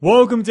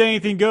Welcome to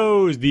Anything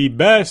Goes, the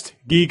best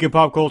geek and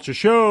pop culture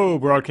show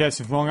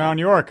broadcasting from Long Island,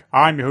 New York.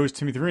 I'm your host,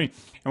 Timothy Ring,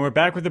 and we're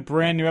back with a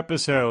brand new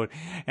episode.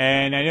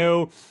 And I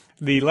know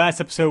the last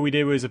episode we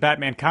did was a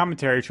Batman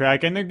commentary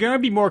track, and there are going to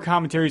be more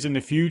commentaries in the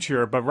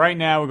future, but right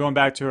now we're going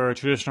back to our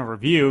traditional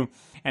review,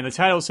 and the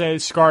title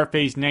says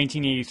Scarface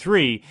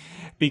 1983,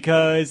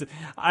 because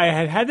I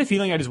had the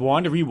feeling I just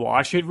wanted to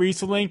rewatch it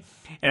recently,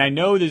 and I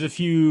know there's a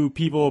few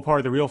people part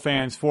of the Real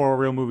Fans for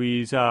Real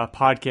Movies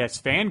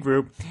podcast fan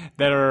group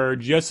that are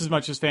just as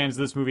much as fans of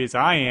this movie as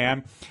I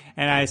am.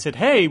 And I said,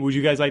 hey, would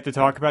you guys like to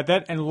talk about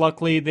that? And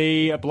luckily,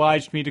 they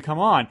obliged me to come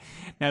on.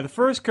 Now, the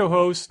first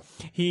co-host,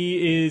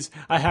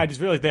 I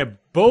just realized they're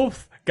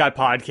both got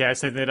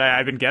podcasts and that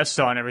I've been guests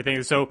on and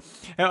everything. So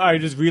I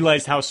just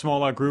realized how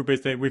small our group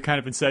is, that we're kind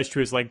of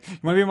incestuous. Like, you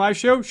want to be on my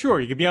show? Sure,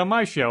 you can be on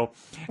my show.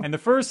 And the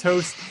first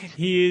host,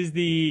 he is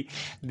the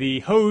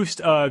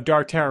host of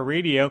Dark Tower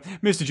Radio,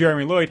 Mr.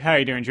 Jeremy Lloyd. How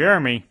you doing,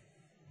 Jeremy?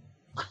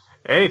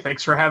 Hey,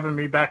 thanks for having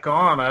me back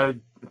on.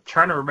 I'm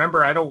trying to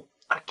remember.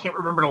 I can't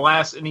remember the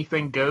last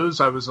Anything Goes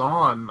I was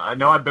on. I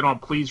know I've been on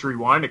Please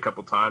Rewind a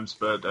couple times,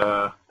 but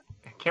I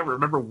can't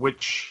remember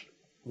which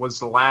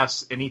was the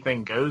last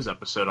Anything Goes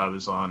episode I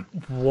was on.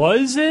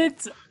 Was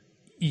it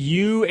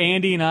you,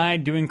 Andy, and I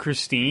doing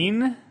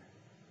Christine?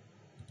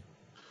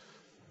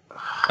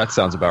 That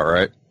sounds about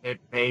right. It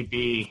may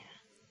be.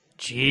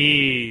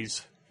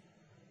 Jeez.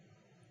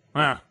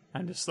 Well,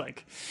 I'm just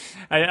like,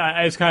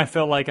 I just kind of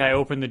felt like I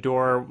opened the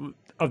door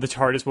of the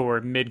TARDIS while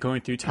we're mid going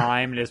through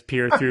time and just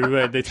peer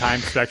through the time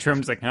spectrum.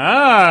 It's like, and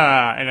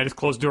I just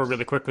closed the door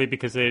really quickly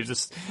because it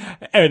just,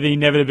 the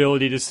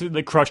inevitability just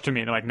like crushed to me.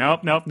 And I'm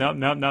like, nope,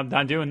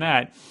 not doing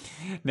that.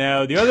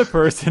 Now, the other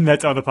person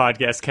that's on the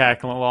podcast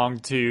cackling along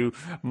to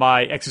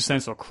my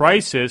existential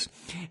crisis,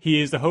 he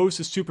is the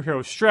host of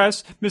Superhero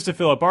Stress, Mr.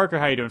 Philip Barker.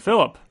 How you doing,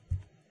 Philip?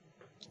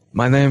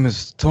 My name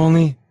is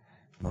Tony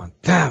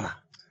Montana.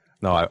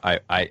 No,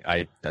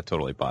 I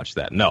totally botched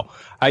that. No.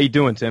 How you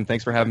doing, Tim?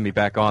 Thanks for having me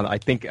back on. I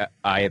think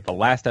at the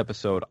last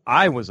episode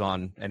I was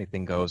on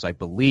Anything Goes, I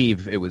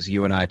believe it was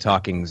you and I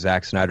talking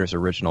Zack Snyder's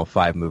original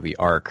 5-movie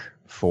arc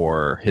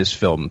for his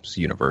films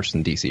universe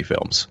in DC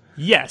films.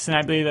 Yes, and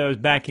I believe that was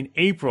back in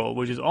April,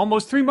 which is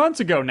almost 3 months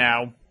ago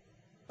now.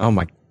 Oh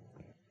my...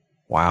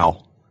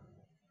 Wow.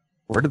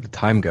 Where did the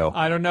time go?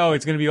 I don't know.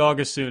 It's going to be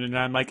August soon, and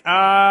I'm like,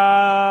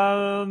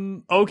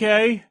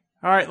 okay.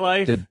 All right,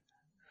 life. Did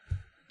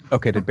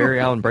Barry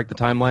Allen break the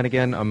timeline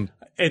again?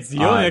 It's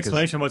the only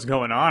explanation of what's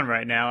going on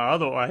right now.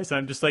 Otherwise,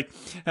 I'm just like,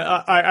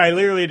 I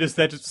literally just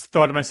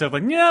thought to myself,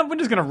 like, yeah, we're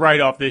just going to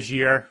write off this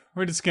year.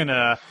 We're just going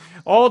to,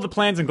 all the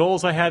plans and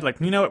goals I had, like,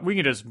 you know what,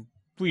 we just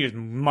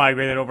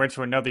migrate it over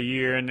into another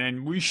year, and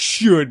then we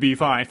should be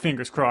fine.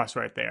 Fingers crossed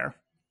right there.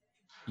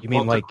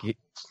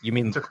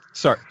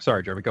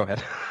 Sorry, Jeremy, go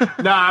ahead.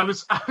 No, I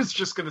was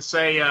just going to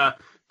say,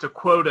 to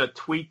quote a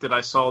tweet that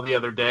I saw the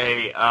other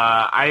day,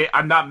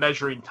 I'm not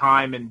measuring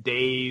time in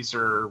days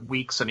or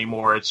weeks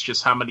anymore. It's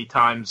just how many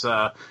times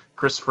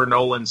Christopher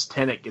Nolan's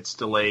Tenet gets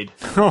delayed.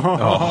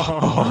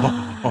 Oh,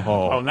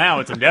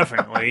 now it's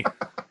indefinitely.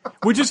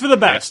 Which is for the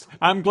best.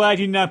 I'm glad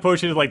you not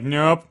posted it like,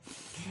 nope.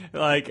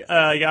 Like,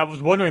 I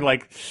was wondering,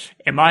 like,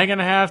 am I going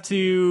to have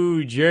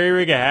to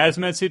jerry-rig a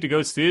hazmat suit to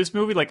go see this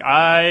movie? Like,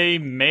 I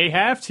may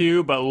have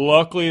to, but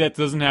luckily that's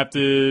not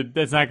going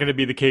to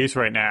be the case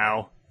right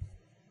now.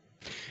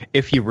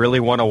 If you really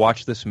want to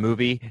watch this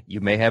movie, you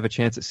may have a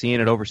chance at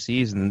seeing it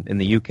overseas in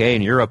the UK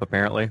and Europe,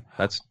 apparently.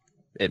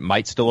 It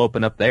might still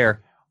open up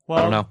there. Well,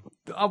 I don't know.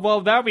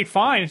 Well, that would be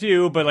fine,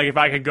 too, but like if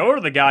I could go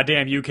to the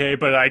goddamn UK,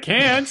 but I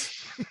can't.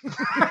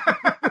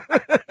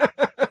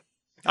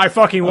 I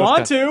fucking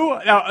want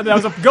to. Now, that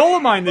was a goal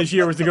of mine this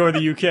year, was to go to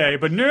the UK,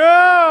 but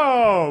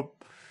no!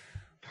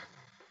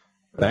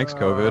 Thanks,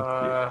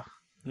 COVID.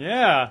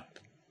 Yeah.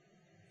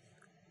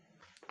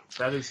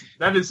 That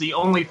is the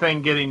only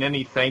thing getting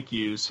any thank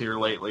yous here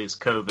lately is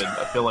COVID.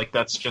 I feel like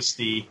that's just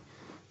the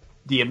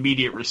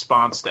immediate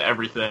response to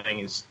everything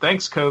is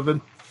thanks,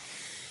 COVID.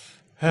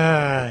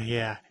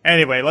 Yeah.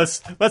 Anyway,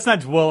 let's not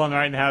dwell on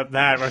right now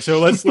that. So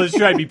let's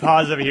try to be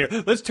positive here.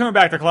 Let's turn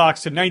back the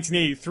clocks to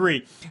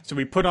 1983. So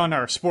we put on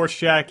our sports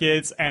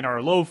jackets and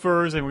our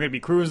loafers, and we're gonna be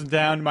cruising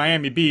down to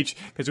Miami Beach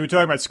because we're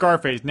talking about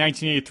Scarface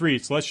 1983.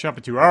 So let's jump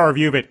into our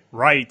review of it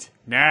right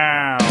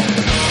now.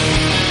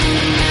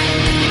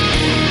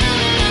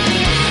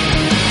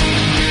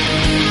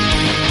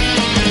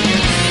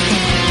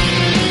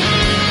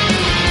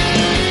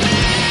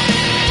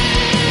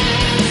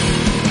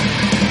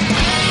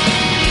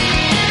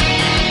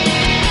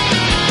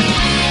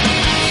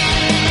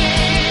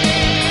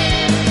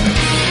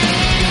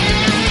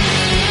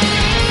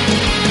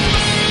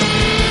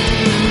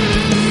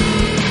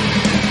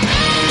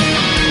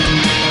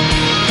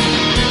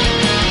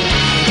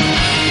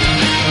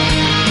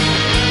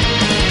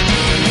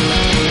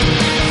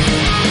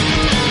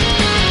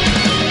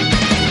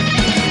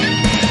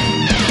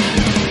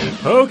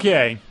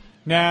 Okay.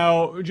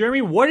 Now,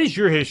 Jeremy, what is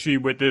your history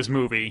with this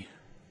movie?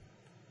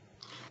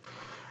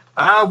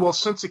 Well,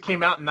 since it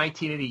came out in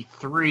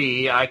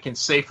 1983, I can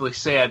safely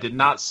say I did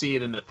not see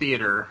it in the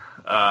theater.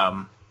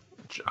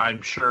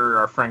 I'm sure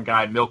our friend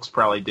Guy Milks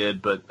probably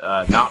did, but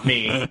not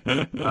me.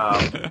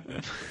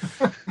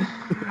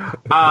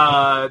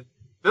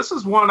 This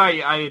is one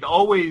I had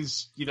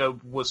always,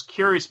 was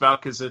curious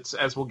about because it's,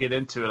 as we'll get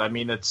into it, I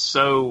mean, it's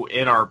so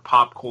in our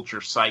pop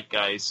culture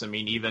zeitgeist. I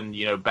mean, even,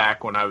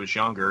 back when I was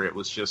younger, it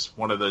was just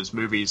one of those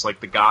movies like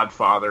The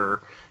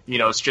Godfather.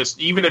 It's just,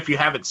 even if you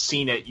haven't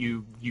seen it,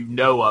 you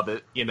know of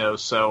it,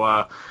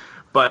 so,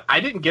 but I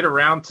didn't get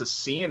around to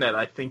seeing it,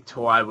 I think,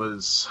 till I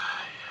was,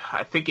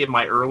 in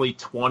my early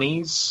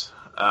 20s.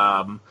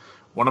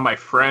 One of my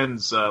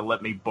friends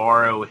let me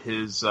borrow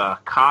his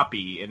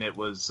copy, and it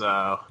was...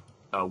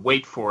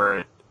 wait for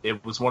it.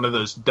 It was one of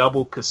those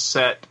double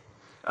cassette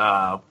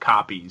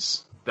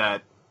copies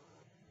that,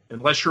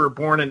 unless you were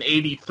born in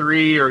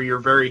 '83 or you're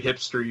very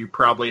hipster, you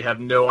probably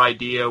have no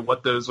idea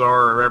what those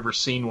are or ever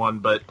seen one.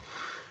 But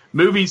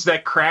movies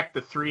that cracked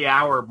the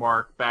 3-hour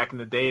mark back in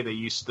the day, they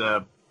used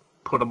to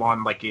put them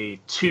on like a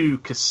 2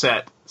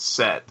 cassette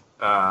set.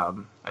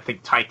 I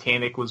think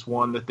Titanic was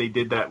one that they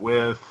did that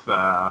with.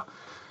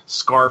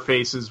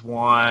 Scarface is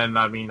one.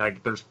 I mean,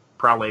 there's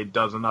probably a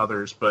dozen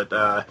others, but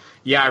I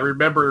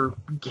remember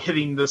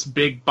getting this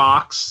big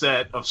box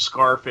set of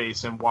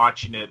Scarface and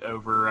watching it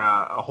over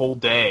a whole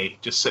day,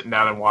 just sitting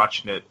down and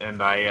watching it,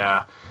 and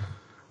I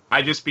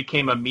just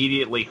became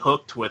immediately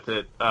hooked with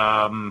it.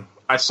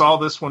 I saw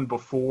this one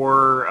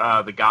before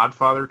the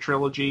Godfather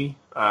trilogy,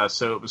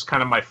 so it was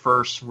kind of my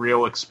first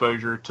real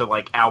exposure to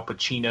like Al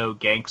Pacino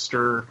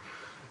gangster.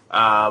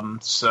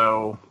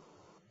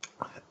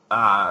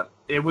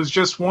 It was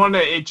just one.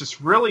 It just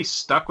really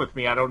stuck with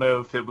me. I don't know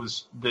if it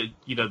was the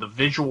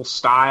visual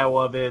style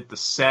of it, the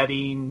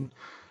setting,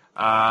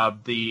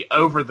 the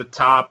over the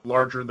top,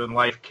 larger than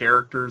life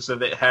characters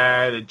that it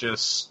had. It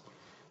just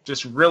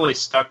really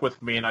stuck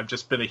with me, and I've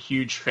just been a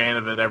huge fan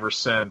of it ever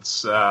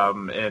since.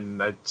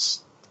 And I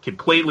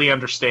completely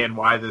understand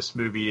why this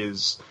movie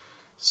is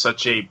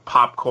such a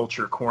pop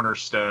culture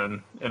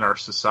cornerstone in our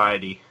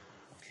society.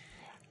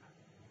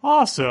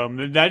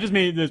 Awesome. That just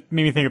made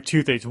me think of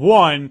two things.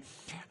 One,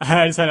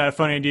 I just had a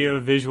funny idea of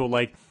a visual,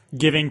 like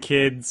giving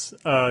kids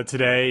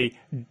today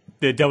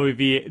the double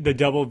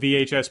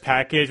VHS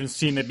package and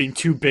seeing it being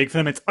too big for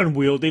them. It's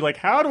unwieldy. Like,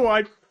 how do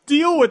I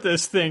deal with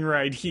this thing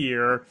right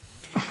here?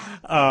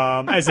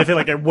 As if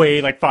it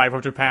weighed like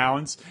 500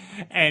 pounds.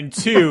 And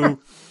two,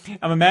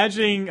 I'm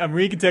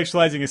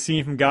recontextualizing a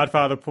scene from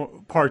Godfather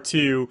Part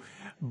 2,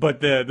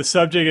 but the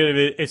subject of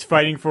it is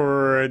fighting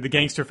for the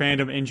gangster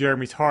fandom in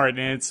Jeremy's heart, and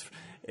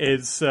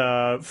it's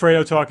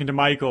Fredo talking to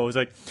Michael. He's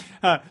like,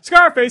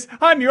 Scarface,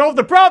 I'm your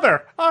older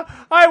brother.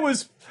 I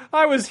was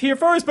here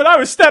first, but I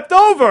was stepped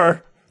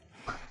over.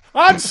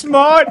 I'm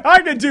smart.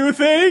 I can do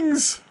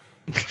things.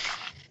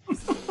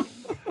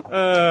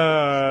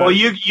 Well,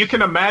 you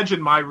can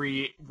imagine my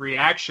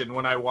reaction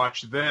when I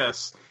watch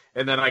this,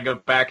 and then I go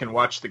back and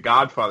watch the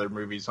Godfather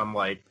movies. I'm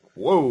like,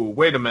 whoa,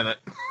 wait a minute.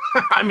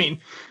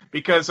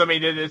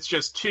 It's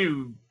just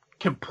two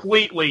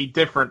completely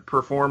different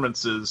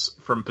performances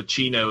from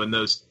Pacino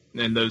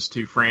in those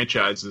two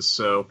franchises.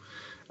 So,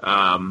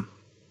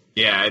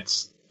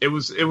 it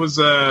was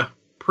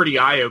pretty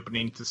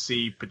eye-opening to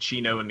see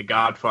Pacino in the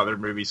Godfather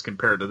movies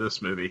compared to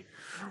this movie.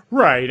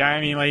 Right.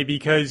 I mean,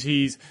 because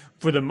he's,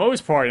 for the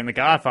most part, in the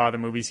Godfather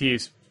movies, he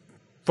is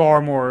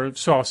far more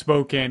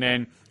soft-spoken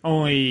and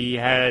only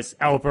has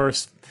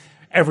outbursts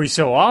every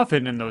so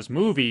often in those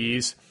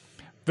movies.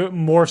 But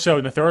more so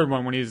in the third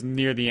one when he's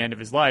near the end of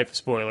his life.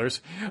 Spoilers.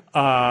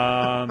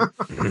 And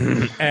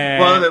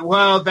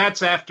well,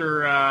 that's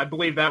after. I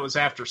believe that was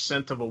after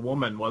 "Scent of a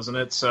Woman," wasn't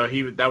it? So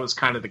that was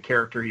kind of the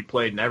character he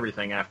played in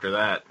everything after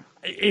that.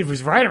 It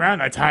was right around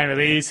that time, at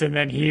least, and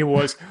then he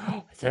was.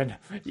 Then,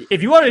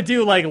 if you want to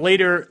do like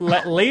latter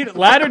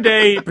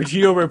day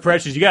Pacino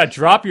impressions, you got to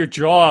drop your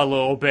jaw a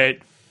little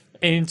bit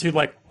into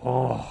like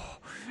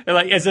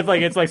as if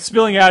like it's like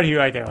spilling out of you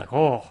right there, like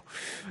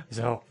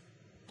so.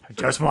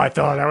 Just when I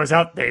thought I was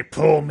out, they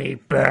pull me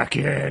back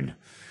in.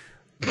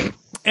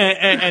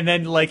 And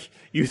then,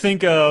 you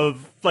think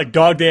of,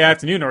 Dog Day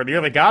Afternoon or the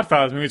early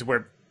Godfather movies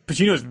where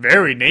Pacino's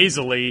very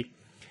nasally.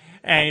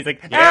 And he's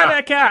like,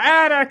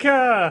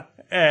 Attica!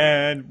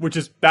 And,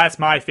 that's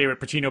my favorite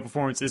Pacino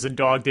performance is in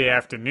Dog Day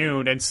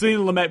Afternoon. And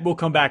Selena Lumet will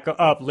come back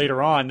up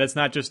later on. That's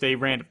not just a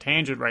random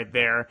tangent right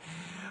there.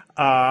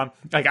 I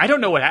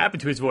don't know what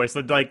happened to his voice.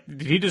 Did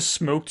he just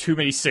smoke too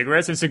many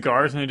cigarettes and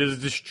cigars and it just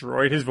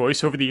destroyed his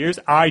voice over the years?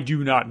 I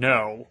do not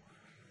know.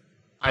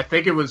 I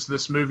think it was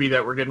this movie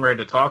that we're getting ready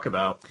to talk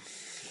about.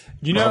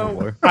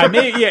 I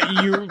may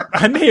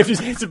have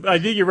just answered. I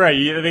think you're right.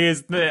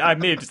 I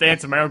may have just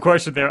answered my own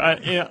question there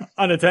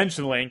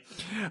unintentionally.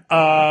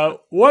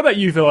 What about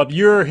you, Philip?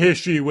 Your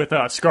history with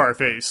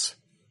Scarface?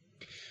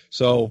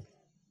 So,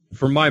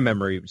 from my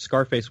memory,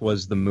 Scarface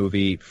was the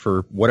movie,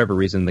 for whatever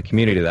reason, the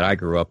community that I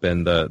grew up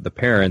in, the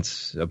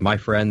parents of my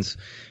friends,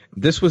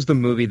 this was the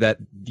movie that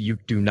you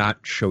do not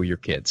show your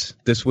kids.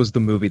 This was the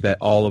movie that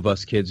all of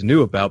us kids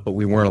knew about, but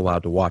we weren't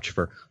allowed to watch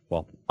for,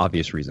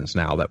 obvious reasons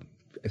now, that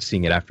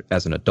seeing it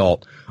as an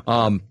adult.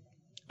 I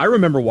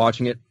remember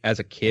watching it as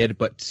a kid,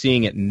 but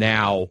seeing it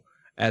now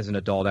as an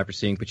adult after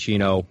seeing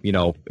Pacino,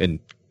 in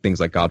things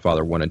like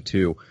Godfather 1 and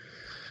 2.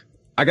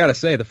 I gotta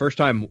say, the first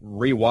time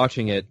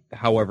rewatching it,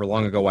 however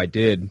long ago I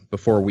did,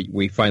 before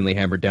we finally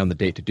hammered down the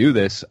date to do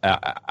this,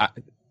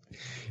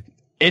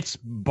 it's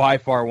by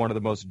far one of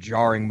the most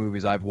jarring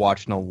movies I've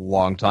watched in a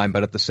long time,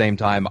 but at the same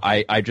time,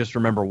 I just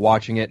remember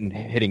watching it and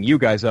hitting you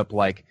guys up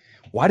like,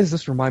 why does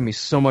this remind me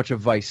so much of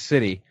Vice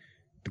City,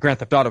 the Grand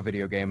Theft Auto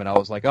video game? And I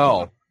was like,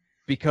 oh,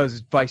 because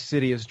Vice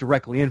City is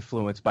directly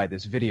influenced by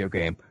this video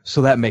game,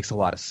 so that makes a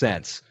lot of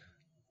sense.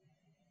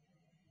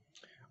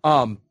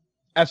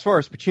 As far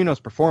as Pacino's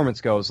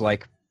performance goes,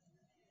 like,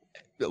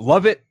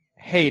 love it,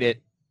 hate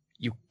it,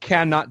 you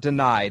cannot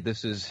deny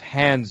this is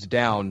hands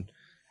down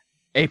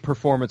a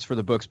performance for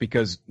the books,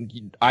 because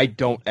I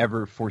don't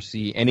ever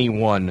foresee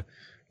anyone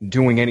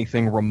doing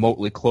anything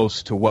remotely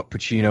close to what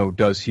Pacino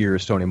does here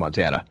as Tony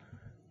Montana.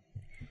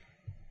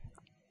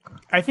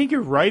 I think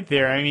you're right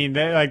there. I mean,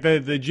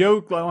 the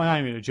joke, well, not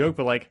even a joke,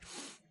 but like,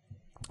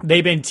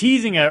 they've been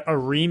teasing a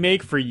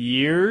remake for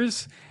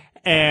years,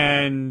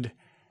 and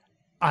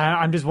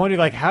I'm just wondering,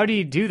 like, how do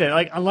you do that?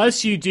 Like,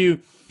 unless you do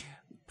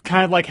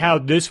kind of like how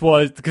this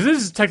was, because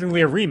this is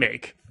technically a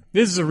remake.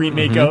 This is a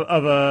remake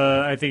of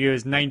a, I think it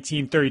was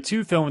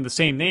 1932 film with the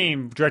same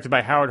name, directed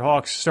by Howard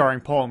Hawks,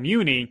 starring Paul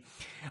Muni.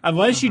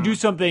 Unless you do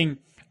something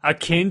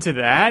akin to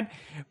that,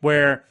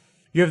 where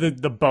you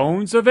have the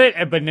bones of it,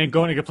 but then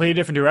go in a completely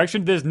different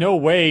direction, there's no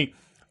way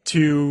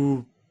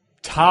to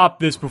top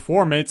this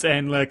performance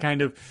and the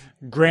kind of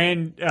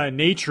grand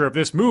nature of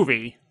this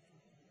movie.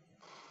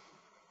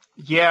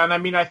 Yeah, and I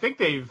mean, I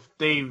think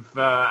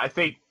I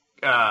think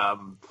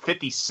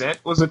 50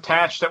 Cent was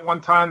attached at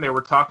one time. They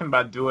were talking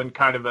about doing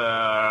kind of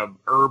a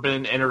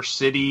urban inner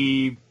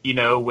city,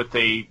 with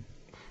a,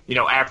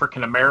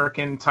 African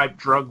American type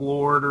drug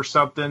lord or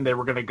something. They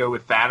were going to go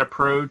with that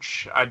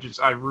approach.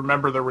 I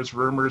remember there was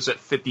rumors that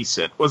 50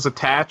 Cent was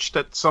attached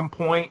at some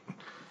point.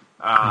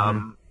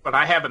 But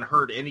I haven't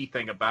heard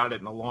anything about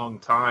it in a long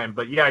time.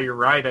 But yeah, you're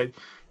right.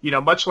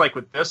 Much like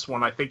with this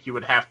one, I think you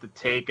would have to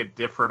take a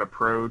different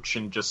approach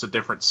and just a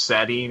different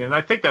setting. And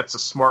I think that's a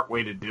smart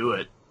way to do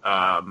it.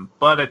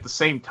 But at the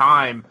same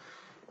time,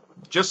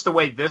 just the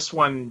way this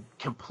one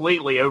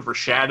completely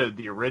overshadowed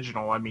the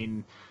original. I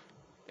mean,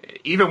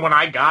 even when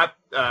I got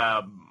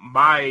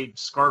my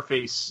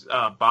Scarface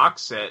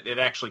box set, it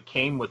actually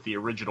came with the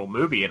original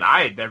movie, and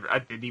I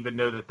didn't even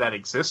know that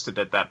existed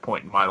at that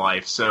point in my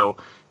life. So,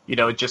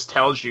 it just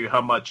tells you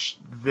how much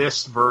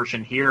this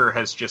version here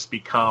has just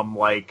become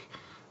like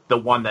the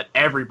one that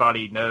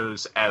everybody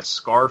knows as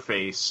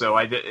Scarface. So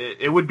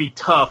it would be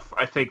tough,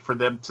 I think, for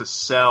them to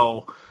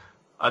sell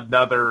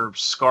another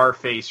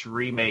Scarface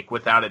remake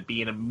without it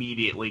being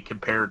immediately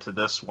compared to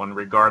this one,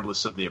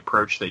 regardless of the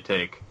approach they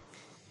take.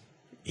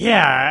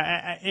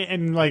 Yeah,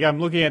 and like I'm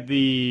looking at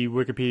the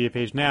Wikipedia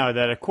page now,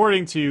 that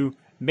according to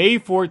May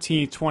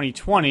 14th,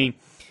 2020,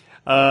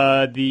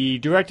 the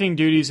directing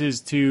duties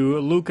is to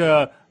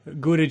Luca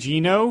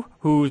Guadagnino,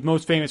 who's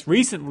most famous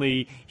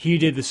recently. He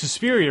did the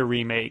Suspiria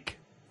remake.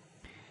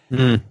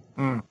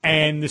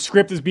 And the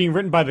script is being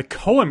written by the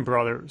Coen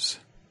brothers.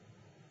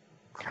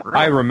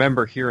 I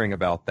remember hearing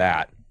about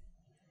that.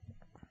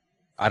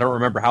 I don't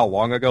remember how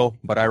long ago,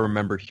 but I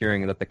remember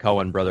hearing that the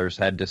Coen brothers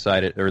had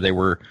decided, or they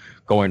were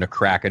going to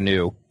crack a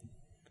new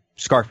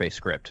Scarface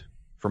script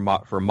for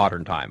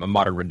modern time, a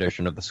modern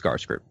rendition of the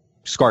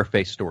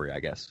Scarface story, I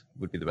guess,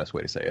 would be the best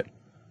way to say it.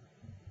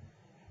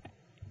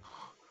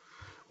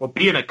 Well,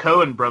 being a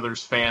Coen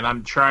brothers fan,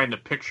 I'm trying to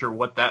picture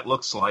what that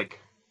looks like.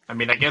 I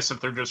mean, I guess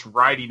if they're just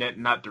writing it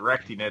and not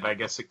directing it, I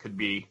guess it could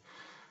be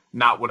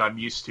not what I'm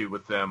used to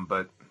with them,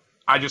 but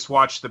I just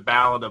watched The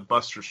Ballad of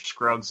Buster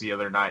Scruggs the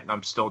other night, and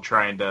I'm still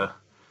trying to,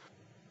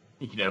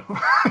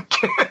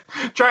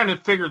 trying to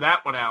figure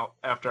that one out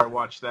after I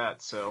watched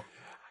that. So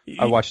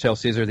I watched Hail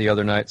Caesar the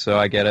other night, so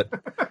I get it.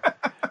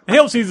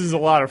 Hail Caesar is a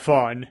lot of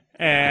fun,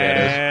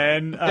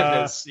 and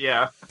it is,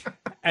 yeah.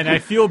 And I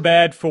feel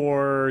bad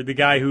for the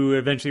guy who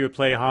eventually would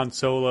play Han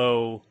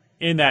Solo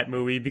in that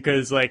movie,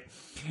 because like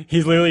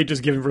he's literally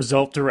just given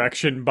result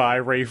direction by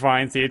Ray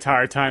Fiennes the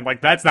entire time.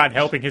 Like, that's not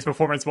helping his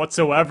performance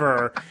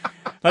whatsoever.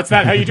 That's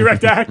not how you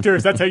direct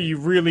actors. That's how you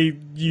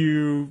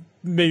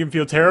make him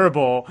feel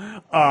terrible.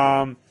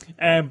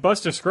 And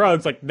Buster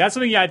Scruggs, like, that's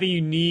something I think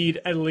you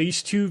need at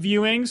least 2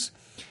 viewings,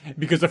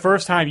 because the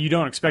first time you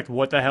don't expect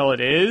what the hell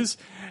it is,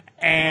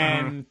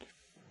 and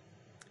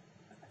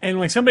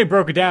like somebody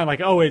broke it down,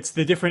 like, oh, it's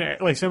the different,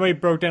 like somebody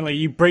broke down, like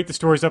you break the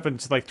stories up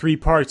into like 3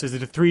 parts. There's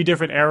the 3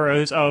 different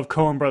eras of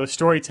Coen Brothers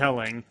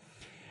storytelling,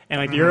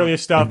 and like the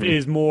earliest stuff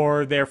is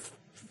more their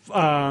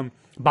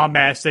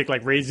bombastic,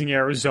 like Raising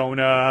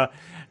Arizona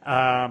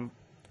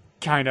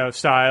kind of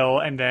style,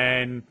 and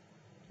then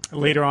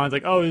later on it's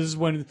like, oh, this is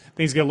when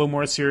things get a little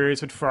more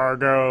serious with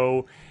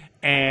Fargo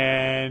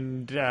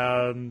and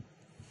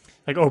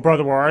like Oh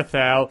Brother Where Art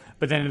Thou.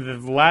 But then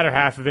in the latter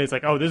half of it, it's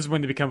like, oh, this is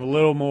when they become a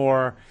little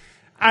more,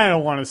 I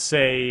don't want to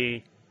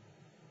say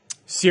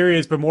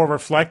serious, but more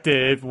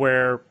reflective,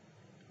 where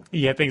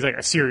you have things like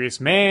A Serious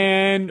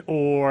Man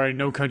or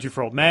No Country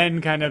for Old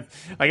Men, kind of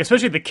like,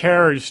 especially the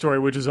Carriage story,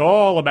 which is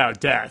all about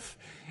death,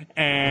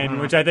 and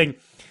which I think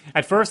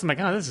at first I'm like,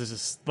 oh, this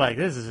is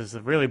just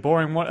a really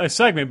boring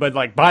segment, but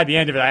like by the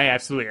end of it, I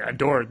absolutely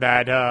adored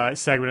that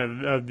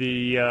segment of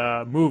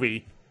the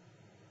movie.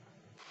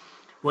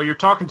 Well, you're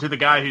talking to the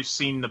guy who's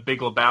seen The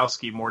Big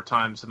Lebowski more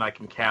times than I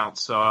can count,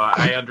 so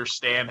I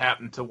understand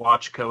having to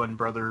watch Coen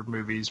brother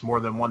movies more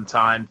than one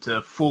time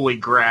to fully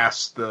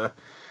grasp the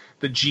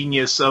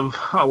genius of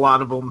a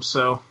lot of them.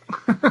 So,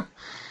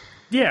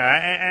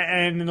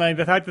 yeah, and like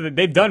the fact that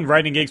they've done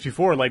writing gigs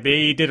before, like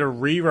they did a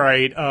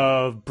rewrite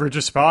of Bridge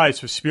of Spies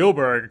for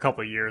Spielberg a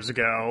couple of years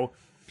ago,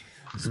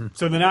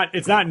 so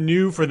it's not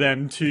new for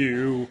them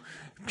to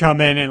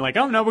come in and like,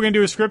 oh no, we're gonna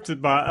do a script for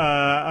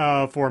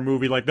a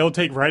movie. Like they'll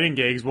take writing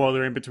gigs while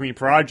they're in between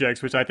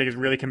projects, which I think is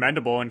really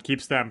commendable and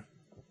keeps them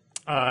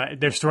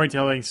their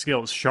storytelling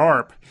skills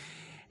sharp.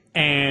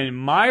 And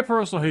my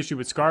personal history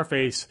with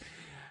Scarface,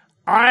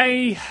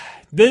 much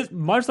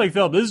like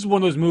Philip, this is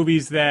one of those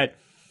movies that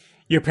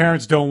your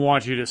parents don't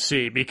want you to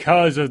see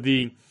because of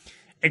the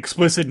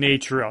explicit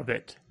nature of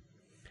it.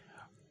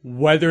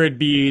 Whether it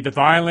be the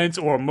violence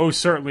or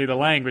most certainly the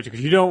language, because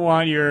you don't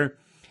want your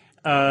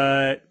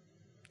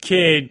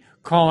kid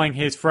calling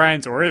his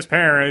friends or his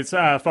parents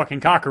fucking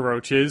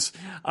cockroaches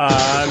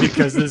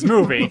because of this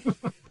movie.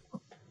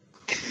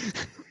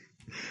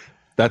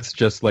 That's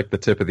just like the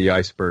tip of the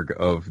iceberg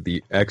of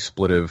the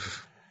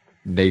expletive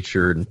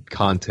nature and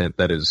content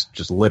that is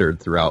just littered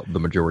throughout the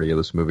majority of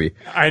this movie.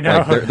 I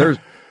know. Like,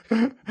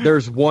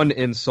 there's one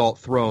insult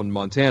thrown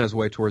Montana's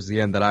way towards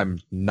the end that I'm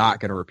not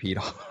going to repeat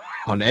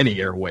on any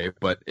airwave,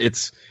 but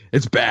it's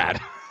bad.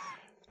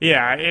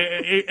 Yeah,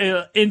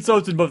 it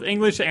insults in both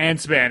English and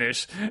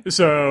Spanish.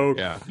 So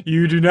yeah.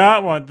 You do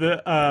not want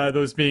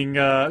those being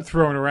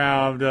thrown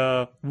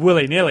around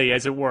willy-nilly,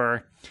 as it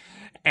were.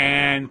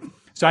 And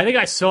so I think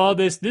I saw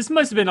this. This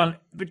must have been on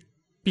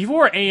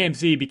before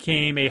AMC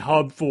became a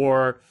hub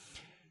for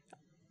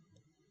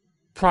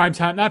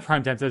primetime, not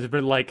primetime,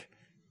 but like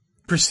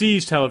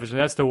prestige television.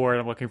 That's the word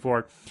I'm looking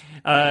for.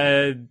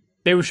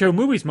 They would show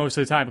movies most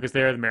of the time because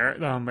they're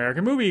the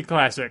American movie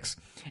classics.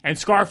 And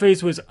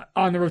Scarface was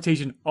on the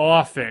rotation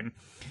often.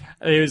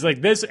 It was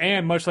like this,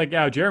 and much like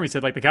Jeremy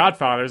said, like The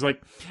Godfather. It's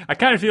like, I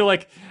kind of feel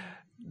like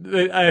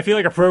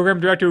a program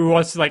director who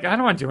wants to, like, I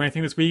don't want to do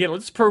anything this weekend.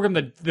 Let's program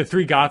the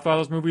three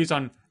Godfathers movies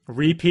on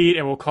repeat,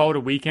 and we'll call it a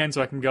weekend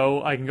so I can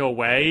go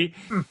away.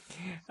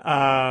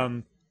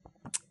 And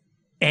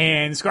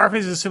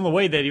Scarface is a similar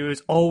way that he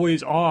was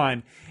always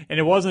on. And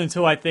it wasn't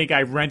until I think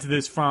I rented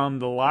this from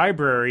the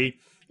library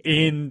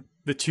in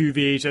the 2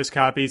 VHS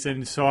copies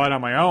and saw it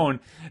on my own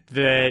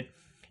that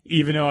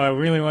even though I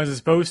really wasn't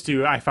supposed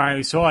to, I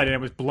finally saw it and I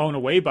was blown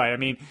away by it. I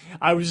mean,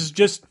 I was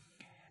just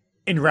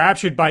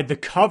enraptured by the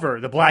cover,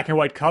 the black and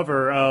white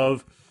cover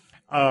of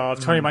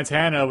Tony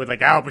Montana with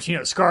like Al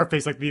Pacino,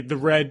 Scarface, like the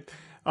red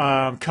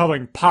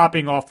coloring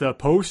popping off the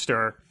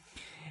poster.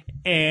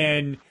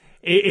 And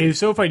it is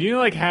so funny. Do you know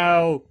like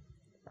how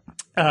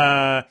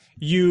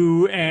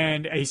you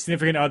and a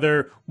significant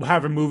other will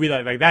have a movie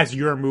like that's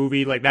your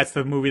movie, like that's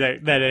the movie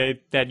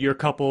that your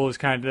couple is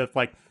kind of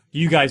like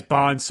you guys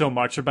bond so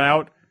much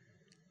about?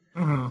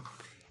 Mm-hmm.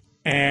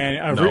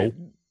 And no.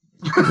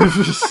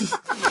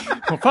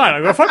 Well, fine,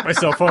 I'm gonna fuck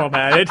myself while I'm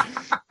at it.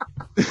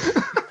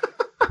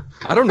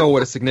 I don't know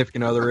what a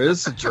significant other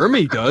is.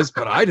 Jeremy does,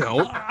 but I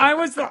don't. I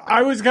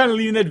was kind of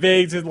leaving it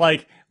vague to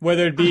like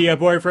whether it be a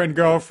boyfriend,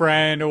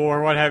 girlfriend,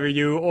 or what have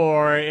you,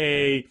 or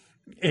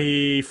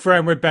a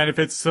friend with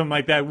benefits, something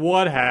like that,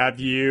 what have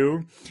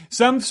you.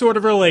 Some sort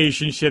of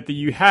relationship that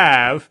you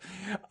have,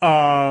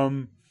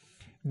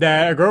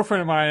 that a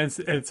girlfriend of mine at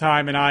the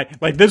time and I,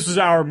 like, this was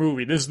our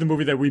movie. This is the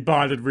movie that we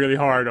bonded really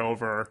hard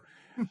over.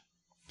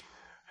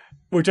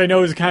 Which I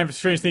know is kind of a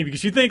strange thing,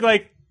 because you think,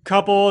 like,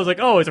 couples, like,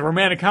 oh, it's a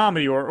romantic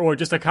comedy or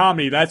just a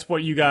comedy. That's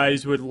what you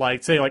guys would,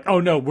 like, say, like,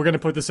 oh, no, we're going to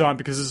put this on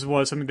because this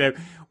was something that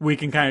we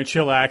can kind of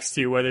chillax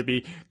to, whether it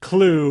be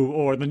Clue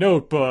or The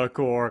Notebook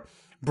or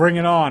Bring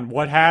It On,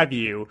 what have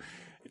you.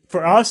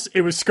 For us,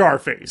 it was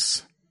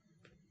Scarface.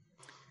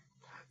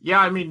 Yeah,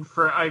 I mean,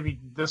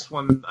 this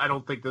one, I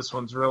don't think this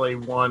one's really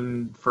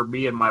one for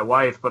me and my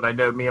wife, but I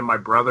know me and my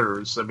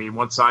brothers, I mean,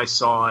 once I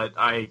saw it,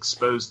 I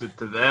exposed it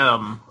to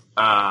them,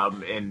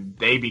 and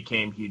they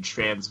became huge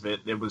fans of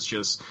it. It was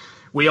just,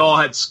 we all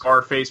had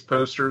Scarface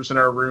posters in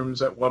our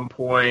rooms at one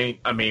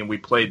point. I mean, we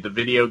played the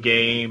video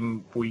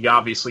game. We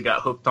obviously got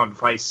hooked on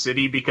Vice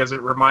City because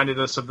it reminded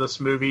us of this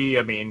movie.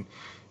 I mean,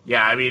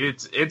 yeah, I mean,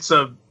 it's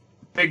a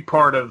big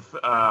part of,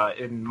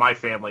 in my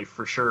family,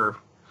 for sure.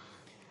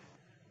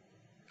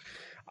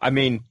 I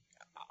mean,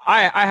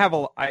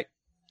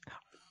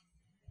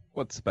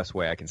 what's the best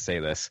way I can say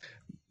this?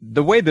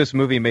 The way this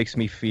movie makes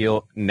me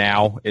feel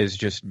now is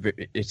just,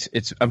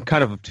 I'm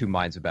kind of two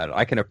minds about it.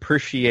 I can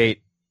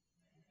appreciate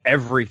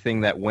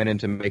everything that went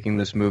into making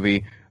this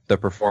movie, the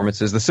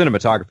performances, the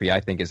cinematography,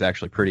 I think is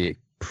actually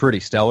pretty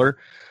stellar,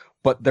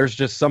 but there's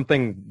just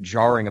something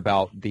jarring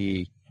about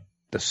the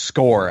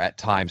score at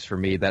times for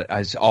me that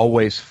has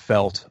always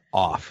felt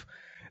off.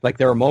 Like,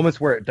 there are moments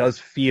where it does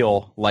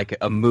feel like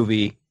a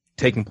movie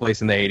taking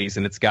place in the 80s,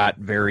 and it's got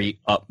very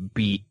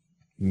upbeat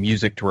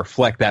music to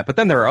reflect that. But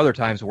then there are other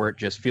times where it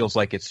just feels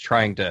like it's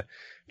trying to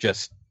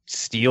just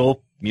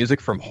steal music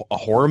from a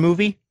horror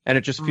movie, and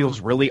it just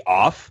feels really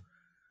off.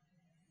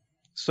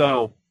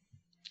 So,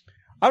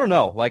 I don't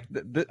know. Like,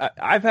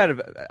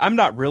 I'm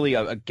not really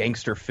a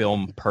gangster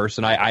film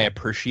person. I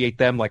appreciate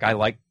them. Like, I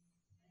like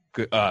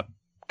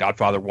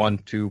Godfather 1,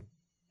 2.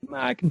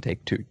 I can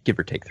take 2, give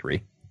or take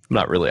 3.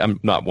 I'm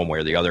not one way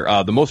or the other.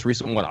 The most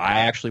recent one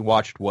I actually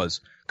watched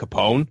was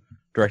Capone,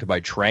 directed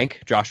by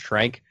Josh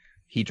Trank.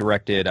 He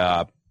directed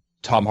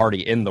Tom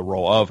Hardy in the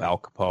role of Al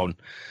Capone.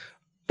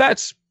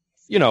 That's,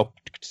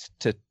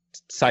 to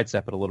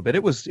sidestep it a little bit,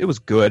 it was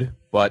good,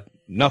 but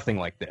nothing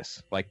like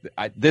this. Like,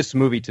 this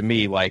movie to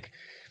me, like,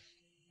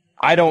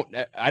 I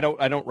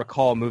don't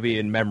recall a movie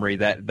in memory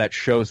that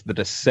shows the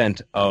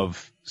descent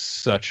of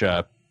such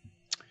a,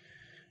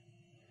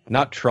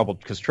 not troubled,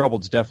 because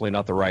troubled's definitely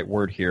not the right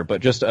word here,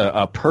 but just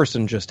a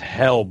person just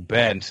hell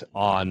bent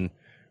on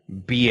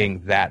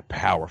being that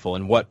powerful,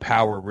 and what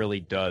power really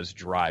does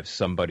drive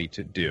somebody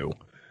to do.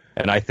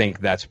 And I think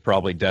that's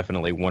probably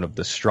definitely one of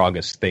the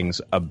strongest things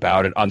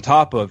about it. On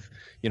top of,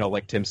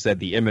 like Tim said,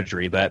 the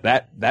imagery,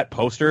 that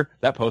poster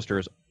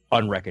is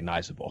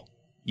unrecognizable.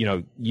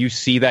 You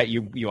see that,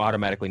 you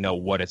automatically know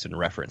what it's in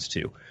reference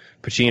to.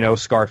 Pacino,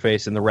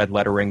 Scarface, and the red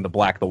lettering, the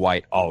black, the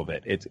white, all of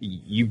it.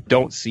 You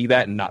don't see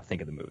that and not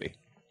think of the movie.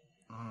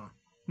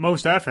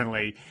 Most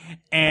definitely.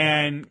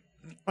 And,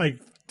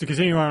 like, to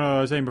continue on what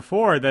I was saying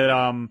before,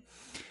 that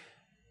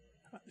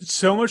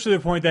so much to the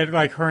point that,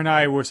 like, her and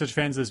I were such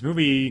fans of this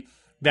movie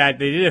that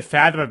they did a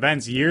Fathom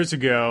Events years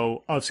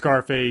ago of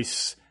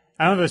Scarface.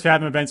 I don't know if it was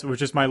Fathom Events, it was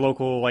just my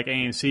local, like,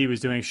 AMC was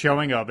doing a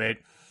showing of it.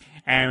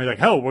 And we were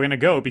like, oh, we're going to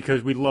go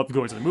because we love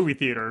going to the movie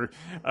theater.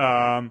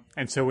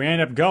 And so we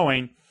ended up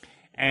going.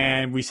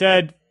 And we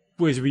said,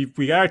 we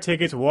got our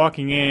tickets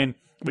walking in.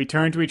 We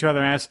turned to each other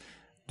and asked,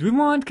 do we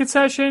want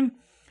concession?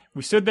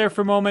 We stood there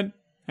for a moment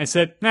and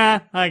said, nah,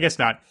 I guess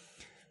not.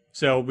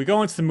 So we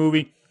go into the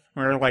movie.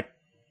 We're like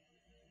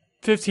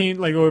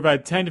we're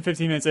about 10 to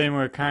 15 minutes in.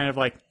 We're kind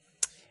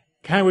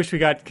of wish we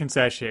got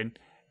concession.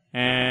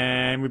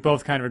 And we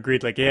both kind of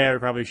agreed, like, yeah, we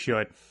probably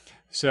should.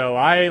 So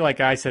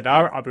I said,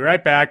 I'll be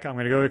right back. I'm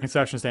going to go to the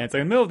concession stand. It's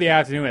like in the middle of the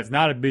afternoon. It's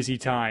not a busy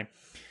time.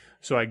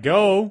 So I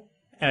go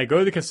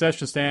to the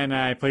concession stand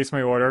and I place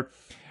my order.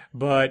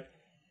 But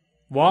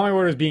while my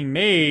order is being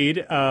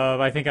made,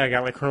 I think I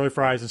got like curly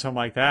fries and something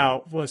like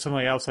that. Well,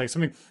 something else, like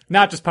something,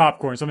 not just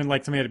popcorn, something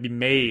had to be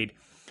made.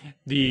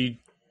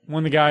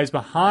 One of the guys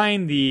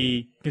behind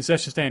the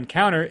concession stand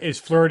counter is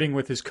flirting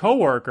with his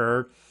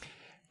coworker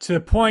to the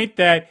point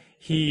that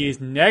he is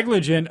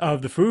negligent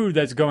of the food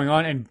that's going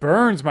on and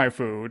burns my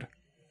food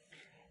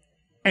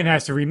and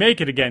has to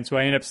remake it again. So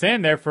I end up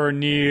standing there for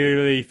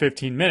nearly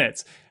 15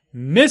 minutes,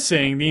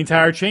 missing the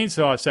entire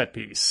chainsaw set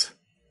piece.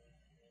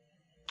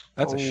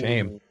 That's a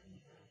shame.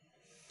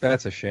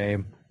 That's a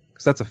shame.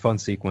 Because that's a fun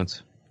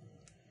sequence.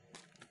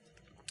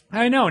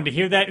 I know, and to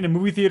hear that in a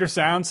movie theater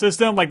sound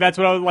system, like, that's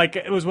what I was like,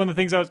 it was one of the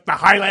things the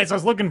highlights I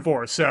was looking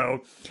for.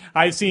 So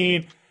I've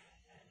seen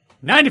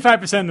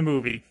 95% of the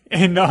movie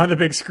on the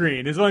big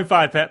screen. There's only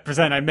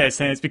 5% I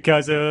missed, and it's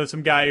because of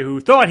some guy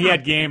who thought he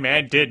had game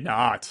and did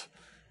not.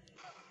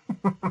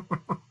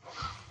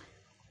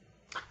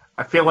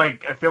 I feel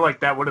like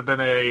that would have been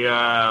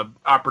a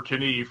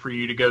opportunity for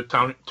you to go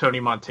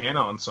Tony Montana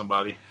on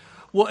somebody.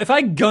 Well, if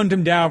I gunned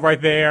him down right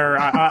there,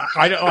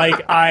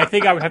 I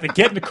think I would have to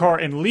get in the car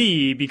and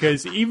leave,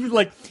 because even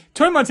like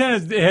Tony Montana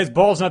has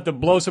balls enough to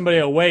blow somebody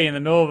away in the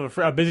middle of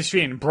a busy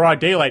street in broad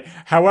daylight.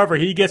 However,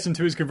 he gets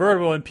into his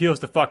convertible and peels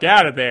the fuck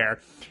out of there.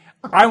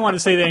 I want to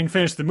say they didn't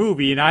finish the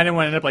movie, and I didn't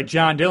want to end up like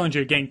John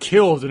Dillinger getting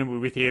killed in a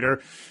movie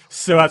theater,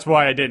 so that's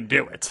why I didn't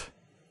do it.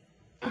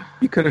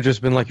 You could have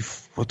just been like,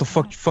 "What the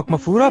fuck? You fuck my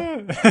food up."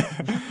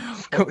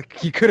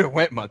 You could have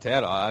went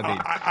Montana.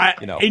 I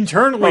mean,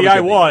 internally I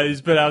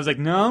was, but I was like,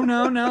 no,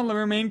 let me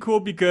remain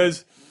cool,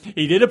 because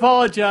he did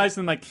apologize,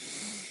 and like,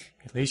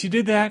 at least you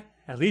did that.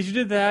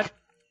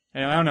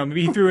 And I don't know,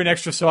 maybe he threw an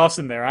extra sauce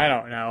in there. I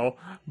don't know,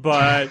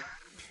 but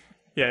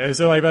yeah.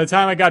 So like by the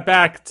time I got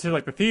back to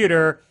like the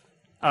theater,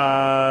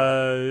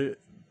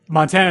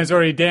 Montana's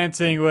already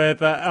dancing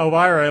with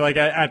Elvira like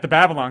at the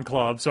Babylon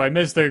Club, so I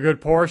missed a good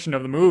portion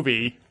of the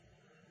movie.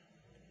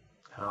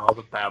 Oh,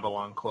 the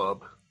Babylon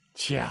Club.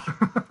 Yeah.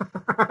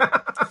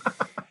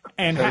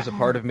 And there's a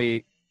part of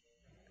me.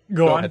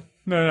 Go on. Ahead.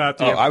 No, not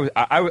to you.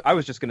 I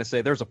was just going to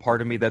say there's a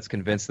part of me that's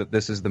convinced that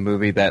this is the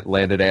movie that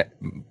landed at.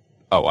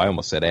 Oh, I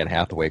almost said Anne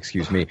Hathaway.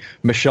 Excuse me,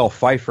 Michelle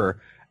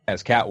Pfeiffer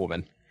as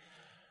Catwoman.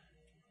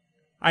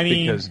 I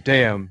mean, because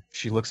damn,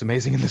 she looks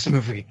amazing in this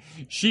movie.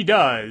 She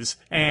does,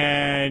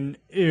 and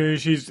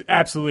she's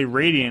absolutely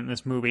radiant in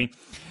this movie.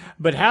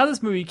 But how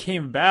this movie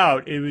came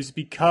about, it was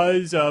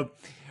because of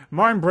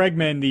Martin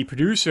Bregman, the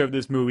producer of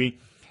this movie,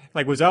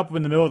 like was up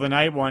in the middle of the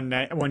night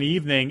one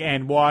evening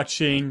and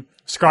watching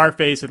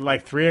Scarface at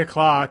like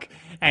 3:00,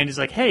 and he's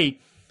like, "Hey,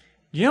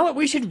 you know what,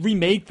 we should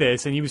remake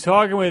this. And he was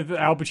talking with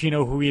Al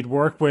Pacino, who he had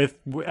worked with,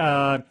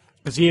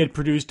 because he had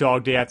produced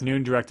Dog Day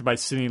Afternoon, directed by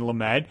Sidney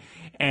Lumet,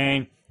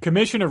 and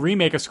commissioned a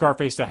remake of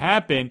Scarface to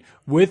happen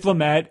with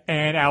Lumet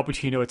and Al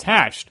Pacino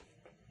attached.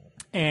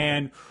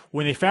 And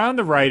when they found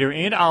the writer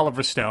in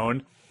Oliver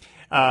Stone,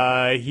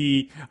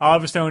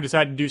 Oliver Stone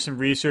decided to do some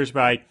research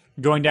by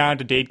going down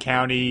to Dade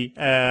County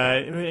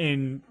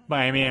in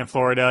Miami and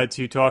Florida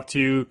to talk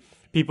to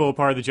people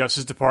part of the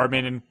Justice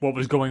Department and what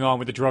was going on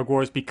with the drug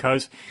wars,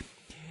 because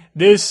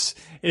this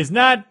is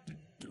not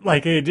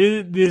like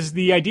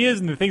the ideas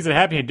and the things that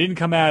happened here didn't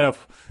come out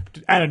of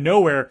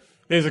nowhere.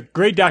 There's a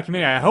great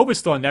documentary, I hope it's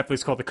still on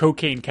Netflix, called The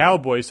Cocaine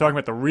Cowboys, talking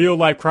about the real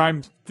life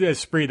crime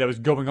spree that was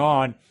going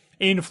on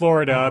in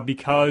Florida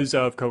because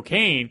of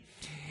cocaine.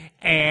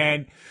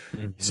 And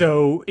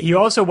so he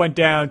also went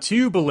down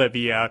to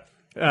Bolivia,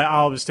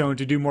 Oliver Stone,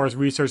 to do more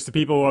research to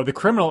people of the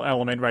criminal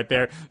element right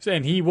there.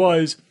 And he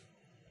was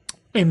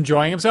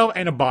enjoying himself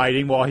and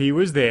abiding while he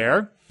was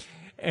there.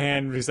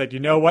 And he's like, you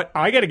know what?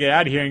 I got to get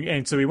out of here.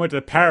 And so he went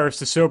to Paris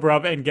to sober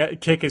up and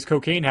kick his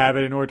cocaine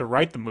habit in order to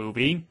write the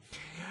movie.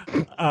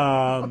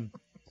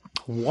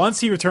 Once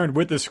he returned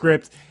with the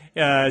script,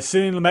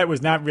 Sidney Lumet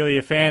was not really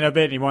a fan of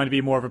it, and he wanted to be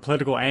more of a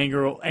political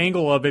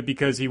angle of it,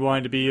 because he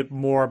wanted to be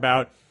more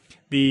about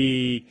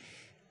the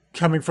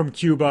coming from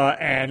Cuba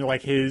and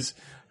like his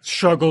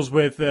struggles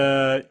with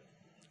coming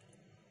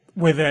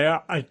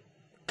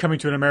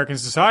to an American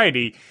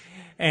society.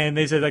 And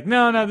they said, like,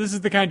 no, this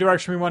is the kind of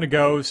direction we want to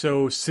go.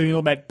 So Sidney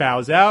Lumet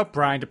bows out.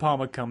 Brian De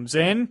Palma comes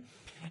in,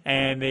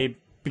 and they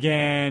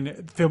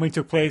began. Filming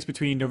took place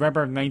between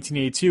November of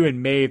 1982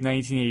 and May of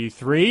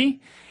 1983.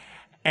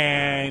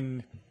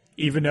 And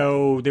even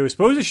though they were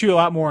supposed to shoot a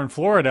lot more in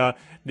Florida,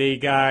 they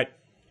got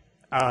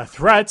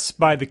threats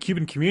by the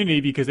Cuban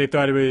community because they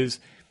thought it was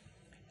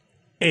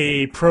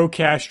a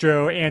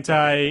pro-Castro,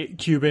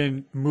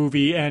 anti-Cuban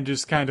movie and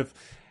just kind of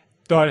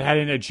thought it had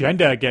an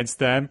agenda against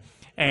them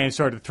and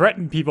started to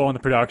threaten people in the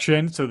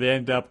production. So they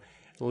ended up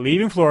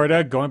leaving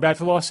Florida, going back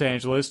to Los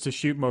Angeles to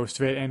shoot most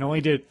of it, and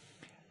only did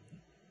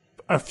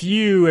a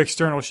few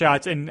external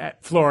shots in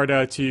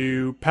Florida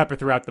to pepper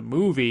throughout the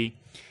movie.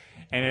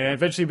 And it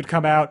eventually would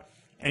come out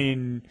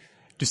in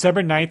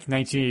December 9th,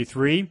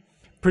 1983,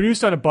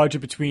 produced on a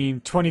budget between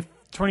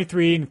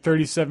 23 and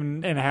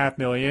 37.5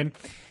 million.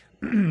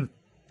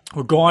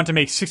 Would go on to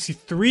make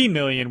 63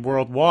 million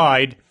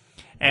worldwide,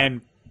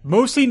 and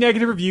mostly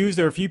negative reviews.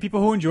 There were a few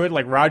people who enjoyed it,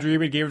 like Roger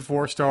Ebert gave it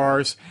 4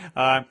 stars.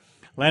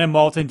 Lennon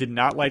Moulton did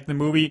not like the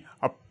movie.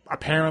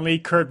 Apparently,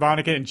 Kurt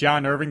Vonnegut and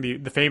John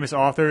Irving, the famous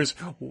authors,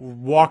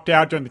 walked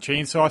out during the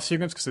chainsaw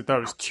sequence because they thought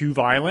it was too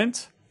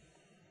violent.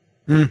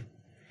 And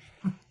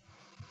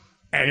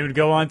it would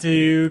go on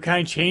to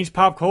kind of change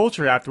pop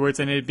culture afterwards,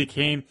 and it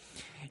became,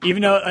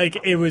 even though like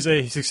it was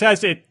a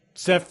success, it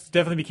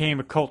definitely became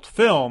a cult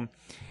film.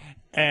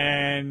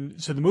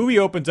 And so the movie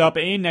opens up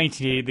in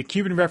 1980. The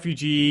Cuban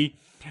refugee,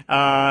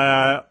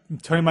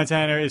 Tony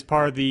Montana, is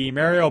part of the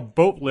Mariel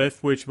Boat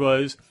Lift, which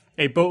was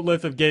a boat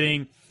lift of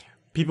getting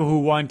people who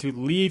wanted to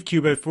leave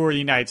Cuba for the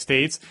United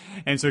States.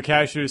 And so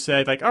Castro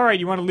said, like, all right,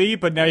 you want to leave,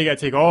 but now you got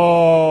to take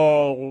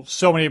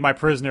so many of my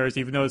prisoners,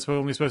 even though it's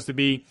only supposed to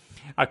be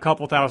a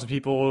couple thousand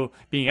people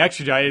being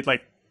extradited,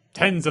 like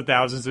tens of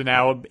thousands are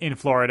now in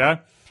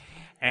Florida.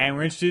 And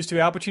we're introduced to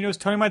Al Pacino's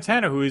Tony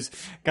Montana, who's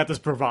got this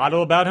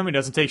bravado about him and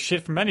doesn't take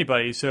shit from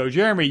anybody. So,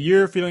 Jeremy,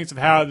 your feelings of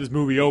how this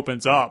movie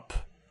opens up?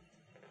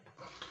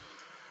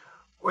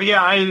 Well,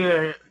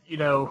 yeah,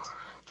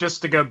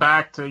 just to go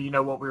back to,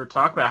 what we were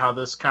talking about, how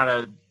this kind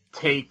of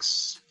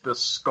takes the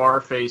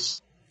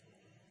Scarface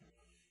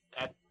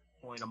at that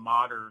point, a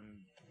modern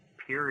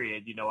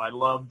period. I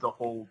love the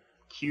whole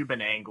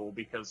Cuban angle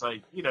because,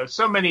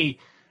 so many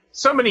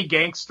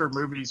gangster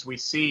movies we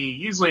see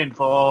usually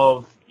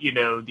involve,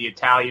 the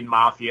Italian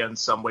mafia in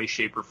some way,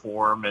 shape, or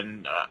form.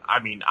 And,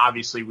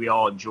 obviously we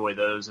all enjoy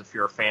those if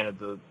you're a fan of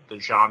the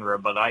genre.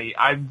 But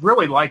I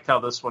really liked how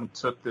this one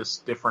took this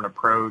different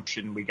approach.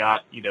 And we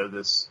got,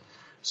 this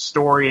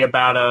story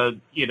about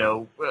an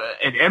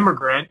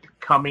immigrant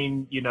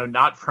coming,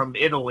 not from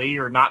Italy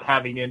or not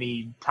having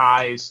any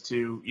ties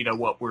to,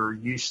 what we're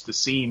used to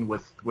seeing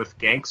with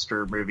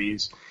gangster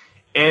movies.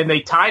 And they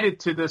tied it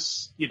to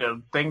this,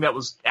 thing that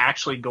was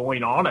actually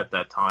going on at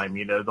that time.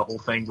 The whole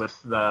thing with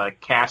the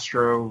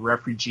Castro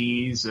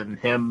refugees and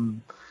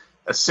him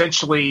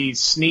essentially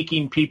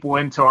sneaking people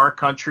into our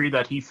country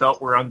that he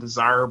felt were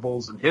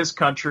undesirables in his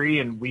country.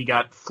 And we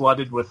got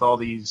flooded with all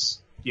these,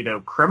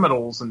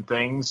 criminals and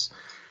things.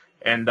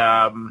 And,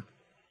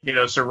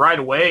 so right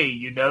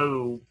away,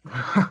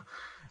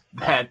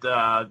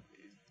 that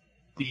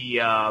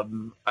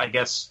I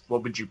guess,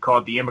 what would you call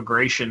it? The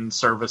immigration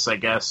service, I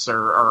guess,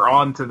 are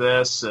onto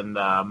this. And,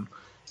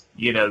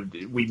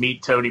 we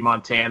meet Tony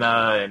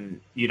Montana and,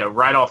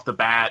 right off the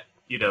bat,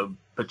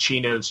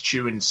 Pacino's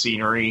chewing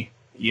scenery,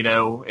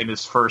 in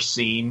his first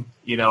scene,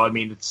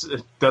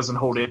 it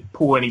doesn't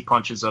pull any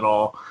punches at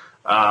all.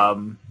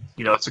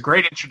 It's a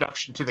great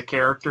introduction to the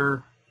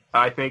character.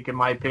 I think, in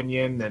my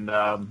opinion. And,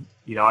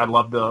 I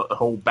love the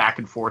whole back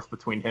and forth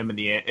between him and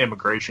the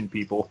immigration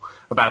people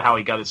about how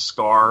he got his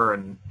scar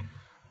and,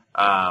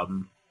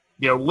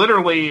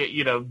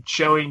 literally,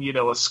 showing,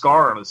 a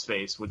scar on his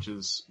face, which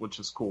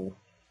is cool.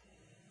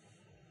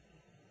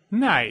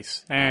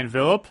 Nice. And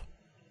Philip?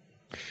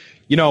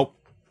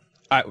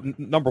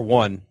 Number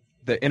one,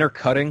 the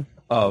intercutting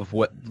of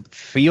what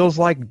feels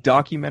like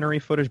documentary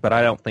footage, but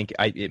I don't think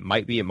it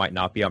might be, it might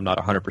not be. I'm not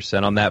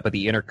 100% on that, but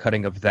the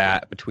intercutting of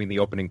that between the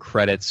opening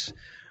credits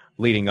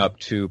leading up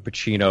to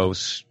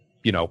Pacino's,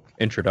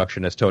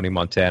 introduction as Tony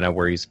Montana,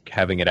 where he's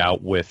having it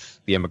out with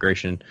the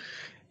immigration.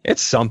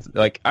 It's something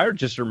like, I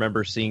just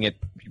remember seeing it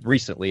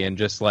recently and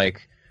just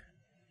like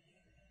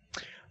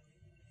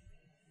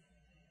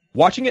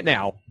watching it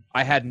now.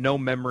 I had no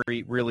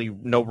memory, really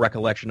no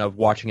recollection of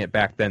watching it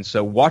back then.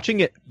 So watching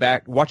it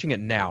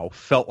now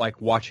felt like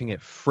watching it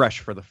fresh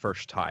for the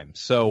first time.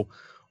 So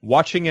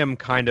watching him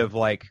kind of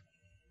lie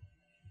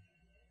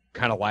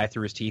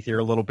through his teeth here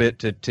a little bit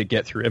to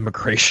get through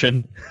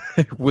immigration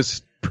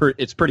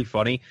it's pretty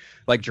funny.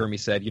 Like Jeremy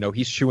said,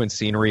 he's chewing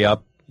scenery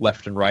up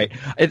left and right.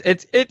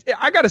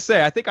 I gotta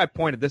say, I think I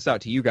pointed this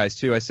out to you guys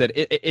too. I said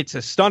it's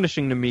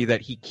astonishing to me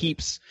that he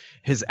keeps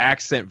his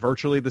accent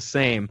virtually the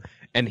same,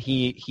 and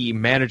he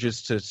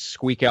manages to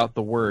squeak out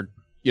the word.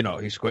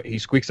 He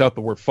squeaks out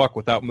the word "fuck"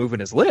 without moving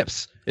his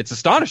lips. It's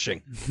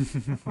astonishing.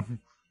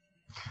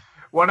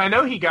 Well, and I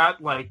know he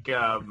got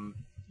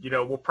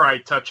we'll probably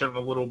touch on it a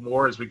little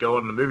more as we go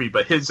on the movie,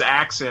 but his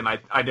accent,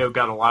 I know,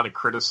 got a lot of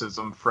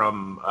criticism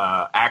from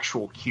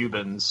actual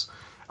Cubans.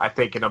 I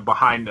think in a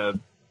behind the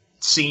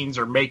scenes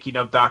or making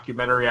of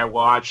documentary I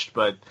watched,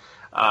 but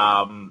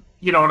and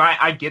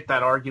I get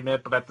that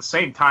argument, but at the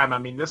same time, I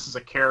mean, this is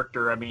a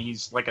character. I mean,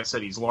 he's, like I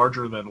said, he's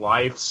larger than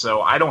life,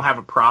 so I don't have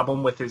a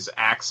problem with his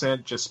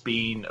accent just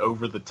being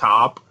over the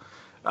top,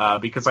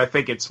 because I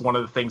think it's one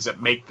of the things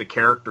that make the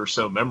character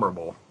so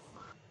memorable.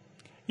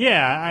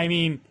 Yeah, I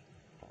mean,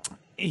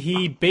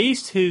 he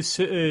based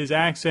his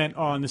accent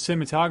on the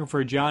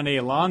cinematographer John A.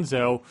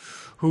 Alonzo,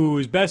 who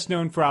is best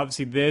known for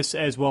obviously this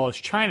as well as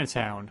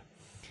Chinatown.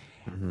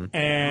 Mm-hmm.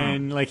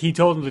 And like he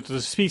told him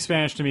to speak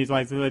Spanish to me,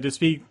 like to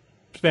speak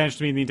Spanish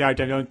to me the entire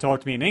time, don't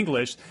talk to me in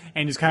English,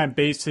 and just kind of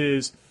based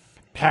his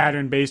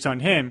pattern based on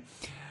him.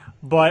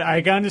 But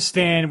I can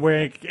understand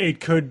where it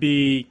could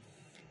be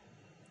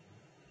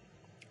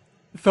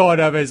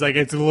thought of as like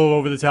it's a little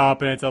over the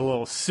top and it's a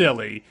little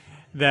silly,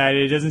 that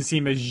it doesn't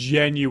seem as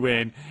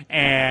genuine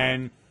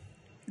and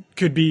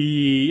could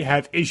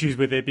have issues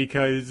with it,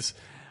 because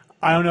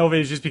I don't know if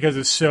it's just because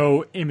it's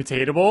so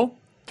imitatable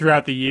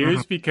throughout the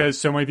years, because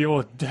so many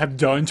people have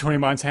done Tony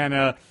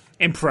Montana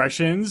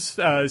impressions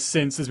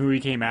since this movie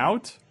came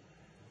out.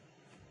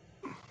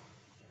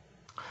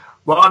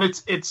 Well, and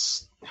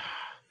it's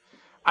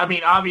I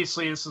mean,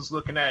 obviously this is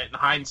looking at it in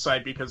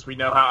hindsight because we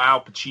know how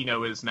Al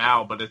Pacino is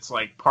now, but it's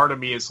like, part of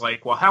me is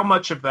like, well, how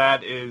much of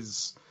that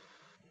is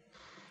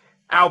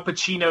Al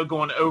Pacino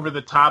going over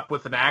the top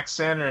with an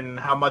accent, and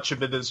how much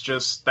of it is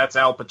just, that's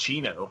Al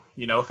Pacino?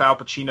 If Al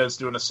Pacino's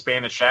doing a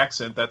Spanish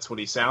accent, that's what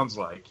he sounds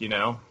like,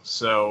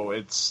 So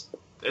it's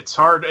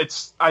hard.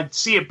 I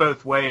see it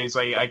both ways.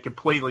 I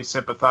completely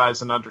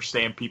sympathize and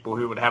understand people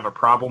who would have a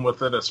problem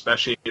with it,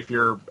 especially if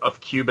you're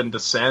of Cuban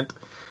descent.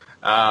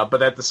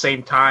 But at the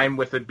same time,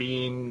 with it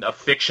being a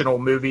fictional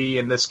movie,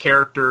 and this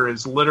character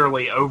is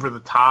literally over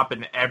the top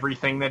in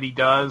everything that he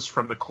does,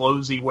 from the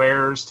clothes he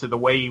wears to the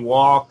way he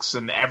walks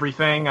and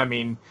everything. I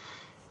mean,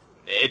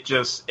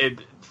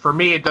 for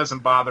me, it doesn't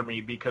bother me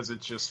because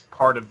it's just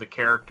part of the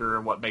character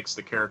and what makes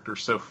the character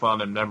so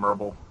fun and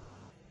memorable.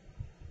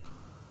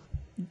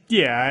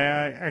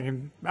 Yeah,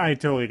 I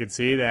totally can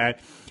see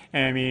that.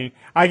 And I mean,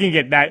 I can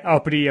get that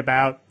uppity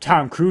about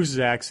Tom Cruise's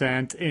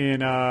accent in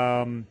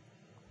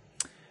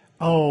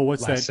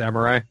what's Last that?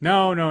 Samurai?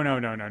 No.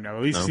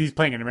 At least he's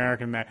playing an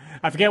American man.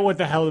 I forget what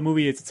the hell the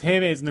movie is. It's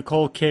him, it's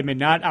Nicole Kidman,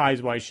 not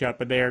Eyes Wide Shut,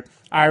 but they're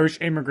Irish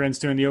immigrants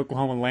during the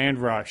Oklahoma land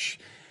rush.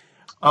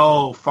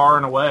 Oh, Far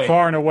and Away.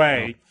 Far and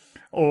Away.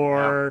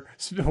 Or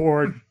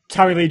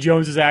Tommy Lee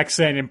Jones's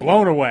accent in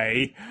Blown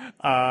Away.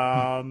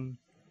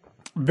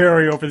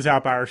 Very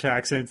over-the-top Irish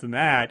accents in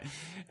that.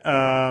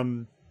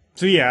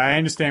 So yeah, I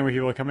understand where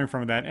people are coming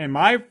from with that. And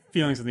my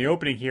feelings on the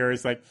opening here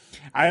is like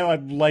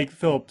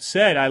Philip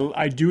said,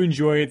 I do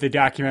enjoy the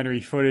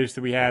documentary footage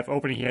that we have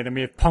opening here. Then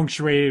we have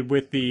punctuated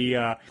with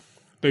the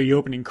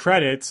opening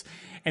credits.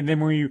 And then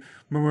when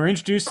we're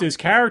introduced to his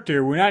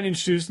character, we're not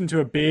introduced into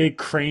a big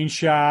crane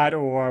shot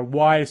or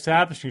wide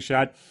establishing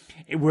shot.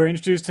 We're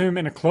introduced to him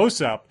in a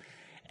close-up,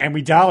 and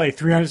we dilate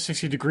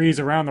 360 degrees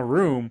around the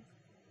room.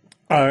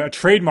 A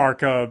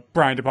trademark of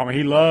Brian De Palma.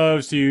 He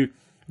loves to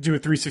do a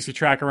 360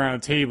 track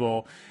around the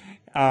table,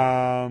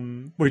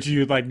 which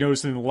you like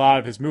notice in a lot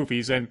of his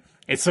movies, and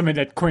it's something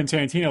that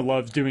Quentin Tarantino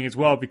loves doing as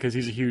well because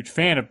he's a huge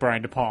fan of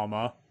Brian De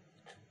Palma.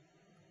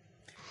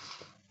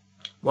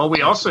 Well,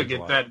 we also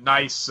get that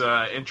nice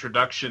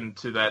introduction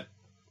to that,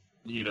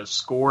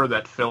 score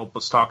that Philip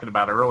was talking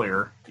about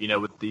earlier.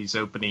 With these the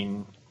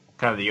opening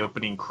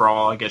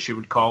crawl, I guess you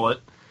would call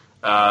it.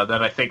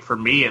 that I think for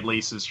me at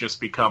least has just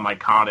become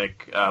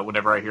iconic.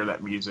 Whenever I hear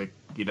that music,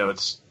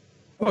 it's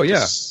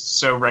just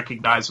so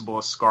recognizable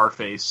as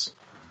Scarface.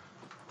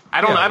 I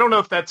don't know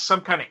if that's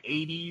some kind of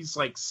 80s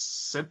like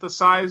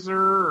synthesizer,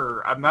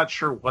 or I'm not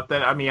sure what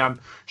that. I mean, I'm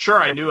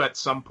sure I knew at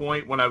some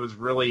point when I was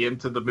really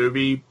into the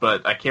movie,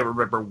 but I can't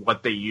remember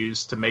what they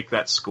used to make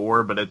that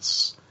score. But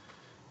it's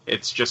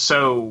just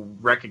so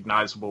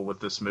recognizable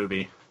with this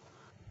movie.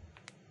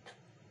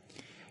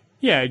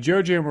 Yeah,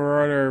 Giorgio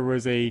Moroder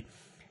was a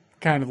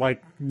kind of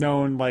like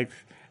known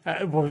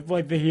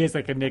he has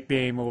like a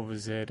nickname. What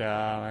was it?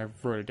 I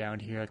wrote it down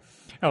here.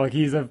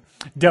 He's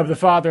dubbed the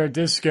father of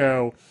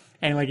disco,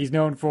 and like he's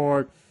known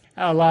for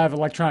a lot of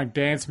electronic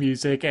dance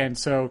music, and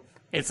so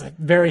it's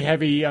very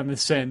heavy on the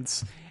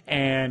synths.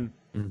 And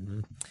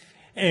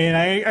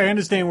I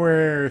understand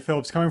where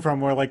Philip's coming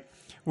from, where like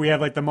we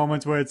have like the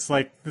moments where it's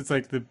like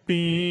the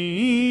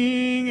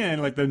bing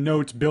and like the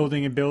notes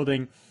building and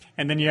building,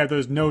 and then you have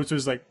those notes where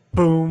it's like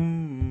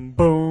boom,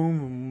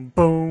 boom,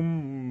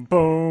 boom,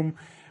 boom,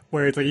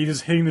 where it's like you're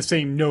just hitting the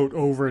same note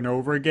over and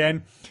over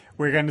again.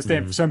 Where you can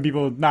understand for some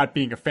people not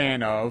being a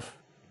fan of.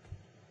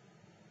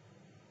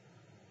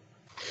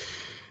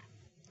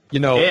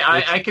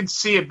 I can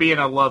see it being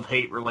a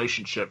love-hate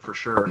relationship for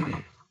sure.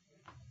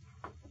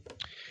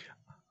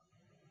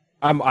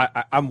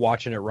 I'm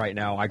watching it right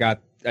now. I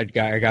got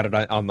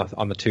it on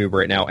the tube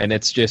right now, and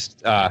it's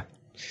just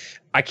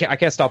I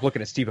can't stop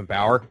looking at Stephen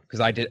Bauer because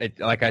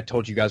like I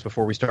told you guys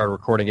before we started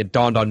recording. It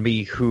dawned on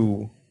me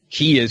who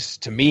he is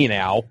to me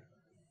now,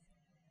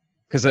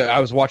 because I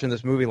was watching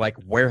this movie like,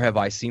 where have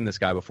I seen this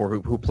guy before?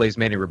 Who plays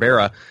Manny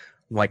Rivera?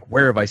 I'm like,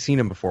 where have I seen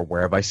him before?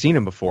 Where have I seen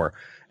him before?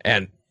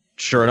 And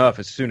sure enough,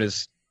 as soon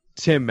as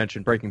Tim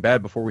mentioned Breaking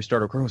Bad before we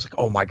started recording, I was like,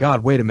 oh my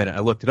God, wait a minute. I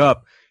looked it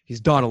up.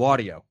 He's Don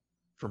Eladio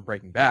from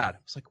Breaking Bad. I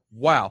was like,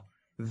 wow,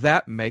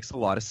 that makes a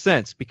lot of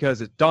sense, because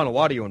Don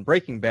Eladio in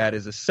Breaking Bad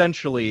is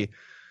essentially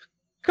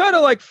kind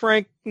of like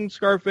Frank and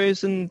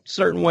Scarface in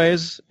certain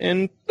ways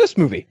in this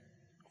movie.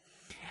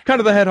 Kind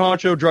of the head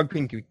honcho drug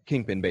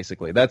kingpin,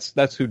 basically.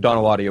 That's who Don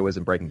Eladio is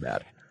in Breaking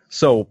Bad.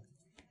 So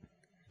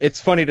it's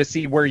funny to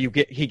see where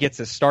he gets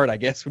his start, I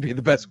guess, would be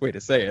the best way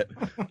to say it.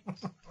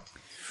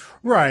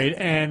 Right,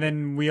 and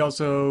then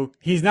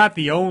he's not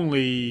the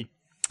only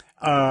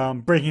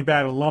Breaking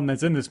Bad alum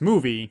that's in this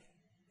movie.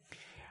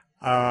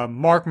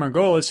 Mark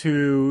Margolis,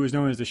 who is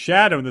known as the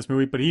Shadow in this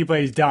movie, but he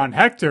plays Don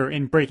Hector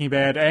in Breaking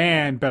Bad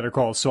and Better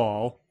Call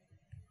Saul.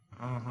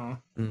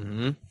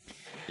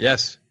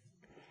 Yes.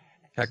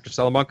 Hector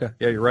Salamanca.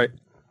 Yeah, you're right.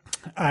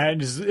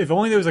 If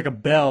only there was like a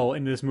bell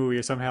in this movie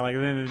or somehow like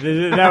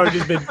that would have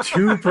just been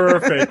too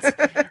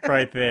perfect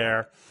right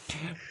there.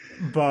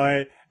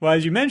 But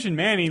as you mentioned,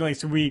 Manny,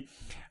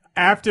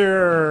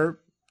 after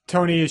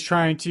Tony is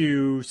trying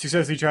to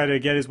successfully try to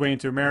get his way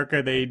into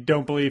America, they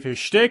don't believe his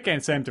shtick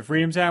and send him to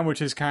Freedom Town,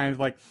 which is kind of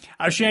like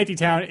a shanty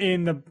town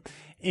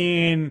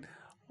in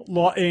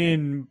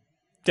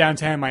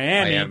downtown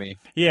Miami.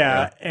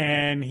 Yeah.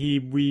 And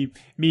we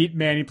meet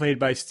Manny, played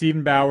by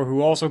Stephen Bauer,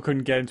 who also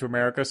couldn't get into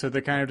America, so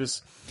they're kind of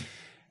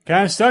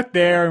stuck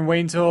there and wait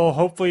until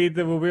hopefully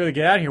they will be able to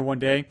get out of here one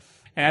day.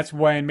 And that's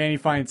when Manny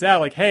finds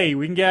out, like, hey,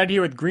 we can get out of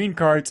here with green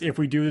cards if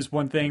we do this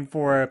one thing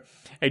for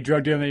a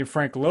drug dealer named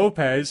Frank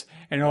Lopez,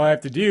 and all I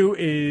have to do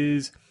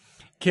is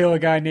kill a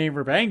guy named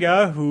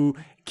Rabanga who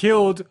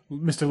killed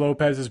Mr.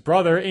 Lopez's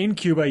brother in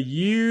Cuba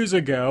years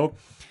ago.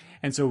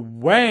 And so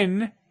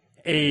when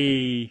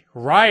a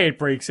riot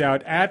breaks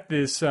out at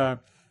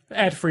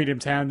Freedom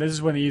Town, this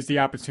is when they use the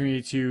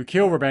opportunity to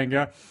kill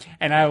Rabanga.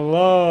 And I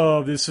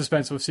love this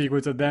suspenseful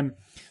sequence of them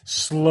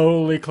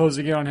slowly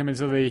closing in on him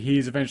until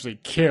he's eventually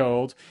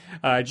killed.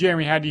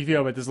 Jeremy, how do you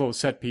feel about this little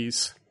set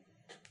piece?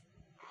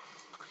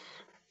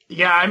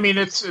 Yeah, I mean,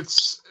 it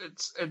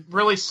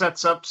really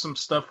sets up some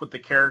stuff with the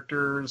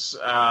characters.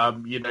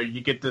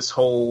 You get this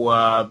whole,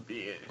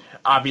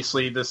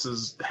 obviously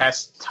this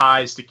has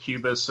ties to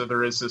Cuba, so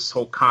there is this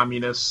whole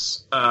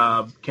communist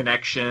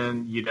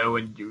connection,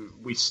 and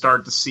we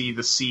start to see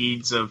the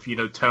seeds of,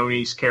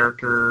 Tony's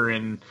character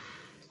and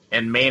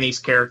Manny's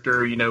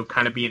character,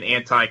 kind of being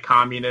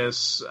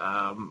anti-communist,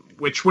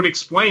 which would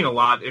explain a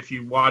lot if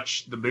you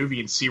watch the movie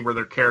and see where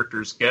their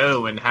characters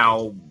go and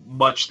how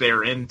much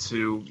they're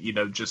into,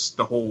 just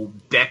the whole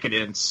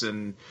decadence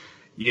and,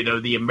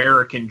 the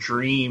American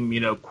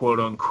dream, quote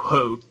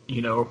unquote,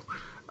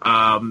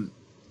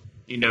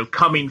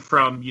 coming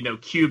from,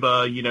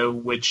 Cuba,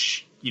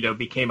 which,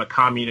 became a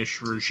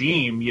communist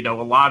regime, a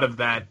lot of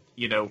that,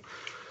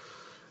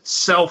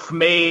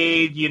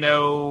 self-made,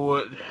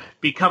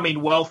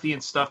 becoming wealthy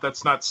and stuff,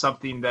 that's not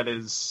something that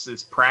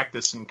is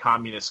practiced in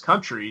communist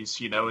countries.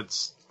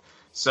 It's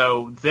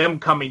so them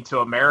coming to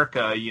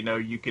America,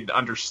 you could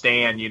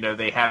understand,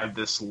 they have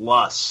this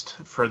lust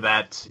for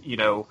that,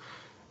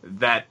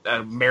 that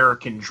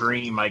American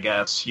dream, I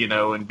guess,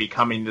 and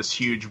becoming this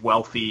huge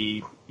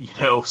wealthy,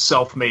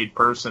 self-made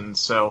person.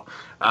 So,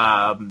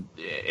 and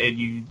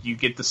you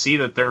get to see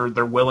that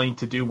they're willing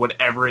to do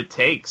whatever it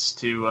takes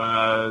to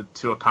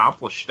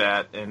accomplish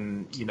that.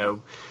 And,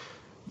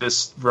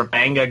 this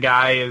Rabanga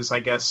guy is, I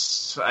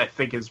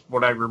think is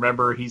what I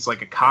remember. He's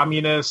like a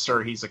communist,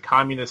 or he's a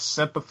communist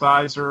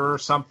sympathizer or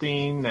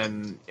something.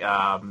 And,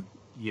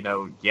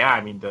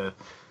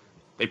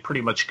 they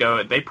pretty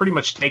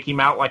much take him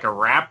out like a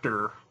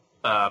raptor,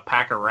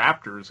 pack of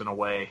raptors in a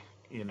way.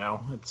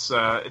 It's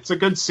a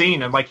good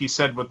scene. And like you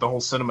said, with the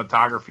whole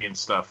cinematography and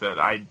stuff,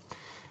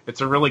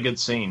 it's a really good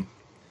scene.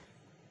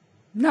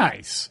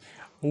 Nice.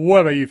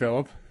 What about you,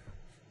 Philip?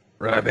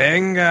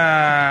 Rabenga.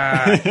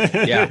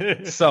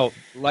 Yeah. So,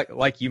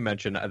 like you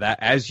mentioned, that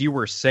as you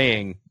were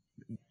saying,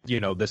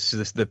 this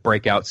the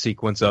breakout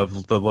sequence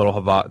of the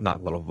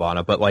not Little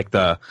Havana, but like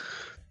the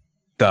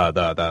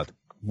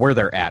where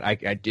they're at.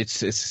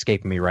 It's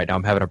escaping me right now.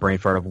 I'm having a brain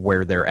fart of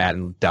where they're at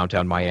in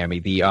downtown Miami.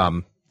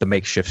 The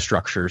makeshift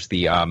structures,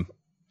 the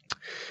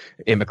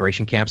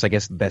immigration camps. I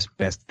guess the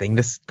best thing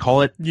to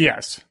call it.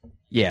 Yes.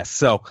 Yeah.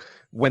 So.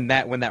 When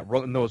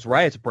those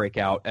riots break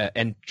out,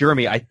 and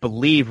Jeremy, I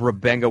believe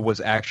Rabenga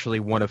was actually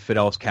one of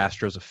Fidel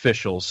Castro's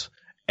officials,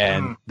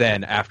 and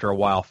then after a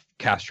while,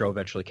 Castro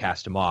eventually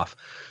cast him off.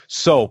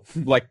 So,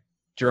 like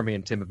Jeremy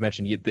and Tim have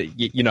mentioned,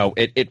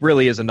 it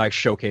really is a nice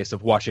showcase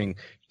of getting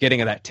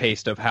that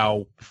taste of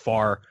how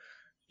far,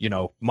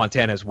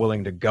 Montana is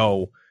willing to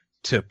go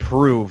to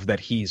prove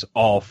that he's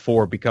all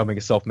for becoming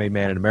a self-made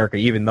man in America,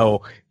 even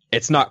though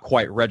it's not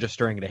quite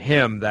registering to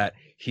him that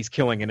he's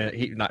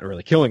not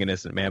really killing an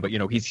innocent man, but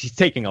he's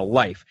taking a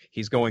life.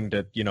 He's going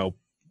to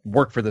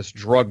work for this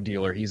drug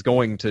dealer. He's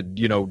going to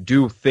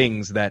do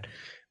things that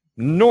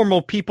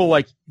normal people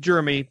like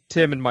Jeremy,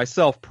 Tim, and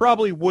myself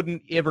probably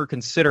wouldn't ever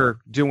consider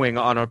doing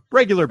on a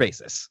regular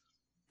basis.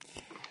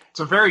 It's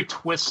a very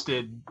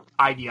twisted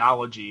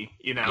ideology,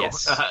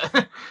 Yes.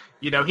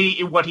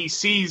 What he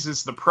sees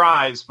is the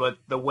prize, but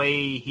the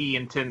way he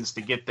intends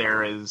to get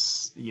there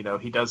is,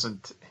 he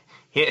doesn't.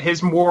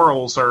 His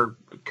morals are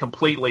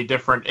completely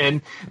different,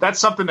 and that's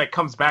something that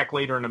comes back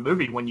later in the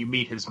movie when you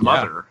meet his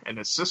mother and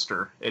his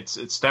sister.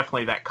 It's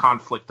definitely that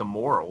conflict of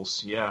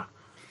morals. Yeah,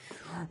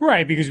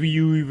 right. Because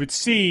you would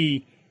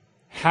see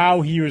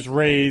how he was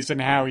raised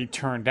and how he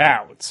turned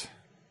out.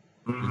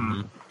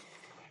 Mm-hmm.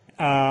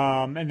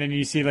 And then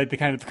you see like the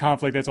kind of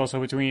conflict that's also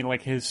between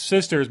like his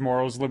sister's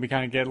morals that we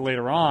kind of get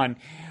later on.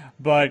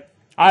 But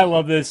I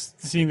love this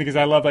scene because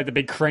I love like the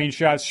big crane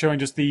shots showing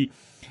just the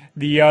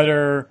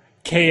utter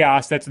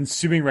chaos that's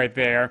ensuing right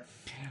there.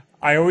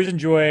 I always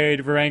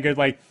enjoyed Varenga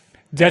like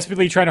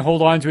desperately trying to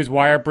hold on to his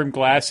wire brim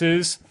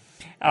glasses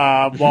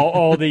while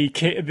all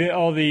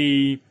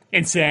the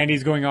insanity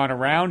is going on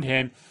around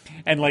him,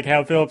 and like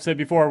how Philip said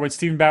before, when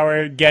Stephen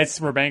Bauer gets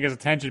Rabanga's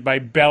attention by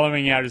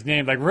bellowing out his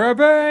name like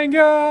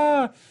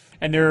Rabanga,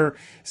 and they're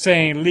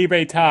saying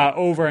Libertad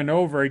over and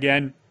over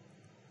again,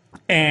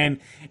 and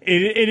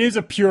it is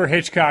a pure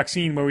Hitchcock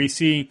scene where we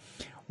see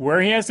where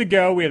he has to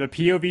go. We have a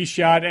POV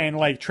shot and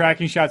like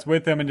tracking shots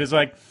with him, and just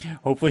like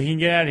hopefully he can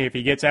get out of here. If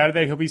he gets out of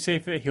there, he'll be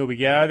safe. He'll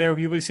get out of there.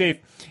 He'll be safe.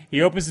 He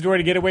opens the door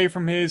to get away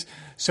from his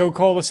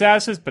so-called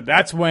assassins, but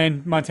that's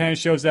when Montana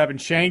shows up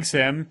and shanks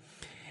him.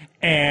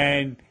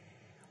 And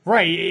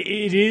right,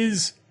 it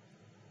is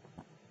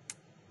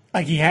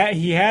like he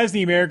has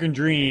the American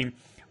dream.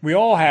 We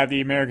all have the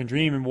American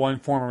dream in one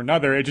form or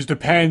another. It just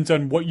depends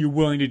on what you're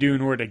willing to do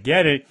in order to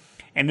get it.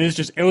 And this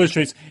just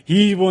illustrates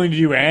he's willing to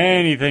do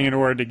anything in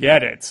order to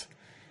get it.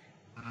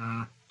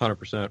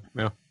 100%,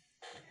 yeah.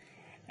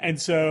 And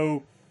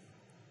so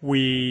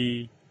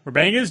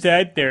Rabanga's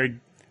dead.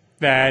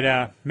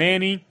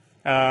 Manny,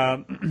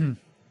 Montana,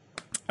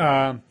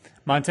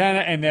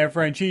 and their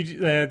friend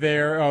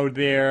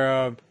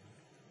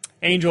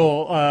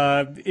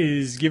Angel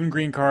is given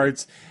green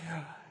cards.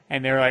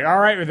 And they're like, all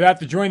right, we're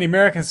about to join the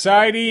American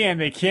society, and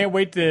they can't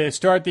wait to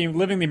start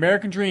living the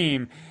American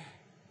dream.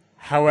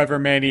 However,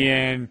 Manny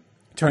and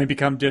Tony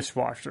become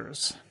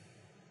dishwashers.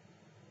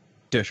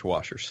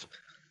 Dishwashers.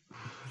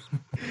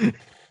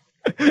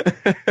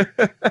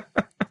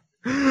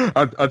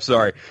 I'm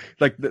sorry.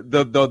 Like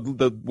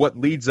the what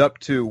leads up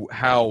to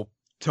how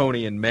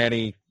Tony and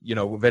Manny,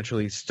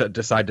 eventually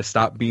decide to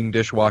stop being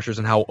dishwashers,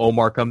 and how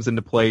Omar comes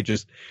into play.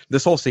 Just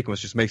this whole sequence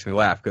just makes me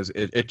laugh because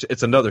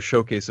it's another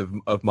showcase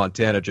of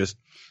Montana just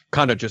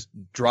kind of just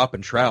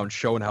dropping trout and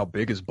showing how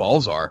big his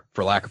balls are,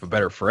 for lack of a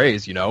better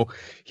phrase.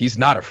 He's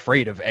not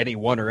afraid of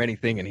anyone or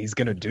anything, and he's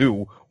gonna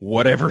do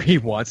whatever he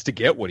wants to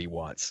get what he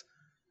wants.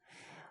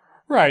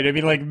 Right. I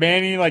mean, like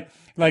Manny, like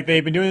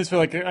they've been doing this for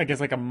like I guess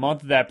like a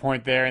month at that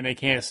point there, and they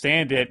can't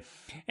stand it.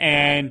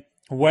 And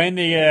when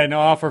they get an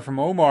offer from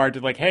Omar to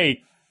like,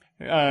 hey,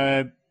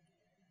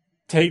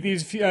 take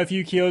these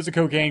few kilos of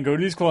cocaine, go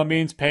to these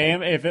Colombians, pay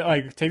them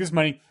take this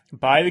money,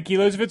 buy the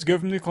kilos if it's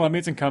good from the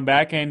Colombians, and come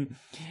back, and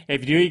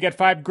if you do, you get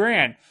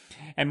 $5,000.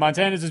 And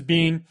Montana's just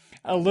being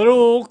a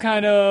little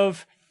kind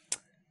of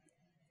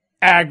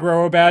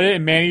aggro about it,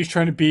 and Manny's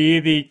trying to be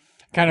the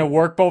kind of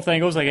work both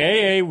angles, like,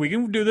 hey, we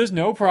can do this,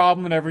 no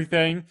problem, and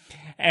everything.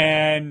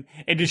 And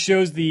it just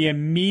shows the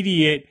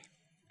immediate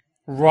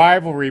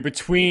rivalry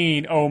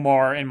between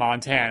Omar and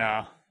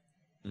Montana.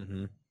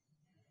 Mm-hmm.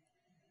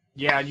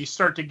 Yeah, and you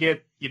start to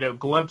get,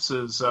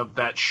 glimpses of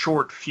that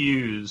short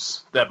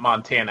fuse that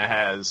Montana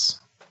has,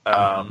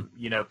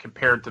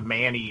 compared to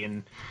Manny.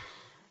 And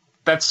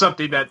that's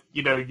something that,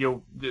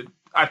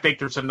 I think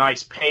there's a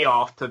nice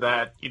payoff to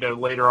that,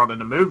 later on in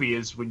the movie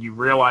is when you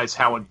realize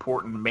how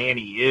important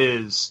Manny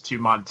is to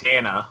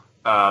Montana,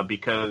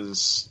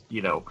 because,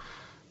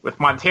 with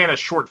Montana's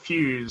short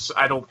fuse,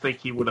 I don't think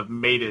he would have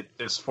made it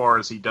as far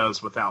as he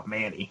does without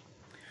Manny,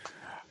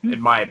 in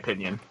my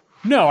opinion.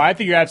 No, I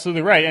think you're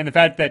absolutely right. And the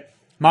fact that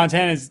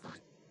Montana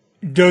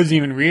doesn't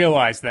even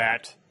realize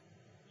that.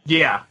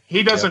 Yeah,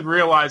 he doesn't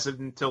realize it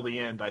until the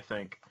end, I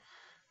think.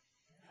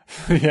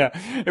 Yeah,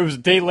 it was a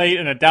day late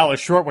and $1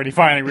 short when he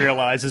finally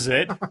realizes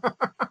it.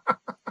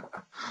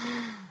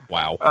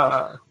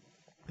 Wow.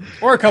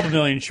 Or a couple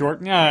million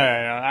short.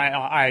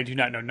 I do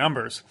not know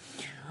numbers.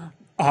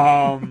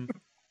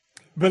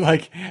 But,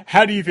 like,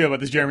 how do you feel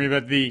about this, Jeremy,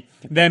 about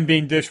them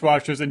being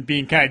dishwashers and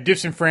being kind of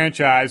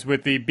disenfranchised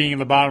with being at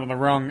the bottom of the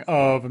rung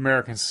of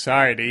American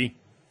society?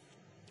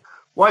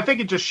 Well, I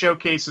think it just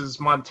showcases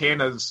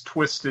Montana's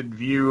twisted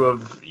view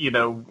of,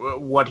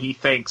 what he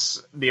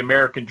thinks the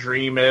American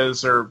dream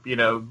is, or,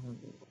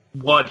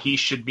 what he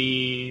should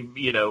be,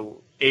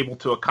 able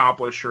to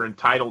accomplish or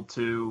entitled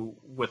to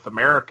with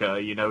America.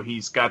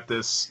 He's got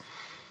this,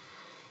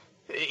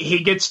 he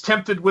gets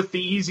tempted with the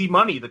easy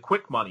money, the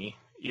quick money.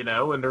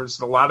 And there's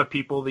a lot of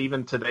people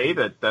even today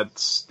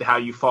that's how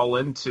you fall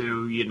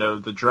into,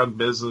 the drug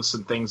business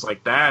and things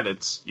like that.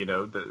 It's,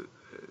 they're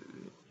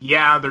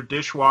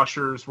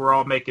dishwashers. We're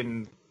all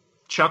making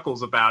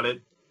chuckles about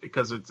it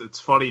because it's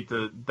funny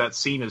that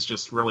scene is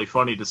just really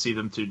funny to see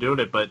them two doing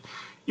it. But,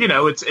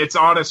 it's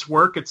honest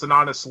work. It's an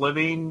honest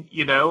living,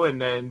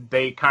 and then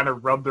they kind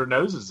of rub their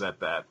noses at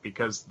that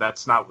because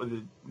that's not what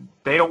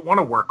they don't want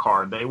to work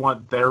hard.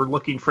 They're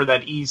looking for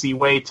that easy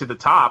way to the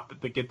top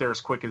to get there as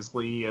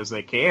quickly as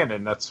they can.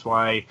 And that's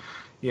why,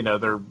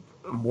 they're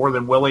more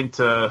than willing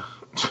to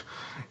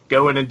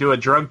go in and do a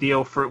drug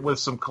deal with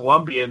some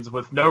Colombians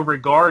with no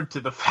regard to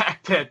the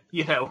fact that,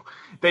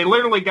 they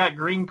literally got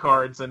green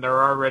cards and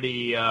they're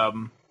already,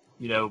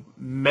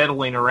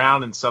 meddling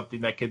around in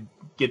something that could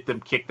get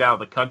them kicked out of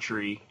the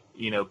country,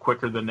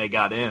 quicker than they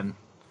got in.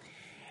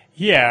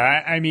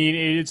 Yeah, I mean,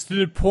 it's to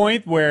the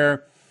point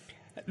where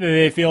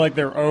they feel like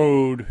they're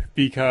owed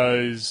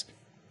because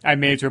I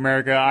made it to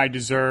America, I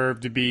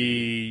deserve to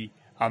be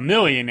a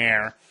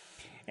millionaire.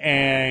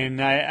 And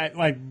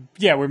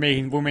we're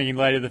making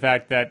light of the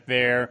fact that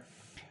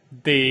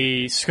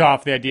they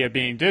scoff the idea of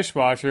being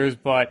dishwashers,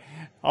 but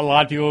a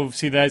lot of people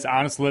see that as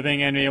honest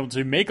living and able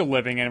to make a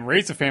living and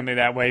raise a family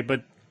that way,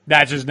 but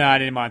that's just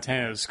not in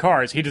Montana's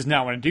cards. He does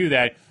not want to do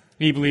that.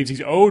 He believes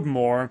he's owed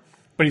more,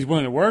 but he's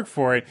willing to work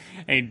for it,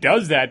 and he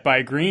does that by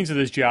agreeing to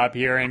this job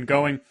here and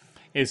going.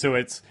 So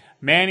it's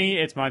Manny,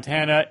 it's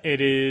Montana, it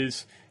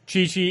is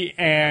Chi-Chi,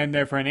 and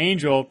their friend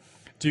Angel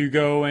to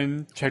go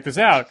and check this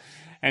out.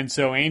 And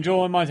so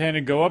Angel and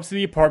Montana go up to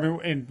the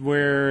apartment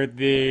where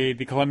the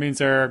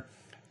Colombians are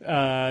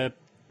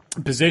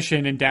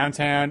positioned in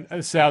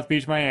downtown South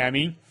Beach,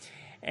 Miami,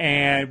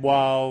 and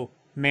while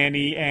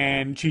Manny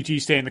and Chi-Chi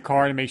stay in the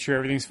car to make sure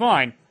everything's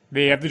fine.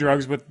 They have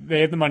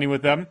they have the money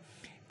with them,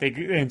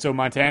 and so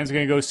Montana's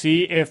going to go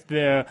see if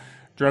the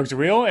drugs are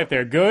real. If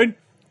they're good,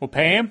 we'll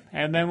pay him,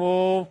 and then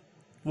we'll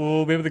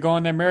be able to go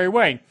on their merry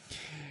way.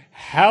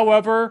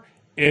 However,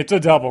 it's a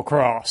double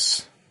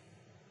cross.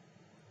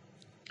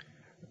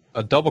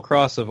 A double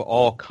cross of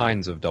all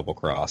kinds of double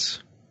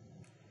cross.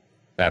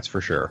 That's for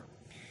sure.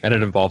 And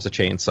it involves a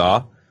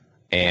chainsaw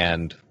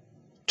and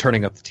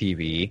turning up the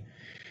TV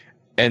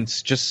and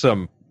just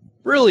some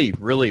really,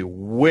 really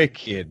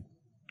wicked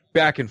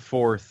back and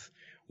forth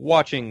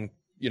watching,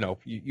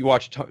 you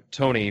watch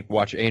Tony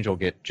watch Angel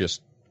get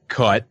just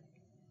cut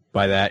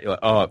by that.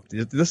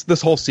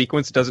 This whole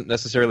sequence doesn't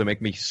necessarily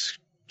make me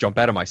jump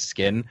out of my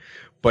skin,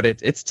 but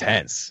it's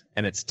tense,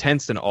 and it's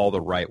tense in all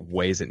the right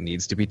ways it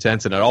needs to be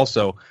tense. And it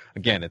also,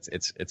 again, it's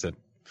a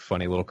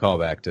funny little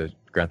callback to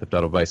Grand Theft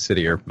Auto Vice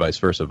City, or vice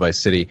versa. Vice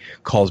City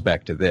calls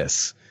back to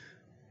this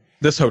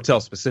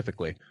hotel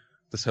specifically,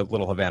 this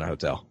little Havana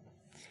hotel.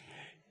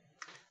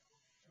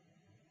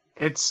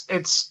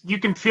 It's you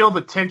can feel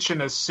the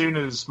tension as soon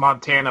as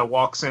Montana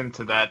walks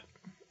into that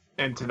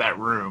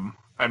room.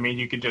 I mean,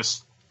 you can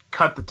just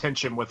cut the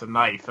tension with a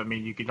knife. I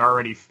mean, you can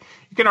already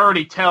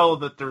tell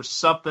that there's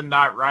something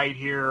not right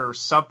here, or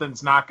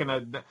something's not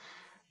gonna,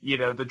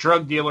 the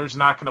drug dealer's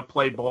not gonna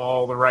play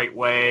ball the right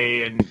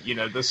way, and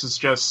this is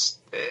just.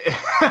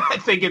 I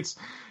think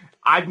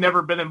I've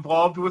never been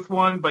involved with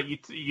one, but you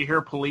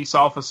hear police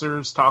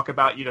officers talk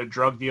about,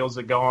 drug deals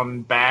that go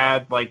on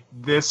bad. Like,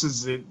 this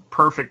is a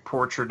perfect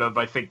portrait of,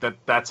 I think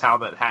that's how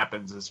that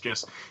happens. It's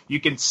just, you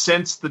can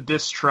sense the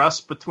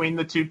distrust between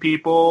the two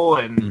people,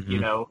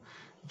 and,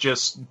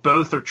 just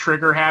both are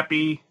trigger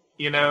happy,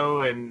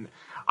 and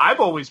I've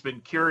always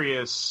been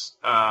curious,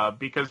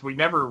 because we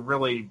never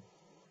really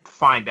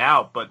find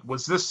out, but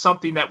was this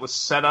something that was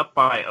set up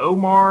by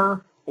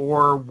Omar?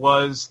 Or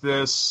was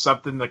this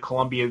something the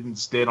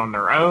Colombians did on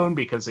their own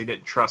because they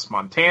didn't trust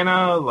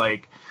Montana?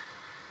 Like,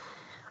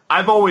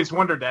 I've always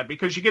wondered that,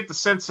 because you get the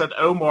sense that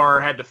Omar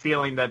had the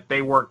feeling that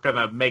they weren't going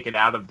to make it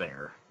out of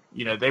there.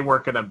 They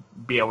weren't going to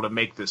be able to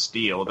make this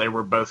deal. They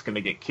were both going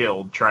to get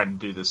killed trying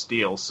to do this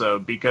deal. So,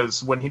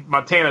 because when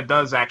Montana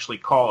does actually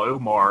call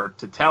Omar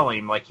to tell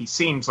him, like, he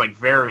seems like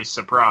very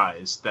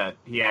surprised that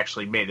he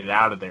actually made it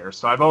out of there.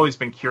 So I've always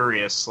been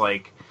curious,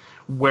 like,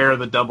 where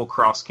the double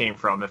cross came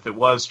from. If it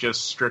was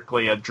just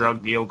strictly a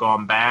drug deal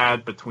gone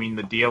bad between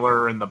the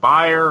dealer and the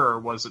buyer, or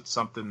was it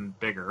something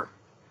bigger?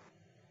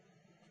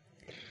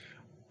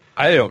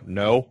 I don't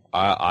know.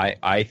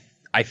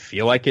 I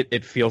feel like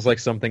it feels like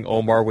something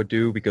Omar would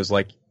do, because,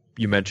 like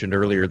you mentioned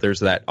earlier, there's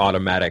that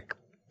automatic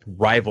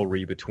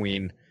rivalry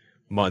between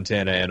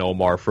Montana and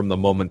Omar from the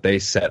moment they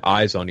set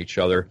eyes on each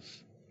other.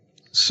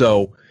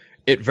 So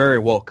it very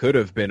well could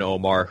have been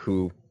Omar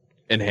who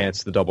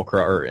enhanced the double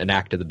cross or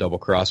enacted the double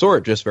cross, or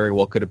it just very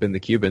well could have been the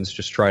Cubans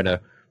just trying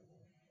to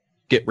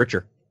get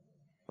richer.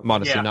 I'm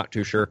honestly not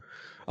too sure.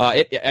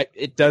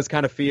 It does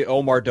kind of feel,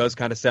 Omar does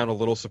kind of sound a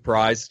little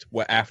surprised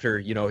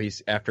after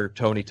after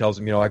Tony tells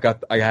him, I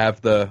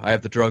have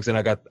the drugs, and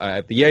I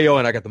have the yayo,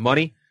 and I got the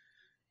money.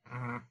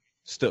 Mm-hmm.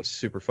 Still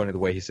super funny the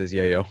way he says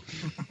yayo.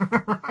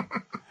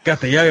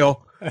 Got the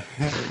yayo.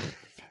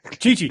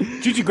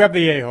 Chi-Chi, grab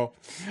the yayo.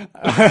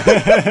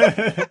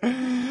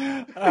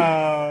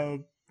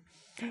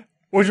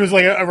 Which was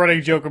like a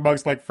running joke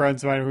amongst like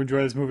friends of mine who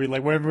enjoy this movie.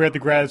 Like whenever we had to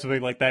grab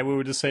something like that, we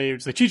would just say,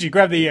 "It's like Chi-Chi,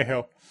 grab the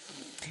yayo."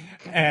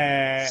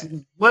 It's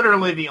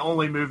literally the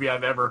only movie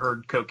I've ever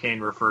heard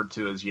cocaine referred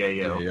to as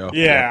yayo.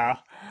 Yeah.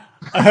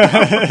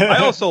 I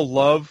also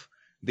love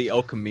the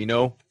El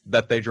Camino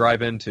that they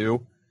drive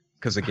into,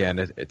 because again,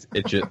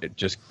 it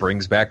just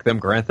brings back them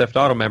Grand Theft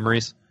Auto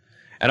memories.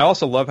 And I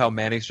also love how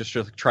Manny's just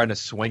trying to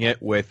swing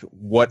it with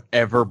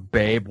whatever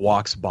babe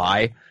walks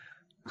by.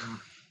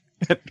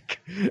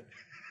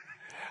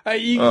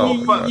 You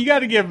got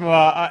to give him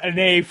an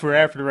A for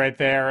effort right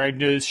there, and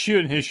just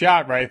shooting his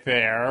shot right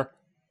there.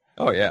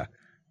 Oh yeah.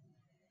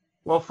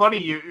 Well,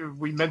 funny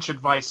we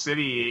mentioned Vice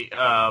City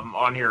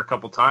on here a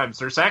couple times.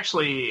 There's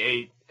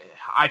actually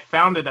I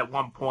found it at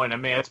one point. I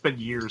mean, it's been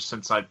years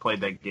since I played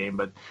that game,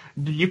 but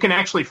you can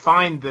actually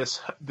find this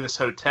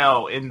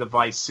hotel in the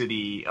Vice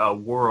City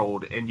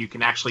world, and you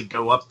can actually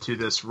go up to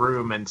this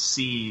room and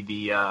see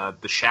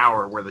the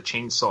shower where the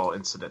chainsaw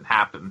incident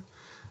happened.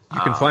 You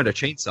can find a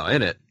chainsaw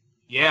in it.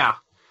 Yeah.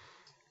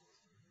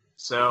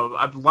 So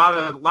a lot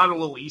of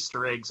little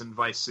Easter eggs in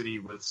Vice City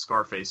with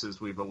Scarface,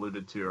 as we've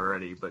alluded to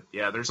already. But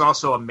yeah, there's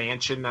also a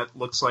mansion that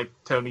looks like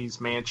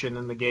Tony's mansion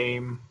in the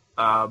game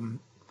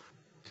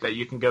that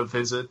you can go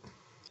visit.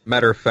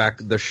 Matter of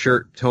fact, the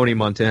shirt Tony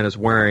Montana's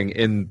wearing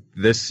in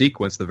this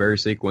sequence, the very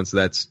sequence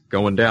that's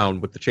going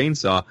down with the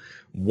chainsaw,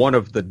 one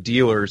of the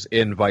dealers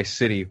in Vice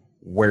City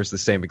wears the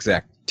same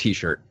exact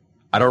T-shirt.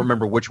 I don't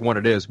remember which one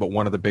it is, but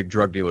one of the big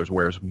drug dealers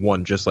wears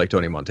one just like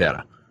Tony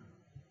Montana.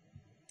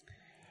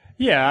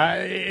 Yeah,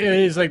 it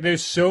is like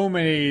there's so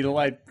many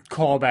like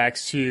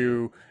callbacks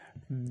to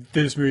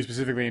this movie,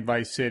 specifically in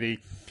Vice City,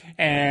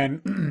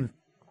 and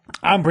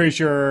I'm pretty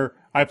sure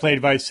I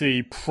played Vice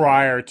City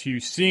prior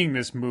to seeing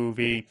this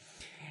movie,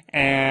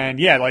 and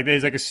yeah, like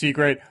there's like a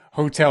secret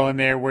hotel in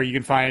there where you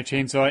can find a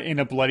chainsaw in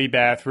a bloody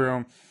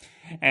bathroom,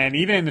 and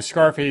even in the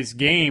Scarface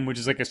game, which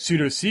is like a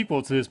pseudo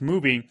sequel to this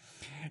movie.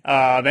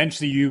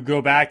 Eventually you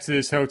go back to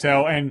this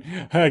hotel and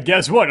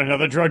guess what?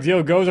 Another drug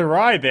deal goes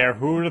awry there.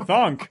 Who would have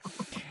thunk?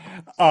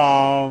 Which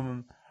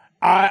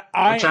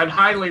I'd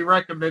highly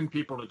recommend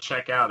people to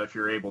check out if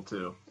you're able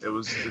to.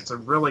 It's a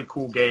really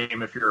cool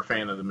game if you're a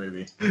fan of the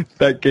movie.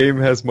 That game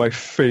has my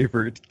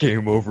favorite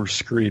game over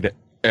screen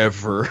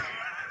ever.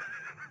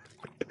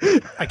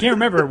 I can't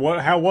remember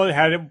how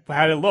did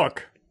it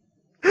look.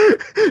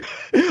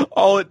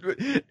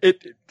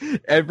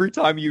 Every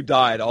time you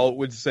died, all it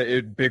would say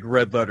in big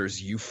red letters,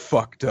 "You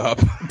fucked up."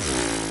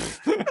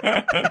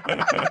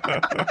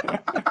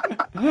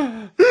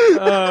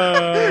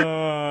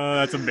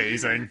 That's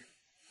amazing.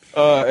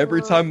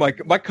 Every time my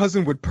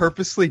cousin would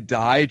purposely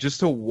die just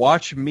to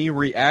watch me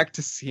react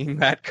to seeing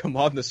that come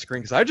on the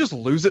screen, because I just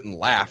lose it and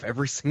laugh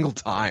every single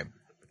time.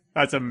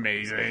 That's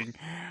amazing.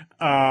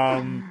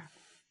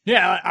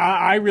 Yeah,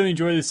 I really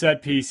enjoy the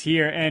set piece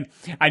here, and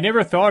I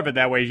never thought of it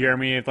that way,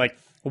 Jeremy. If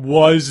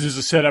was this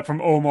a setup from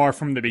Omar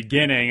from the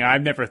beginning?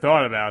 I've never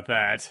thought about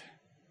that.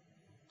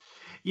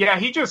 Yeah,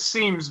 he just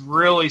seems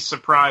really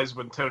surprised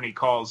when Tony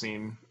calls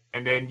him,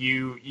 and then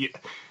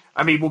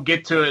I mean, we'll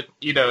get to it,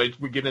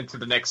 we get into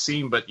the next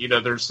scene, but,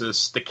 there's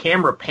the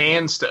camera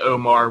pans to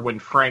Omar when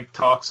Frank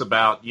talks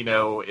about,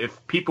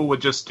 if people would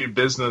just do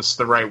business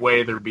the right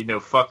way, there'd be no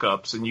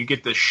fuck-ups, and you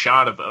get this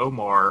shot of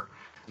Omar.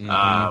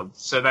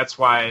 So that's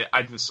why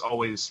I just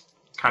always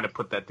kind of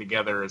put that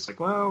together. It's like,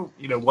 well,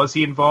 was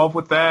he involved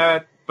with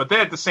that? But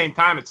then at the same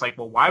time, it's like,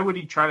 well, why would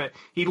he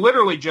he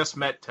literally just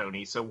met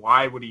Tony, so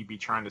why would he be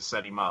trying to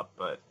set him up?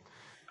 But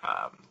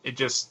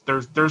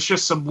there's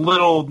just some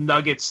little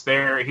nuggets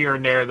here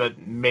and there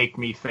that make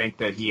me think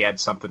that he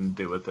had something to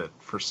do with it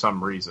for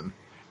some reason.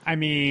 I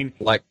mean,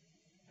 like,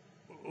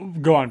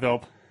 go on,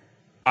 Philip.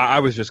 I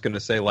was just going to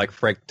say, like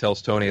Frank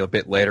tells Tony a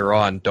bit later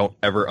on, don't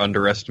ever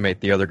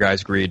underestimate the other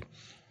guy's greed.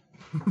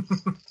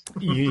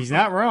 He's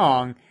not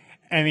wrong.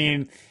 I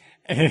mean,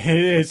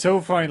 it's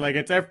so funny. Like,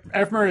 it's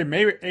F.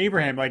 Murray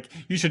Abraham. Like,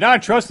 you should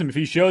not trust him if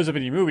he shows up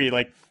in your movie.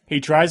 Like, he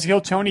tries to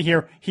kill Tony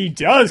here. He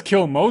does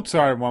kill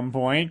Mozart at one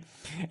point,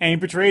 and he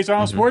portrays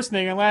Arnold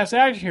Schwarzenegger in Last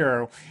Action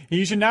Hero.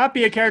 He should not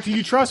be a character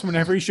you trust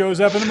whenever he shows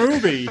up in the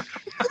movie.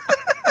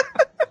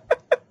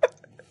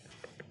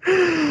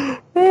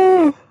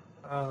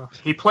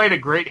 He played a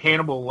great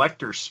Hannibal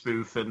Lecter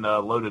spoof in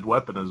Loaded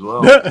Weapon as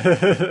well.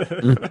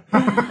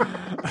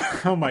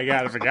 Oh my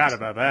god, I forgot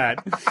about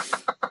that.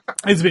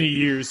 It's been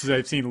years since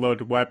I've seen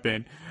Loaded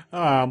Weapon.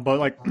 But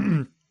like,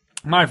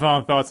 my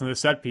final thoughts on the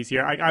set piece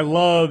here. I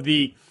love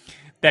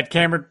that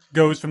camera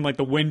goes from like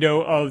the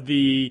window of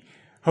the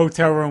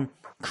hotel room,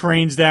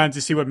 cranes down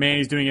to see what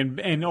Manny's doing,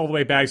 and all the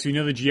way back, so you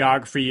know the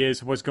geography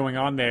is what's going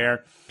on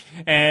there.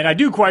 And I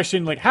do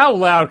question, like, how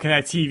loud can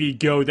that TV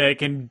go that it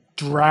can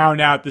drown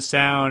out the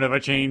sound of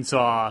a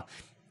chainsaw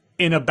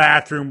in a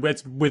bathroom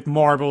with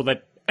marble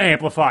that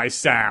amplifies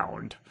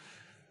sound?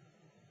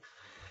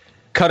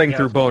 Cutting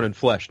through bone and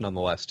flesh,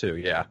 nonetheless, too.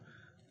 Yeah.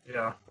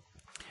 Yeah.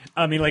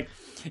 I mean,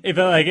 if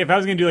I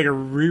was gonna do like a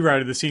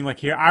rewrite of the scene like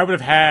here, I would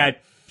have had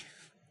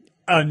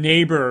a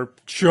neighbor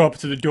show up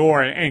to the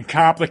door and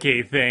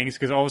complicate things,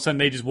 because all of a sudden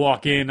they just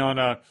walk in on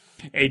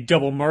a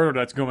double murder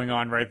that's going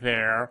on right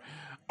there.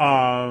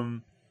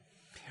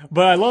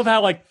 But I love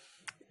how, like,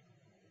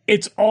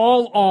 it's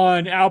all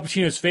on Al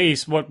Pacino's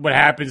face what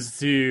happens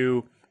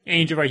to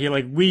Angel right here.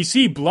 Like, we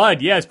see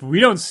blood, yes, but we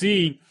don't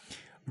see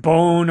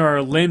bone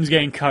or limbs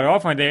getting cut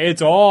off right there.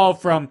 It's all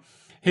from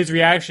his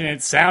reaction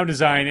and sound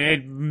design, and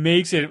it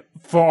makes it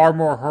far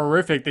more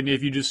horrific than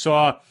if you just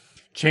saw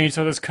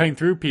chainsaws cutting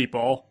through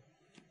people.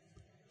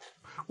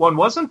 Well, and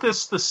wasn't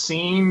this the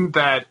scene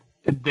that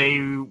they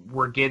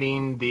were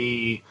getting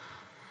the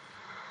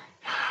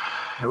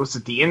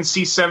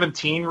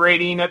NC-17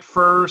 rating at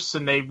first,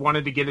 and they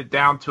wanted to get it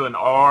down to an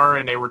R,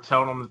 and they were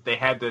telling them that they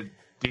had to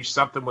do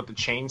something with the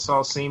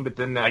chainsaw scene, but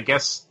then I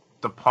guess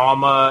De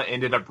Palma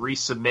ended up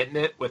resubmitting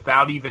it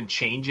without even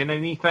changing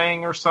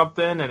anything or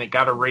something, and it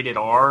got a rated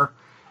R.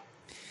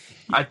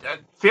 I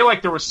feel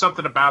like there was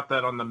something about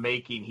that on the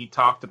making. He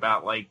talked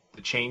about, like,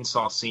 the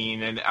chainsaw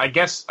scene, and I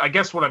guess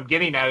what I'm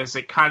getting at is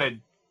it kind of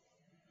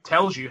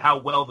tells you how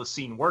well the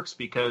scene works,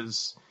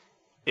 because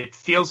it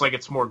feels like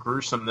it's more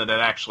gruesome than it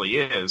actually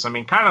is. I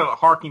mean, kind of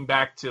harking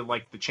back to,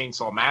 like, the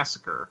Chainsaw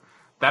Massacre.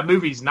 That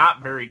movie's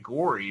not very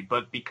gory,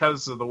 but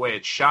because of the way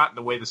it's shot and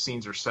the way the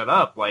scenes are set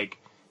up, like,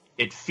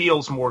 it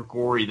feels more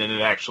gory than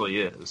it actually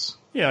is.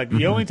 Yeah, like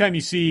the only time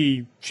you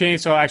see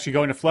Chainsaw actually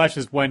go into flesh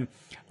is when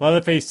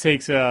Leatherface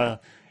takes a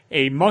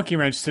monkey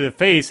wrench to the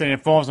face and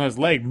it falls on his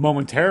leg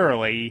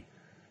momentarily.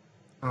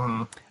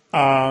 Yeah,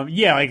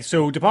 like,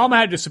 so De Palma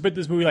had to submit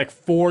this movie like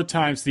 4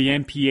 times to the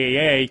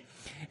MPAA,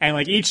 and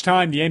like each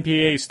time the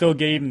MPAA still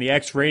gave him the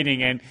X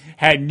rating and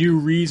had new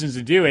reasons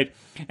to do it.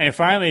 And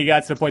finally it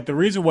got to the point, the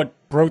reason what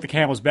broke the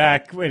camel's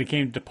back when it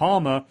came to De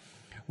Palma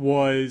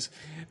was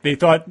they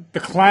thought the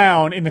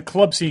clown in the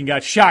club scene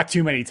got shot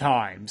too many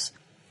times.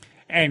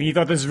 And he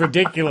thought this was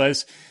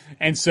ridiculous.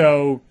 And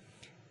so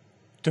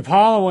De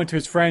Palma went to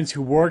his friends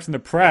who worked in the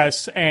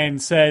press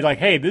and said, like,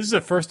 hey, this is a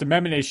First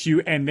Amendment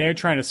issue, and they're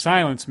trying to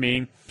silence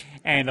me.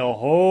 And a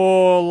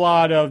whole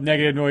lot of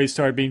negative noise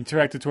started being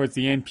directed towards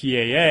the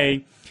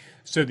MPAA.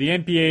 So the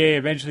MPAA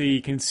eventually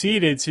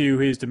conceded to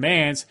his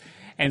demands.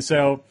 And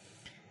so,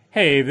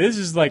 hey, this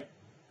is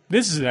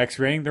an X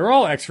rating. They're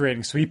all X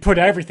ratings. So he put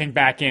everything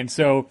back in.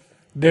 So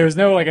there's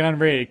no, like, an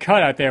unrated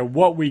cut out there.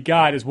 What we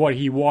got is what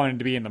he wanted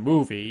to be in the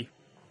movie.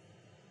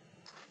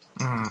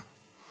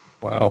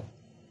 Wow.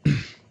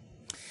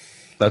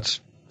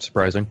 That's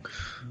surprising.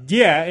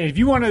 Yeah, and if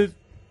you want to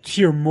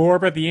hear more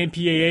about the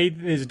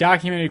MPAA, there's a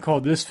documentary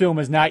called This Film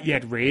Is Not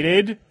Yet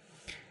Rated,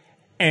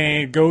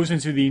 and it goes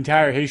into the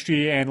entire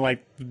history and,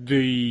 like,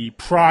 the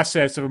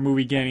process of a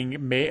movie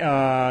getting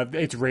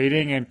its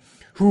rating and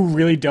who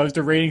really does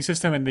the rating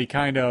system and the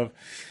kind of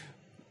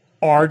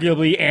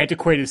arguably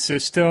antiquated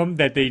system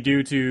that they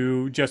do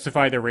to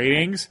justify the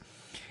ratings.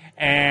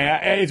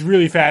 And it's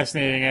really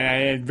fascinating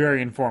and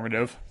very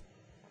informative.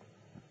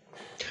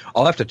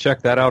 I'll have to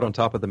check that out on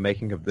top of the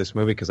making of this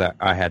movie, because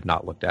I had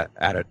not looked at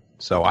it.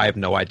 So I have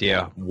no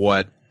idea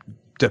what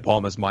De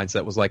Palma's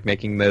mindset was like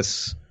making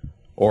this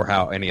or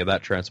how any of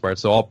that transpired.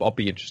 So I'll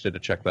be interested to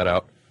check that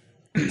out.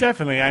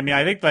 Definitely. I mean,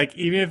 I think, like,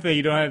 even if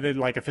you don't have,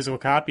 like, a physical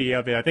copy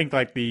of it, I think,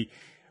 like, the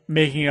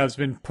making of has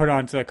been put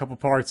onto a couple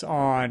parts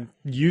on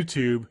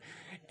YouTube.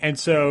 And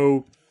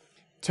so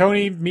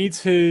Tony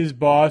meets his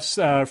boss,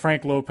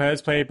 Frank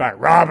Lopez, played by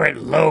Robert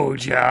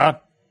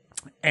Loggia,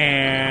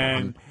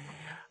 and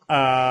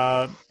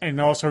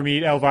also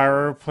meet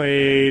Elvira,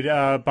 played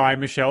by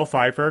Michelle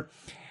Pfeiffer,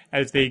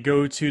 as they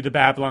go to the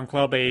Babylon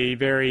Club, a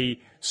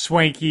very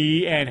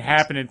swanky and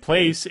happening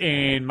place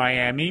in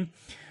Miami,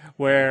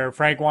 where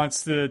Frank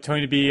wants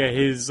Tony to be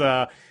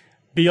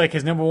like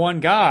his number one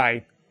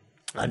guy.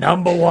 A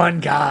number one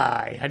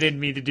guy. I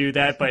didn't mean to do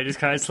that, but it just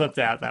kind of slipped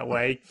out that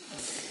way.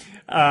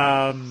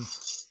 And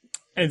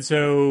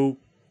so,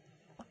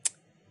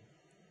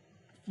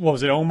 what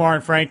was it? Omar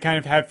and Frank kind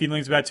of have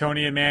feelings about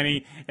Tony and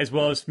Manny, as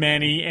well as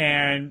Manny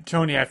and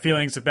Tony have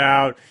feelings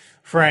about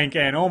Frank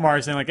and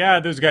Omar, saying like,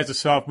 those guys are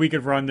soft. We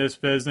could run this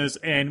business.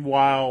 And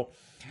while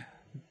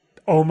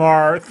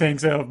Omar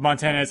thinks of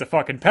Montana as a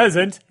fucking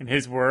peasant, in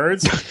his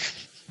words,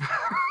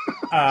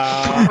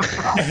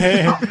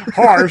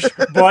 harsh,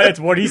 but it's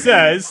what he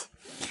says.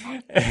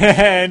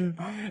 And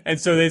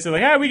so they say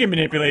like, we can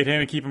manipulate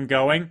him and keep him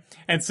going.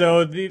 And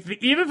so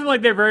even from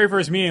like their very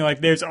first meeting,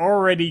 like there's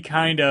already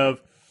kind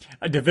of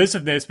a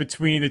divisiveness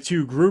between the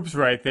two groups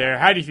right there.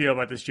 How do you feel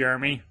about this,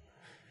 Jeremy?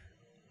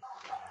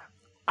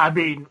 I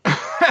mean,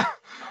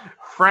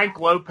 Frank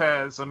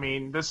Lopez,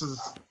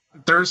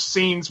 there's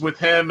scenes with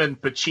him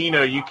and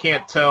Pacino, you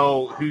can't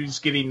tell who's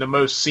getting the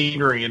most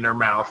scenery in their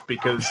mouth,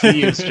 because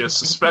he is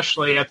just,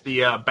 especially at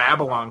the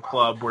Babylon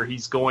Club where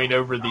he's going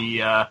over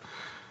the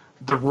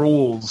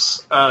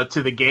rules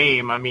to the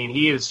game. I mean,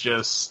 he is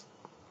just,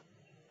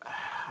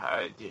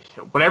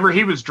 whatever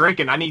he was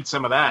drinking, I need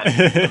some of that.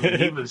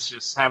 He was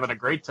just having a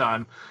great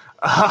time.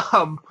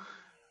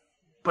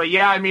 But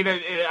yeah,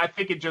 I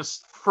think it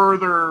just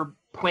further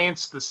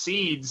plants the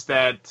seeds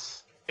that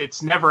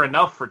it's never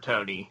enough for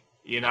Tony.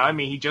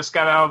 He just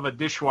got out of a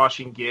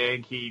dishwashing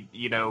gig. He,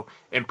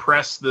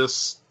 impressed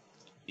this,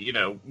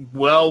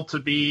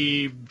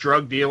 well-to-be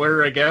drug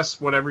dealer, I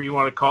guess, whatever you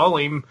want to call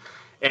him.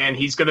 And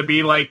he's going to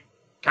be like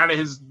kind of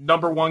his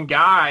number one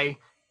guy.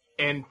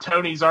 And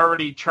Tony's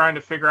already trying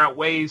to figure out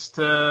ways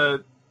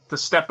to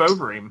step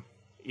over him.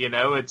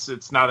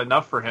 It's not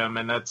enough for him.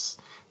 And it's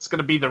going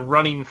to be the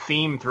running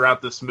theme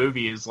throughout this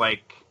movie is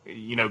like,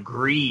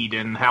 greed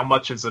and how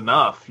much is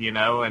enough,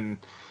 and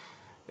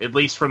at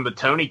least from the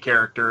Tony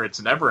character,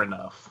 it's never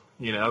enough,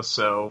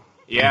 so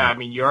yeah,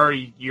 you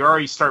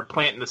already start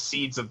planting the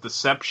seeds of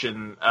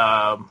deception,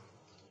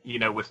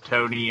 with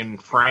Tony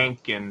and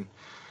Frank, and,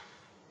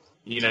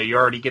 you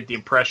already get the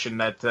impression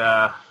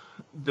that,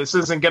 this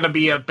isn't going to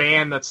be a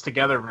band that's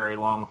together very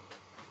long.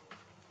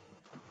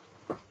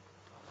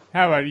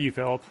 How about you,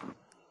 Philip?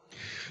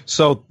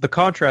 So the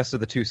contrast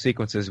of the two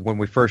sequences, when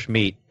we first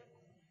meet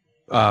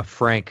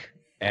Frank,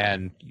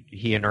 and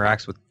he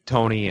interacts with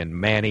Tony and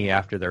Manny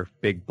after their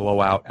big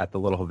blowout at the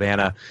Little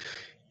Havana.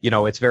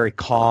 It's very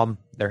calm.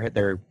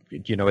 They're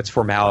it's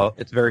formal.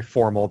 It's very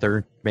formal.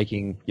 They're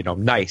making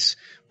nice.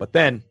 But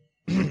then,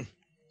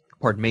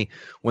 pardon me,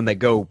 when they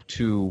go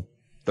to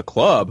the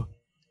club,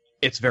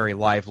 it's very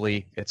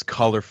lively. It's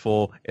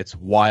colorful. It's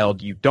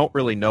wild. You don't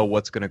really know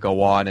what's going to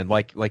go on. And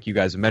like you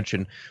guys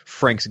mentioned,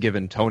 Frank's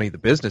given Tony the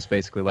business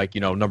basically. Like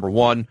number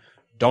one,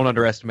 don't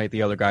underestimate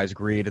the other guy's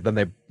greed. And then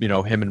they,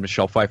 him and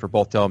Michelle Pfeiffer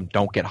both tell him,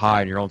 don't get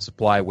high on your own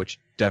supply, which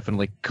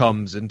definitely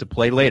comes into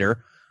play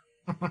later.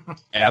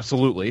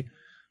 Absolutely.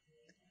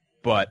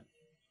 But,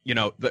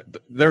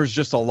 there's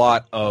just a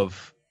lot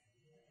of,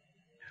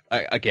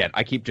 again,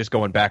 I keep just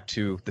going back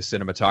to the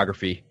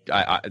cinematography.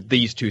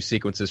 These two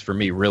sequences for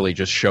me really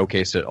just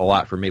showcased it a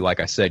lot for me. Like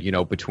I said,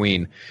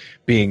 between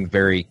being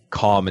very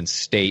calm and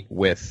state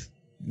with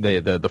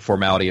the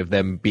formality of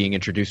them being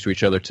introduced to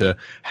each other to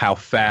how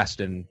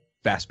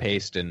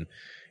fast-paced and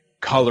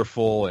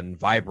colorful and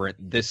vibrant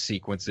this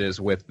sequence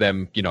is with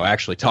them,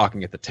 actually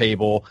talking at the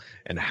table,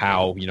 and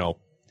how,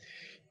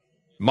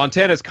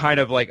 Montana's kind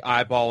of like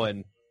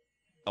eyeballing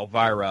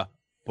Elvira,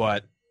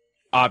 but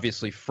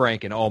obviously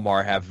Frank and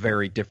Omar have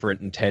very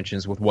different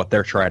intentions with what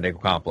they're trying to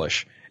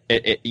accomplish.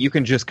 You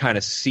can just kind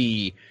of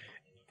see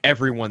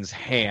everyone's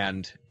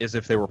hand as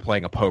if they were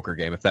playing a poker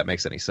game, if that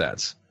makes any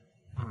sense.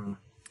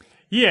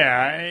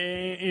 Yeah,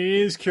 it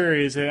is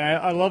curious, and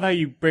I love how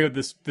you bring up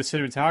the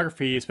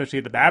cinematography, especially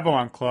at the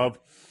Babylon Club,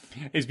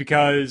 is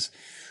because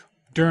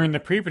during the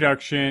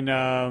pre-production,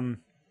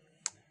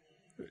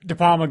 De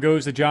Palma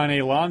goes to John A.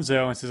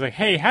 Alonzo and says like,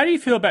 "Hey, how do you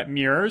feel about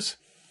mirrors?"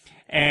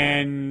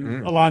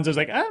 And Alonzo's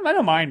like, I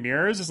don't mind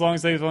mirrors as long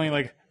as there's only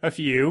like a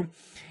few.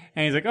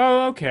 And he's like,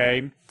 "Oh,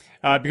 okay,"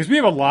 because we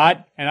have a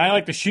lot, and I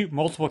like to shoot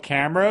multiple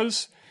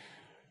cameras,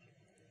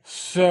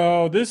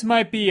 so this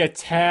might be a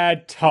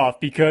tad tough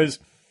because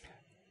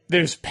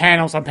there's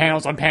panels on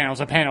panels on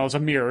panels on panels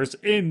of mirrors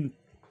in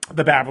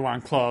the Babylon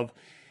Club.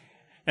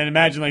 And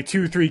imagine like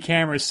 2-3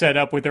 cameras set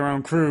up with their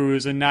own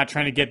crews and not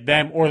trying to get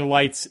them or the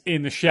lights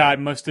in the shot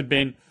must have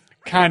been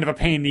kind of a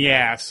pain in the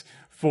ass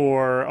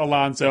for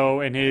Alonzo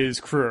and his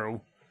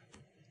crew.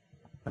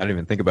 I didn't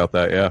even think about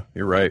that. Yeah,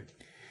 you're right.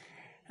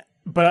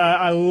 But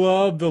I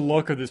love the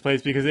look of this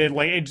place because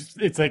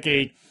it's like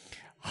a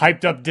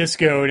hyped up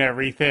disco and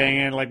everything,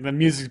 and like the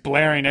music's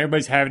blaring,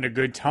 everybody's having a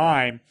good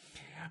time.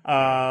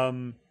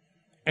 And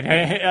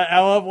I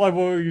love like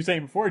what you were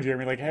saying before,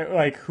 Jeremy.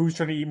 Like who's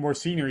trying to eat more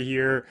scenery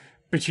here,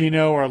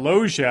 Pacino or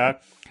Loggia?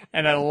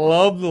 And I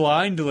love the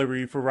line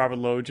delivery for Robert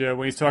Loggia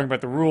when he's talking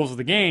about the rules of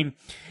the game.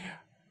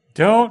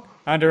 Don't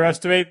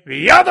underestimate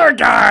the other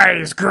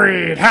guy's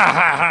greed. Ha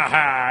ha ha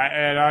ha.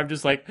 And I'm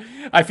just like,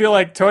 I feel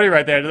like Tony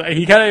right there.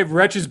 He kind of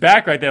retches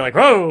back right there, like,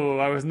 whoa,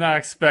 I was not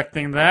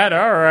expecting that.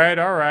 All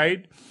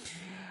right.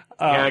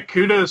 Yeah,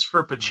 kudos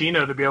for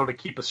Pacino to be able to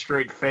keep a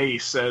straight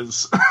face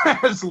as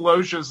as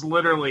Loja's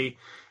literally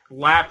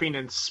laughing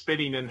and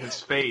spitting in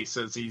his face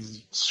as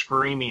he's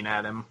screaming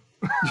at him.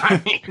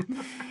 I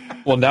mean,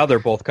 Well, now they're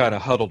both kind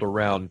of huddled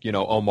around,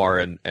 Omar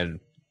and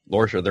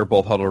Lorcia. They're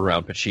both huddled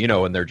around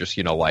Pacino, and they're just,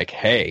 like,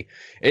 hey,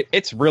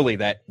 it's really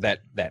that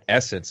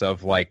essence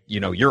of like,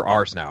 you're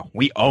ours now.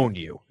 We own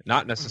you.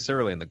 Not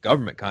necessarily in the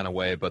government kind of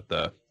way, but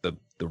the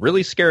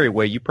really scary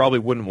way you probably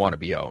wouldn't want to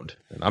be owned.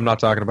 And I'm not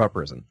talking about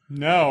prison.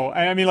 No,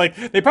 I mean, like,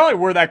 they probably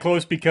were that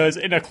close because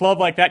in a club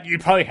like that, you'd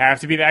probably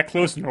have to be that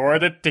close in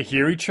order to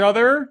hear each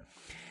other.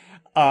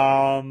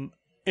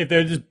 If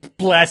they're just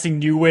blasting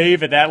new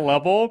wave at that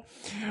level.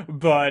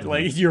 But,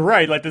 like, you're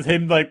right. Like, there's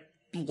him, like,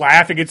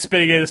 laughing and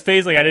spitting in his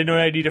face. Like, I didn't know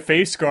I need a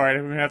face guard.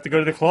 I'm going to have to go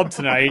to the club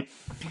tonight.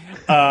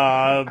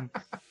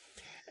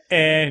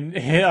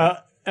 And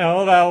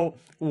although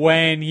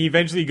when he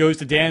eventually goes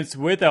to dance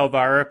with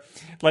Elvira,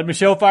 like,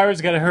 Michelle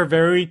Pfeiffer's got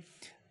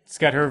she's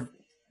got her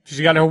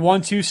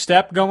 1-2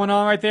 step going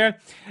on right there.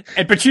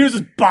 And Pacino's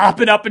just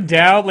bopping up and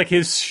down like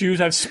his shoes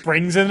have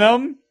springs in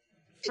them.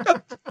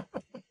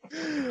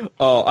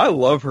 Oh, I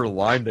love her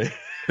line to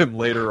him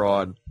later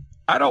on.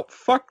 I don't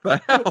fuck the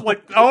hell.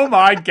 Like, oh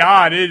my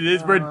god, it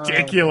is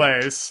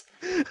ridiculous.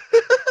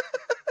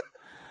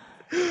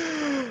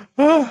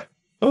 Like,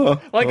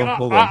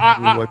 hold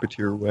on. Let me wipe a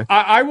tear away.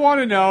 I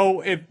want to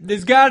know if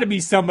there's got to be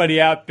somebody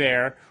out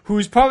there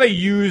who's probably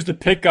used the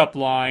pickup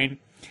line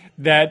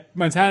that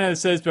Montana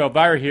says to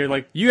Elvira here,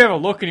 like, you have a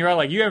look in your eye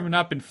like you have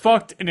not been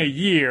fucked in a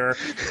year.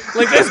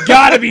 Like, there's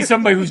got to be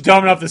somebody who's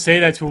dumb enough to say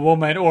that to a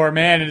woman or a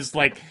man and is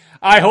like,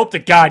 I hope to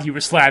God you were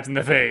slapped in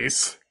the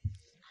face.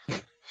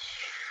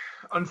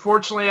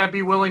 unfortunately, I'd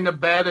be willing to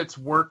bet it's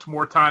worked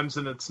more times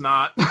than it's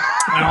not.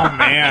 Oh,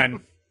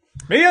 man.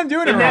 Maybe I'm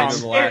doing it wrong.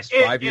 In the last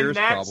 5 years,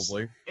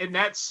 probably. In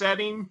that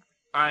setting,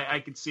 I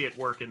could see it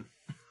working.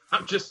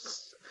 I'm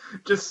just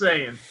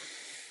saying.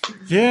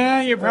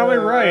 Yeah, you're probably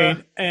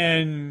right.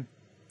 And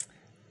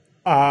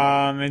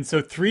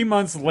so 3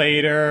 months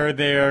later,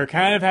 they're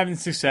kind of having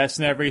success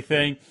and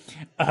everything.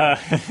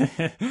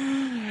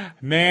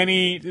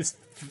 Manny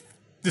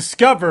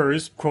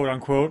discovers, quote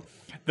unquote,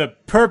 the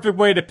perfect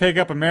way to pick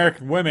up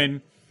American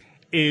women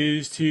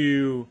is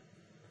to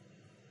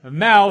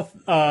mouth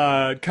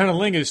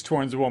cunnilingus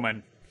towards a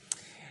woman.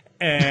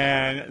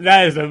 And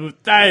that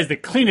is the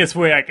cleanest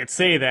way I could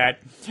say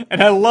that.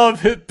 And I love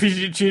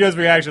Cheeto's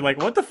reaction, like,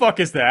 what the fuck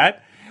is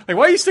that? Like,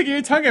 why are you sticking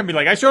your tongue at me?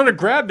 Like, I showed her to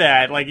grab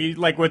that,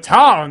 like with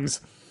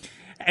tongs.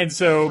 And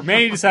so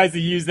Manny decides to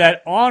use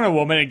that on a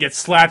woman and gets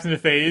slapped in the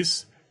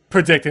face,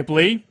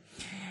 predictably.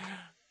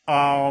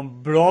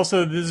 But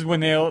also this is when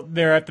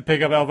they have to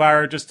pick up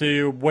Elvira just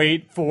to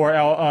wait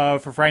for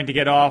Frank to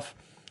get off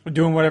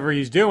doing whatever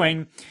he's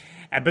doing.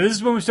 But this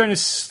is when we're starting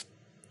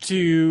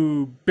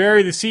to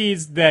bury the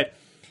seeds that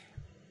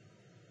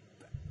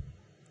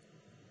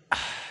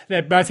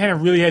Montana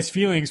really has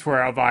feelings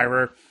for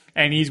Elvira,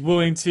 and he's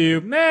willing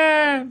to,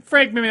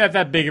 Frank, maybe not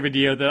that big of a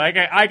deal, that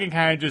I can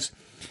kind of just,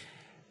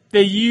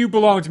 that you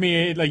belong to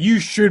me, like, you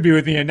should be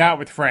with me and not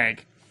with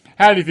Frank.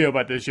 How do you feel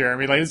about this,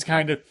 Jeremy? Like, this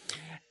kind of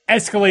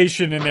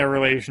escalation in their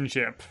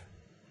relationship.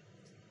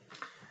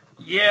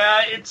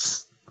 Yeah,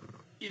 it's,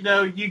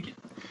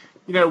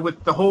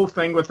 with the whole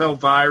thing with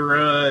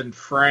Elvira and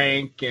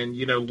Frank, and,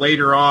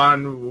 later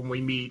on when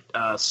we meet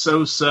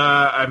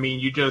Sosa, I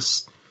mean,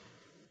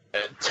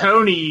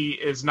 Tony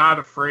is not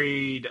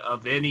afraid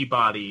of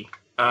anybody,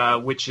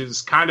 which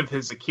is kind of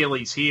his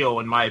Achilles heel,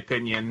 in my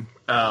opinion.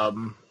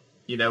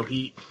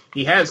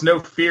 He has no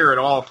fear at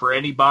all for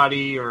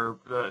anybody or,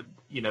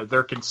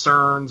 their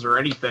concerns or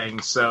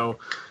anything. So,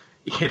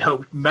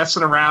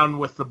 messing around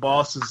with the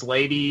boss's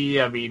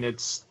lady, I mean,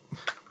 it's...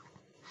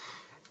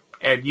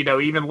 And,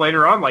 even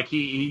later on, like,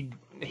 he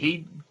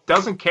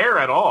doesn't care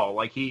at all.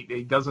 Like,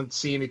 he doesn't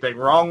see anything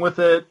wrong with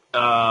it.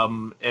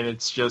 And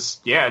it's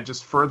just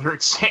further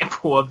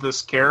example of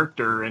this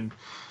character and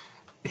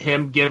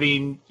him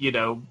giving,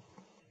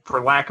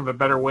 for lack of a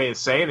better way of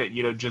saying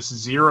it, just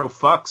zero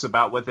fucks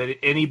about what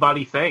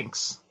anybody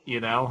thinks,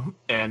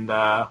 And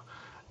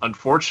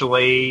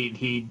unfortunately,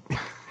 he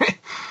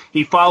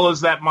he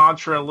follows that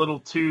mantra a little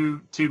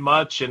too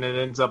much, and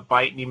it ends up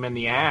biting him in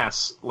the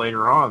ass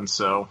later on,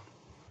 so...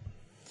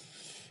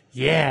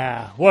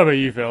 Yeah. What about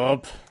you,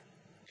 Philip?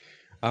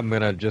 I'm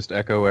going to just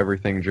echo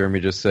everything Jeremy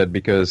just said,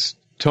 because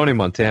Tony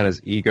Montana's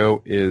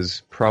ego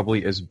is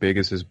probably as big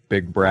as his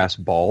big brass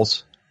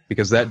balls,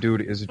 because that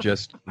dude is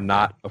just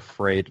not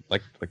afraid.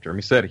 Like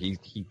Jeremy said, he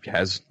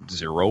has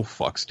zero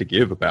fucks to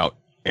give about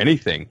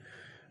anything,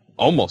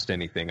 almost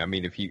anything. I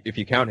mean, if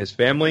you count his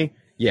family,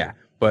 yeah,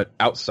 but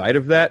outside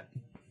of that,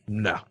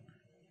 nah.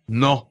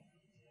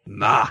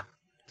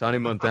 Tony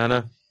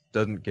Montana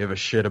doesn't give a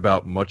shit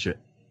about much of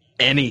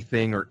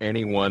anything or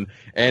anyone,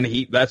 and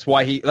that's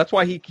why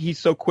he's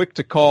so quick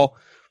to call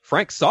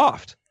Frank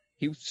soft.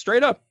 He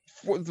straight up,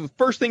 the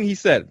first thing he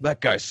said, that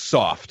guy's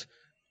soft.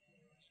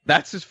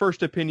 That's his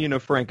first opinion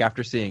of Frank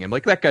after seeing him.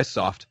 Like, that guy's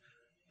soft.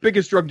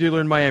 Biggest drug dealer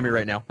in Miami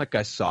right now. That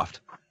guy's soft.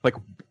 Like,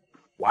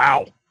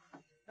 wow,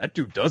 that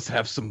dude does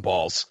have some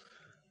balls.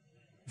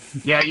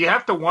 Yeah, you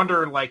have to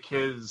wonder, like,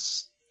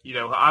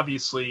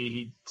 obviously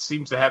he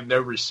seems to have no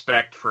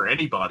respect for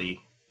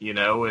anybody,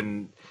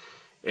 and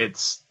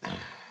it's,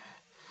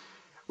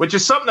 which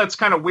is something that's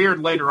kind of weird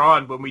later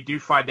on when we do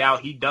find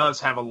out he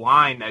does have a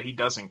line that he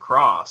doesn't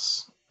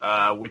cross,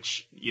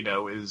 which,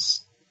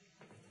 is,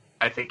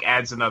 I think,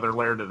 adds another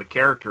layer to the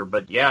character.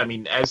 But yeah, I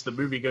mean, as the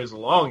movie goes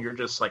along, you're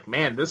just like,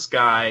 man, this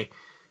guy,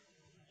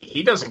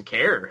 he doesn't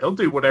care. He'll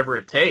do whatever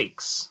it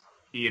takes,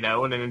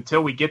 and then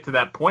until we get to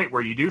that point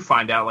where you do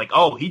find out, like,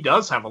 oh, he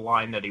does have a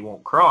line that he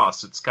won't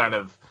cross. It's kind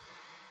of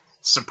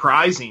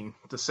surprising,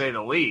 to say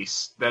the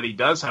least, that he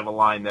does have a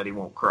line that he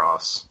won't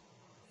cross.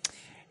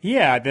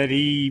 Yeah, that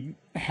he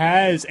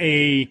has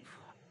a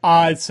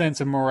odd sense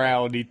of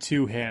morality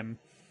to him.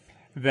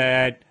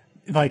 That,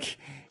 like,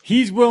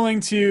 he's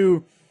willing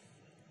to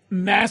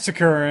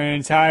massacre an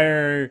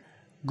entire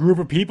group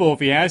of people if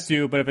he has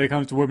to, but if it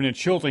comes to women and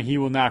children, he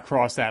will not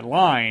cross that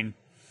line.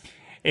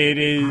 It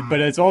is, but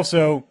it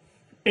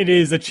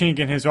is a chink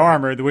in his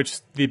armor,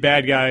 which the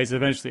bad guys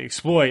eventually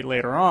exploit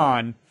later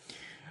on.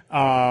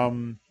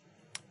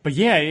 But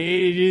yeah,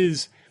 it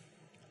is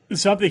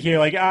something here.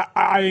 Like,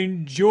 I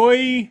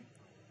enjoy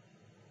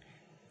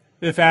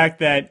the fact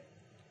that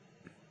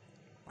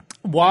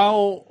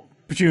while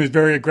Pacino is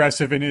very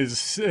aggressive in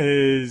his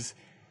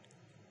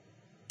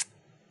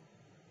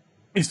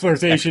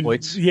flirtation,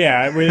 exploits.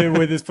 yeah,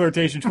 with his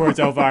flirtation towards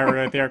Elvira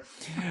right there,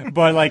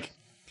 but like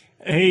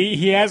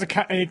he has a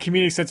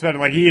comedic sense about it.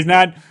 Like, he is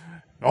not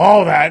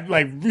all that.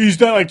 Like, he's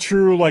not like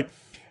true like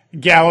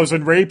gallows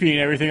and raping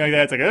and everything like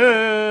that. It's like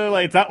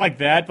it's not like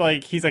that. But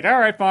like, he's like, all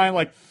right, fine,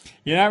 like,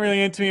 you're not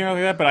really into me or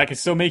like that, but I can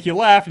still make you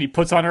laugh. And he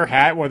puts on her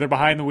hat while they're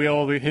behind the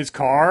wheel of his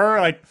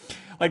car, like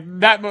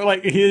that.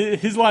 Like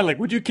his line, like,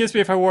 would you kiss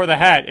me if I wore the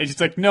hat? And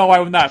she's like, no, I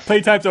would not.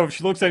 Playtime's over.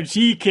 She looks at him.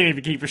 She can't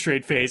even keep a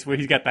straight face when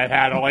he's got that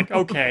hat on. Like,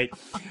 okay,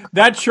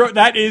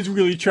 that is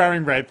really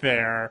charming right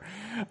there.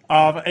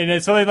 And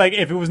it's something like,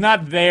 if it was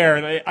not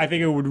there, I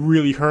think it would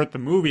really hurt the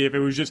movie. If it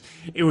was just,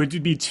 it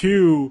would be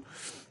too,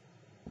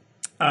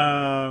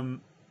 say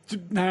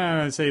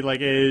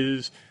like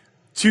is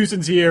too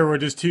sincere or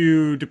just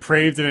too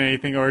depraved of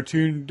anything or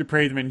too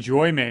depraved of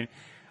enjoyment.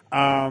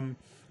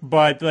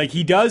 But like,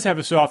 he does have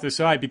a softer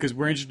side because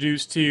we're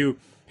introduced to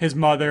his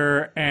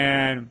mother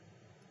and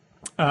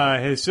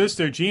his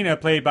sister Gina,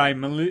 played by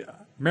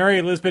Mary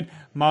Elizabeth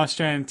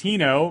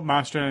Mastrantino.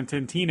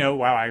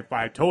 Wow,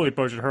 I totally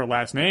butchered her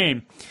last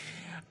name.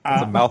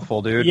 It's a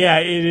mouthful, dude. Yeah,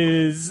 it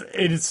is.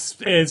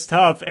 It's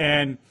tough,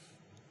 and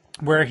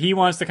where he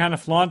wants to kind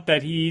of flaunt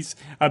that he's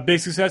a big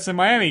success in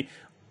Miami,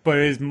 but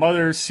his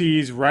mother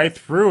sees right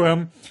through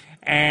him,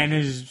 and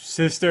his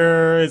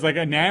sister is like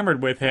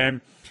enamored with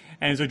him.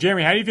 And so,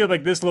 Jeremy, how do you feel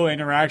like this little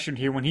interaction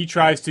here when he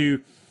tries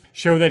to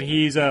show that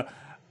he's a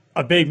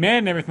big man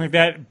and everything like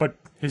that, but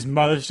his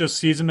mother just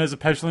sees him as a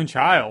petulant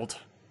child?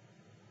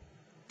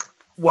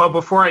 Well,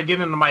 before I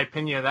get into my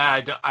opinion of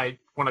that, I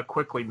want to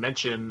quickly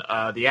mention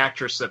the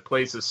actress that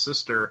plays his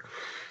sister.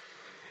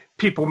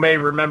 People may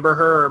remember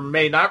her or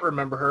may not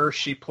remember her.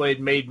 She played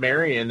Maid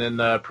Marian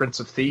in Prince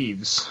of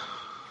Thieves,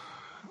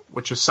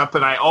 which is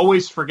something I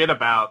always forget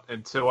about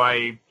until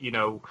I,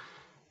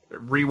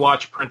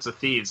 rewatch Prince of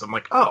Thieves. I'm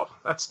like, oh,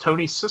 that's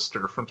Tony's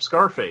sister from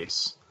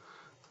Scarface.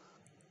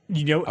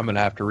 I'm going to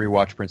have to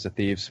rewatch Prince of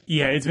Thieves.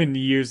 Yeah, it's been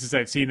years since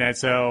I've seen that,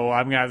 so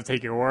I'm going to have to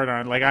take your word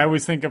on it. Like, I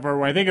always think of her,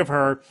 when I think of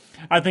her,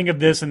 I think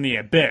of this in The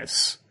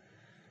Abyss.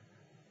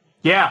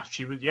 Yeah,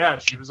 she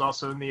was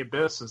also in The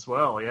Abyss as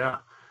well, yeah.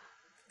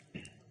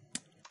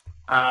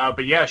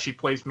 But yeah, she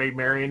plays Maid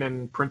Marian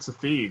in Prince of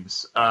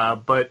Thieves.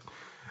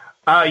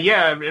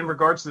 Yeah, in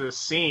regards to this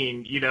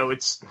scene,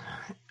 it's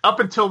up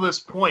until this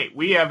point,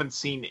 we haven't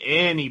seen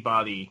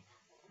anybody,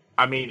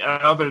 I mean,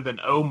 other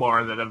than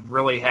Omar, that have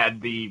really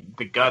had the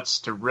guts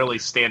to really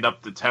stand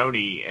up to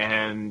Tony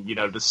and,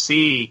 to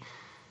see,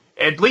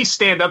 at least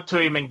stand up to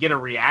him and get a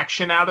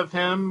reaction out of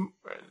him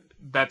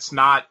that's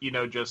not,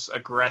 just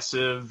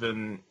aggressive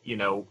and,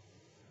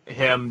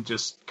 him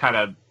just kind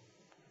of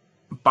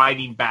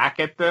biting back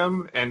at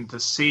them, and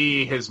to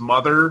see his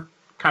mother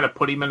kind of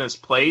put him in his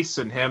place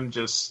and him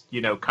just,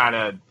 kind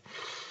of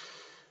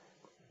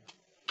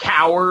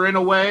cower in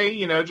a way,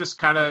 just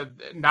kind of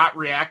not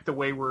react the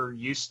way we're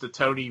used to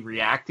Tony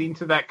reacting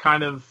to that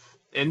kind of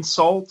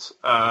insult.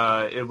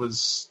 It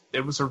was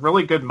a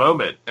really good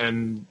moment.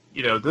 And,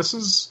 this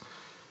is,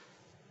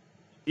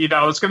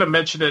 I was going to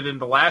mention it in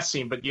the last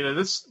scene, but,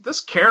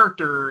 this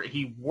character,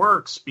 he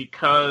works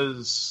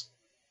because,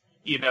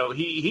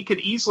 he could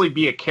easily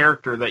be a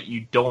character that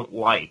you don't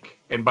like.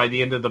 And by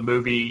the end of the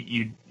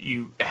movie,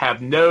 you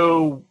have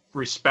no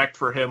respect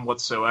for him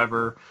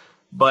whatsoever.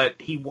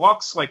 But he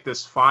walks like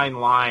this fine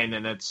line,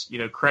 and it's,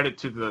 credit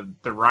to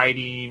the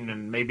writing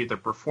and maybe the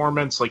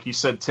performance. Like you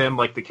said, Tim,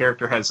 like the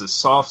character has his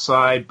soft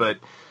side, but,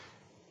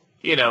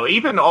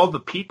 even all the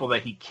people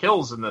that he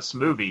kills in this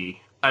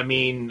movie, I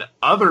mean,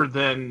 other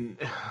than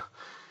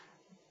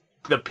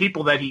the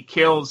people that he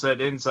kills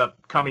that ends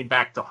up coming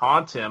back to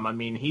haunt him, I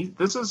mean,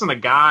 this isn't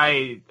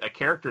a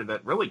character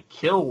that really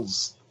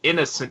kills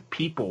innocent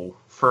people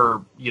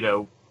for,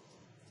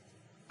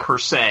 per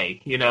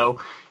se. You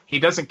know, he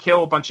doesn't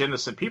kill a bunch of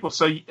innocent people.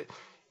 So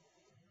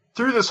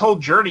through this whole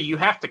journey, you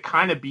have to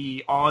kind of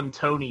be on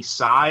Tony's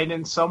side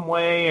in some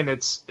way, and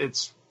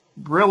it's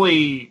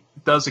really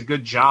does a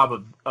good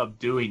job of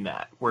doing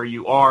that, where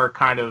you are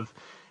kind of,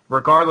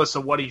 regardless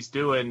of what he's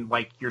doing,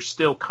 like, you're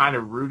still kind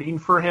of rooting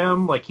for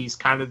him. Like, he's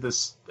kind of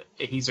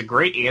he's a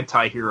great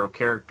anti-hero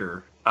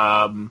character.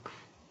 And,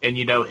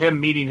 you know, him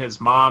meeting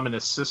his mom and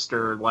his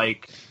sister,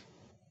 like,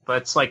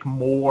 that's, like,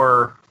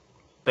 more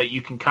that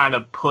you can kind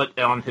of put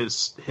on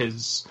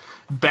his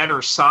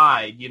better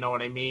side, you know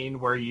what I mean?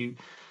 Where you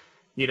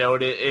know,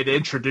 it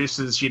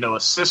introduces, you know, a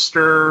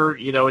sister,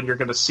 you know, and you're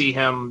going to see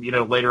him, you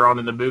know, later on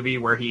in the movie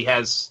where he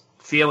has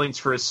feelings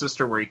for his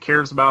sister, where he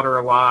cares about her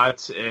a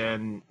lot,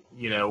 and,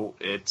 you know,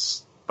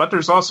 but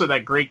there's also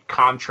that great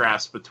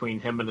contrast between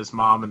him and his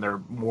mom and their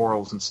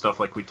morals and stuff,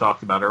 like we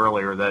talked about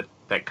earlier,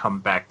 that come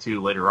back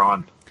to later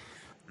on.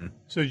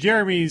 So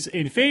Jeremy's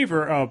in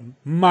favor of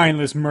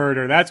mindless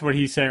murder. That's what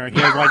he's saying.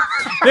 He's like,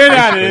 they're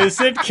not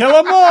innocent, kill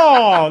them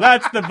all.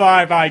 That's the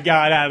vibe I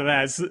got out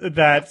of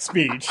that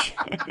speech.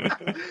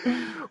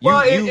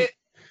 Well,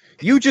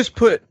 you just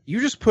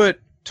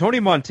put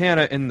Tony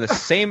Montana in the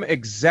same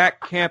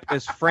exact camp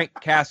as Frank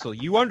Castle.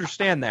 You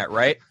understand that,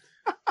 right?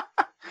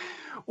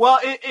 Well,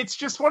 it's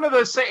just one of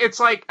those.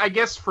 It's like, I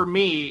guess for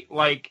me,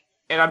 like,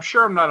 and I'm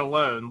sure I'm not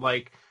alone.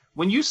 Like,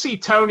 when you see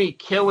Tony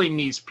killing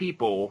these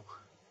people,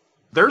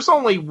 there's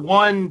only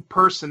one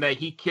person that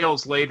he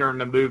kills later in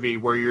the movie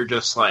where you're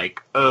just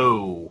like,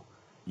 oh,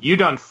 you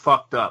done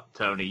fucked up,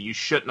 Tony. You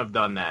shouldn't have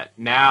done that.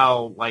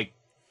 Now, like,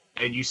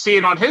 and you see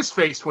it on his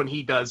face when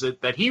he does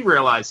it, that he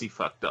realized he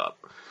fucked up.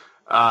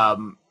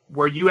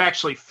 Where you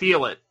actually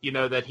feel it, you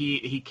know, that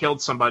he killed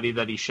somebody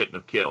that he shouldn't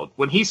have killed.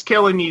 When he's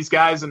killing these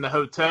guys in the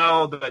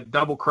hotel that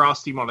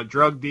double-crossed him on a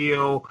drug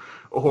deal,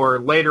 or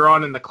later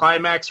on in the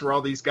climax where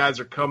all these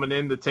guys are coming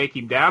in to take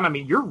him down, I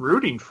mean, you're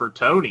rooting for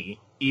Tony.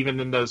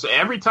 Even in those,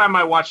 every time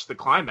I watch the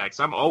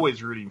climax, I'm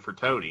always rooting for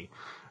Tony,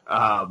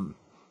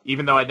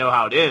 even though I know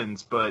how it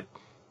ends. But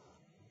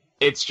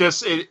it's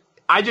just,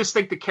 I just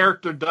think the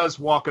character does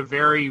walk a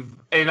very,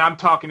 and I'm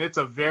talking, it's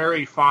a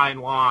very fine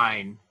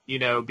line, you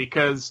know,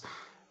 because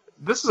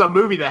this is a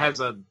movie that has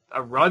a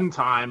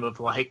runtime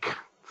of like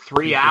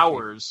 3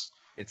 hours.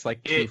 It's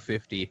like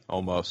 250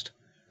 almost.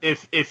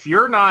 If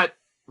you're not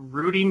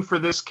rooting for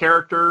this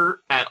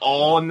character at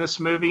all in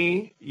this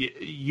movie,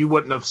 you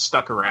wouldn't have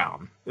stuck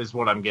around, is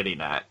what I'm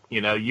getting at.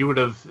 You know, you would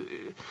have.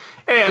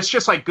 It's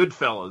just like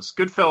Goodfellas.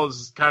 Goodfellas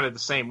is kind of the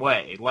same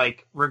way.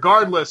 Like,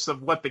 regardless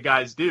of what the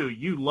guys do,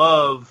 you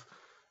love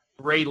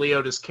Ray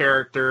Liotta's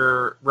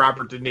character,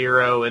 Robert De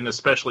Niro, and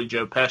especially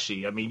Joe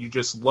Pesci. I mean, you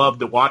just love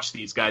to watch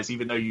these guys,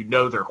 even though you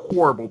know they're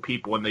horrible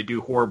people and they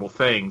do horrible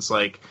things.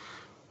 Like,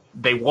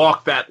 they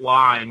walk that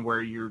line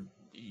where you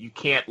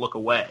can't look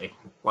away.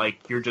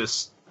 Like, you're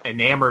just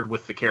enamored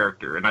with the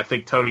character, and I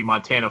think Tony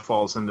Montana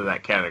falls into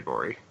that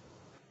category.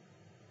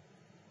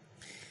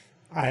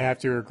 I have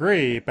to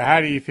agree, but how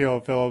do you feel,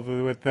 Philip,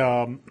 with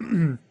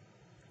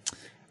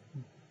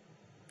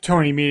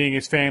Tony meeting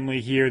his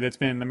family here that's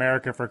been in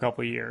America for a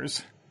couple of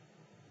years?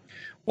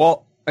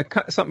 Well,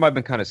 something I've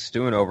been kind of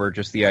stewing over,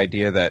 just the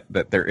idea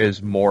that there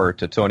is more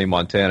to Tony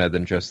Montana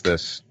than just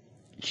this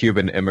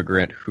Cuban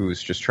immigrant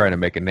who's just trying to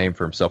make a name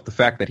for himself. The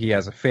fact that he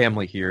has a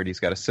family here and he's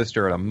got a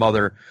sister and a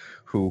mother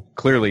who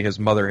clearly his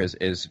mother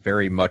is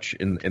very much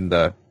in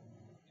the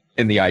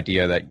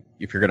idea that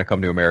if you're going to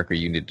come to America,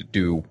 you need to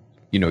do,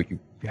 you know, you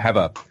have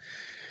a,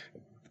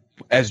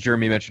 as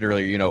Jeremy mentioned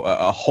earlier, you know,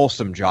 a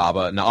wholesome job,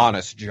 an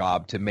honest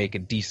job to make a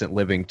decent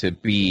living, to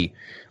be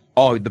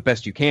the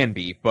best you can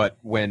be. But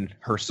when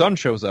her son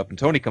shows up and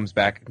Tony comes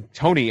back,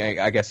 Tony,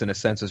 I guess in a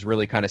sense, is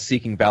really kind of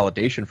seeking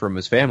validation from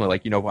his family.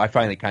 Like, you know, I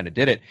finally kind of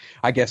did it.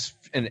 I guess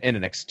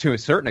to a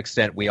certain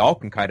extent, we all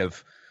can kind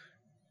of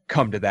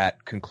come to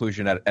that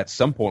conclusion at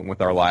some point with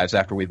our lives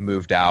after we've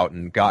moved out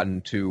and gotten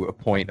to a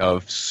point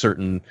of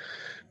certain,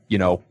 you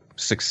know,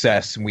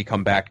 success, and we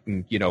come back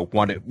and, you know,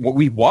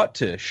 we want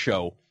to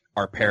show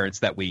our parents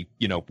that we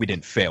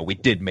didn't fail, we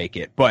did make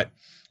it. But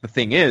the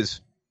thing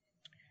is,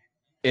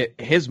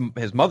 his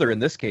mother in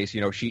this case, you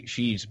know,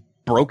 she's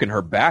broken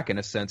her back in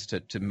a sense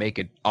to make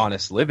an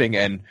honest living,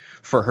 and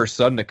for her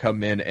son to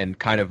come in and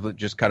kind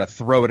of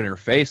throw it in her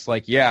face,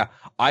 like, yeah,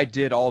 I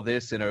did all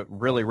this in a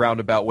really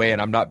roundabout way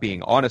and I'm not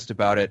being honest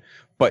about it,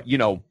 but, you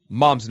know,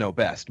 moms know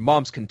best.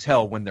 Moms can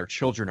tell when their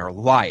children are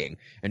lying,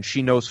 and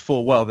she knows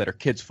full well that her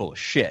kid's full of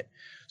shit.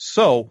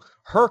 So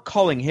her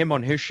calling him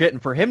on his shit,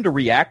 and for him to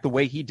react the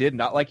way he did,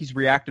 not like he's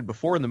reacted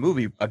before in the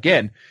movie,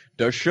 again,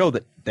 does show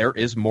that there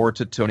is more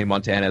to Tony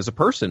Montana as a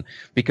person,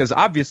 because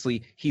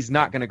obviously he's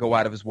not going to go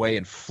out of his way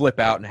and flip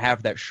out and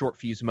have that short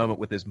fuse moment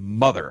with his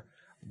mother,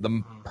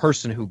 the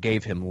person who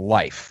gave him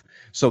life.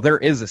 So there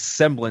is a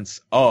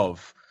semblance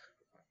of,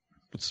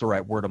 what's the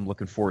right word I'm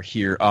looking for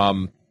here,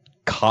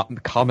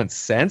 common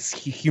sense,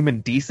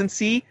 human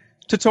decency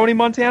to Tony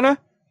Montana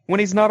when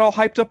he's not all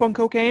hyped up on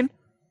cocaine.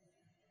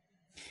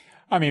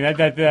 I mean,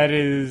 that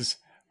is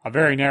a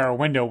very narrow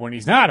window when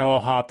he's not all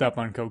hopped up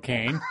on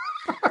cocaine.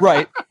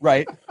 Right.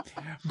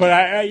 But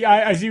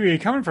I see where you're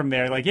coming from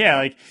there. Like, yeah,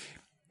 like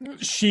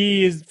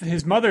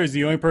his mother is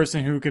the only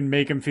person who can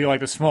make him feel like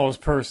the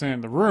smallest person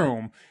in the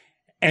room.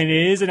 And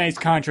it is a nice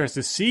contrast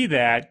to see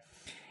that,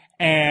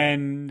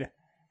 and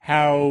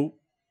how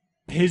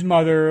his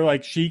mother,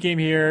 like, she came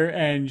here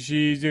and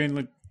she's doing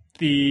like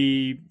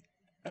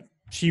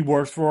she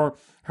works for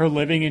her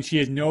living and she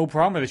has no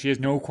problem with it. She has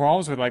no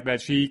qualms with like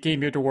that. She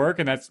came here to work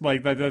and that's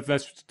like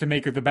that's to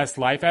make her the best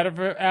life out of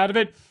it.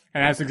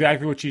 And that's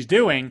exactly what she's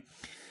doing.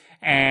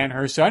 And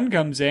her son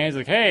comes in and is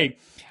like, hey,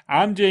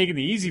 I'm taking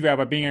the easy route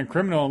by being a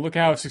criminal and look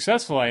how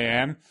successful I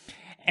am.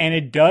 And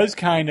it does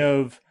kind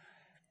of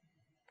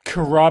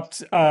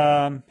corrupt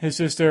his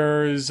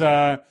sister's,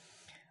 I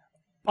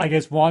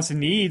guess, wants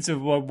and needs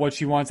of what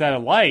she wants out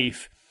of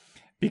life.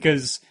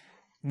 Because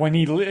when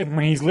he's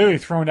literally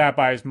thrown out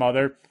by his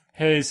mother,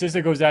 his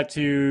sister goes out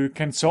to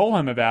console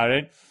him about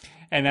it.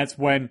 And that's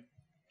when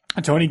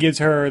Tony gives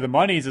her the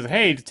money. He says,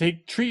 hey,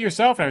 treat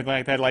yourself and everything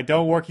like that. Like,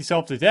 don't work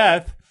yourself to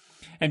death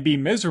and be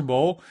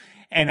miserable.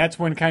 And that's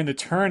when kind of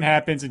the turn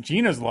happens in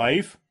Gina's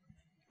life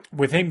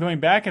with him going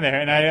back in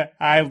there. And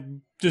I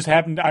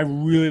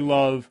really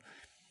love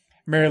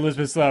Mary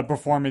Elizabeth's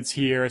performance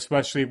here,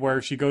 especially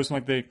where she goes from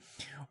like the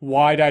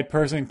wide-eyed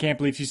person, can't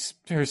believe she's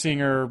seeing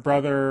her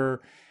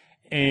brother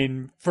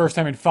in first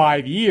time in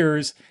 5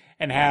 years,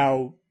 and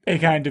how it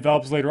kind of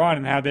develops later on,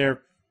 and how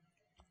their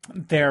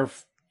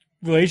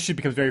relationship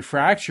becomes very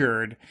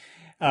fractured.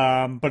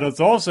 But it's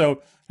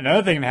also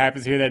another thing that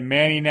happens here, that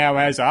Manny now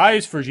has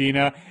eyes for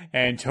Gina,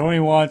 and Tony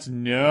wants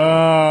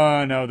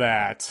none of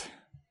that.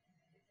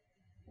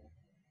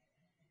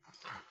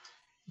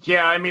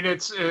 Yeah, I mean,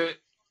 it's,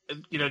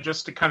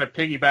 just to kind of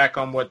piggyback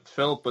on what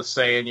Philip was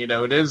saying, it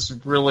is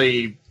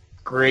really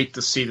great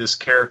to see this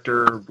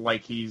character,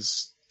 like,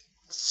 he's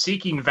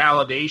seeking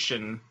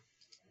validation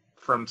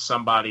from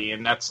somebody,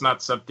 and that's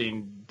not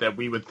something that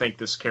we would think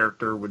this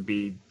character would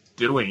be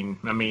doing.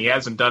 I mean, he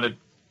hasn't done it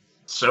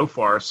so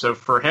far. So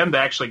for him to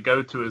actually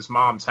go to his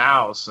mom's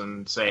house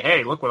and say,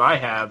 hey, look what I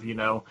have,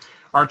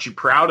 aren't you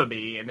proud of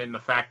me? And then the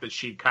fact that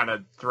she kind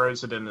of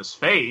throws it in his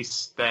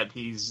face that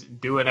he's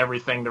doing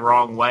everything the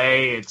wrong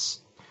way.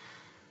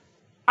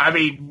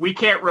 We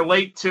can't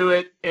relate to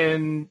it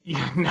in,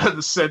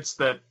 the sense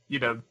that,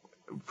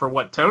 for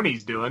what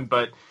Tony's doing,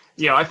 but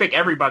I think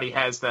everybody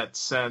has that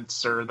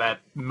sense or that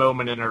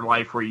moment in their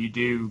life where you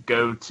do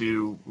go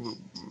to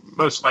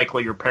most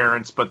likely your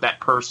parents, but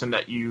that person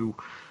that you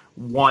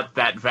want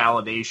that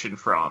validation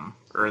from,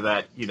 or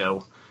that,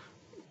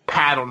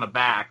 pat on the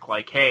back,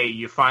 like, hey,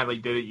 you finally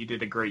did it, you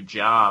did a great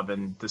job.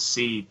 And to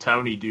see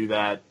Tony do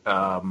that,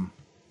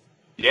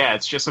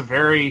 it's just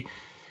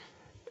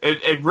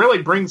it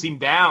really brings him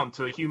down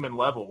to a human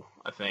level,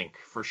 I think,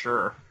 for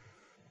sure.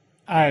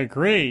 I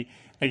agree.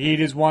 Like, he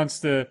just wants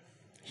to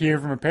hear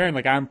from a parent,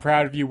 like, I'm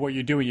proud of you, what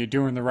you're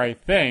doing the right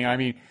thing. I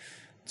mean,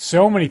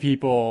 so many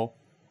people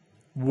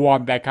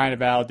want that kind of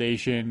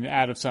validation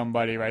out of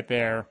somebody right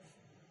there.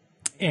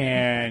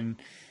 And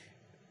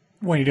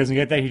when he doesn't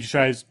get that, he just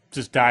tries to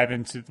just dive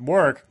into the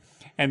work.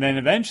 And then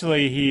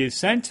eventually he is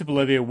sent to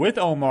Bolivia with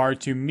Omar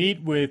to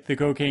meet with the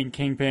cocaine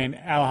kingpin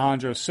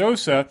Alejandro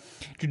Sosa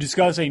to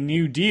discuss a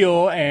new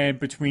deal and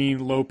between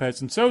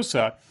Lopez and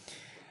Sosa.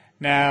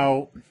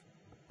 Now,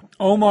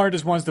 Omar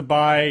just wants to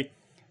buy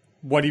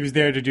what he was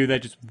there to do,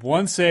 that just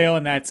one sale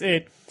and that's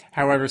it.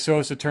 However,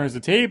 Sosa turns the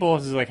table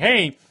and is like,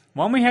 hey,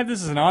 why don't we have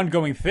this as an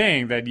ongoing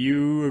thing, that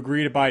you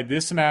agree to buy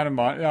this amount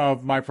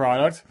of my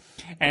product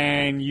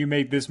and you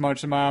make this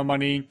much amount of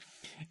money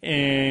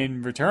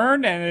in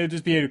return, and it'll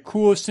just be a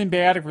cool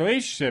symbiotic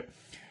relationship,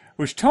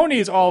 which Tony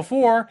is all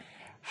for.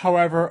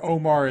 However,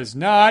 Omar is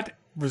not,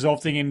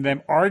 resulting in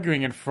them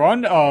arguing in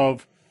front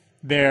of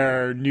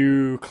their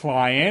new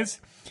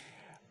clients.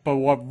 But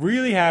what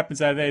really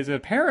happens out of that is that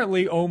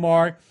apparently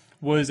Omar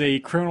was a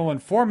criminal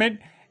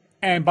informant,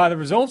 and by the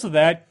results of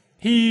that,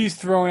 he's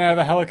thrown out of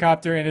a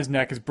helicopter and his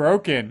neck is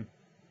broken.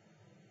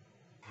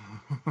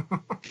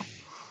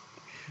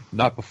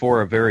 Not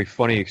before a very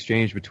funny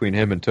exchange between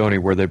him and Tony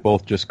where they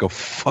both just go,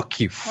 fuck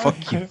you,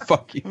 fuck you,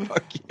 fuck you,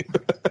 fuck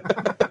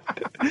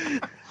you.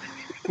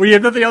 Well, you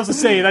have nothing else to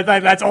say.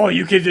 That's all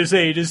you can just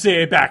say. Just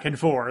say it back and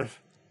forth.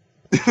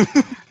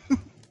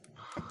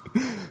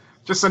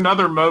 Just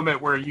another moment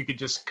where you could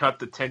just cut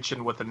the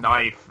tension with a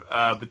knife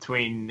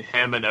between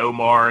him and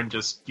Omar, and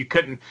just, you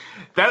couldn't.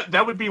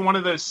 That would be one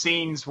of those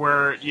scenes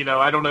where,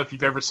 I don't know if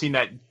you've ever seen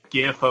that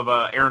gif of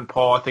Aaron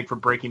Paul, I think from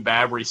Breaking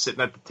Bad, where he's sitting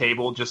at the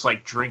table just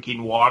like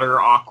drinking water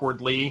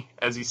awkwardly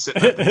as he's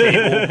sitting at the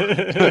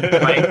table.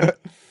 Like,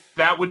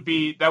 that would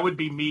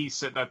be me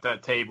sitting at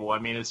that table. I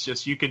mean, it's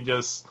just, you can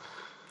just.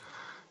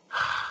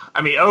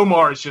 I mean,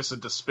 Omar is just a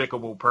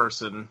despicable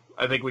person.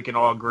 I think we can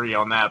all agree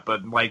on that.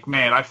 But, like,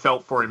 man, I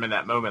felt for him in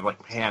that moment.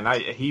 Like, man,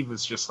 he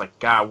was just like,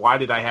 God, why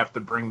did I have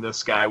to bring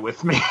this guy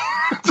with me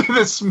to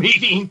this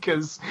meeting?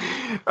 Because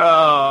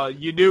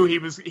you knew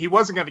he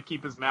wasn't going to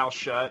keep his mouth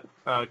shut,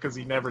 because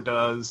he never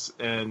does.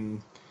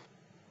 And,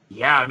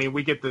 yeah, I mean,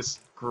 we get this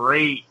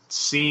great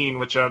scene,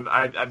 which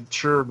I'm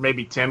sure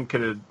maybe Tim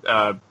could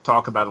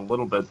talk about a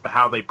little bit,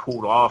 how they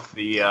pulled off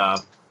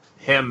the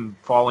him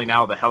falling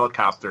out of the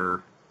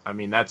helicopter. I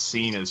mean, that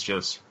scene is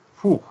just,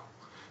 whew.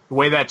 The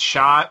way that's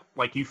shot,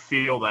 like you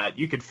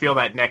could feel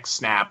that neck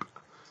snap.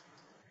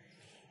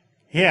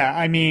 Yeah,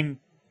 I mean,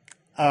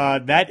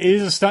 that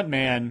is a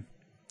stuntman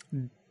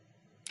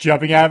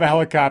jumping out of a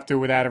helicopter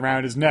with that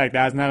around his neck.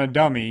 That's not a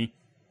dummy.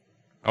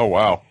 Oh,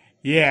 wow.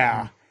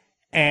 Yeah.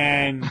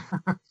 And,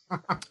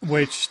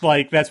 which,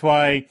 like, that's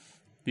why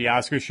the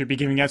Oscars should be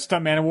giving out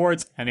stuntman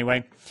awards.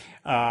 Anyway,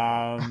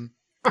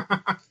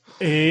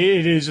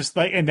 it is just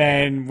like, and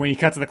then when you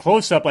cut to the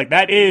close-up, like,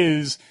 that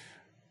is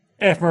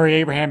F. Murray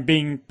Abraham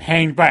being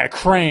hanged by a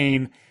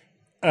crane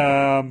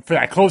for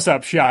that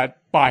close-up shot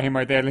by him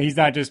right there. And he's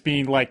not just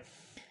being, like,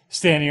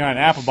 standing on an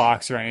apple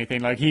box or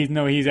anything. Like,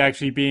 he's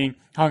actually being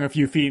hung a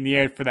few feet in the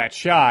air for that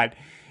shot.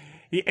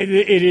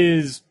 It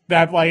is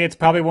that, like, it's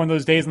probably one of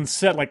those days on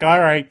set, like, all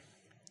right,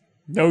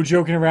 no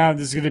joking around.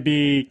 This is going to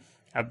be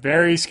a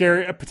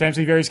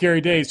potentially very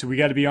scary day, so we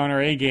got to be on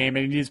our A game.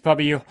 And it's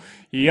probably you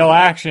yell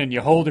action,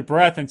 you hold your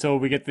breath until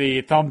we get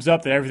the thumbs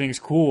up that everything's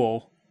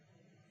cool.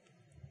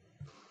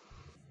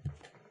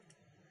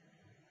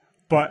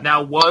 But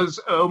now, was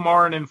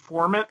Omar an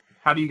informant?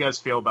 How do you guys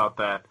feel about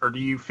that? Or do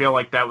you feel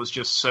like that was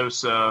just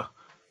Sosa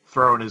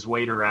throwing his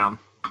weight around?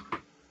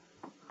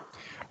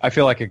 I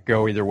feel like it could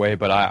go either way,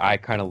 but I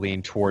kind of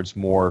lean towards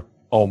more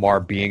Omar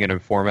being an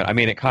informant. I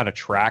mean, it kind of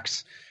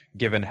tracks,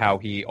 given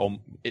how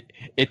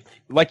it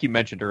like you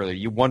mentioned earlier,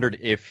 you wondered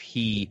if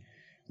he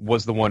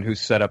was the one who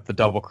set up the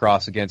double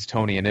cross against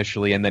Tony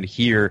initially, and then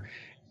here,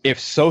 if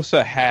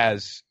Sosa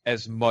has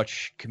as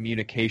much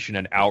communication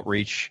and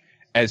outreach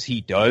as he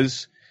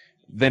does,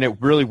 then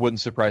it really wouldn't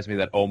surprise me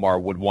that Omar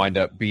would wind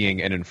up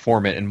being an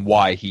informant and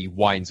why he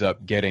winds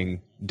up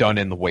getting done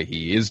in the way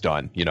he is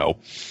done, you know.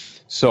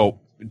 So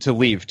to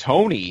leave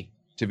Tony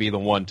to be the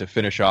one to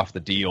finish off the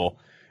deal,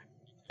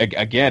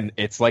 again,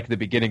 it's like the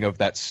beginning of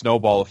that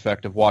snowball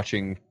effect of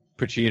watching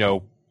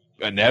Pacino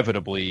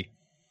inevitably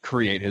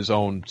create his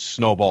own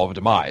snowball of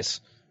demise.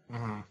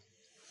 Mm-hmm.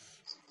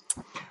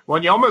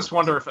 Well, you almost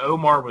wonder if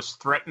Omar was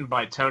threatened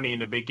by Tony in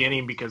the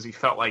beginning because he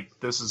felt like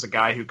this is a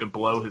guy who could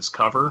blow his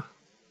cover.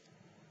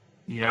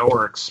 You know,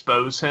 or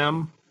expose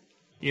him,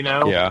 you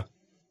know? Yeah.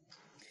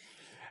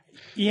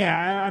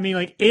 Yeah, I mean,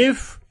 like,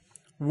 if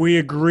we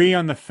agree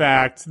on the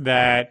fact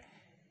that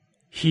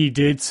he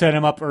did set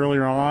him up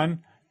earlier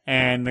on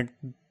and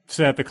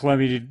set the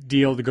Columbia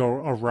deal to go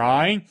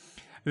awry,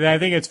 then I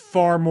think it's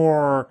far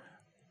more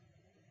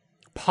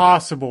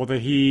possible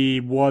that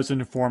he was an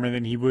informant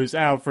and he was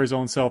out for his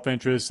own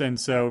self-interest, and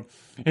so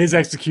his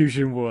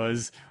execution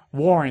was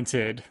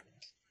warranted.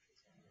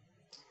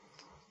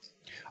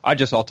 I'd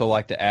just also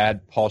like to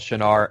add Paul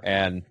Shinar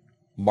and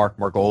Mark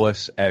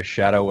Margolis as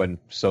Shadow and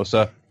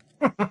Sosa.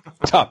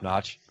 Top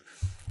notch.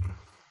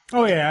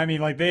 Oh yeah, I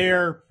mean, like,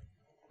 they're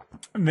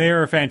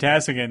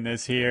fantastic in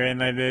this here, and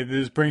they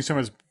just bring so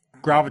much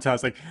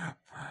gravitas. Like,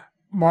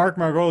 Mark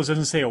Margolis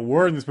doesn't say a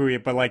word in this movie,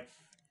 but, like,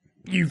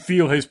 you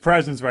feel his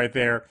presence right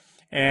there.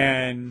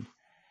 And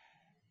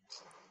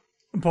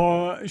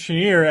Paul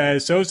Shinar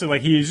as Sosa,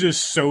 like, he is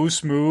just so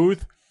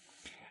smooth.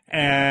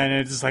 And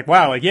it's just like,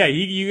 wow, like, yeah,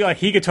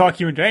 he could talk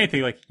you into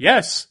anything. Like,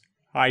 yes,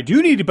 I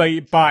do need to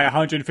buy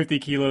 150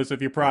 kilos of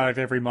your product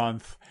every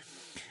month.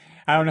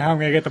 I don't know how I'm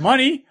going to get the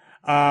money,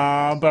 but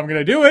I'm going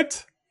to do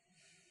it.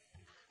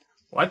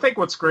 Well, I think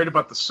what's great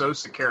about the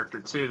Sosa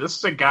character, too, this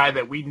is a guy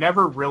that we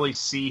never really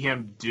see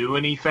him do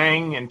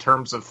anything in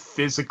terms of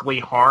physically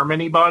harm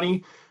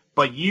anybody,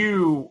 but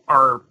you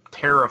are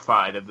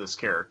terrified of this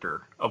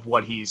character, of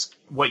what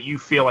you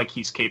feel like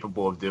he's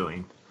capable of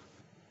doing.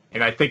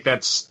 And I think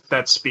that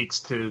speaks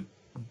to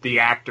the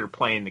actor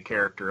playing the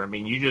character. I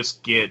mean, you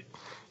just get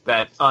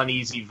that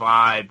uneasy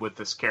vibe with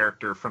this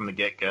character from the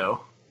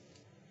get-go.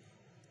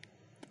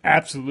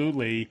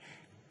 Absolutely.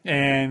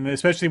 And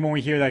especially when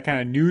we hear that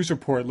kind of news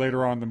report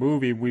later on in the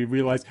movie, we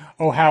realize,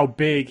 oh, how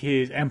big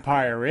his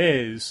empire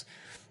is.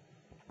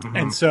 Mm-hmm.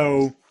 And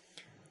so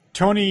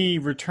Tony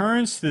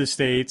returns to the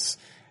States,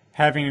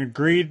 having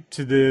agreed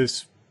to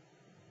this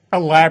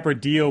elaborate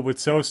deal with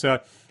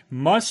Sosa,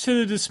 much to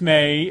the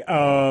dismay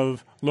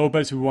of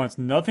Lopez, who wants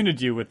nothing to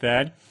do with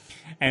that.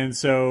 And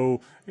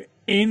so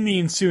in the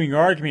ensuing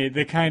argument,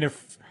 the kind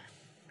of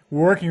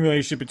working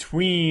relationship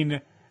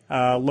between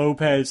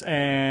Lopez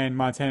and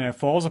Montana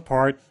falls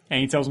apart, and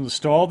he tells him to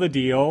stall the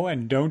deal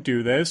and don't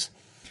do this.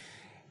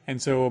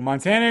 And so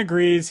Montana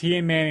agrees, he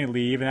and Manny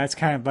leave, and that's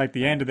kind of like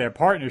the end of their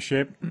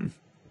partnership.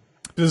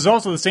 This is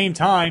also the same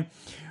time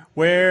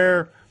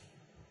where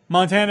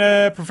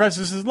Montana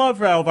professes his love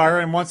for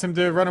Elvira and wants him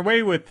to run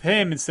away with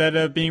him instead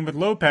of being with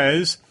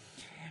Lopez.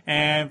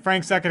 And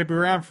Frank's not going to be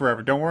around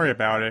forever. Don't worry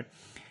about it.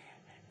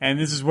 And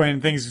this is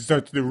when things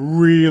start to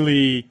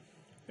really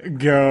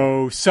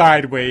go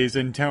sideways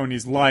in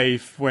Tony's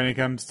life when it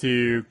comes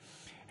to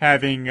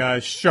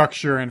having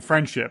structure and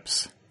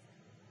friendships.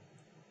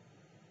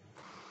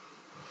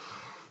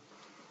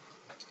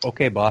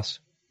 Okay, boss.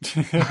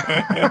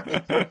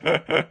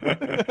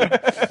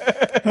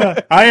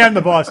 I am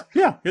the boss.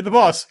 Yeah, you're the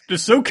boss.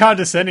 Just so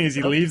condescending as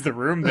he leaves the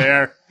room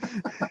there.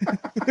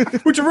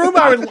 Which a room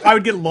I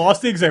would get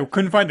lost in because I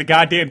couldn't find the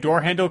goddamn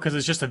door handle because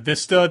it's just a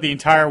vista, the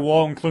entire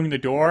wall, including the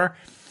door.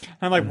 And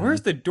I'm like,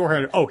 where's the door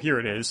handle? Oh, here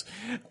it is.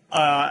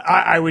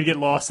 I would get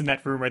lost in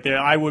that room right there.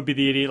 I would be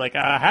the idiot. Like,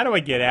 how do I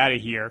get out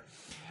of here?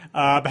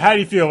 But how do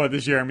you feel about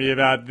this, Jeremy,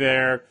 about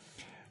their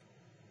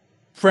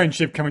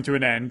friendship coming to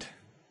an end?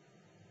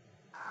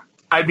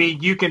 I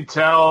mean, you can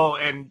tell,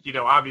 and,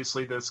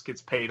 obviously this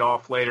gets paid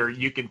off later.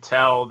 You can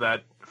tell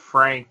that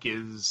Frank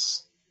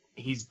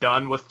he's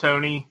done with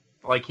Tony.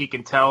 Like, he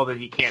can tell that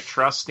he can't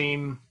trust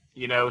him.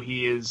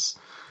 He is,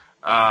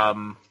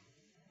 and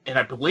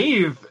I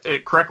believe,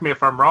 correct me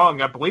if I'm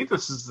wrong, I believe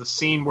this is the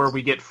scene where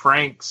we get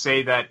Frank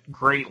say that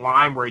great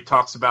line where he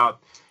talks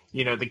about,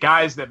 the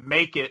guys that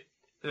make it,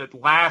 that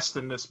last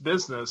in this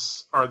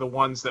business are the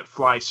ones that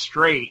fly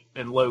straight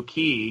and low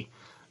key.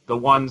 The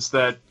ones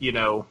that,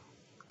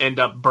 end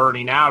up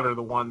burning out are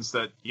the ones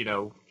that,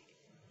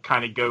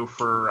 kind of go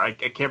for, I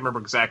can't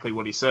remember exactly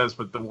what he says,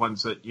 but the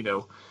ones that,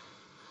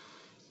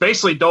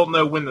 basically don't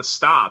know when to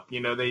stop.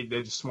 They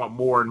just want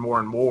more and more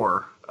and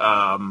more.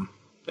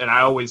 And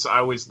I always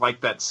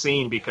like that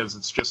scene because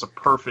it's just a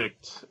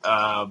perfect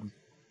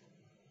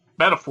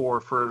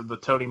metaphor for the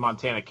Tony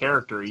Montana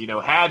character.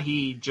 Had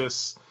he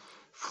just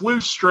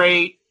flew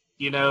straight,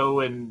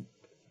 and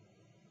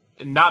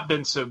not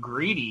been so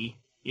greedy,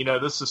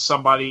 this is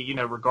somebody,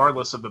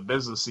 regardless of the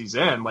business he's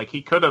in, like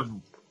he could have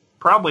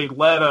probably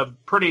led a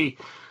pretty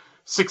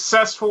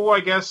successful,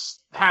 I guess,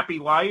 happy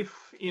life,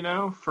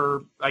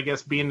 for, I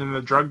guess, being in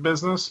the drug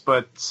business.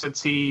 But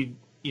since he,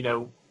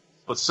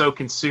 was so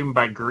consumed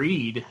by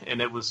greed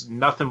and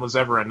nothing was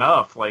ever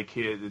enough, like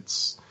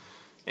it's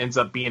ends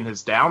up being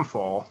his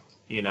downfall,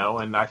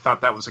 and I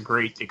thought that was a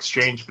great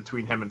exchange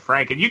between him and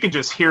Frank. And you can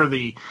just hear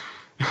the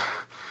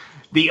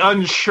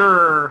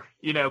unsure,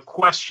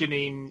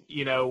 questioning,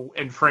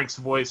 in Frank's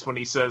voice when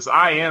he says,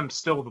 I am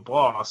still the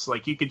boss.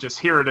 Like, you could just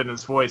hear it in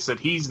his voice that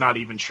he's not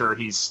even sure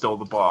he's still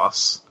the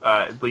boss,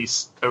 at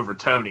least over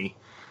Tony.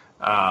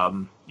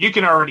 You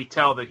can already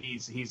tell that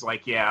he's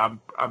like, yeah,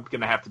 I'm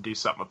going to have to do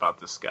something about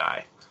this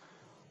guy.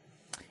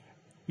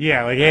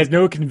 Yeah, like, he has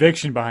no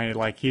conviction behind it.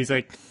 Like, he's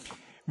like,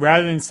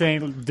 rather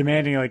than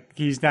demanding, like,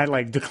 he's not,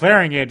 like,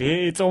 declaring it,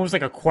 it's almost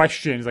like a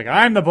question. He's like,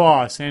 I'm the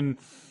boss. And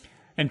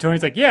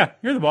Tony's like, yeah,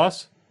 you're the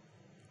boss.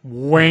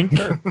 Wink.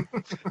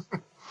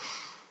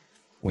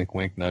 Wink,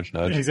 wink, nudge,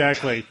 nudge.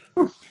 Exactly.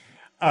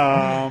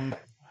 How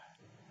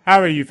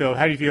do you feel?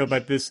 How do you feel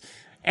about this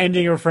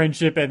ending of a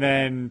friendship and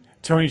then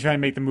Tony trying to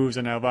make the moves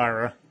on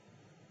Elvira?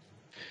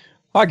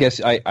 I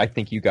guess I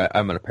think you guys,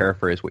 I'm going to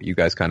paraphrase what you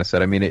guys kind of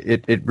said. I mean,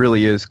 it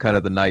really is kind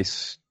of the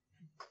nice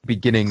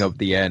beginning of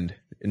the end,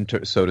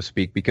 so to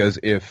speak, because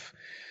if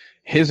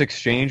his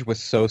exchange with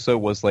Sosa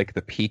was like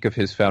the peak of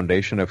his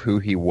foundation of who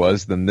he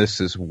was, then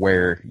this is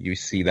where you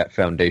see that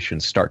foundation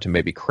start to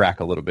maybe crack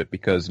a little bit,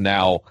 because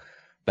now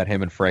that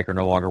him and Frank are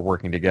no longer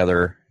working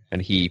together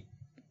and he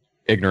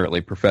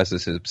ignorantly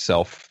professes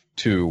himself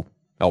to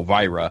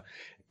Elvira,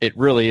 it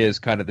really is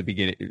kind of the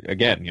beginning,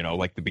 again,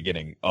 like the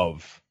beginning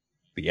of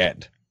the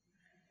end.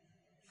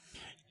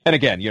 And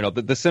again,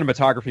 the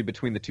cinematography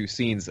between the two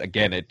scenes,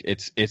 again,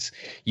 it's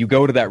you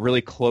go to that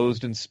really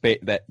closed in space,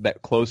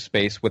 that closed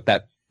space with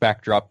that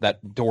backdrop,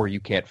 that door you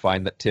can't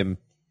find that Tim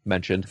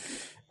mentioned,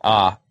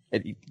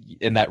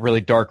 in that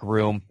really dark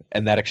room,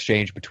 and that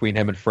exchange between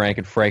him and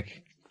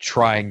Frank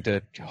trying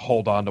to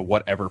hold on to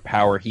whatever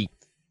power he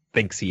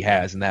thinks he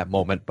has in that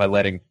moment by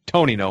letting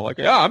Tony know, like,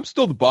 yeah, I'm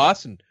still the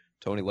boss, and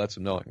Tony lets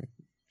him know, like,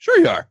 sure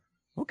you are.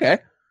 Okay.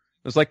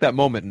 It was like that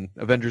moment in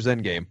Avengers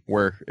Endgame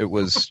where it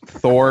was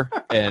Thor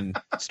and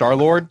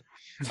Star-Lord.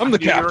 I'm the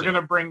captain. You were going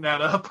to bring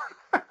that up.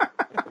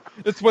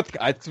 It's what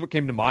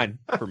came to mind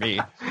for me.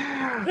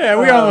 Yeah,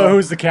 we all know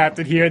who's the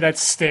captain here. That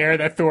stare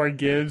that Thor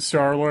gives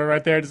Star-Lord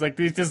right there, just like,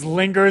 it just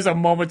lingers a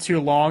moment too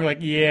long. Like,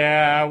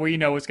 yeah, we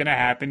know what's gonna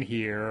happen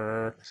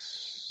here.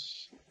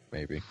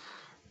 Maybe.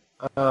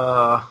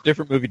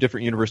 Different movie,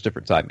 different universe,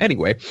 different time.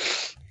 Anyway,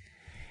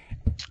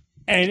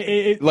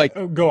 and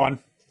go on.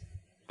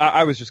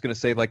 I was just gonna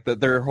say, like,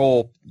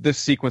 this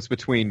sequence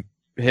between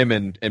him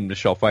and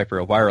Michelle Pfeiffer,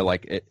 Elvira,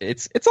 like,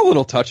 it's a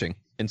little touching.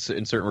 In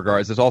certain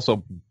regards. It's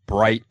also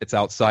bright. It's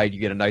outside. You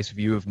get a nice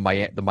view of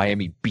the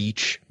Miami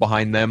beach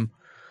behind them.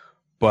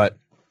 But,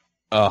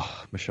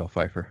 Michelle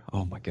Pfeiffer.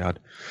 Oh, my God.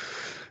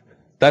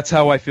 That's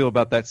how I feel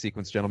about that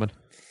sequence, gentlemen.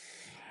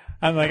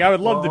 I'm like, I would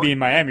love to be in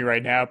Miami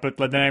right now, but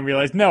then I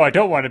realized, no, I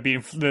don't want to be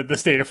in the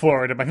state of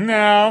Florida. I'm like,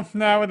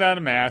 no, without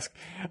a mask.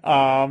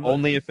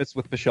 Only if it's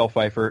with Michelle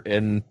Pfeiffer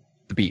in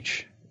the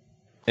beach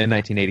in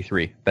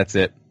 1983. That's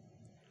it.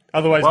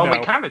 Otherwise, well, no.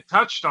 we kind of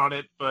touched on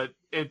it, but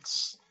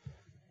it's...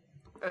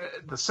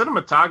 the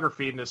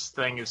cinematography in this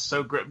thing is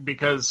so great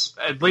because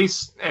at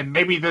least, and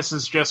maybe this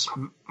is just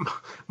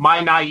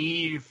my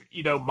naive,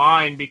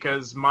 mind,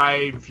 because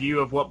my view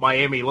of what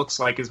Miami looks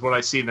like is what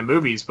I see in the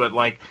movies. But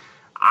like,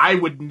 I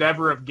would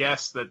never have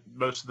guessed that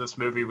most of this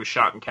movie was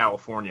shot in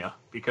California,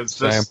 because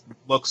this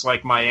looks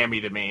like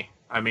Miami to me.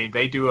 I mean,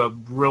 they do a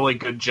really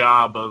good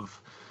job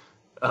of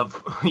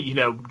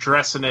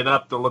dressing it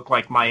up to look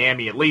like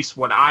Miami, at least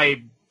what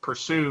I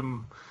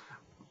assumed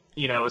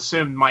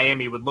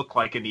Miami would look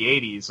like in the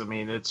 80s. I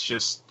mean, it's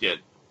just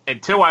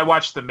until I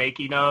watched the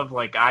making of,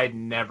 like, I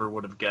never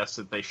would have guessed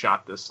that they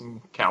shot this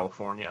in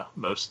California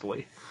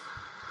mostly.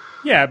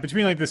 Yeah,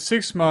 between like the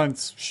 6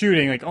 months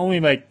shooting, like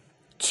only like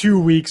 2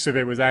 weeks of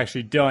it was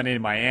actually done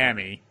in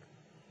Miami.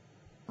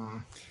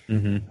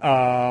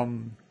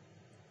 Mm-hmm.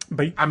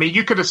 But I mean,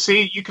 you could have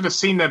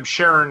seen them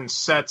sharing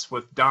sets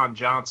with Don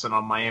Johnson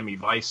on Miami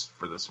Vice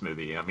for this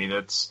movie. I mean,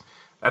 that's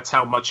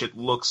how much it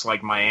looks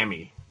like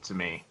Miami to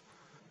me.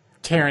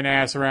 Tearing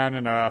ass around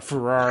in a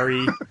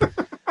Ferrari.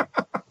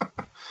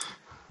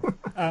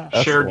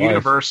 Shared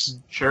universe.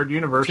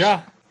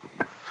 Yeah.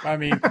 I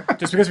mean,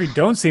 just because we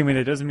don't see him in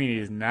it doesn't mean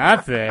he's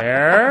not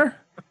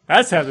there.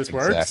 That's how this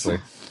works. Exactly.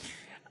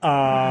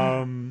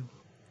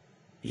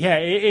 Yeah,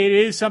 it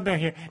is something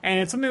here, and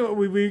it's something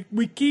that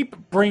we keep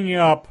bringing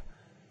up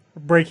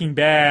Breaking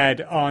Bad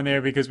on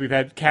there because we've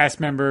had cast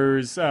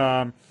members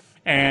and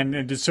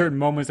just certain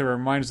moments that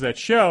remind us of that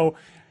show.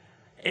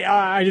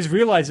 I just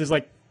realized is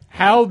like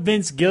how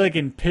Vince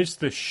Gilligan pitched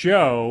the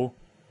show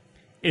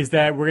is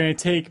that we're going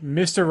to take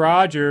Mr.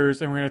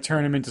 Rogers and we're going to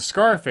turn him into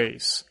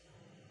Scarface.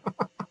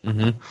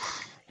 Mm-hmm.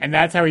 And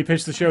that's how he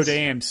pitched the show to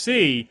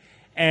AMC.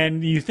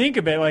 And you think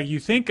of it, like you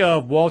think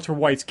of Walter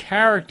White's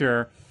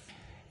character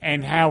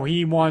and how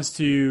he wants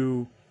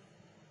to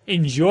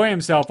enjoy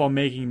himself while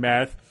making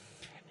meth.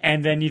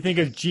 And then you think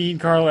of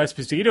Giancarlo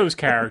Esposito's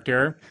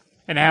character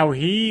and how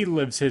he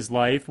lives his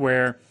life,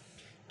 where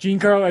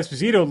Giancarlo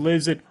Esposito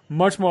lives it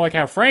much more like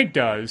how Frank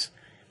does,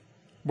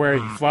 where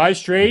he flies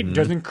straight,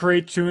 doesn't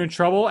create too much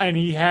trouble, and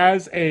he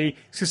has a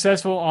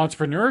successful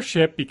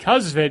entrepreneurship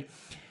because of it.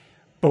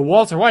 But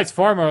Walter White's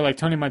far more like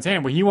Tony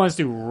Montana, where he wants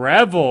to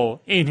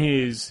revel in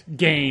his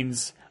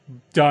gains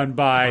done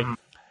by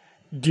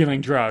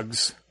dealing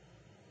drugs.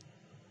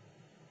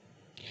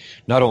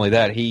 Not only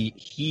that,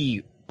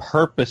 he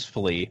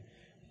purposefully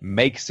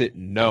makes it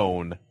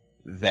known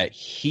that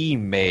he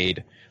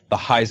made the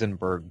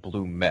Heisenberg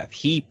blue meth.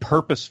 He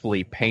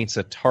purposefully paints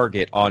a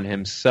target on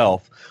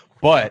himself,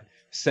 but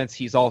since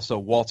he's also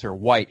Walter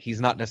White,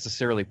 he's not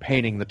necessarily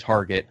painting the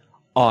target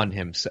on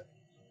himself.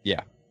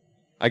 Yeah,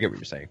 I get what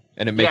you're saying,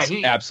 and it makes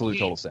absolute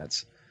total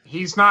sense.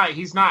 He's not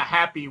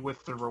happy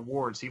with the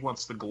rewards. He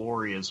wants the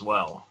glory as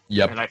well.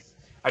 Yep. And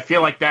I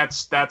feel like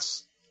that's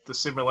the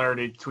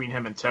similarity between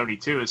him and Tony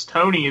too. Is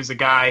Tony is a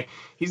guy,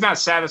 he's not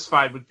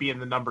satisfied with being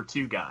the number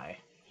 2 guy.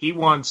 He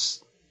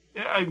wants,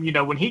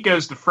 when he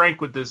goes to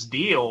Frank with this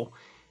deal,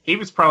 he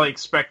was probably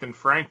expecting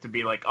Frank to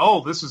be like,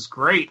 "Oh, this is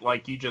great!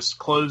 Like you just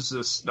closed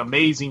this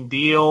amazing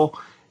deal,"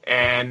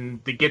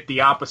 and to get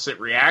the opposite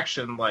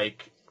reaction,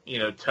 like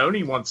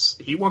Tony wants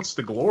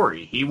the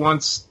glory. He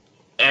wants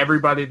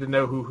everybody to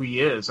know who he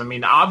is. I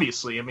mean,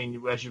 obviously,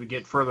 as you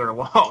get further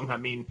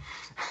along,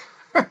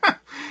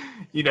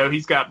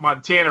 he's got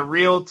Montana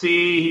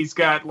Realty. He's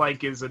got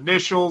like his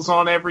initials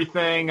on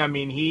everything. I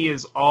mean, he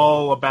is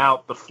all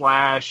about the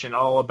flash and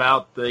all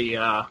about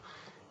the,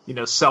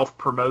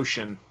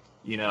 self-promotion,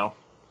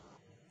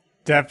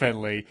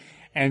 Definitely.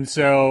 And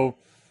so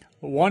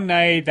one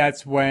night,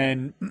 that's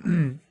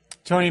when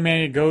Tony and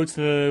Manny go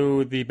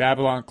to the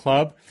Babylon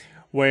Club,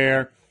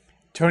 where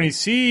Tony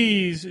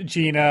sees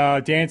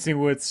Gina dancing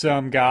with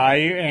some guy,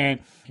 and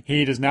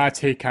he does not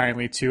take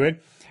kindly to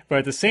it. But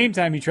at the same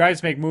time, he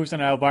tries to make moves on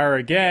Elvira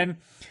again,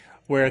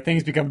 where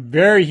things become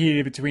very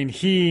heated between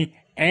he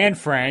and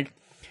Frank,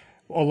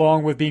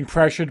 along with being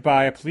pressured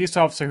by a police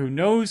officer who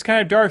knows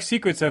kind of dark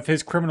secrets of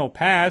his criminal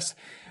past,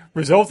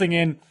 resulting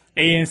in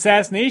an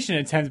assassination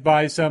attempt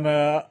by some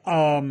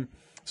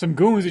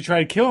goons who try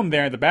to kill him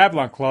there at the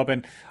Babylon Club,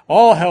 and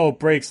all hell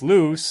breaks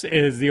loose,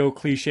 as the old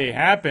cliche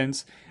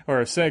happens,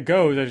 or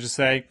goes, I should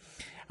say.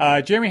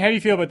 Jeremy, how do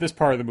you feel about this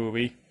part of the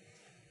movie?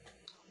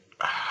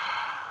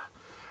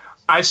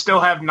 I still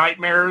have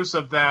nightmares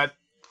of that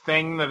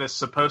thing that is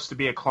supposed to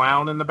be a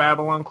clown in the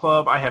Babylon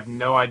Club. I have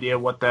no idea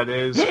what that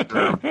is.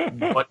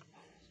 What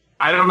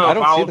I don't know if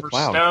Oliver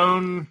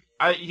Stone.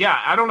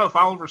 I don't know if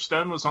Oliver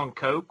Stone was on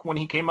coke when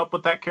he came up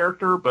with that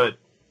character, but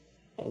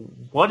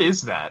what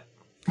is that?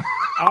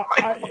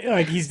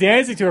 Like he's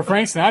dancing to a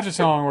Frank Sinatra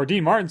song or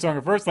Dean Martin song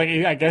at first. Like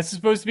I guess it's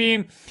supposed to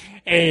be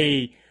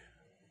a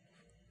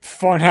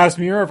Funhouse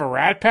Mirror of a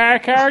Rat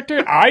Pack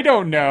character. I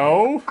don't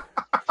know.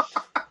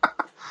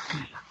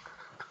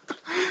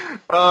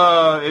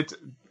 It's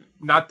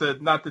not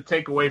to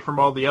take away from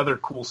all the other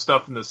cool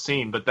stuff in the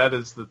scene, but that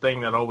is the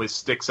thing that always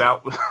sticks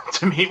out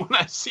to me when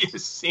I see the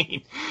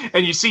scene.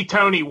 And you see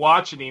Tony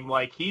watching him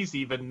like he's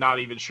not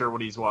even sure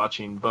what he's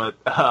watching. But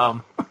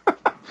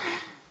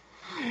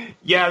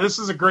yeah, this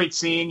is a great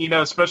scene,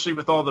 especially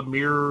with all the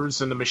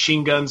mirrors and the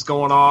machine guns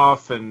going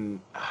off. And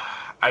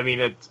I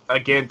mean, it's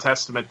again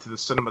testament to the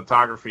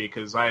cinematography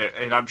because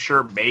I'm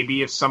sure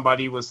maybe if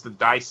somebody was to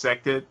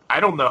dissect it,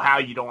 I don't know how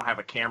you don't have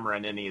a camera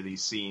in any of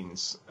these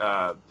scenes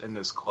in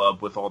this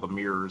club with all the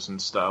mirrors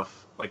and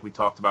stuff like we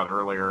talked about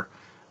earlier.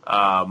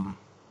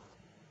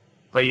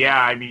 But yeah,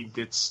 I mean,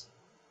 it's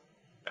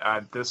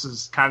this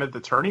is kind of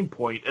the turning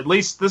point. At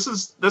least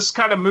this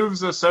kind of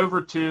moves us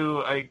over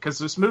to because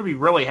this movie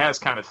really has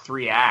kind of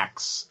 3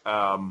 acts.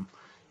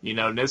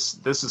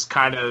 This is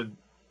kind of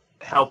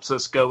helps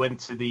us go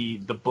into the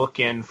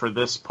bookend for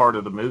this part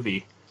of the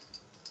movie.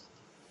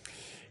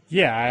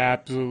 Yeah, I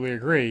absolutely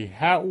agree.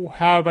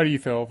 How about you,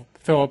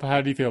 Philip?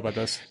 How do you feel about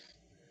this?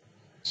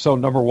 So,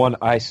 number one,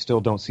 I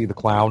still don't see the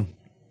clown.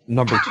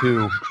 Number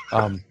two,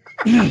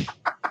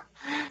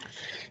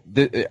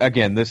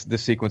 again, this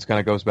sequence kind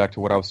of goes back to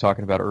what I was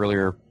talking about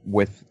earlier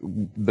with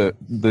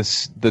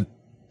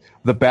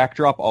the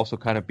backdrop also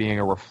kind of being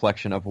a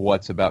reflection of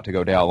what's about to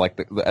go down.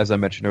 Like as I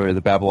mentioned earlier, the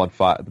Babylon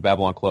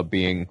Club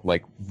being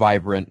like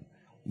vibrant,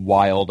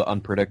 wild,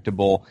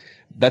 unpredictable.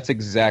 That's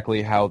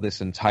exactly how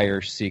this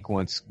entire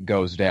sequence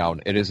goes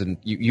down. It isn't.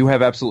 You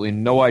have absolutely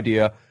no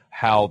idea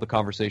how the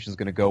conversation is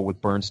going to go with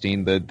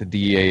Bernstein, the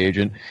DEA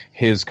agent.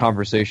 His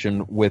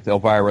conversation with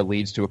Elvira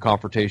leads to a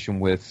confrontation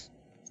with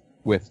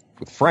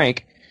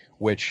Frank,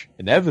 which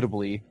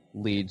inevitably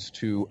leads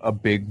to a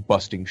big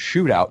busting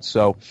shootout.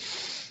 So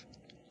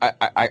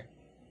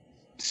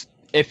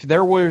if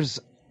there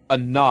was a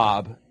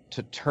knob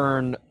to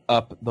turn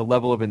up the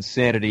level of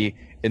insanity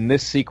in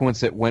this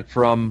sequence, it went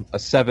from a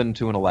 7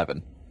 to an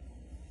 11.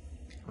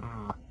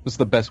 That's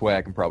the best way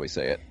I can probably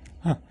say it.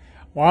 Huh.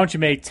 Why don't you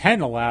make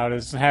 10 allowed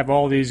and have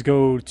all these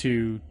go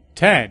to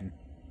 10?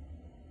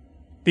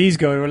 These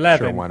go to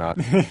 11. Sure, why not?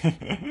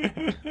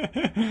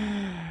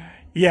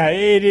 Yeah,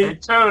 it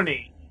is.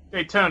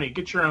 Hey, Tony,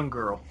 get your own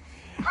girl.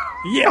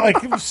 Yeah,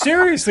 like,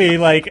 seriously,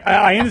 like,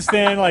 I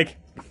understand, like,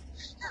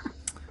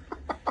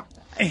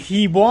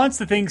 he wants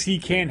the things he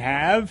can't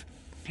have,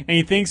 and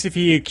he thinks if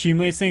he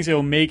accumulates things,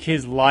 it'll make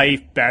his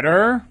life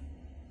better.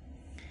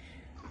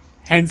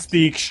 Hence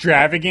the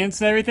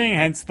extravagance and everything.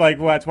 Hence, like,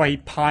 well, that's why he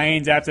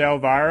pines after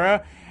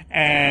Elvira.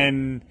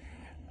 And,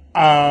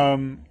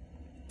 okay,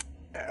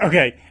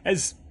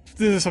 this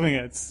is something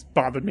that's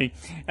bothered me.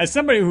 As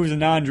somebody who's a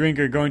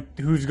non-drinker,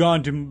 who's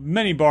gone to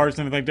many bars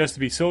and everything just to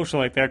be social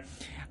like that,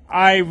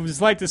 I would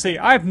like to say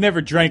I've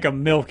never drank a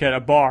milk at a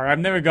bar. I've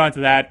never gone to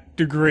that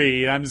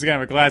degree. I'm just going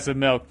to have a glass of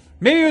milk.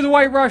 Maybe it was a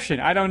White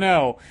Russian. I don't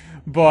know.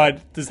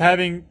 But just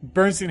having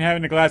Bernstein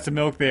having a glass of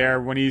milk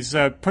there when he's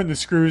putting the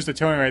screws to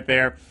Tony right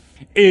there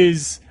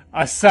is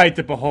a sight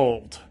to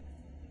behold.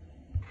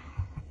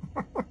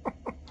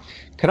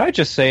 Can I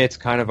just say it's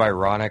kind of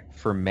ironic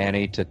for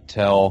Manny to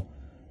tell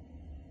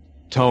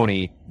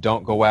Tony,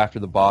 don't go after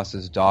the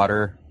boss's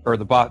daughter, or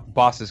the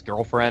boss's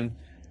girlfriend,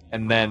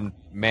 and then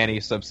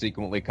Manny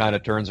subsequently kind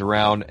of turns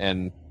around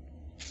and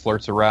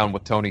flirts around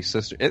with Tony's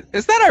sister.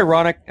 Is that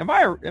ironic? Am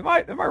I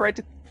right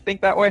to think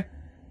that way?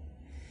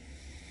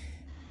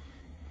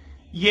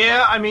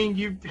 Yeah, I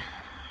mean,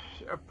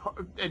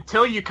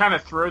 until you kind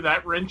of throw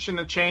that wrench in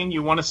the chain,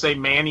 you want to say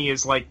Manny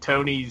is like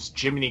Tony's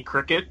Jiminy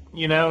Cricket.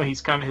 You know,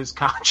 he's kind of his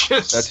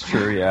conscience. That's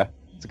true. Yeah,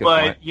 that's a good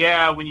but point.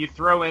 Yeah, when you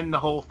throw in the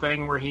whole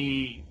thing where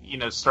he,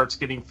 starts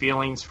getting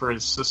feelings for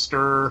his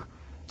sister,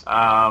 it's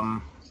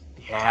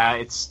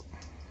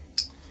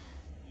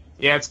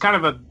kind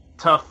of a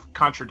tough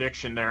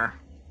contradiction there.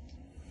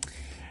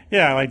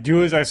 Yeah, like,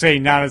 do as I say,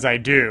 not as I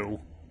do.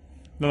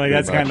 Like,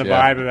 that's kind of the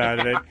vibe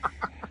about it.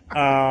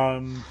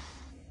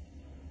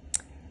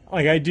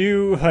 Like,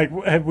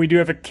 we do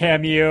have a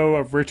cameo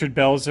of Richard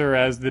Belzer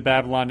as the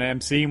Babylon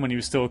MC when he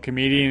was still a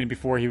comedian and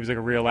before he was, like,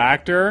 a real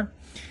actor.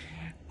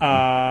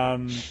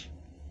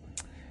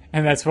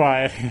 And that's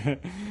why,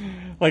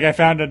 like, that's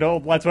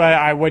why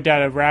I went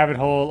down a rabbit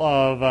hole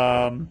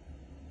of,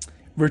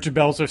 Richard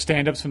Belzer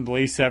stand-ups from the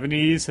late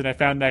 70s, and I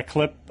found that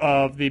clip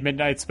of the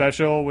Midnight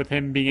Special with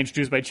him being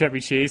introduced by Chevy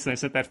Chase, and I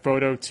sent that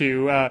photo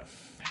to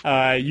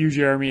you,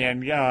 Jeremy,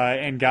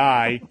 and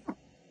Guy.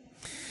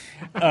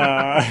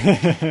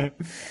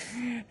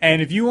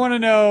 And if you want to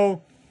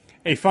know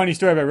a funny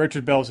story about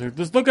Richard Belzer,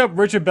 just look up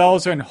Richard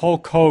Belzer and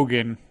Hulk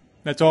Hogan.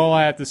 That's all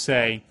I have to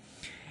say.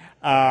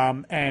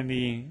 And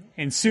the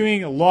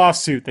ensuing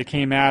lawsuit that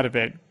came out of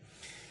it.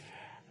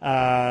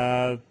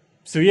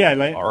 So yeah,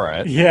 like, all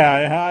right.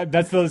 Yeah,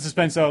 that's the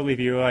suspense I'll leave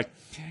you. Like,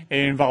 it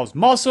involves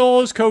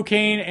muscles,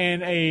 cocaine,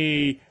 and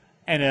a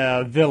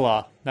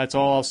villa. That's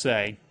all I'll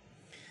say.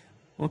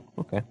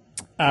 Okay.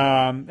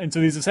 And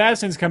so these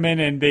assassins come in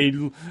and they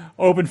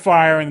open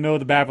fire in the middle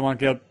of the Babylon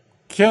Guild,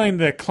 killing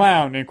the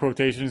clown in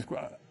quotations,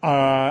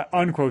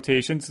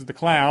 unquotations, the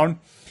clown.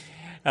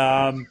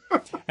 And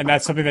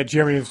that's something that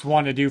Jeremy has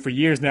wanted to do for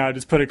years now.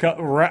 Just put a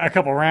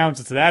couple rounds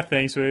into that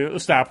thing so it'll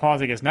stop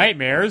haunting his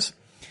nightmares.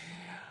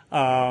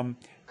 But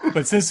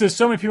since there's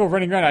so many people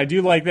running around, I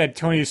do like that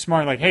Tony is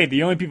smart. Like, hey,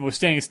 the only people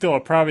standing still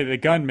are probably the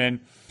gunmen,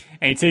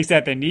 and he takes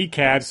out their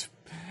kneecaps.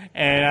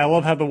 And I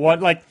love how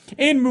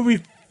in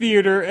movie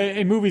theater,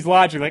 in movies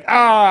logic, like,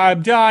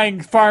 I'm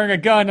dying, firing a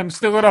gun, I'm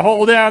still gonna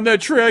hold down the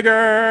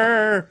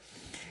trigger.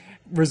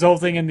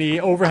 resulting in the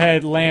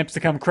overhead lamps to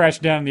come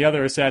crashing down on the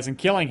other assassin,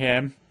 killing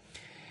him.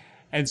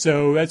 And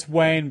so that's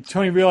when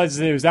Tony realizes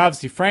it was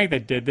obviously Frank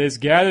that did this,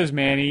 gathers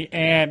Manny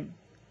and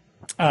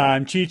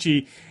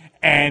Chi-Chi,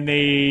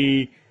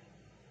 and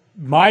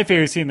my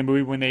favorite scene in the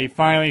movie, when they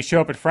finally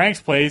show up at Frank's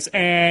place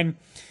and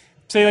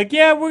say, like,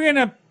 yeah, we're going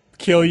to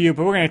kill you,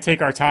 but we're going to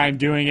take our time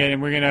doing it,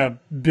 and we're going to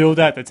build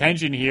out the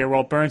tension here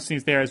while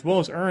Bernstein's there, as well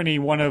as Ernie,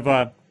 one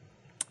of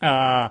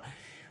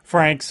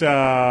Frank's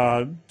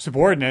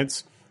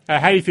subordinates.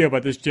 How do you feel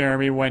about this,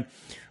 Jeremy, when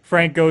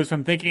Frank goes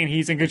from thinking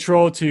he's in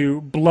control to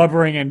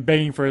blubbering and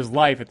begging for his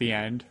life at the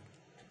end?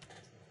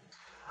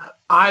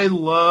 I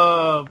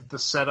love the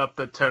setup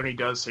that Tony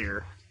does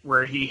here,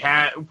 where he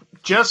had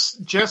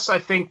just I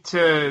think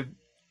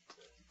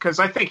because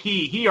I think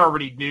he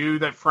already knew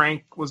that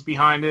Frank was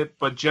behind it,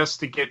 but just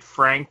to get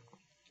Frank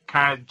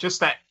kind of just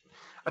that,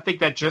 I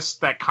think that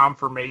just that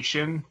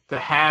confirmation to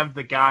have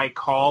the guy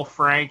call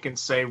Frank and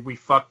say, we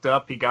fucked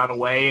up, he got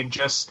away, and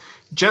just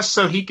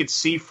so he could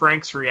see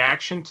Frank's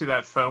reaction to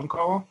that phone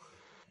call.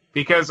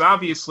 Because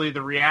obviously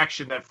the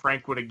reaction that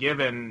Frank would have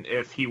given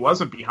if he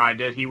wasn't behind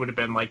it, he would have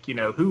been like,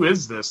 who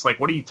is this? Like,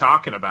 what are you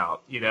talking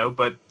about?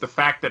 But the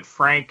fact that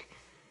Frank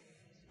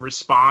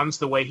responds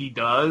the way he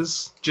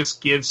does just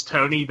gives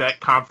Tony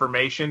that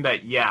confirmation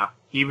that, yeah,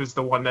 he was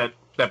the one that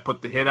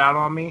put the hit out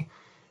on me.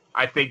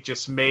 I think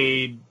just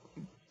made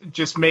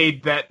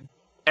that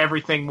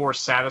everything more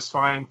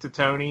satisfying to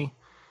Tony.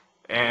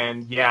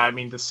 And yeah, I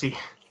mean, to see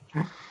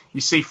you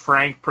see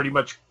Frank pretty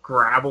much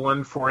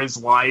grappling for his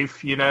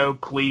life,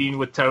 pleading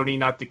with Tony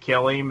not to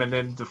kill him, and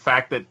then the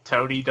fact that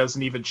Tony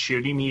doesn't even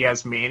shoot him, he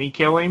has Manny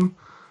kill him.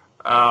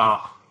 I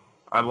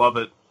love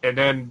it. And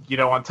then,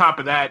 on top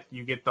of that,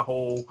 you get the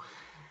whole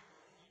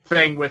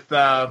thing with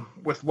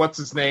what's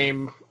his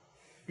name,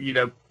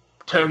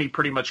 Tony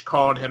pretty much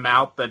calling him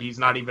out that he's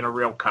not even a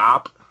real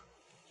cop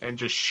and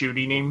just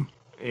shooting him.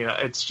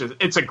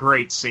 It's a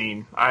great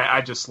scene.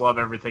 I just love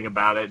everything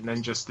about it. And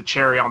then just the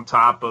cherry on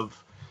top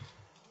of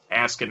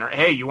asking her,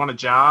 hey, you want a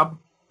job?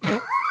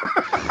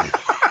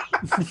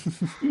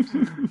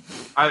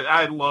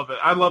 I love it.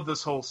 I love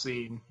this whole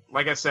scene.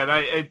 Like I said,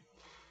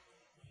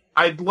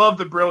 I love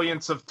the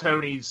brilliance of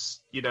Tony's,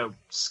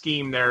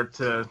 scheme there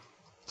to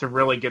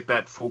really get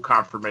that full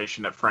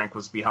confirmation that Frank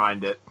was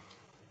behind it.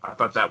 I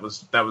thought that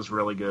was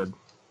really good.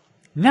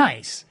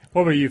 Nice.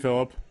 What about you,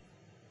 Philip?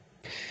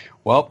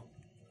 Well,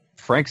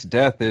 Frank's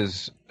death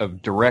is a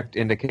direct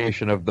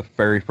indication of the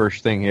very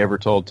first thing he ever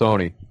told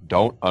Tony.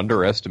 Don't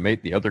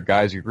underestimate the other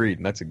guys you greet.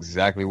 And that's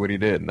exactly what he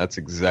did. And that's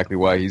exactly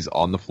why he's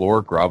on the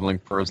floor groveling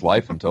for his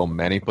life until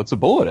Manny puts a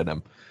bullet in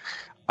him.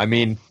 I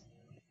mean,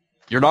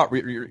 you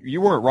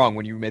weren't wrong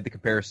when you made the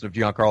comparison of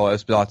Giancarlo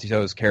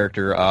Esposito's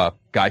character,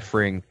 Guy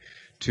Fring,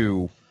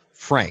 to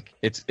Frank.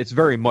 It's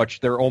very much,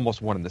 they're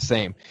almost one and the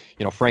same.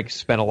 Frank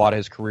spent a lot of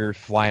his career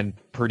flying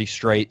pretty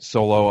straight,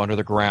 solo, under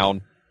the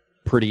ground,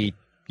 pretty,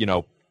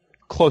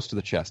 close to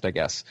the chest, I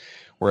guess.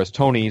 Whereas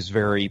Tony's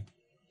very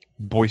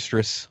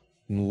boisterous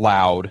and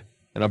loud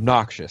and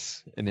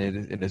obnoxious in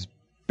his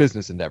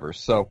business endeavors.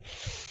 So,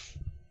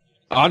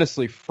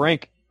 honestly,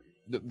 Frank,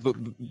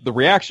 the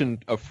reaction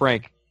of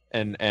Frank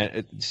and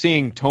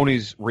seeing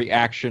Tony's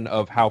reaction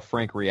of how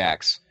Frank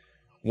reacts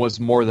was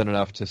more than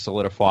enough to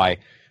solidify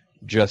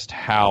just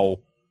how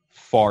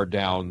far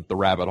down the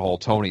rabbit hole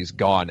Tony's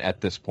gone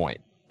at this point.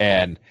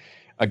 And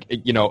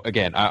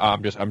again,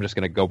 I'm just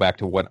going to go back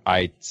to what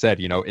I said.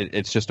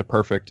 It's just a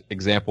perfect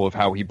example of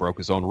how he broke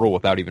his own rule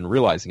without even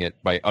realizing it,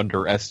 by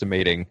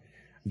underestimating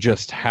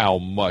just how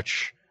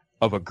much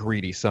of a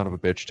greedy son of a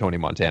bitch Tony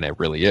Montana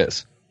really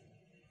is.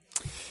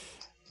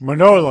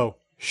 Manolo,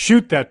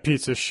 shoot that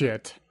piece of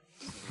shit.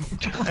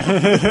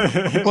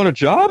 You want a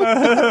job?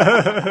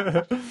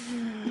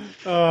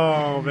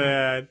 Oh,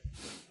 man.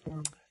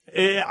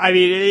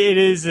 It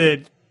is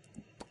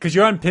because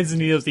you're on pins and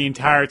needles the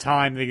entire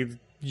time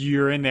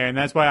you're in there, and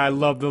that's why I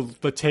love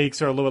the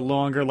takes are a little bit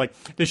longer. Like,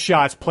 the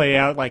shots play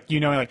out,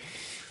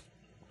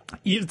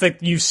 it's like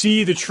you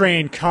see the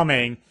train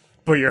coming,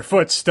 but your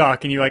foot's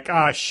stuck, and you're like,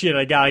 ah, shit,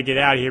 I gotta get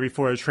out of here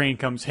before the train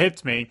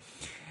hits me.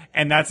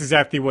 And that's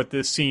exactly what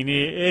this scene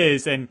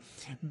is, and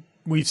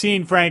we've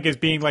seen Frank as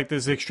being like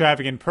this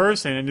extravagant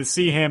person, and to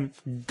see him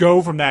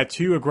go from that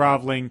to a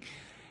groveling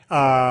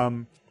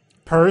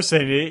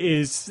person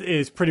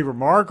is pretty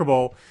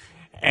remarkable.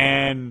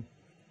 And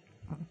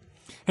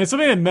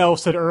something that Mel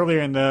said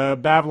earlier in the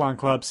Babylon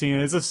Club scene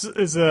is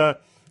a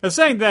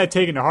saying that I've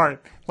taken to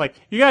heart. Like,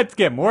 you got to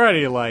get more out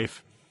of your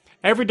life.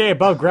 Every day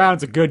above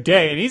ground's a good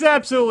day, and he's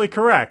absolutely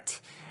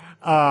correct.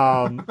 Too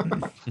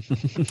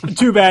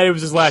bad it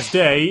was his last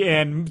day,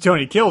 and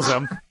Tony kills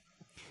him.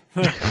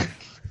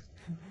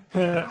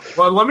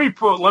 Well, let me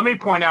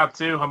point out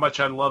too how much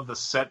I love the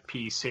set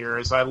piece here.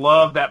 Is I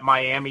love that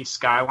Miami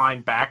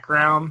skyline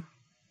background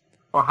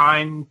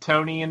behind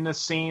Tony in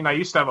this scene. I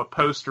used to have a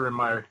poster in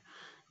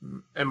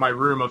my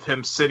room of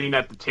him sitting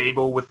at the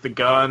table with the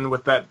gun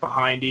with that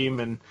behind him,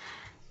 and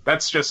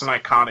that's just an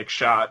iconic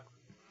shot,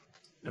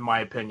 in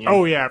my opinion.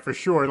 Oh yeah, for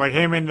sure. Like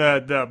him in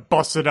the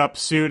busted up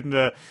suit and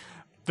the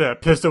the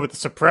pistol with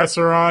the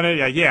suppressor on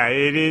it. Yeah,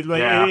 it is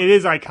it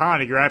is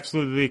iconic. You're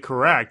absolutely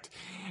correct,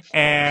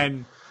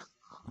 and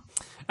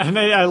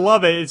I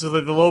love it. It's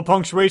like the low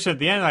punctuation at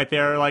the end, like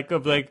there, like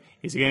of like,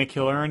 is he gonna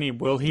kill Ernie?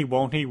 Will he?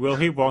 Won't he? Will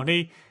he? Won't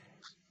he?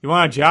 You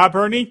want a job,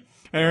 Ernie?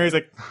 And Ernie's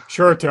like,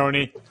 sure,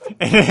 Tony.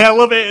 And I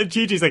love it. And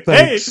Chi-Chi's like,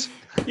 Thanks.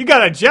 hey, you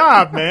got a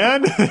job,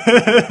 man.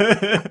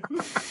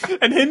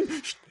 And then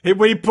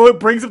when he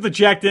brings up the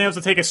Jack Daniels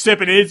to take a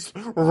sip, and it's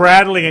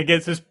rattling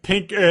against his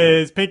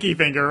pinky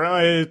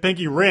finger, his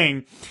pinky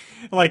ring.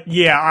 Like,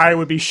 yeah, I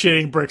would be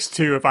shitting bricks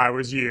too if I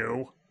was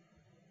you.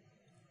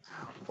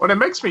 Well, it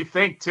makes me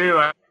think too.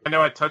 I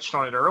know I touched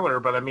on it earlier,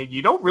 but I mean,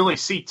 you don't really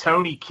see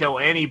Tony kill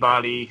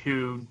anybody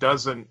who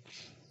doesn't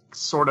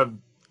sort of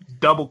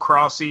double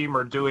cross him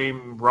or do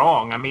him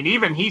wrong. I mean,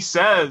 even he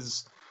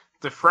says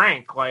to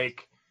Frank,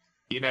 like,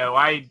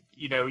 I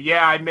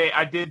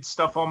did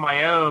stuff on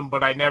my own,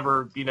 but I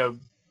never,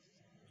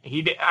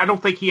 I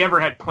don't think he ever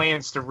had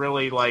plans to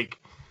really like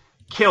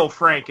kill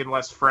Frank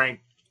unless Frank,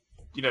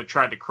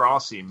 tried to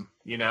cross him,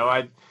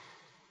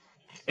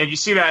 and you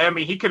see that, I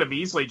mean, he could have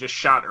easily just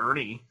shot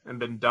Ernie and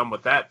been done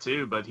with that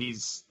too, but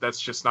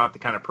that's just not the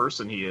kind of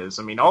person he is.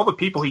 I mean, all the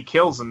people he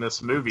kills in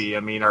this movie,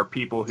 I mean, are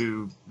people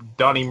who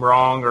done him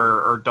wrong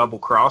or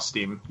double-crossed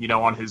him,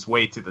 on his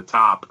way to the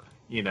top,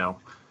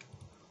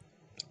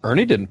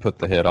 Ernie didn't put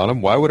the hit on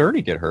him. Why would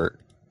Ernie get hurt?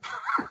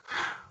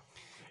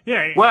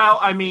 Yeah. Well,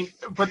 I mean,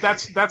 but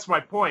that's my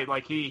point.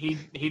 Like, he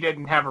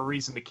didn't have a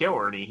reason to kill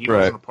Ernie. He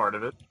wasn't a part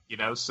of it,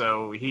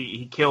 so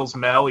he kills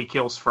Mel, he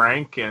kills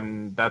Frank,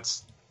 and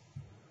that's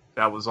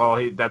all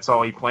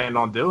he planned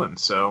on doing.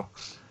 So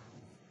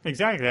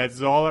exactly,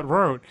 that's all it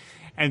wrote.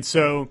 And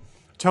so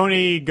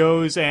Tony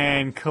goes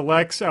and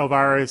collects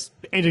Elvira,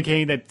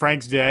 indicating that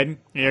Frank's dead.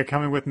 You're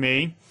coming with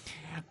me.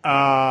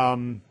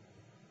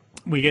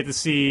 We get to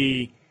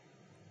see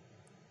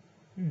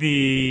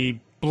the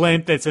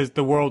blimp that says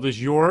 "the world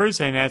is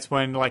yours," and that's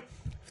when like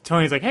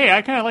Tony's like, "Hey,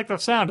 I kind of like the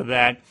sound of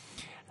that."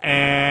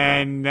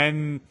 And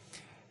then,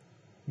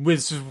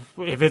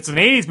 if it's an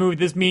 '80s movie,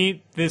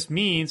 this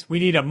means we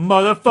need a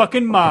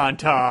motherfucking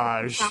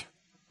montage,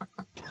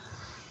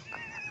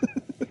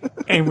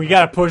 and we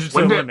gotta push it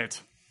to the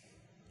limit.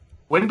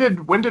 When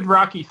did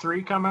Rocky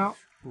 3 come out?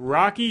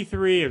 Rocky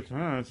 3.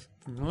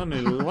 Let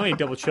me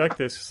double check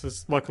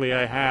this. Luckily,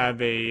 I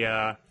have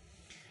a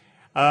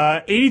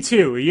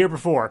 82, a year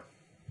before.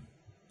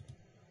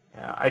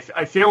 Yeah,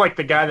 I feel like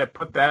the guy that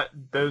put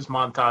those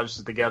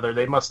montages together,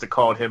 they must have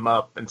called him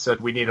up and said,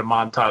 "We need a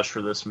montage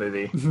for this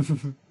movie."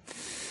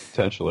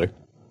 Potentially.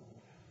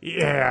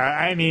 Yeah,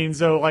 I mean,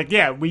 so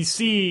we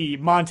see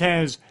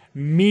Montana's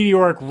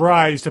meteoric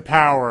rise to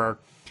power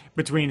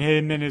between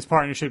him and his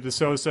partnership with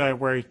Sosa,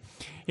 where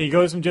he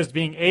goes from just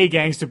being a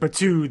gangster, but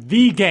to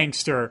the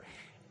gangster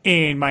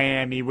in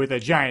Miami with a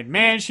giant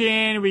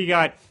mansion.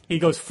 He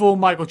goes full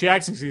Michael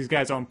Jackson because he's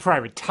got his own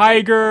private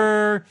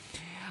tiger.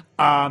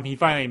 He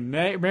finally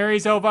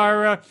marries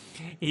Elvira.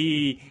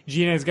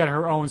 Gina's got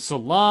her own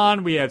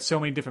salon. We have so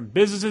many different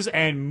businesses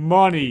and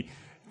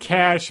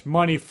cash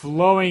money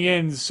flowing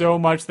in so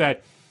much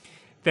that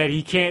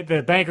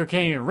the banker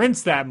can't even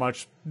rinse that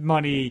much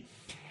money,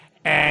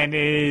 and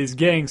is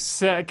getting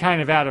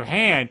kind of out of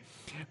hand.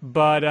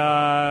 But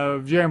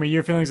Jeremy,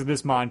 your feelings of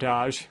this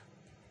montage?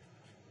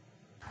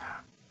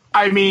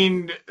 I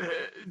mean,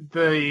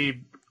 the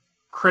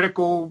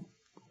critical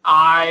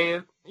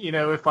eye,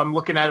 if I'm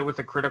looking at it with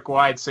a critical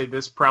eye, I'd say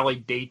this probably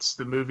dates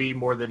the movie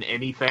more than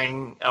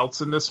anything else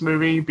in this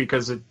movie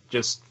because it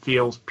just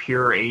feels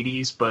pure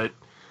 80s, but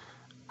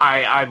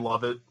I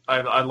love it.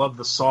 I love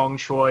the song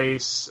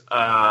choice.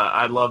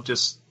 I love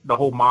just the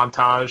whole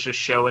montage just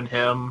showing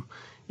him,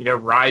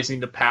 rising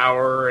to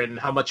power and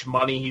how much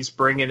money he's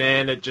bringing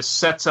in. It just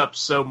sets up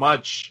so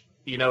much,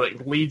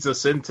 it leads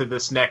us into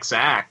this next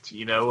act,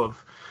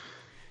 of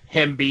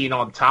him being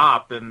on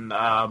top, and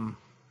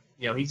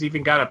he's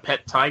even got a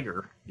pet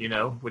tiger,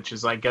 which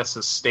is, I guess,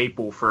 a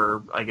staple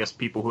for,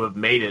 people who have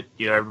made it.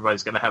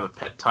 Everybody's going to have a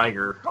pet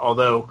tiger.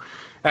 Although,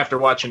 after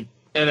watching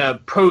in a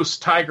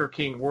post-Tiger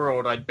King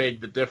world, I'd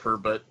beg to differ.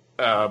 But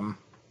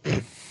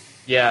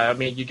yeah, I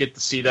mean, you get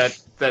to see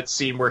that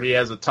scene where he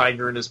has a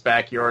tiger in his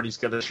backyard. He's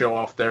going to show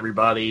off to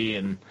everybody,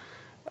 and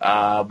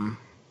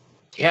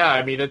yeah,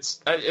 I mean, it's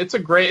a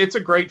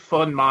great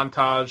fun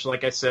montage.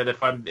 Like I said,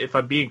 if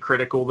I'm being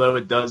critical though,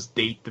 it does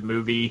date the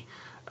movie,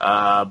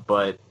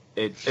 but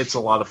it's a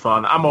lot of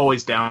fun. I'm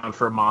always down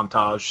for a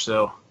montage.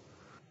 So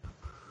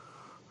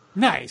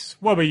nice.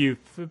 What about you?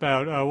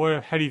 How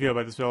do you feel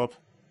about this, Philip?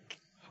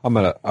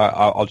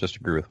 I'll just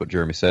agree with what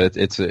Jeremy said.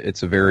 It's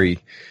a very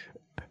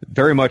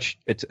much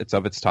it's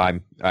of its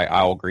time.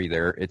 I'll agree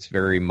there. It's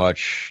very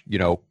much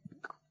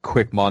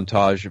quick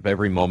montage of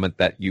every moment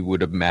that you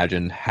would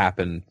imagine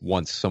happen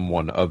once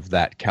someone of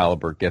that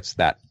caliber gets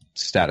that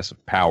status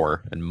of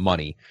power and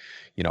money.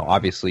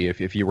 Obviously,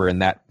 if you were in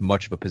that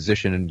much of a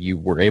position and you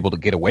were able to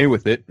get away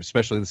with it,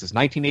 especially this is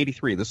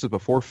 1983. This is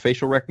before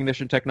facial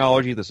recognition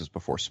technology. This is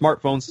before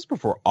smartphones. This is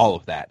before all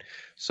of that.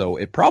 So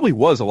it probably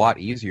was a lot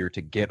easier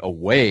to get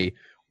away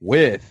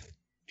with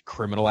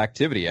criminal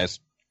activity, as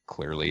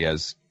clearly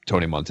as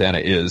Tony Montana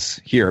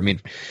is here. I mean,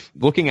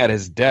 looking at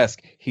his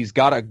desk, he's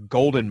got a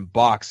golden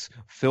box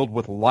filled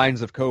with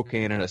lines of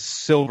cocaine and a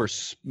silver,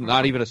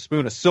 not even a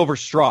spoon, a silver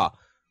straw.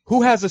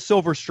 Who has a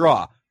silver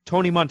straw?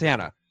 Tony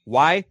Montana.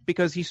 Why?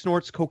 Because he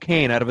snorts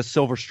cocaine out of a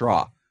silver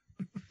straw.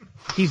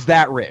 He's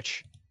that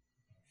rich.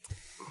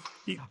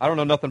 I don't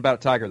know nothing about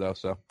Tiger, though,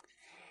 so.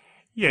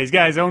 Yeah, he's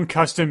got his own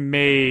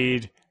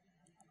custom-made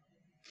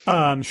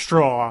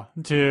straw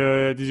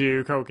to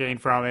do cocaine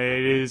from. It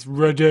is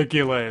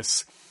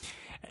ridiculous.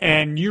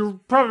 And you're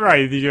probably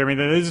right, Jeremy.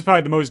 This is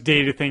probably the most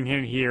dated thing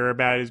in here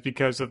about it is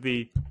because of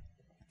the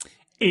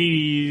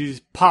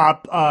 80s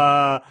pop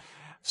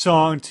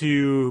song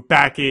to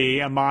back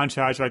a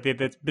montage like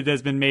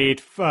that's been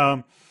made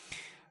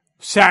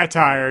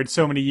satired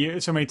so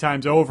many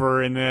times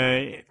over in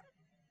the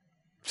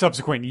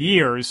subsequent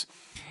years.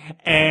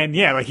 And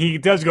yeah, like he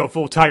does go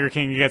full Tiger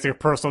King. He gets like a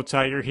personal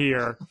tiger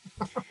here.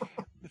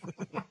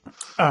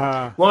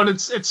 Well,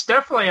 it's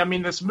definitely, I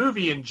mean, this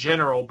movie in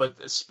general,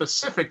 but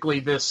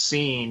specifically this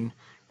scene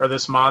or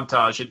this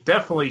montage, it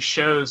definitely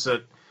shows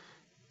that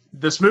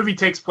this movie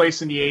takes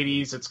place in the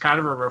 80s. It's kind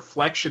of a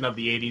reflection of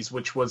the 80s,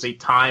 which was a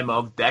time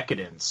of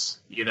decadence,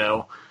 you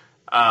know.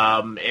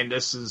 And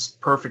this is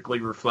perfectly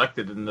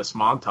reflected in this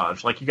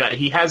montage. Like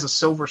he has a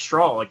silver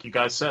straw, like you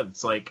guys said.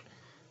 It's like,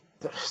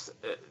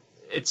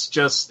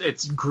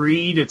 it's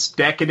greed, it's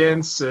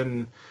decadence,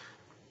 and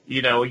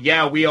you know,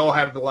 yeah, we all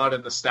have a lot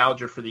of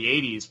nostalgia for the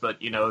 80s,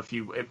 but, you know, if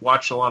you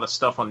watched a lot of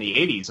stuff on the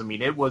 80s, I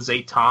mean, it was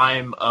a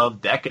time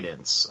of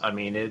decadence. I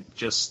mean,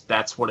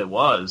 that's what it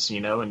was, you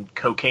know, and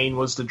cocaine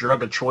was the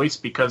drug of choice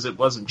because it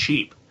wasn't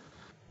cheap.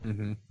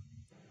 Mm-hmm.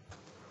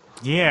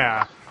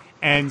 Yeah,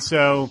 and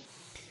so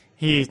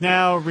he's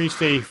now reached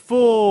he's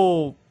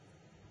the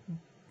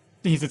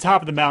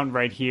top of the mountain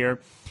right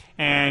here,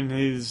 and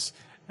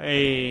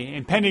a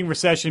impending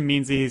recession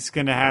means he's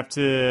going to have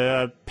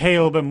to pay a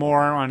little bit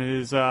more on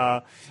his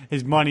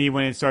money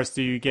when it starts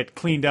to get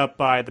cleaned up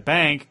by the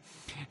bank.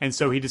 And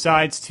so he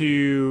decides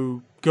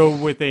to go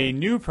with a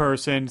new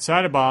person,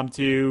 Cytobomb,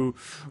 to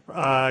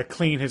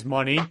clean his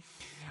money.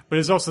 But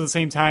it's also the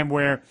same time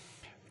where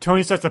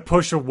Tony starts to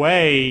push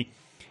away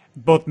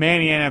both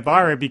Manny and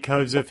Elvira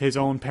because of his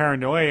own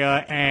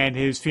paranoia and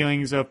his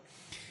feelings of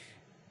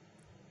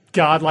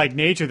godlike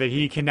nature that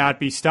he cannot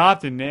be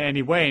stopped in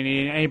any way,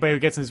 and anybody who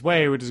gets in his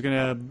way, he's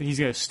gonna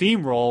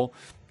steamroll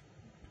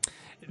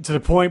to the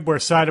point where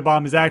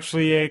Cytobomb is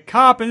actually a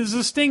cop and this is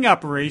a sting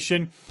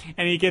operation,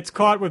 and he gets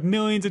caught with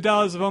millions of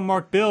dollars of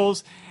unmarked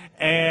bills,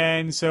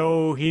 and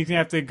so he's gonna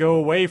have to go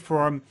away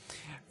for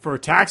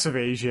tax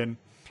evasion.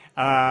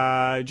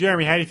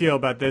 Jeremy, how do you feel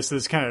about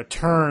this kind of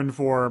turn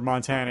for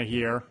Montana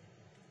here?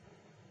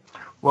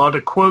 Well,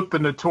 to quote the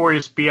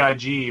notorious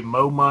B.I.G.,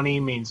 mo money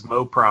means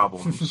mo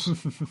problems.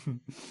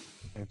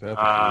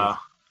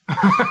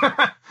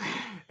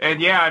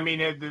 And yeah, I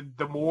mean,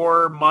 the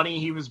more money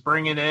he was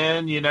bringing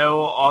in,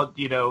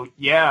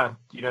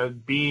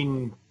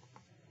 being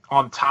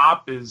on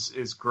top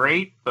is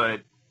great, but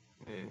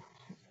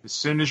as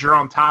soon as you're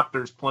on top,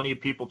 there's plenty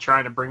of people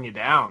trying to bring you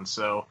down.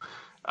 So,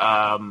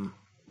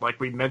 like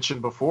we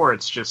mentioned before,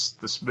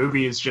 this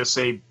movie is just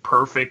a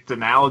perfect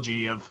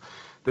analogy of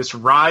this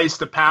rise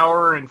to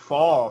power and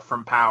fall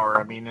from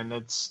power. I mean, and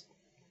it's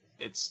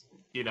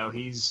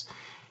he's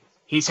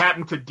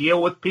having to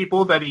deal with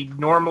people that he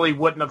normally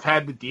wouldn't have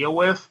had to deal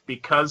with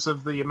because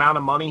of the amount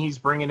of money he's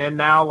bringing in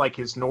now. Like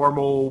his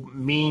normal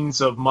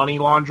means of money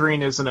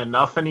laundering isn't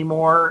enough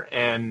anymore.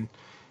 And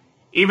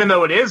even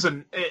though it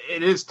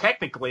is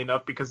technically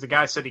enough because the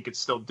guy said he could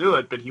still do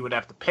it, but he would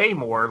have to pay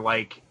more.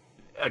 Like,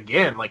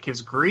 again, like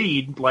his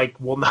greed, like,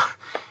 will not.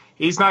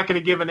 He's not going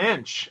to give an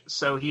inch,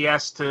 so he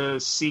has to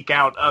seek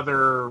out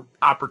other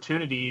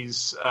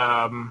opportunities,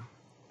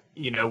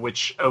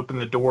 which open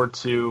the door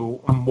to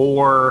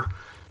more,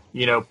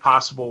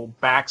 possible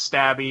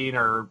backstabbing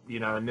or,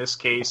 in this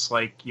case,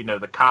 like,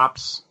 the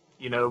cops,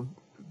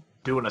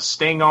 doing a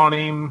sting on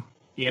him,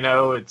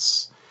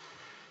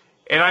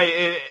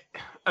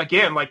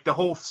 again, like the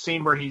whole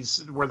scene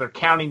where they're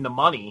counting the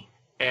money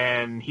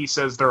and he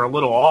says they're a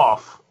little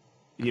off,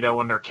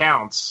 on their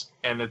counts,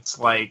 and it's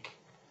like,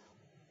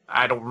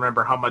 I don't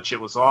remember how much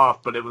it was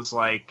off, but it was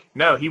like,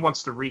 no, he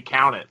wants to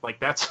recount it. Like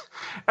that's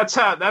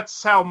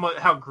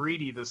how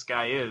greedy this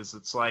guy is.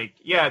 It's like,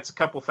 yeah, it's a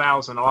couple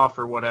thousand off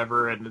or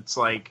whatever, and it's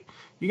like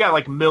you got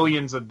like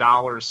millions of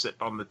dollars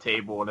sitting on the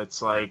table, and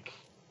it's like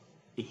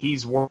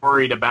he's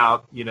worried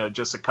about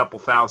just a couple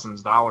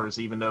 $1,000s,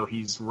 even though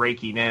he's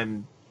raking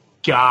in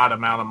god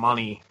amount of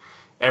money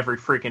every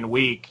freaking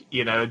week.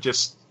 It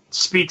just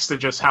speaks to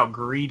just how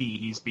greedy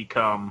he's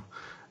become.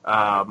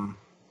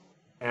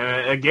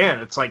 And again,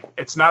 it's like,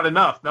 it's not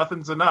enough.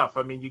 Nothing's enough.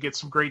 I mean, you get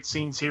some great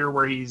scenes here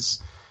where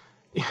he's,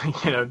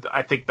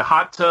 I think the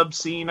hot tub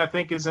scene,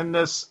 is in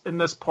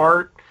this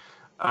part,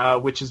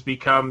 which has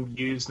become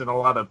used in a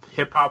lot of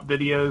hip hop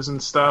videos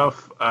and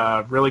stuff.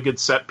 Really good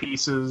set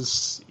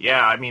pieces.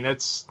 Yeah. I mean,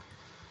 it's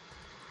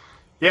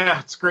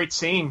a great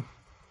scene.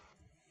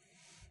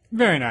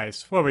 Very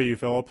nice. What about you,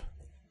 Philip?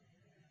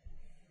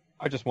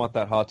 I just want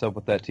that hot tub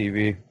with that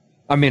TV.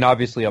 I mean,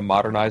 obviously a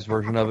modernized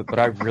version of it, but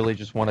I really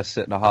just want to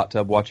sit in a hot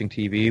tub watching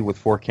TV with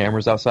 4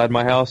 cameras outside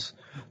my house.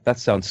 That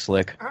sounds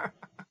slick.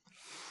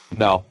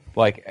 No,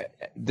 like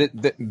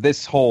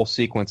this whole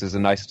sequence is a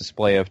nice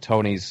display of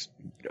Tony's,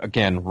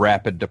 again,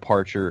 rapid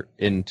departure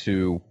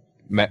into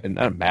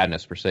not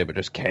madness per se, but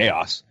just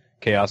chaos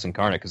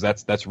incarnate.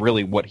 Because that's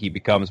really what he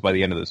becomes by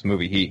the end of this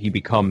movie. He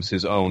becomes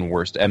his own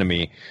worst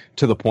enemy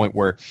to the point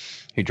where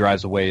he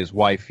drives away his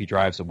wife. He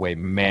drives away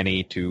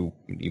Manny to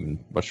even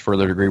much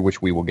further degree,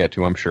 which we will get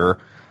to, I'm sure.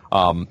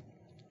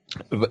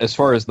 As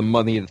far as the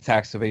money, the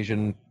tax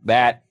evasion,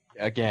 that.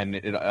 Again,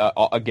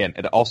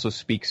 it also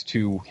speaks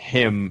to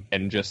him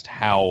and just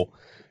how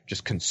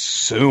just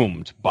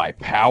consumed by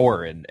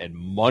power and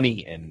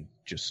money and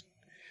just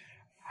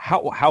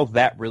how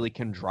that really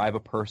can drive a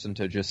person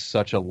to just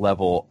such a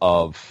level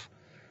of,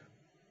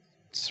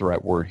 what's the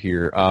right word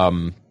here? I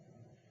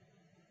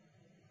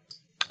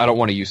don't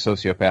want to use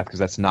sociopath because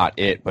that's not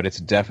it, but it's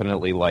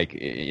definitely like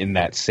in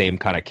that same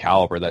kind of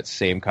caliber, that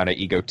same kind of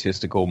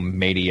egotistical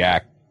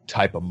maniac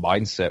type of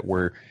mindset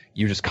where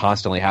you just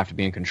constantly have to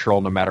be in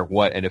control no matter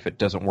what, and if it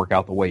doesn't work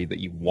out the way that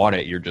you want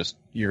it,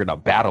 you're gonna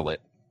battle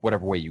it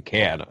whatever way you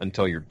can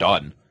until you're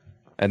done.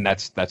 And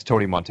that's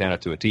Tony Montana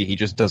to a T. He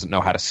just doesn't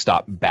know how to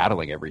stop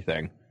battling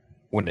everything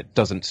when it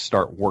doesn't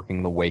start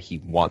working the way he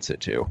wants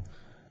it to.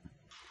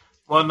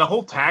 Well, and the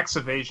whole tax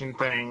evasion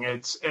thing,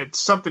 it's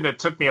something that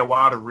took me a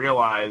while to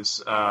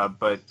realize,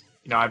 but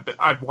you know,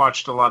 I've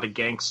watched a lot of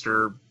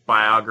gangster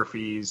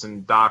biographies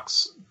and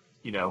docs,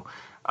 you know,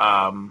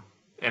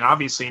 and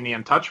obviously in the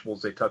Untouchables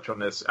they touch on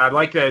this. I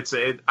like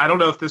that I don't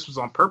know if this was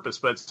on purpose,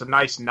 but it's a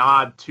nice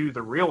nod to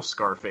the real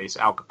Scarface,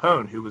 Al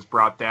Capone, who was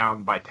brought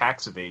down by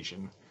tax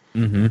evasion.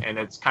 Mm-hmm. And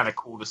it's kind of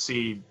cool to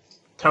see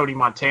Tony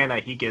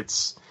Montana.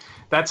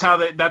 That's how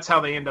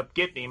they end up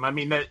getting him. I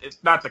mean, it's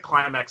not the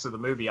climax of the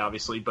movie,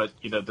 obviously, but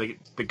you know,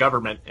 the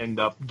government end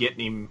up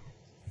getting him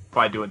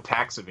by doing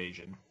tax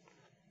evasion.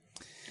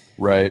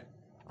 Right.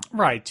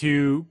 Right.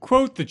 To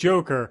quote the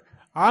Joker,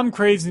 I'm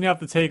crazy enough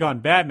to take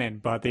on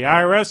Batman, but the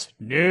IRS,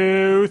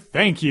 no,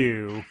 thank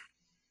you.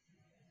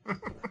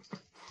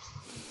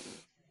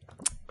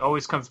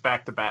 Always comes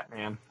back to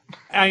Batman.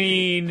 I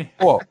mean,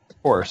 well,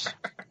 of course.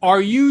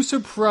 Are you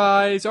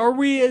surprised?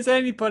 Is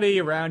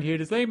anybody around here,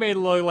 does anybody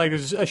look like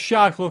there's a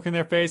shocked look in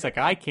their face? Like,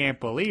 I can't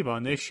believe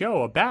on this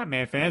show of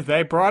Batman fans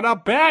they brought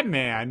up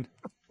Batman.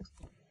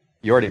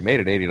 You already made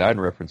an 89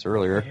 reference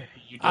earlier.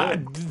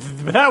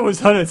 That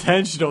was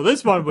unintentional.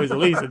 This one was at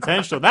least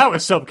intentional. That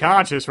was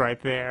subconscious right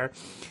there.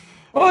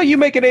 Well, you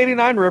make an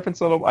 89 reference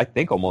on, I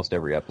think, almost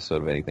every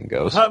episode of Anything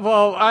Goes.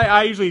 Well,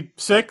 I usually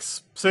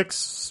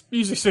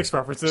usually six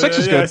references. 6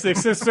 is good.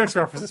 Six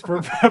references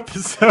per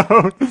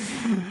episode.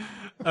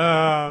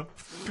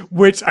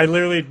 Which I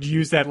literally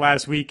used that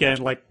last weekend,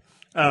 like,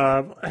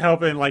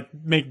 helping, like,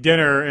 make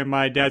dinner, and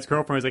my dad's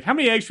girlfriend was like, how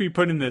many eggs should we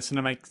put in this? And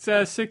I'm like,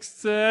 six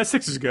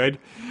is good.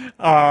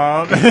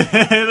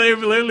 It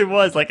literally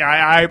was, like,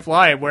 I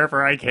apply it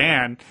wherever I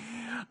can.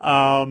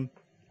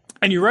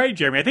 And you're right,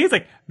 Jeremy, I think it's,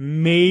 like,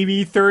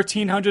 maybe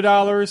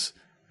 $1,300.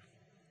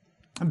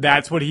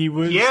 That's what he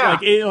was, yeah.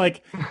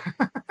 like,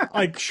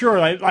 sure,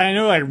 like, I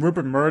know, like,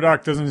 Rupert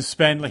Murdoch doesn't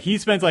spend, like, he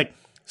spends, like,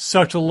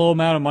 such a low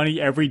amount of money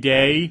every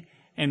day,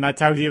 and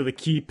that's how he's able to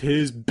keep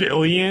his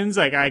billions.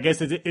 Like, I guess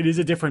it is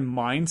a different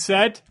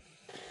mindset.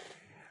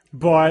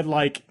 But,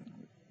 like,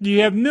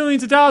 you have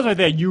millions of dollars right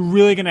there. You're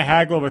really going to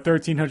haggle over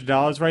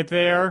 $1,300 right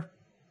there?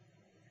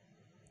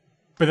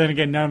 But then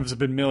again, none of us have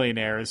been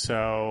millionaires,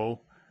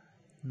 so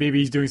maybe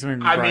he's doing something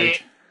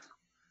right.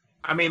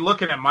 I mean,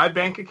 looking at my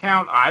bank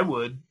account, I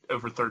would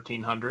over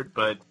 $1,300,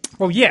 but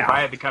well, yeah. If I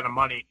had the kind of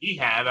money he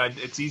had,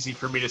 it's easy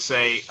for me to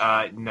say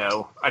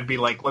no. I'd be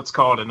like, let's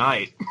call it a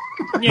night.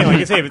 Yeah, like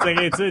I say,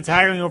 if it's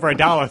haggling over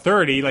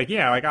 $1.30, like,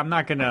 yeah, like I'm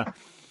not gonna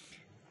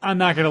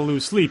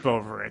lose sleep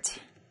over it.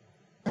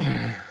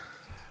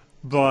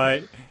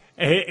 But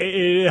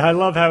I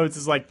love how it's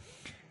just like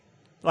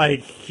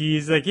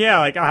he's like, yeah,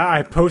 like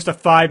I post a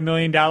 $5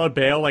 million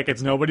bail like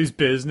it's nobody's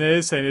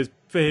business, and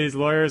his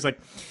lawyer is like,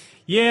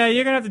 yeah,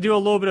 you're gonna have to do a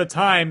little bit of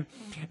time,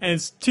 and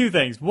it's two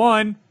things.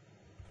 One,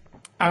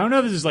 I don't know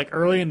if this is like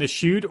early in the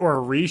shoot or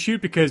a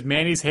reshoot, because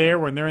Manny's hair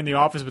when they're in the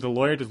office with the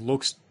lawyer just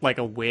looks like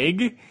a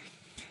wig.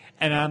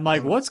 And I'm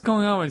like, what's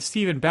going on with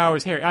Stephen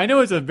Bauer's hair? I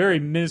know it's a very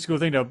minuscule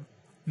thing to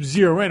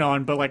zero in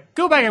on, but like,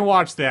 go back and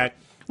watch that.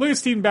 Look at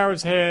Stephen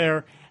Bauer's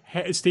hair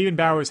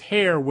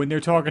when they're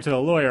talking to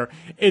the lawyer.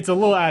 It's a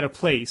little out of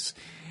place.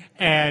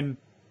 And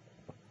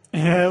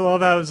I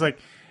love how it's like,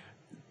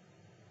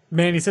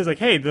 Manny says like,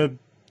 hey, the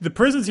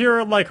prisons here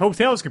are like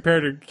hotels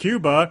compared to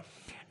Cuba,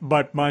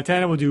 but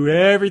Montana will do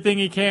everything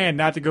he can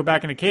not to go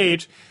back in a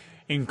cage,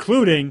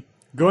 including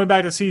going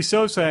back to see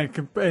Sosa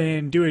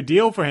and do a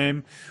deal for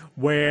him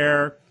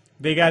where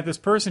they got this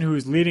person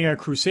who's leading a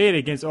crusade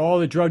against all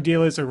the drug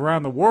dealers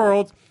around the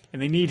world,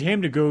 and they need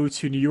him to go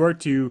to New York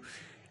to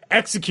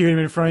execute him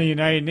in front of the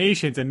United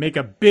Nations and make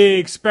a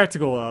big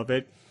spectacle of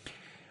it.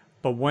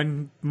 But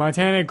when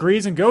Montana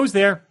agrees and goes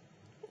there,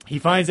 he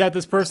finds out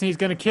this person he's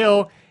going to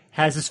kill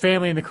has his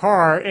family in the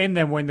car, and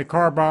then when the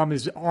car bomb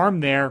is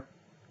armed there,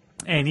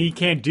 and he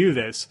can't do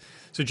this.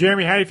 So,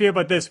 Jeremy, how do you feel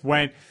about this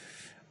when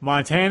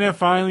Montana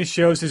finally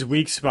shows his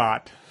weak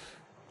spot?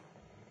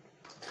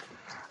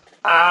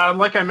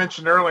 Like I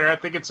mentioned earlier, I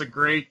think it's a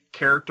great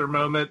character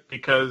moment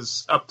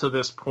because up to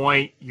this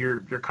point,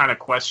 you're kind of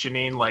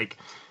questioning, like,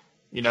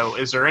 you know,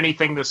 is there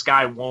anything this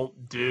guy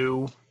won't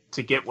do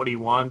to get what he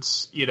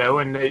wants? You know,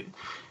 and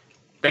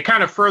they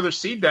kind of further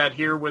seed that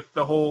here with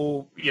the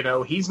whole, you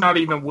know, he's not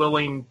even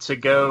willing to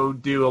go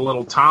do a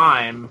little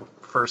time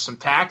for some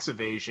tax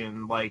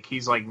evasion. Like,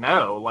 he's like,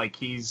 no, like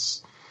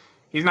he's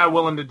not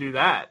willing to do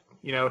that.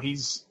 You know,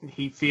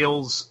 he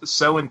feels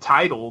so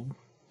entitled,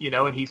 you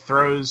know, and he's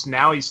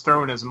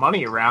throwing his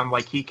money around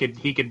like he could,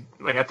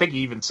 like, I think he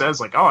even says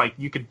like, oh,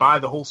 you could buy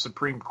the whole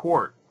Supreme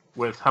Court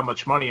with how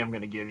much money I'm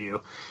going to give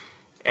you.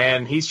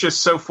 And he's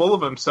just so full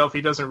of himself,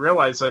 he doesn't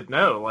realize that,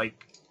 no,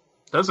 like,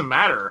 doesn't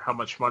matter how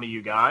much money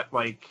you got.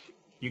 Like,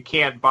 you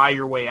can't buy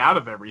your way out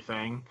of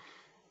everything.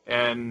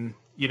 And,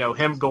 you know,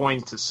 him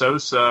going to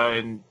Sosa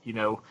and, you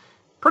know,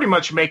 pretty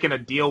much making a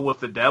deal with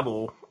the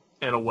devil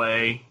in a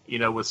way, you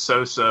know, with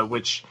Sosa,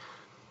 which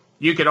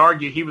you could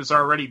argue he was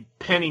already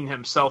pinning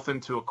himself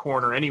into a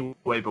corner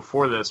anyway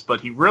before this,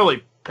 but he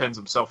really pins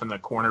himself in the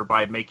corner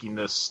by making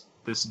this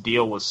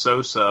deal with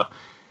Sosa.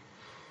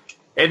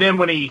 And then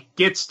when he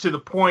gets to the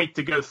point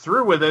to go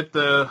through with it,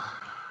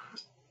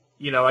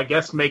 you know, I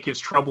guess make his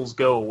troubles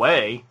go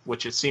away,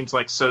 which it seems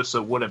like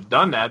Sosa would have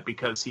done that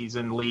because he's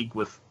in league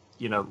with,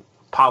 you know,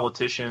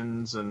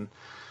 politicians and,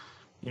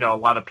 you know, a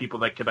lot of people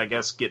that could, I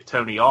guess, get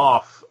Tony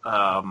off.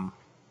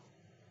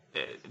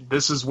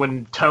 This is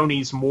when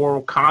Tony's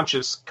moral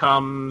conscience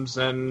comes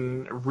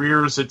and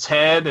rears its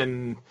head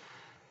and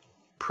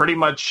pretty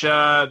much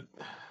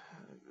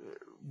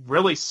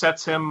really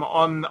sets him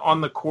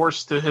on the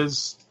course to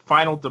his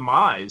final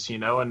demise, you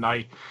know. And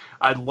I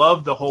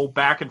love the whole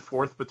back and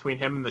forth between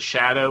him and the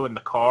Shadow in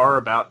the car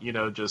about, you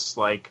know, just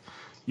like,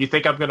 you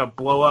think I'm going to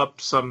blow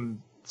up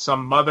some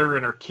mother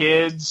and her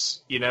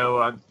kids, you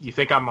know, you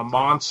think I'm a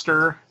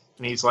monster?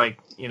 And he's like,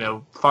 you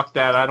know, fuck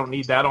that. I don't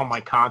need that on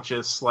my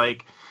conscience.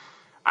 Like,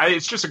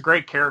 it's just a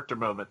great character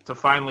moment to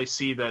finally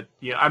see that.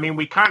 You know, I mean,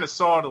 we kind of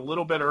saw it a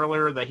little bit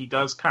earlier that he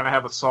does kind of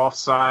have a soft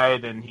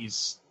side and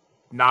he's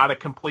not a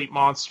complete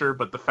monster,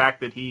 but the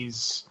fact that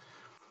he's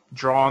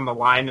drawing the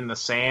line in the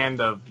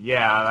sand of,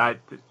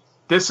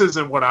 this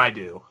isn't what I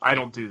do. I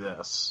don't do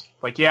this.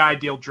 Like, yeah, I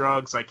deal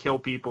drugs, I kill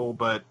people,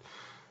 but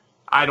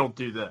I don't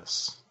do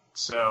this.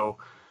 So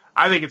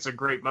I think it's a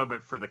great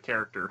moment for the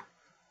character.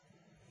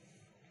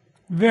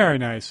 Very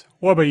nice.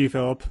 What about you,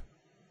 Philip?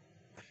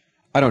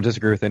 I don't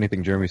disagree with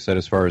anything Jeremy said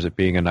as far as it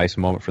being a nice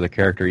moment for the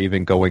character,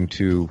 even going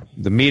to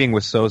the meeting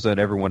with Sosa and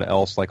everyone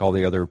else, like all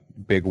the other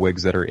big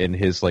wigs that are in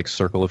his like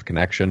circle of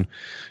connection.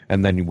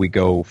 And then we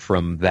go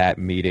from that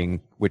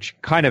meeting, which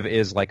kind of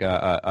is like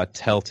a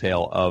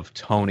telltale of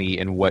Tony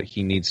and what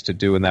he needs to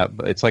do in that.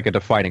 It's like a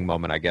defining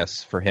moment, I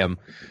guess, for him.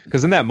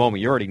 Because in that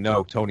moment, you already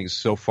know Tony's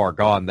so far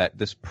gone that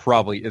this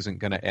probably isn't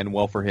going to end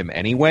well for him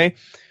anyway.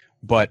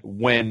 But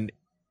when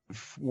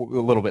a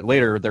little bit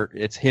later,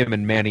 it's him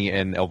and Manny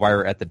and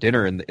Elvira at the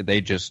dinner, and they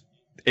just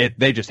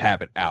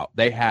have it out.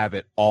 They have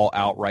it all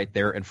out right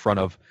there in front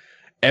of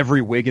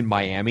every wig in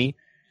Miami,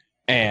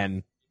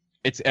 and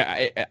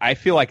I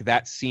feel like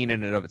that scene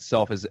in and of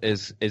itself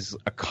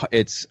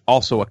it's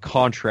also a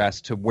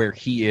contrast to where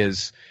he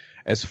is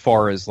as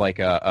far as like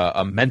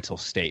a mental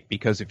state.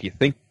 Because if you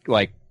think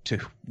like to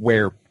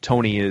where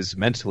Tony is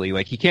mentally,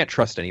 like he can't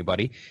trust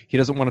anybody. He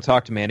doesn't want to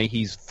talk to Manny.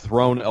 He's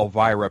thrown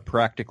Elvira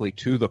practically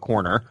to the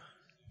corner.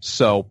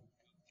 So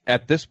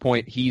at this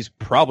point, he's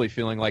probably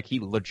feeling like he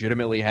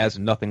legitimately has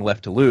nothing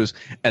left to lose.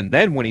 And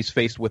then when he's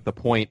faced with the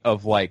point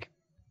of like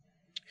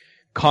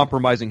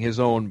compromising his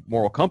own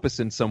moral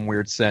compass in some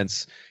weird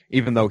sense,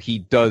 even though he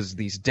does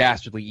these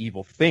dastardly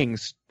evil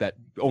things that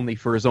only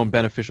for his own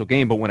beneficial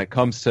gain, but when it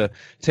comes to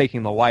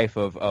taking the life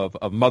of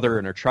a mother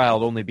and her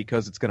child only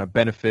because it's going to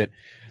benefit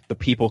the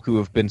people who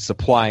have been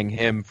supplying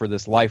him for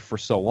this life for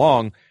so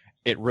long,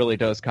 it really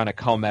does kind of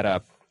come at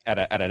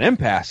an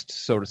impasse,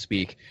 so to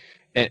speak.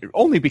 And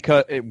only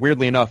because,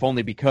 weirdly enough,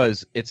 only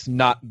because it's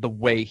not the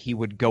way he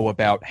would go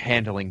about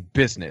handling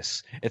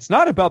business. It's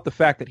not about the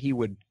fact that he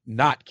would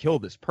not kill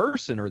this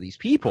person or these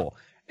people.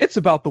 It's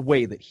about the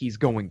way that he's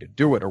going to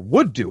do it or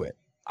would do it.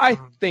 I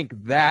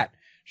think that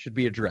should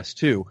be addressed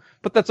too.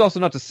 But that's also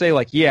not to say,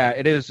 like, yeah,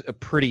 it is a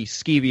pretty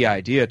skeevy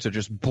idea to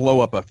just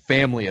blow up a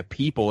family of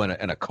people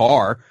in a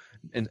car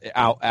and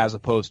out, as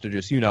opposed to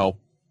just, you know,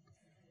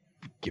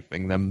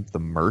 giving them the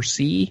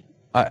mercy.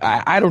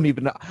 I don't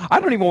even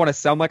want to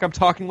sound like I'm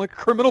talking like a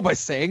criminal by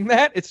saying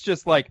that. It's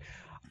just like,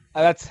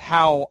 that's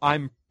how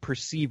I'm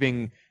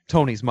perceiving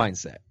Tony's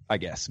mindset, I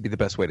guess, would be the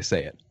best way to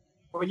say it.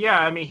 Well, yeah,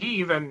 I mean,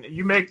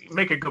 you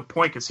make a good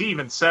point, because he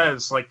even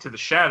says, like, to the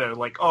Shadow,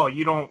 like, oh,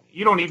 you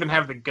don't even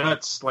have the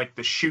guts, like,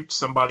 to shoot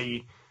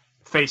somebody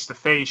face to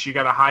face. You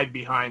got to hide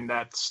behind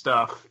that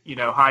stuff, you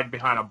know, hide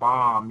behind a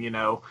bomb, you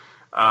know.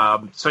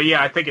 So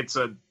yeah, I think it's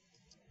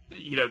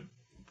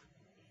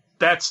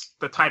that's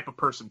the type of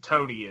person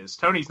Tony is.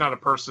 Tony's not a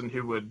person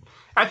who would,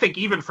 I think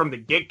even from the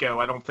get-go,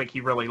 I don't think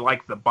he really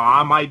liked the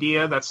bomb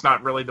idea. That's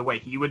not really the way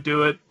he would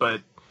do it, but,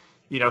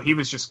 he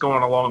was just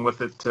going along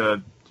with it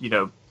to,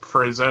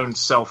 for his own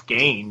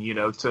self-gain,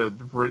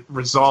 to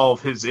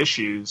resolve his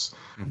issues.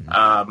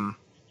 Mm-hmm.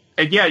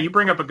 And yeah, you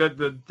bring up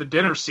the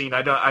dinner scene.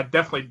 I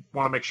definitely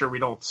want to make sure we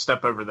don't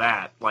step over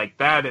that. Like,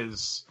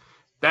 that's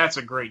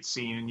a great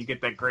scene, and you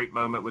get that great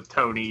moment with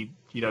Tony,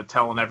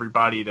 telling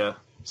everybody to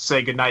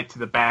say goodnight to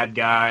the bad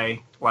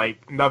guy.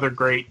 Like, another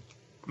great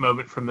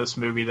moment from this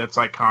movie that's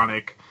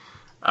iconic.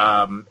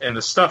 And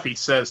the stuff he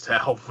says to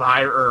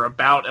Elvira, or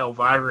about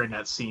Elvira in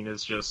that scene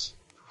is just,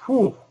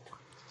 whew,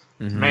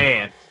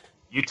 man,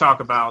 you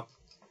talk about.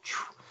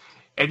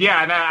 And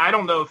yeah, and I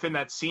don't know if in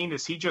that scene,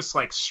 is he just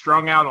like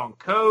strung out on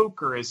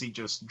coke, or is he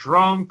just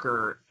drunk,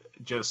 or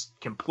just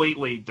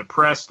completely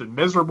depressed and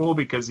miserable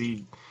because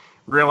he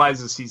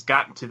realizes he's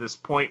gotten to this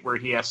point where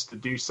he has to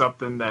do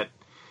something that,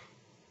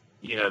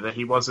 that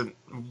he wasn't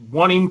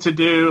wanting to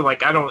do.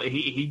 Like,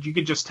 you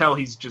could just tell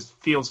he's just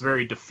feels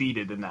very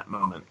defeated in that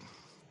moment.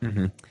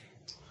 Mm-hmm.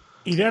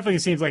 He definitely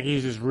seems like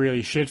he's just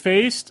really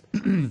shit-faced.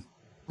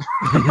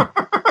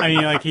 I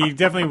mean, like, he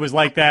definitely was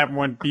like that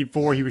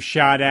before he was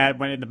shot at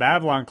when in the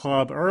Babylon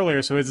Club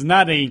earlier, so it's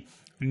not a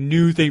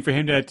new thing for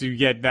him to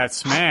get that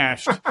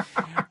smashed.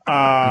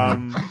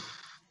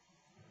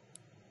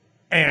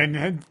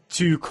 And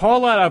to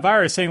call out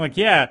Elvira saying, like,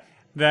 yeah,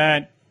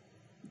 that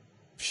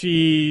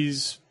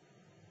she's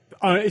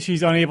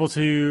unable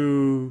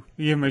to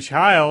give him a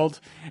child,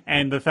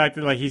 and the fact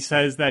that, like, he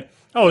says that,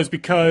 oh, it's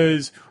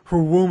because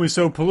her womb is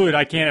so polluted,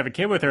 I can't have a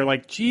kid with her.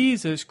 Like,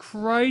 Jesus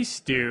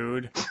Christ,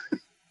 dude.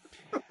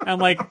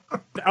 And, like,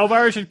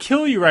 Elvira should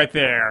kill you right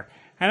there.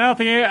 And I don't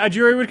think a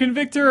jury would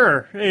convict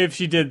her if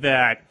she did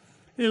that.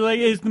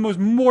 It's the most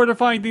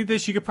mortifying thing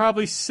that he could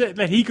probably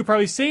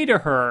say to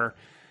her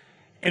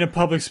in a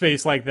public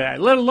space like that,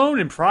 let alone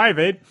in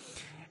private.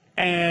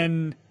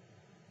 And,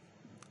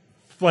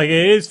 like,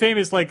 it is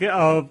famous, like,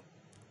 of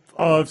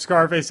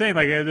Scarface saying,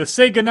 like, to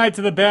say goodnight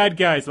to the bad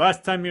guys. The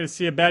last time you're going to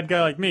see a bad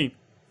guy like me.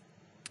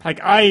 Like,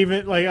 I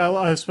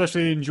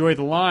especially enjoy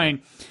the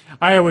line,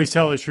 I always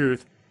tell the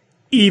truth,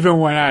 even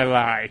when I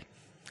lie.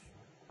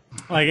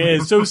 Like,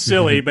 it's so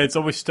silly, but it's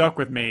always stuck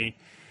with me.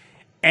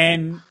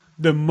 And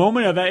the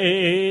moment of that,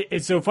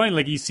 it's so funny.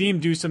 Like, you see him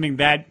do something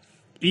that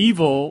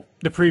evil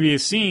the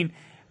previous scene,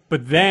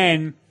 but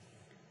then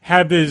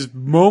have this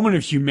moment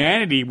of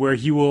humanity where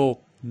he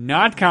will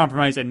not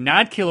compromise and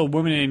not kill a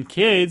woman and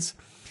kids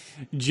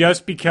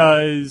just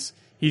because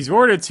he's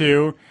ordered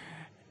to.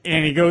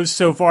 And he goes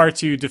so far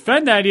to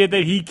defend the idea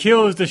that he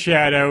kills the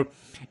Shadow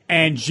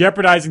and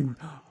jeopardizing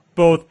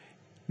both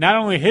not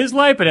only his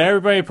life, but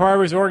everybody part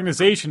of his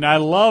organization. I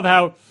love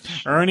how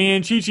Ernie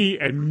and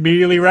Chi-Chi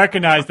immediately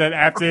recognize that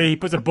after he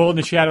puts a bullet in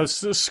the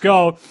Shadow's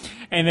skull,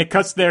 and it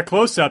cuts their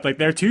close-up, like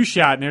they're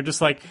two-shot, and they're just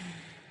like,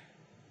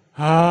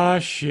 ah,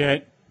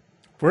 shit,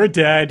 we're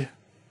dead.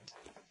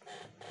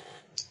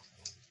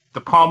 De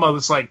Palma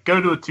was like,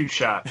 go to a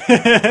two-shot.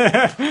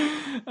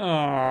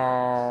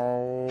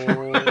 Oh.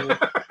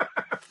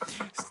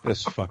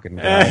 This fucking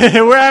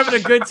guy. We're having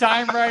a good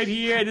time right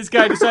here. This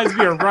guy decides to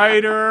be a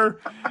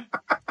writer.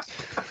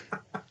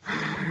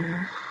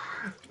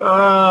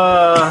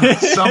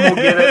 Some will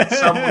get it.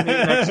 Some will need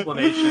an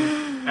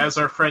explanation, as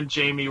our friend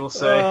Jamie will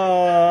say.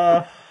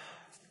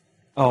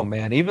 Oh,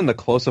 man. Even the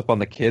close-up on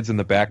the kids in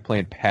the back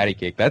playing patty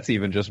cake, that's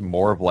even just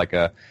more of like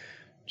a...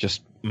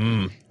 Just,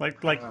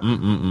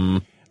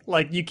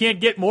 Like, you can't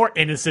get more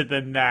innocent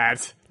than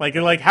that.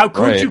 Like how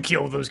could you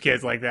kill those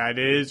kids like that?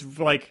 It is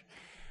like,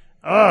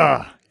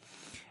 ugh.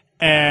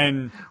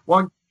 And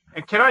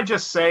can I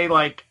just say,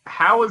 like,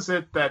 how is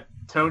it that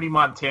Tony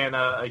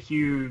Montana, a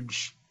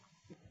huge,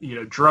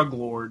 drug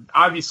lord,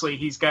 obviously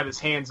he's got his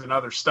hands in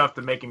other stuff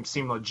to make him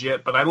seem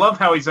legit, but I love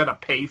how he's at a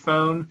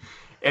payphone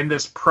and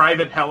this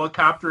private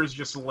helicopter is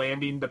just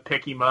landing to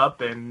pick him up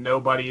and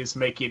nobody is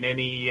making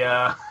any,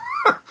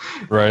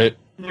 right.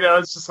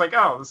 It's just like,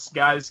 oh, this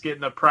guy's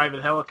getting a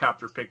private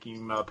helicopter picking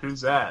him up.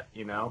 Who's that,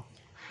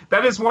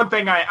 That is one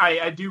thing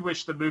I do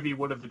wish the movie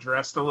would have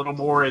addressed a little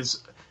more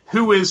is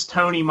who is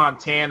Tony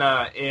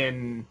Montana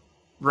in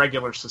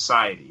regular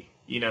society,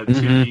 to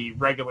the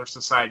regular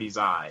society's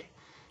eye.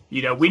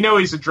 We know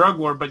he's a drug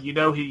lord, but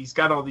he's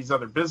got all these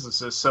other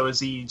businesses. So is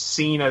he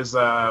seen as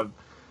a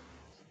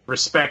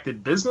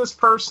respected business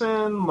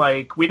person?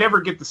 Like, we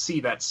never get to see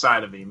that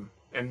side of him.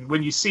 And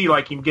when you see,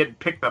 like, him getting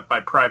picked up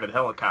by private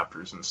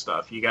helicopters and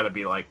stuff, you got to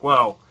be like,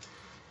 well,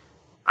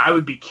 I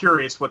would be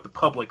curious what the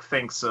public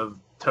thinks of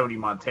Tony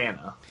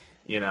Montana,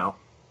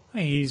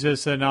 He's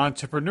just an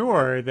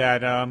entrepreneur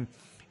that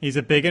he's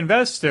a big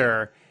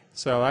investor.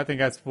 So I think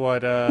that's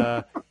what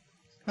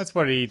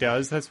he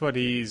does. That's what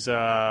he's good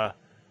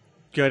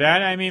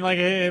at. I mean, like,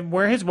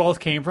 where his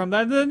wealth came from,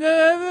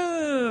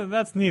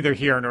 that's neither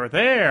here nor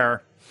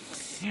there.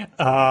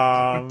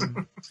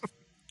 And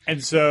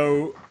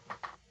so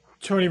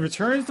Tony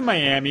returns to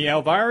Miami.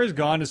 Elvira's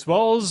gone, as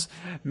well as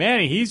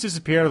Manny. He's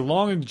disappeared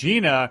along with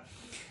Gina.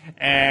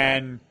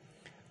 And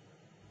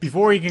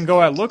before he can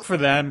go out and look for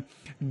them,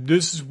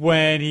 this is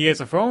when he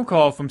gets a phone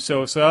call from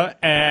Sosa,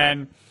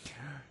 and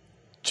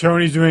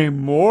Tony's doing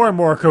more and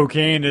more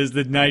cocaine as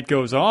the night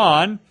goes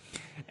on.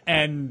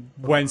 And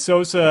when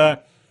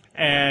Sosa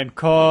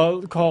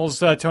calls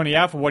Tony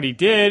out for what he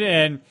did,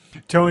 and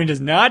Tony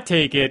does not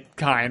take it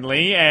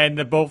kindly,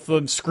 and both of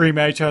them scream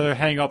at each other,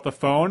 hang up the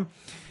phone.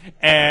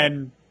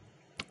 And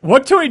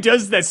what Tony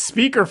does is that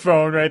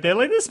speakerphone right there,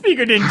 like, the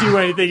speaker didn't do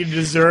anything to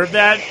deserve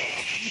that.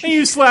 And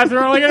you slapped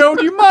around like I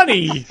owed you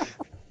money.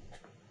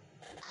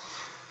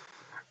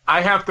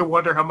 I have to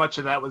wonder how much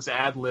of that was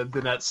ad-libbed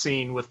in that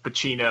scene with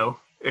Pacino.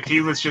 If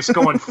he was just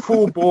going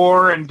full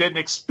bore and didn't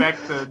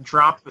expect to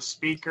drop the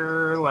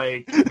speaker,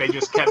 like, they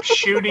just kept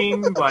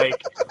shooting,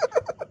 like,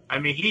 I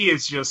mean, he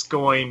is just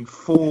going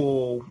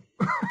full,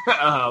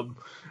 what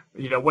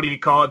do you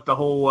call it? The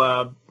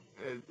whole,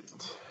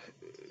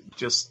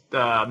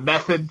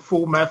 method,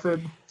 full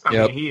method. I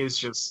mean, he is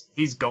just,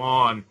 he's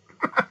gone.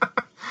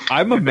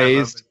 I'm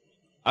amazed.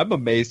 I'm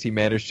amazed he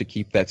managed to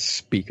keep that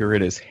speaker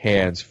in his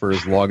hands for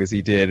as long as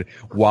he did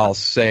while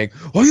saying,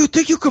 "Oh, you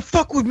think you could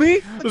fuck with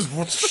me?"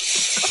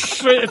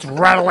 It's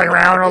rattling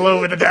around all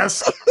over the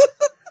desk.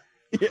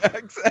 Yeah,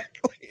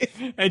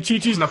 exactly. And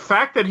Chi-Chi's... The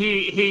fact that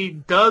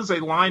he does a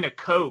line of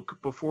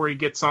coke before he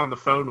gets on the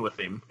phone with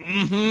him.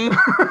 Mm-hmm.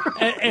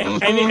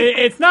 and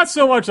it's not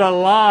so much a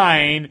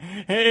line.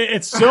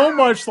 It's so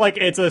much like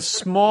it's a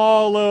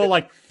small little,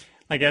 like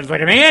it's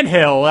like an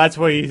anthill. That's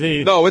what you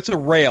see. No, it's a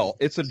rail.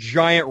 It's a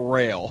giant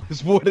rail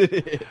is what it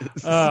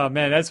is. Oh,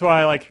 man, that's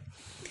why, like,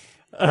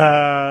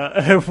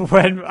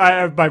 when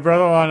my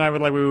brother-in-law and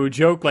I we would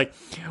joke, like,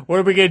 what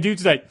are we going to do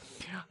tonight?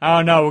 I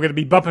don't know. We're going to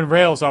be bumping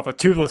rails off of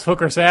toothless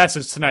hookers'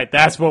 asses tonight.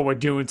 That's what we're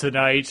doing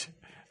tonight.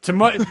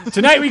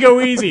 Tonight we go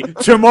easy.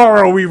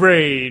 Tomorrow we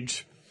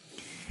rage.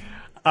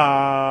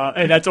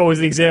 And that's always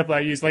the example I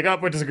use. Like,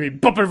 we're just going to be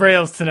bumping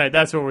rails tonight.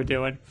 That's what we're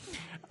doing.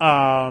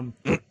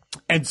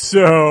 And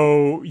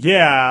so,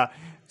 yeah,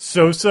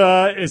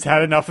 Sosa has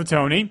had enough of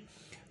Tony.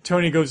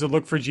 Tony goes to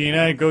look for Gina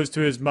and goes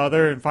to his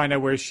mother and find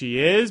out where she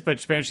is. But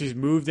she's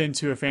moved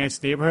into a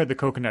fancy neighborhood, the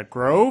Coconut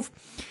Grove.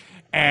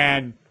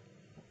 And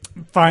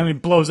finally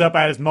blows up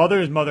at his mother.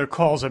 His mother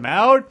calls him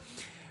out.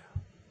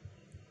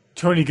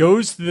 Tony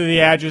goes to the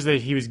address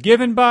that he was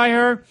given by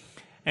her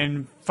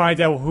and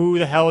finds out who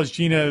the hell is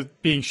Gina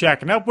being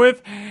shacking up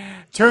with.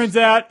 Turns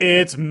out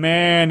it's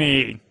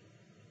Manny.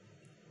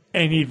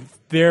 And he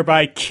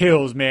thereby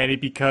kills Manny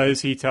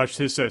because he touched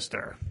his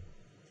sister.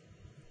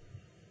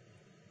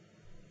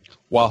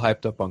 While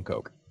hyped up on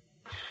coke.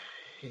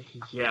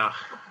 Yeah.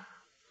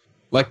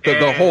 Like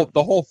the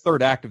whole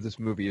third act of this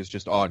movie is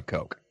just on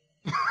coke.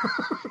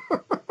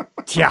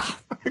 Yeah.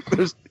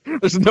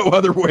 There's no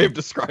other way of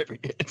describing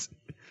it.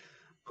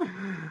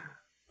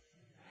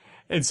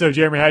 And so,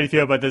 Jeremy, how do you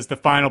feel about this? The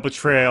final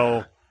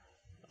betrayal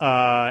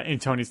in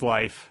Tony's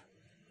life.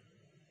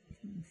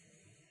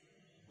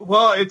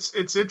 Well,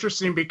 it's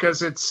interesting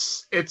because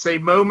it's a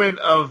moment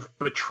of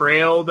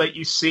betrayal that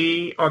you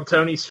see on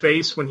Tony's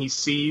face when he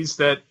sees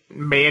that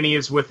Manny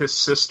is with his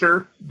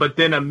sister, but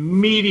then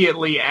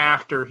immediately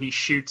after he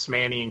shoots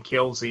Manny and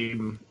kills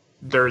him,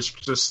 there's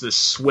just this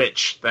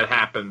switch that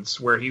happens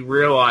where he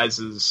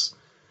realizes,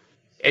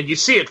 and you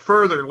see it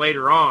further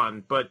later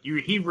on, but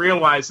he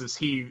realizes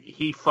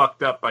he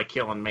fucked up by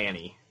killing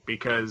Manny,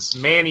 because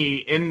Manny,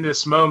 in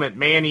this moment,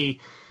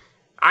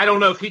 I don't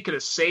know if he could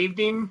have saved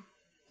him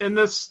in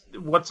this,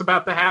 what's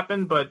about to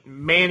happen, but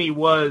Manny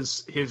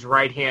was his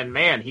right-hand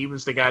man. He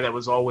was the guy that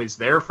was always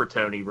there for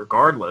Tony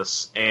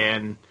regardless.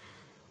 And,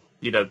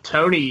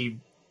 Tony,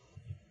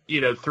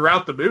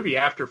 throughout the movie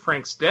after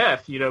Frank's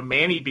death,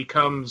 Manny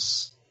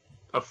becomes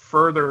a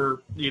further,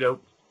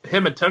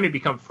 him and Tony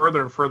become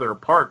further and further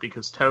apart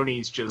because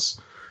Tony's just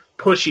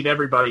pushing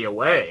everybody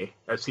away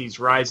as he's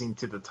rising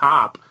to the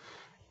top.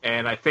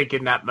 And I think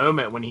in that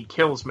moment when he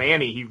kills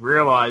Manny, he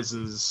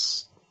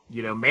realizes,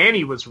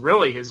 Manny was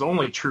really his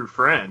only true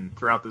friend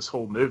throughout this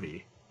whole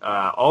movie.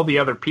 All the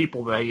other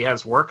people that he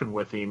has working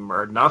with him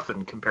are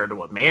nothing compared to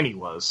what Manny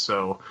was.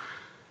 So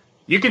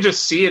you can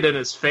just see it in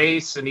his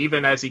face, and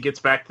even as he gets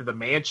back to the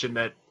mansion,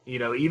 that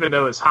even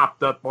though as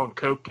hopped up on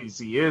coke as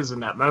he is in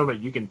that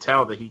moment, you can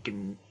tell that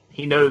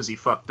he knows he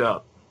fucked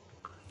up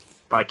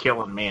by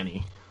killing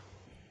Manny.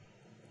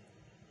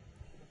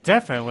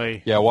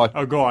 Definitely. Yeah. What?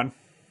 Oh, go on.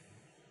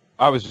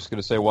 I was just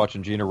gonna say,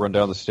 watching Gina run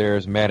down the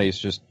stairs, Manny's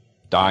just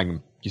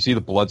dying. You see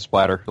the blood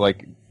splatter.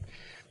 Like,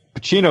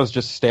 Pacino's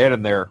just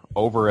standing there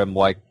over him,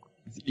 like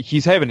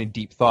he's having a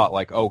deep thought,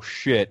 like, "Oh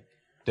shit,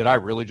 did I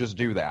really just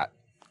do that?"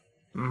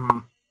 Mm-hmm.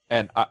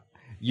 And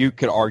you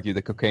could argue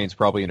that cocaine's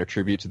probably in a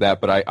tribute to that,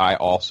 but I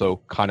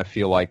also kind of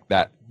feel like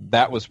that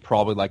was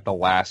probably like the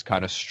last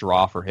kind of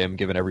straw for him,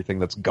 given everything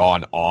that's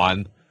gone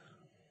on.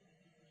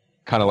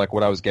 Kind of like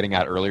what I was getting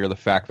at earlier, the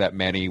fact that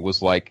Manny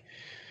was like,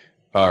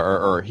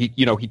 or he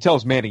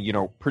tells Manny,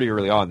 pretty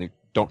early on,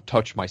 "Don't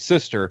touch my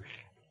sister,"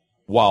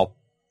 while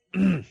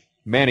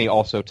Manny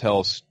also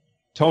tells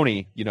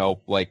Tony,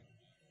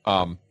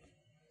 oh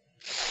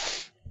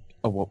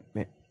well,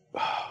 man.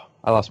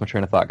 I lost my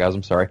train of thought, guys.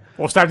 I'm sorry.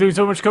 Well, stop doing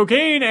so much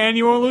cocaine, and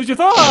you won't lose your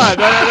thought.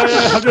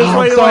 I'm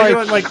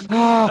just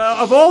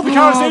of all the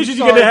conversations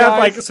you're gonna have,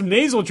 like some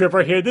nasal drip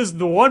right here, this is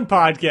the one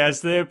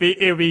podcast that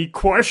it'd be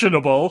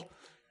questionable.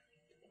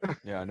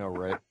 Yeah, I know,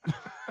 right?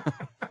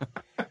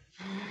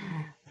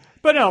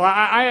 But no,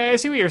 I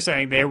see what you're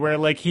saying there, where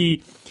like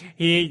he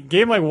gave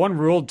him like one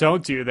rule: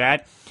 don't do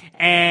that.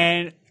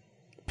 And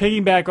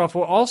piggyback off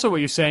also what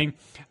you're saying,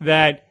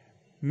 that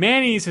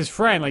Manny's his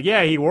friend. Like,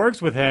 yeah, he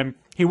works with him.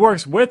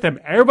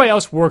 Everybody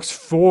else works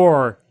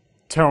for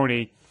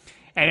Tony,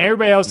 and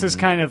everybody else is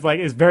kind of like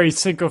is very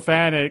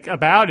sycophantic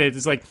about it.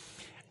 It's like,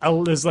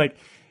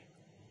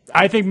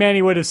 I think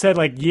Manny would have said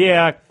like,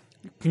 yeah,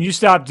 can you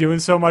stop doing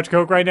so much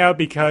coke right now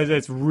because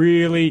it's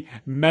really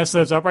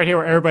messing us up right here.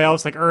 Where everybody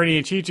else, like Ernie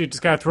and Chi-Chi,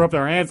 just kind of throw up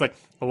their hands like,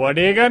 what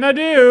are you gonna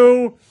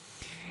do?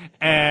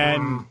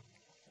 And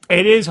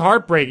it is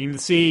heartbreaking to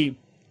see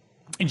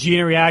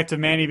Gina react to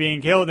Manny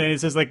being killed, and it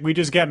says like, we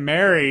just got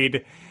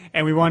married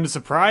and we wanted to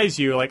surprise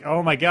you. Like,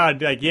 oh my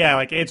god, like, yeah,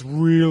 like it's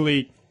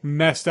really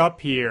messed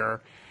up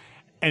here.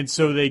 And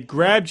so they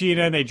grab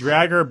Gina and they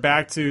drag her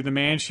back to the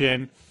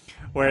mansion,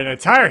 where an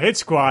entire hit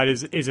squad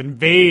is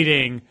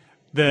invading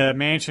the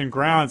mansion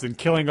grounds and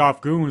killing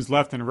off goons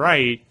left and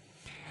right.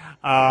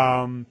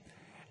 And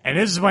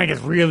this is when it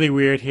gets really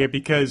weird here,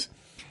 because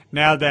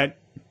now that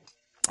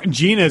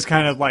Gina is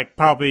kind of like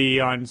probably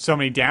on so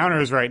many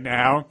downers right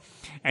now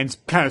and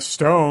kind of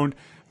stoned,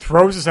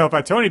 throws herself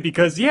at Tony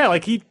because, yeah,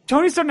 like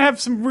Tony's starting to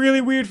have some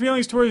really weird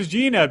feelings towards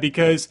Gina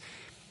because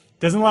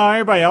doesn't allow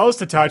anybody else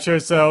to touch her,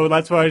 so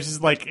that's why it's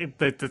just like,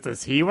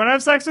 does he want to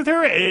have sex with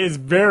her? It is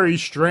very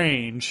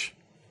strange.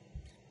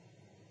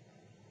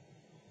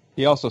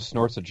 He also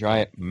snorts a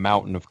giant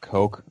mountain of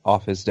coke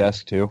off his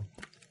desk too.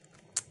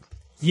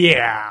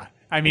 Yeah,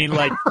 I mean,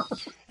 like,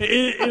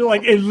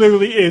 it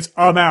literally is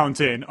a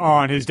mountain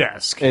on his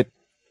desk.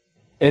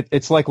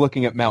 It's like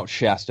looking at Mount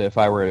Shasta if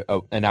I were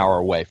an hour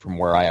away from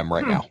where I am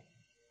right now.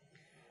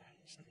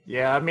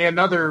 Yeah, I mean,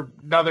 another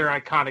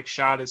iconic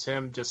shot is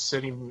him just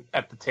sitting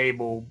at the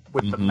table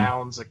with the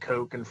mounds of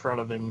coke in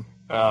front of him.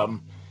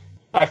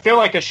 I feel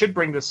like I should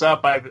bring this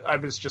up. I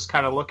was just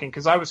kind of looking,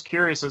 because I was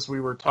curious as we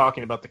were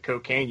talking about the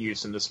cocaine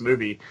use in this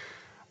movie.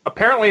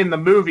 Apparently in the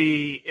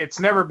movie, it's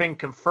never been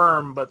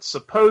confirmed, but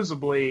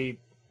supposedly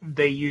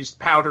they used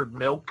powdered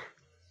milk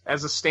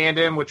as a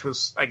stand-in, which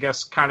was, I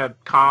guess, kind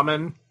of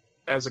common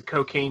as a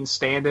cocaine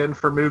stand-in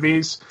for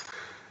movies.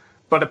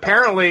 But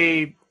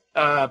apparently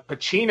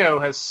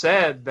Pacino has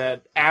said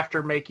that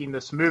after making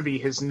this movie,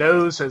 his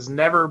nose has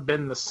never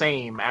been the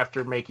same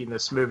after making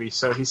this movie.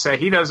 So he said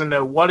he doesn't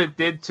know what it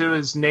did to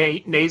his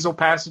nasal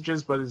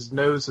passages, but his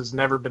nose has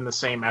never been the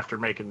same after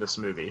making this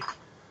movie.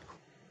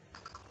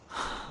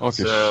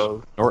 Okay,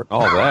 so snort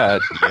all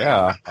that,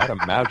 yeah, I'd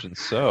imagine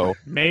so.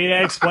 Maybe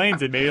that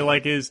explains it. Maybe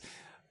like his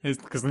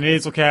because the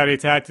nasal cavity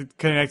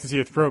connected to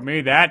your throat.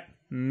 Maybe that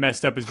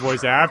messed up his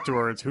voice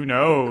afterwards. Who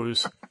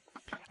knows?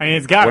 I mean,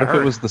 it's got to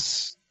hurt.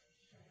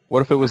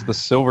 What if it was the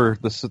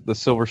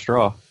silver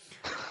straw?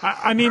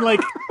 I mean,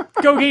 like,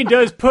 cocaine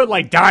does put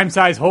like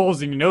dime-sized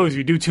holes in your nose if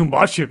you do too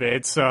much of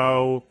it.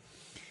 So,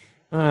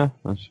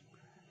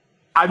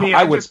 I mean,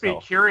 I'd just be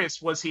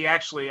curious, was he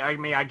actually, I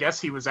mean, I guess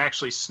he was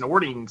actually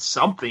snorting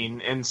something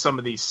in some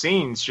of these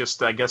scenes,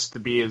 just, I guess, to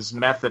be as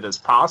method as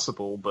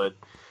possible, but,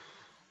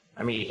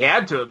 I mean, he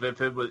had to have,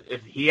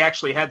 if he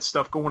actually had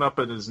stuff going up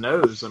in his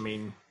nose, I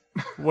mean...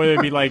 Whether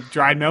it be, like,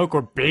 dried milk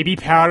or baby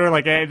powder,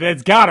 like,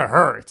 it's gotta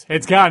hurt.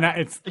 It's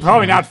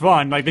probably not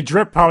fun. Like, the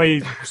drip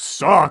probably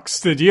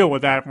sucks to deal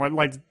with that,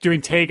 like,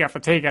 doing take after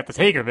take after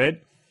take of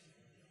it.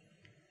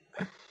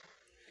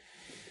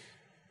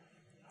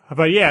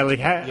 But yeah,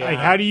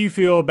 how do you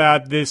feel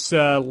about this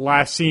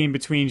last scene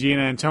between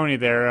Gina and Tony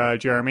there,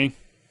 Jeremy?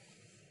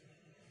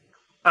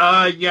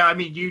 Yeah, I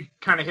mean, you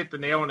kind of hit the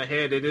nail on the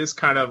head. It is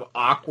kind of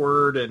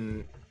awkward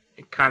and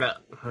kind of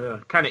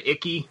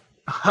icky.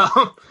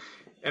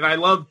 And I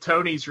love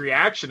Tony's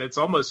reaction. It's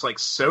almost like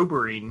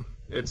sobering.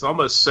 It's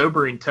almost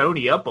sobering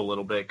Tony up a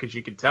little bit, because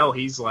you can tell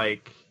he's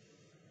like,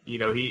 you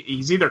know,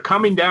 he's either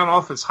coming down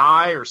off his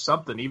high or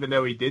something, even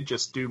though he did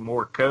just do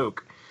more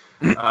coke.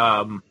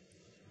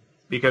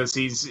 Because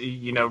he's,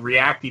 you know,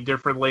 reacting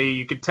differently.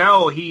 You could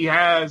tell he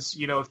has,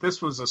 you know, if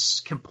this was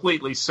a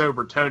completely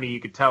sober Tony, you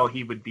could tell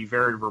he would be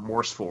very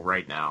remorseful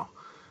right now.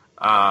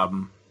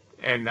 And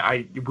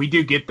we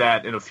do get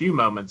that in a few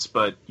moments,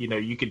 but, you know,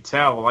 you could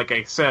tell, like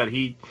I said,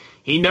 he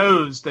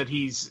knows that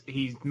he's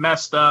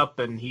messed up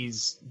and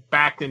he's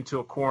backed into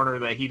a corner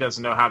that he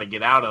doesn't know how to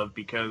get out of,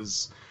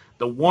 because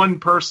the one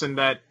person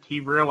that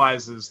he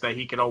realizes that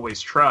he can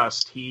always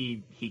trust,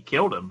 he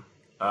killed him.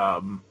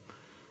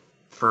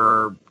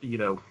 For, you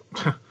know,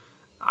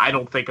 I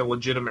don't think a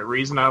legitimate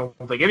reason. I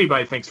don't think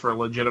anybody thinks for a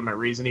legitimate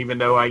reason, even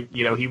though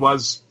he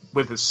was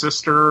with his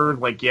sister.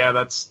 Like, yeah,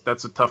 that's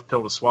a tough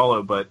pill to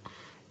swallow. But,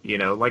 you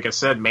know, like I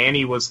said,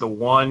 Manny was the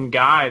one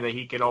guy that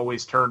he could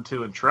always turn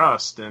to and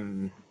trust.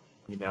 And,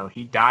 you know,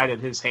 he died at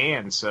his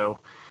hands. So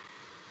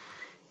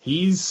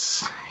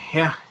he's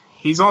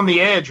on the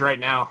edge right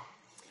now.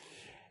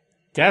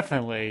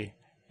 Definitely.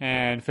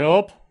 And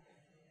Philip?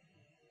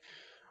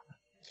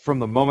 from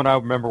the moment I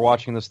remember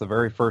watching this the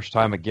very first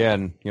time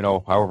again,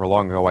 however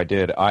long ago I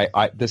did,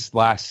 I this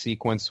last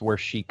sequence where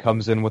she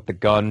comes in with the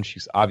gun,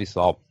 she's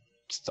obviously all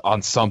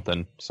on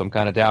something, some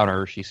kind of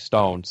downer, she's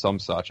stoned, some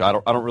such. I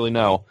don't really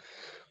know.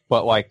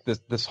 But like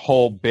this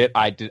whole bit,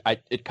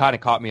 it kind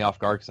of caught me off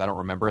guard because I don't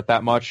remember it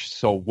that much.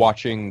 So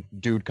watching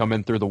dude come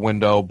in through the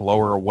window, blow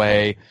her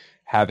away,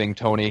 having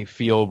Tony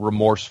feel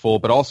remorseful,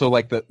 but also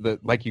like the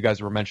like you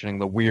guys were mentioning,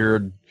 the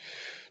weird,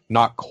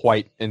 not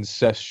quite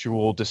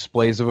incestual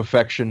displays of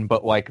affection,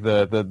 but like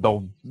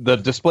the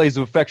displays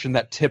of affection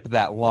that tip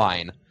that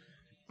line.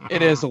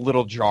 It is a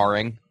little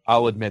jarring,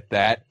 I'll admit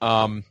that.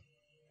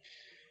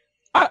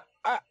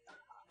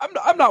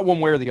 I'm not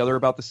one way or the other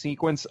about the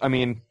sequence. I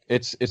mean,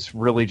 it's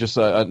really just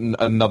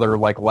another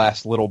like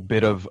last little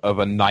bit of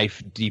a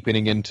knife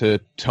deepening into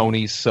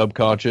Tony's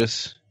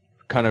subconscious,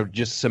 kind of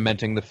just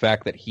cementing the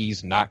fact that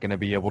he's not going to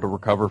be able to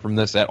recover from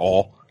this at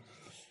all.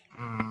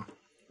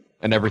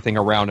 And everything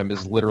around him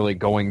is literally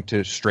going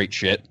to straight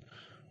shit.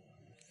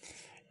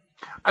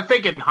 I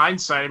think in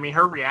hindsight, I mean,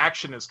 her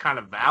reaction is kind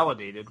of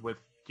validated with,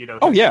 his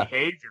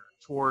behavior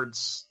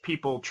towards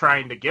people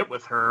trying to get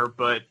with her,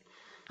 but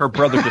her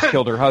brother just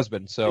killed her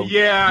husband, so...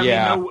 Yeah,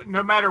 I mean,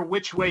 no matter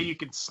which way you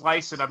can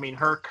slice it, I mean,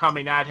 her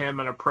coming at him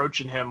and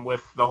approaching him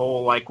with the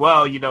whole, like,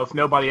 well, if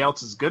nobody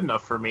else is good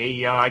enough for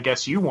me, I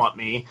guess you want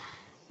me.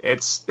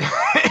 It's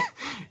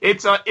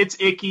it's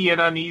icky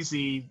and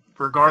uneasy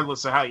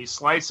regardless of how you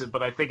slice it,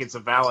 but I think it's a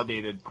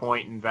validated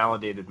point and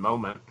validated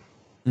moment.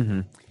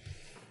 Mm-hmm.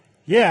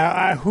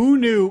 Yeah, who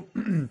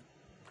knew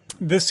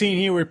this scene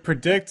here would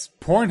predict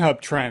Pornhub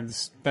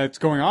trends that's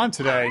going on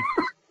today?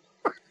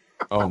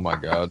 Oh my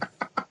god.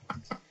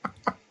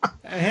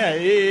 Yeah,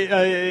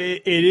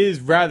 it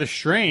is rather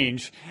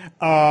strange.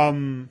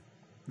 No,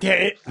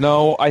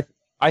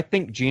 I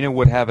think Gina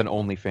would have an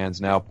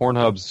OnlyFans now.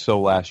 Pornhub's so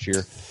last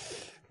year.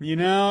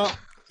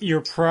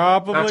 You're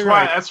probably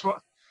right.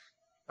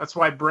 That's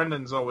why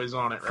Brendan's always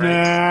on it,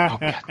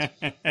 right?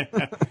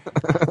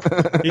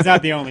 He's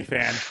not the only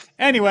fan.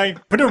 Anyway,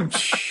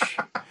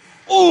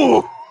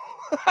 Ooh!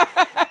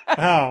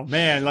 Oh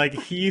man,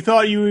 like you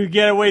thought you would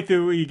get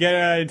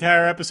an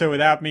entire episode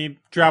without me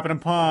dropping a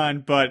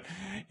pun, but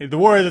in the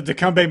words of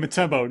Dikembe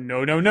Mutombo,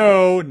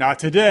 no, not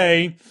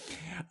today.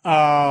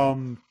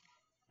 Wow,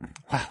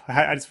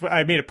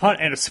 I made a pun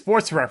and a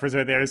sports reference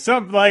right there.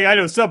 I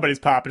know somebody's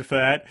popping for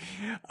that.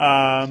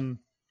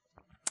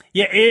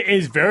 Yeah, it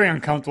is very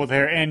uncomfortable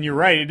there, and you're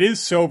right, it is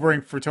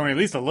sobering for Tony at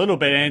least a little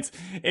bit, and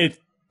it's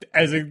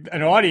as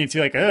an audience,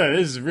 you're like,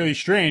 this is really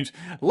strange.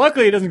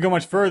 Luckily, it doesn't go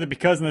much further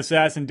because an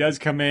assassin does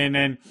come in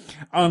and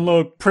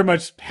unload pretty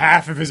much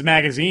half of his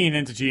magazine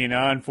into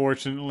Gina,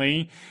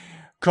 unfortunately,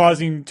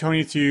 causing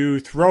Tony to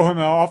throw him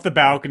off the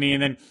balcony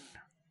and then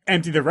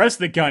empty the rest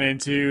of the gun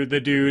into the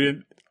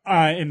dude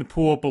in the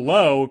pool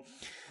below.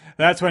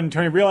 That's when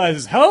Tony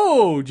realizes,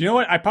 do you know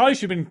what? I probably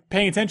should have been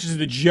paying attention to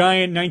the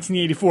giant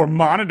 1984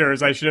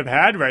 monitors I should have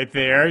had right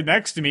there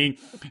next to me,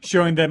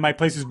 showing that my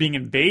place was being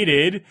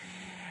invaded.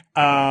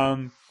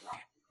 And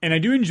I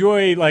do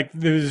enjoy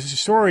the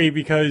story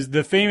because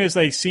the famous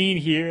scene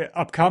here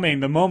upcoming,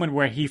 the moment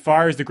where he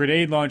fires the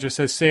grenade launcher,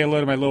 says "Say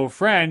hello to my little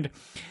friend,"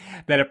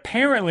 that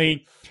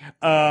apparently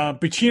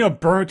Pacino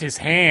burnt his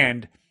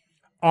hand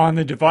on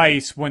the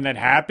device when that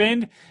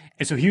happened,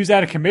 and so he was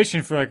out of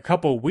commission for a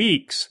couple of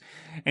weeks.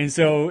 And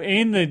so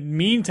in the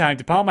meantime,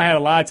 De Palma had a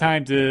lot of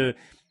time to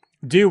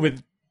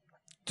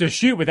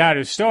shoot without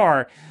his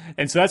star.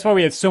 And so that's why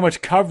we had so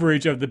much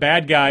coverage of the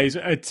bad guys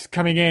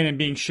coming in and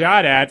being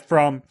shot at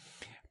from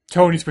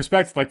Tony's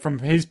perspective, from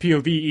his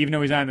POV, even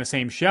though he's not in the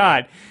same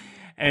shot.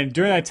 And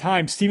during that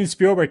time, Steven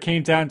Spielberg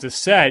came down to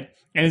set,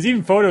 and there's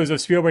even photos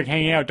of Spielberg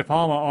hanging out with De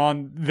Palma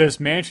on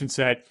this mansion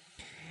set.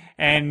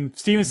 And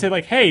Steven said,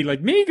 hey,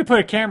 maybe you could put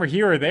a camera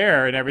here or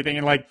there and everything.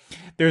 And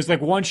there's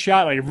one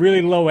shot,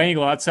 really low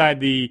angle outside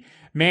the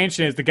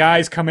mansion as the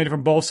guys come in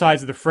from both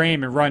sides of the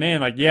frame and run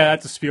in. Yeah,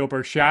 that's a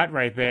Spielberg shot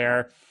right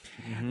there.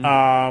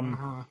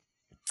 Mm-hmm.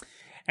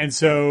 And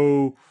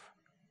so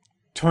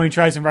Tony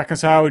tries to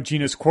reconcile with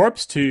Gina's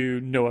corpse to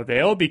no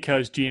avail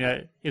because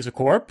Gina is a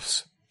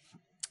corpse.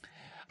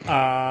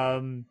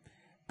 But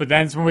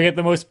then when we get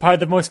the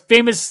most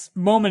famous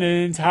moment in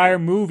the entire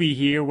movie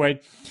here, when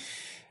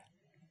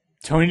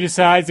Tony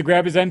decides to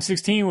grab his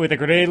M16 with a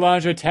grenade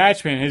launcher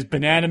attachment, his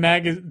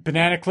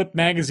banana clip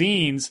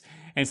magazines,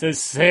 and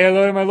says, "Say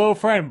hello to my little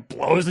friend,"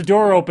 blows the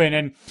door open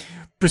and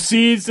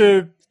proceeds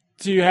to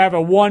have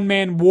a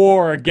one-man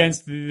war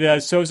against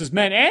the Sosa's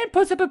men, and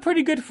puts up a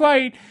pretty good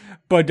fight,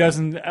 but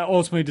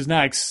ultimately does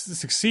not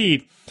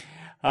succeed.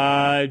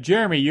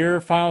 Jeremy, your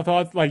final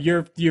thoughts,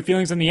 your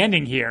feelings on the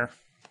ending here?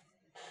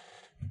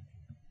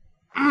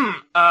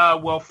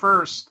 Well,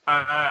 first,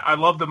 I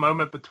love the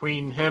moment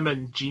between him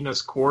and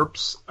Gina's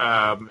corpse.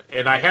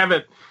 And I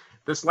haven't,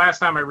 this last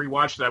time I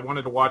rewatched it, I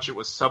wanted to watch it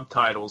with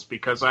subtitles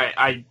because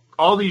I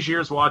all these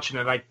years watching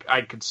it,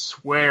 I could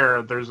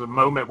swear there's a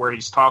moment where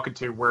he's talking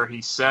to where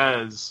he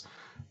says,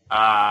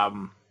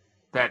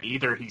 that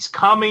either he's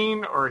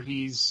coming or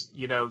he's,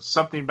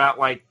 something about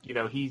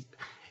he,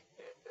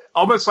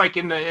 almost like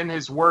in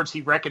his words,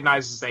 he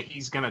recognizes that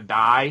he's going to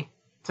die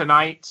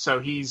tonight, so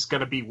he's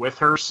going to be with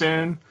her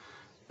soon.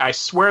 I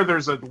swear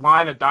there's a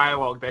line of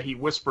dialogue that he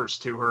whispers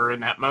to her in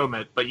that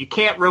moment, but you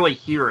can't really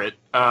hear it.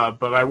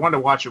 But I want to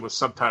watch it with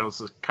subtitles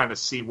to kind of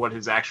see what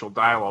his actual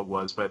dialogue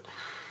was. But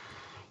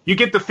you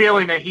get the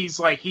feeling that he's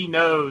like, he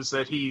knows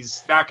that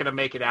he's not going to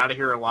make it out of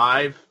here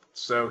alive.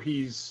 So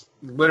he's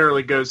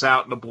literally goes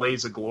out in a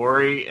blaze of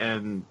glory.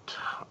 And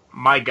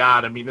my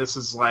God, I mean, this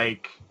is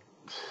like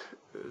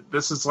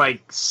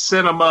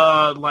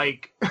cinema,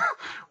 like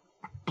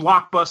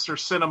blockbuster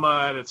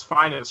cinema at its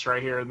finest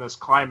right here in this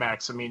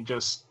climax. I mean,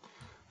 just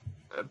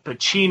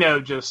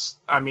Pacino,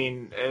 I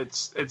mean,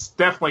 it's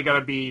definitely going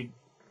to be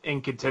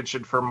in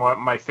contention for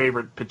my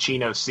favorite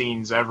Pacino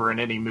scenes ever in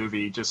any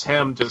movie. Just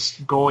him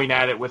just going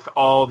at it with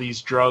all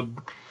these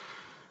drug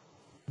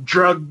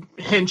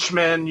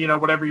henchmen,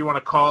 whatever you want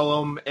to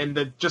call them,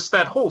 and just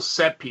that whole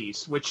set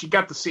piece, which you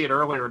got to see it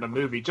earlier in the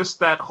movie, just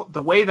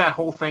the way that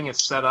whole thing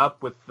is set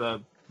up with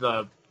the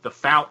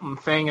fountain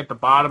thing at the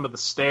bottom of the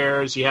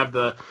stairs. You have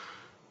the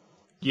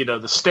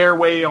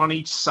stairway on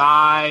each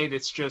side.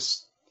 It's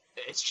just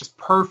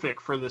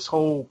perfect for this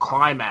whole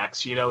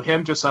climax.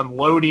 Him just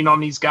unloading on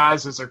these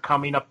guys as they're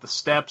coming up the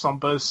steps on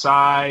both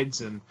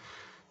sides, and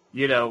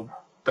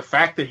the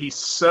fact that he's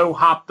so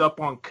hopped up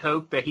on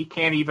coke that he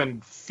can't even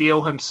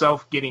feel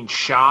himself getting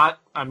shot.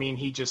 I mean,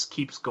 he just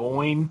keeps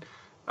going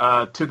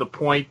to the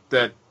point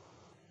that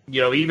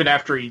even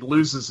after he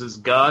loses his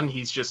gun,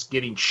 he's just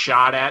getting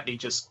shot at. And he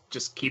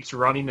just keeps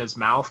running his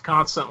mouth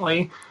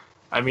constantly.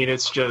 I mean,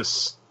 it's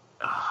just,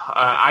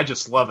 I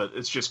just love it.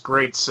 It's just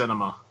great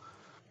cinema.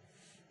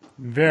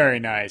 Very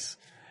nice.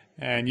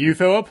 And you,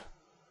 Philip?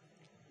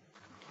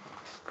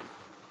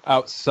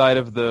 Outside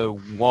of the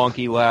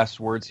wonky last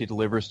words he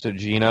delivers to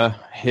Gina,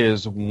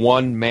 his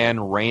one-man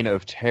reign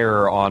of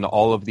terror on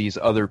all of these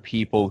other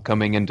people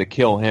coming in to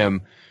kill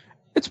him,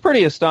 it's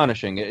pretty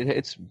astonishing.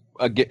 It's,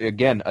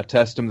 again, a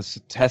testament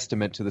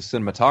to the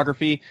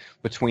cinematography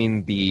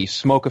between the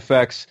smoke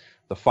effects,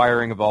 the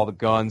firing of all the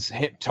guns,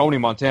 Tony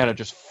Montana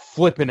just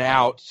flipping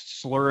out,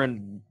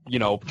 slurring,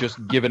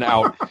 just giving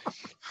out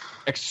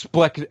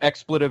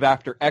expletive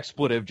after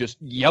expletive, just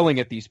yelling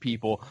at these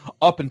people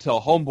up until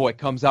Homeboy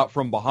comes out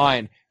from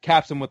behind,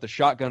 caps him with a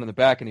shotgun in the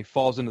back, and he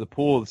falls into the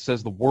pool that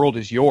says, "The world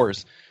is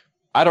yours."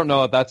 I don't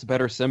know if that's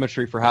better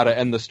symmetry for how to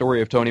end the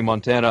story of Tony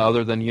Montana,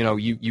 other than,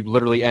 you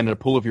literally end in a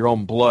pool of your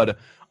own blood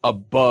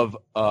above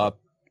a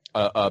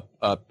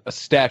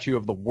statue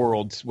of the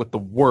world with the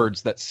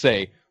words that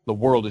say, "The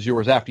world is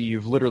yours," after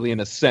you've literally, in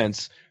a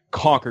sense,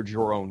 conquered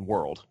your own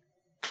world.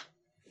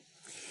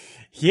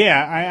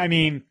 Yeah, I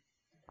mean,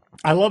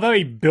 I love how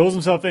he builds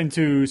himself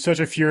into such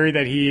a fury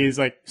that he is,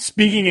 like,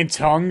 speaking in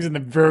tongues in the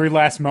very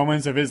last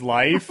moments of his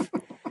life.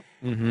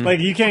 Mm-hmm. Like,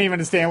 you can't even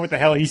understand what the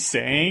hell he's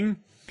saying.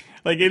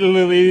 Like, it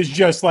literally is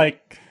just,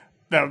 like,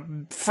 like,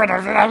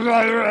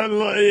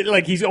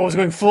 he's always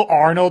going full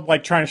Arnold,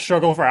 like, trying to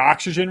struggle for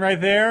oxygen right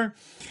there.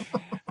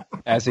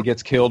 As he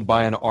gets killed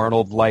by an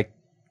Arnold-like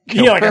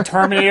killer. Yeah, like a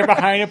Terminator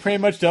behind it pretty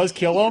much does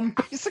kill him.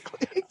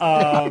 Basically.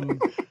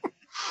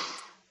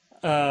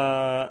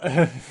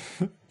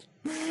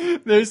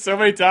 There's so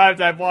many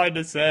times I've wanted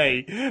to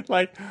say,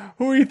 like,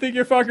 who do you think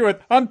you're fucking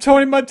with? I'm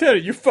Tony Montana.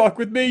 You fuck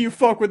with me, you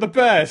fuck with the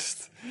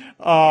best.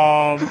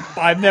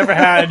 I've never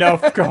had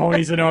enough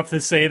cojones enough to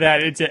say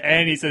that into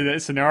any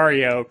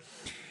scenario.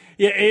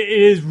 Yeah, it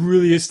is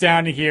really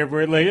astounding here,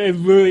 where like it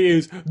really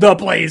is the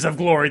blaze of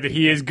glory that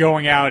he is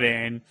going out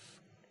in.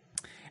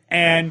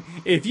 And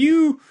if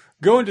you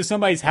go into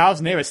somebody's house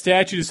and they have a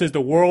statue that says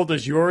 "The world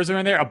is yours"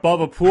 in there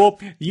above a pool,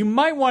 you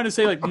might want to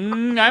say, like,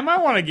 I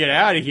might want to get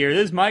out of here.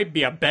 This might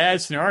be a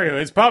bad scenario.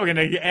 It's probably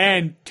going to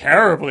end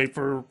terribly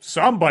for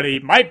somebody.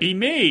 It might be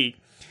me.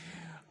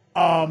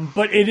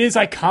 But it is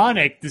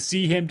iconic to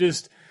see him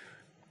just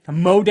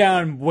mow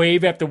down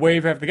wave after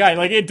wave after guy.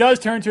 Like, it does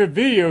turn to a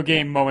video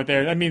game moment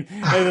there. I mean,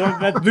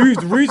 that's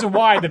the reason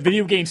why the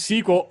video game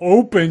sequel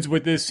opens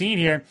with this scene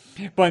here.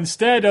 But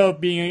instead of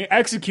being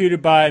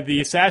executed by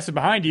the assassin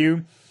behind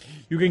you,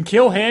 you can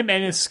kill him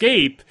and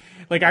escape.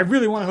 Like, I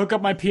really want to hook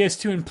up my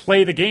PS2 and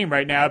play the game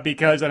right now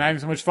because I'm having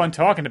so much fun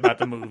talking about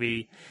the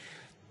movie.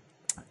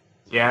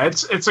 Yeah,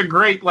 it's a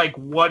great, like,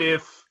 what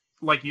if,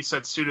 like you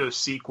said, pseudo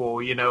sequel.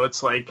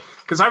 It's like,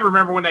 because I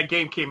remember when that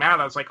game came out,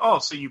 I was like, oh,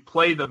 so you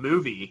play the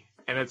movie.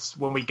 And it's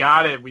when we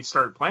got it, we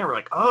started playing, we're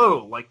like,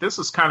 oh, like, this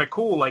is kind of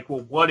cool. Like,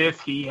 well, what if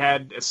he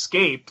had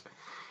escaped?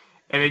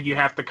 And then you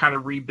have to kind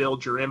of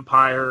rebuild your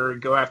empire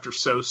and go after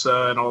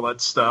Sosa and all that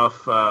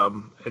stuff.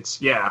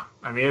 It's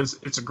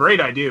a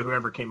great idea,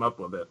 whoever came up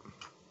with it.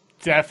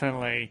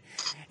 Definitely.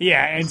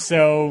 Yeah, and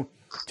so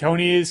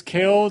Tony is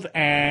killed,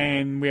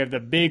 and we have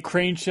the big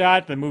crane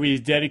shot. The movie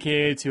is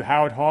dedicated to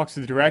Howard Hawks,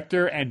 the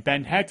director, and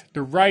Ben Hecht,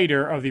 the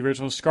writer of the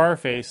original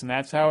Scarface, and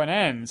that's how it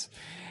ends.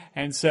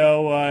 And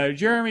so,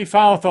 Jeremy,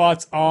 final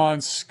thoughts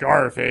on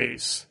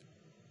Scarface?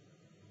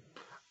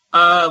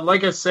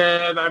 Like I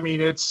said, I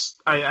mean,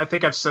 I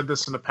think I've said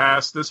this in the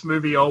past. This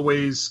movie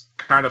always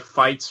kind of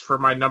fights for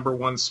my number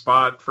one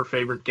spot for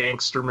favorite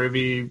gangster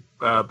movie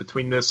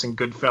between this and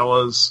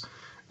Goodfellas.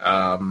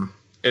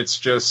 It's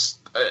just,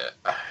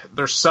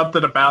 there's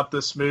something about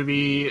this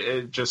movie.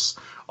 It just,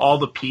 all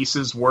the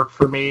pieces work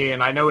for me.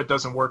 And I know it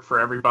doesn't work for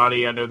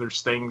everybody. I know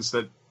there's things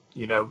that,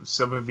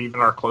 some of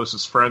even our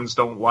closest friends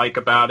don't like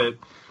about it.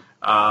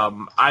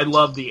 I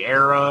love the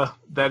era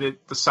that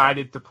it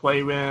decided to play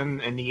in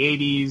the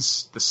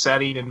 80s, the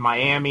setting in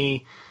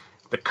Miami,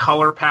 the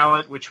color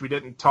palette, which we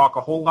didn't talk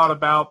a whole lot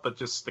about, but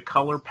just the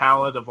color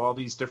palette of all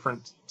these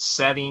different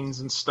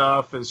settings and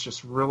stuff is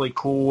just really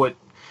cool.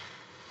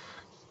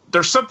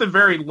 There's something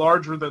very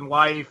larger than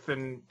life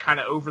and kind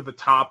of over the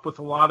top with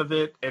a lot of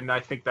it, and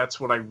I think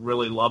that's what I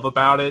really love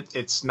about it.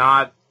 It's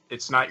not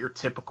your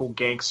typical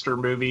gangster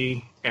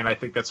movie, and I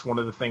think that's one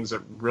of the things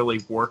that really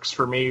works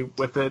for me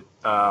with it.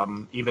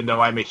 Even though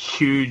I'm a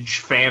huge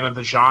fan of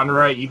the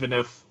genre, even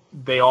if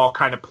they all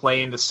kind of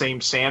play in the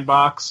same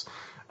sandbox,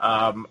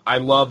 I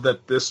love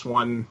that this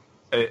one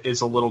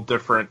is a little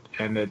different,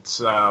 and it's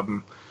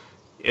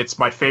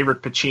my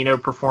favorite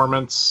Pacino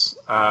performance.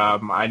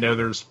 I know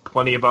there's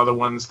plenty of other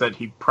ones that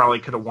he probably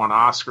could have won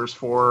Oscars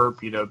for,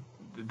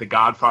 The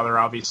Godfather,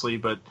 obviously,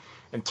 but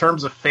in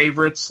terms of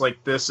favorites,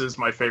 like, this is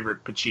my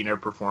favorite Pacino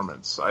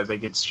performance. I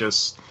think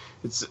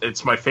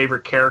it's my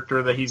favorite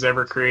character that he's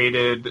ever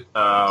created,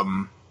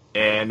 and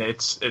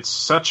it's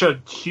such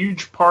a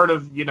huge part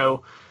of,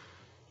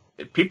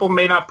 people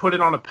may not put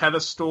it on a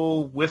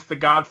pedestal with The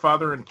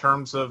Godfather in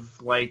terms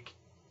of, like,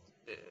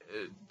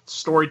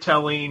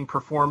 storytelling,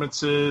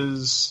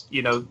 performances,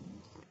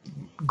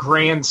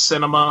 grand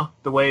cinema,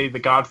 the way The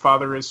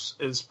Godfather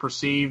is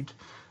perceived,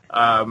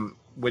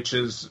 which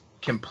is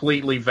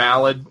completely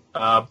valid,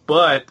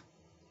 but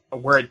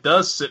where it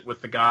does sit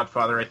with The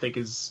Godfather, I think,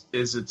 is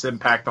its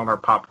impact on our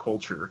pop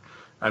culture.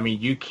 I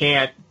mean, you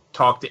can't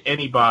talk to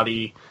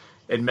anybody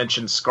and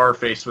mention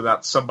Scarface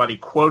without somebody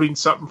quoting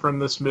something from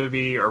this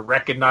movie or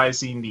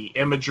recognizing the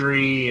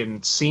imagery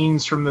and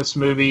scenes from this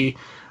movie.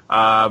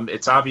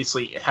 It's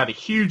obviously had a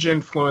huge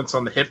influence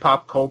on the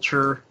hip-hop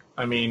culture.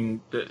 I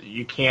mean,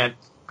 you can't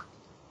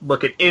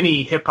look at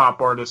any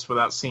hip-hop artist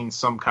without seeing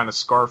some kind of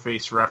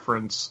Scarface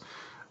reference.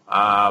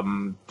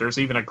 There's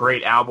even a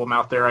great album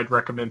out there I'd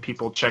recommend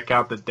people check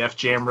out, the Def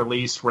Jam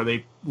release, where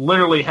they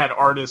literally had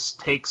artists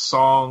take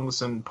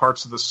songs and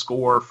parts of the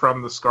score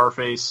from the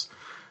Scarface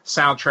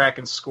soundtrack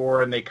and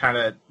score, and they kind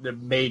of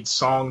made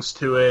songs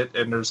to it,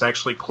 and there's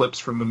actually clips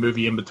from the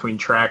movie in between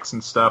tracks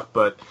and stuff,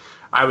 but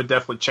I would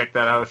definitely check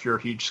that out if you're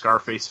a huge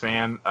Scarface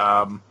fan.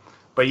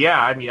 But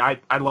yeah, I mean,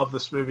 I love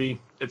this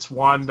movie. It's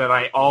one that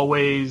I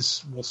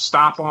always will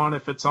stop on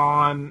if it's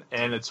on,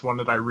 and it's one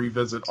that I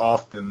revisit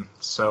often.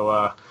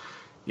 So,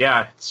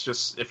 yeah, it's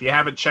just, if you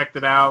haven't checked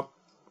it out,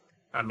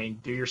 I mean,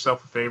 do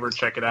yourself a favor,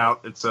 check it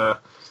out. It's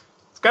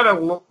got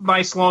a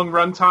nice long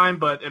runtime,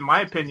 but in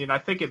my opinion, I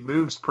think it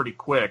moves pretty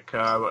quick.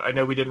 I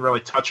know we didn't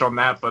really touch on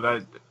that,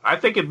 but I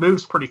think it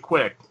moves pretty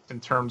quick in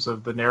terms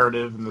of the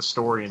narrative and the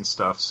story and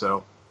stuff.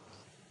 So,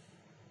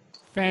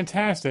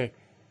 fantastic.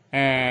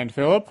 And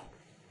Philip?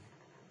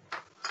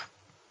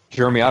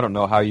 Jeremy, I don't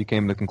know how you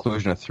came to the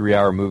conclusion a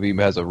 3-hour movie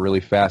has a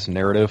really fast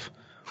narrative,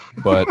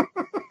 but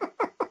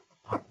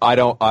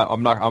I'm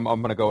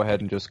going to go ahead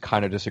and just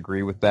kind of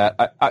disagree with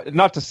that.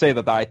 Not to say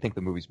that I think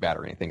the movie's bad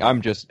or anything. I'll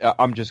just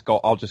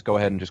go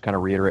ahead and just kind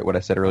of reiterate what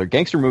I said earlier.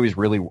 Gangster movies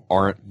really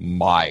aren't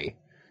my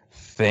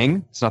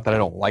thing. It's not that I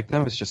don't like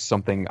them. It's just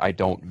something I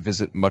don't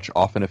visit much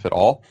often, if at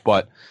all.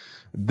 But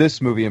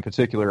this movie in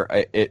particular,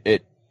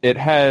 it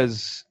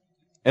has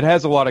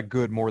a lot of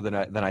good more than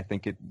I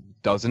think it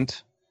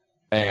doesn't.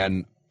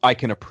 And I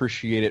can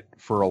appreciate it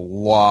for a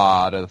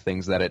lot of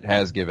things that it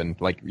has given.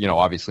 Like,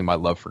 obviously my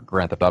love for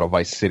Grand Theft Auto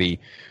Vice City,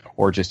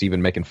 or just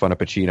even making fun of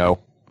Pacino.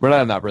 Well,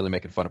 I'm not really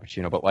making fun of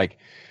Pacino, but like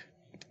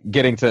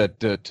getting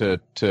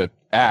to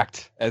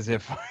act as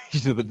if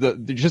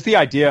just the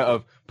idea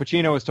of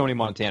Pacino as Tony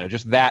Montana,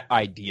 just that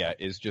idea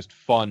is just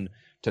fun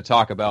to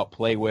talk about,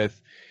 play with,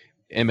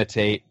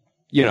 imitate,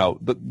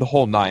 the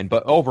whole nine.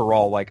 But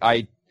overall, like,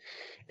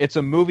 it's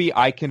a movie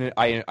I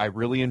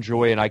really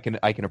enjoy and I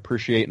can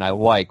appreciate and I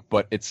like,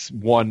 but it's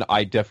one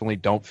I definitely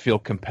don't feel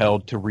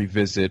compelled to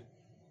revisit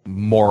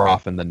more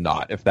often than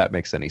not, if that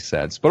makes any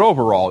sense. But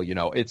overall,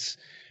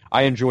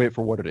 I enjoy it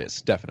for what it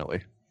is,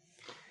 definitely.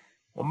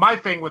 Well, my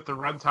thing with the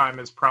runtime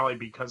is probably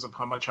because of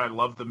how much I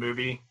love the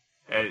movie.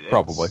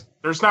 Probably.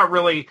 There's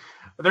definitely,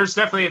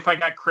 if I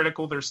got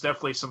critical, there's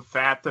definitely some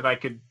fat that I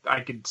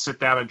could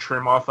sit down and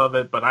trim off of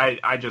it, but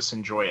I just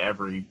enjoy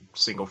every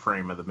single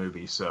frame of the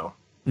movie, so.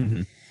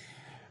 Mm-hmm.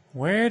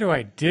 Where do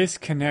I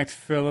disconnect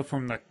Philip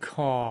from the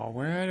call?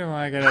 Where do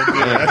I gotta do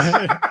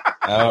that?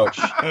 Ouch.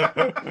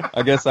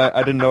 I guess I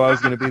didn't know I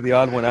was going to be the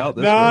odd one out.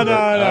 No,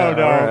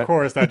 right. Of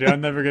course not.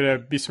 I'm never going to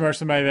besmirch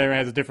somebody that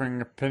has a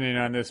different opinion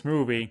on this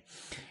movie.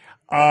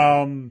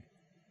 Yeah,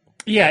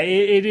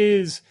 it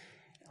is,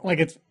 like,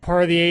 it's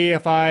part of the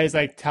AFI's,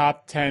 like,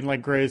 top 10,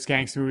 like, greatest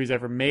gangster movies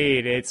ever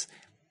made. It's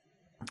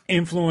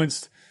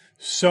influenced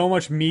so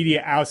much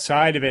media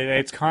outside of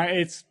it.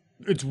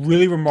 It's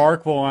really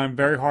remarkable and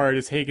very hard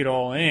to take it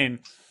all in,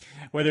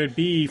 whether it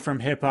be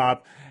from hip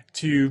hop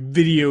to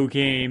video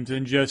games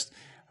and just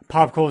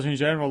pop culture in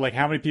general. Like,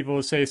 how many people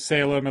will say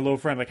hello to my little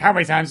friend? Like, how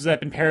many times has that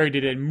been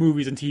parodied in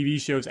movies and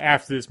TV shows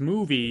after this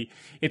movie?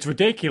 It's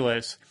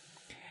ridiculous.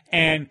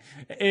 And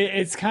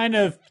it's kind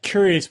of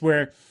curious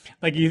where,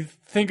 like, you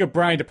think of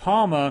Brian De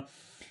Palma,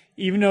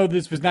 even though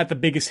this was not the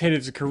biggest hit of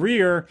his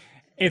career,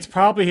 it's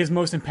probably his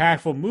most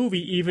impactful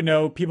movie, even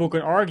though people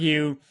could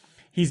argue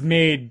he's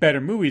made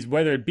better movies,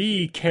 whether it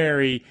be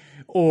Carrie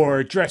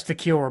or Dress to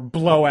Kill or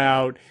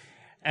Blowout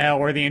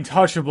or The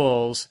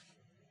Untouchables.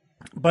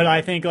 But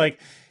I think, like,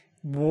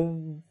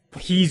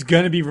 he's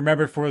going to be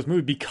remembered for his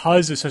movie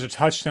because of such a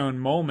touchstone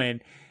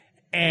moment.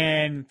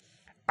 And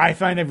I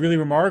find it really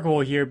remarkable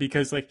here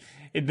because, like,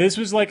 this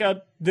was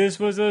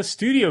a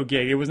studio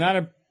gig. It was not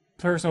a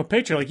personal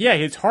picture. Like, yeah,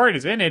 his heart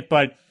is in it,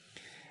 but,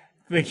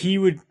 like, he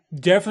would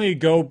definitely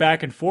go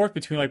back and forth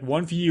between, like,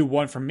 one for you,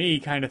 one for me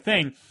kind of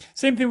thing.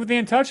 Same thing with The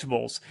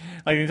Untouchables.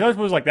 Like, The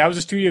Untouchables, like, that was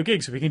a studio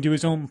gig, so he can do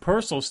his own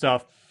personal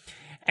stuff.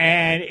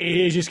 And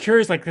it's just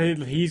curious, like,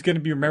 he's going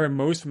to be remembered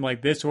most from,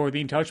 like, this or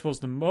The Untouchables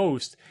the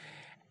most.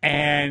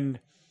 And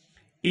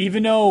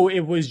even though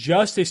it was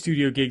just a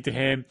studio gig to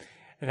him,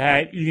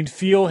 that you can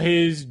feel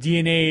his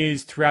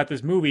DNAs throughout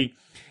this movie,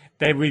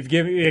 that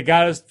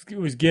it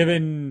was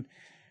given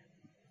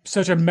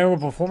such a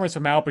memorable performance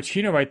from Al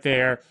Pacino right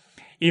there,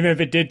 even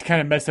if it did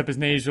kind of mess up his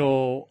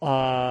nasal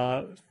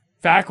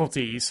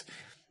faculties.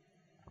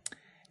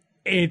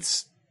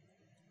 It's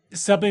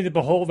something to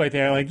behold right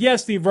there. Like,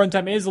 yes, the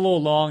runtime is a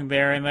little long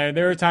there, and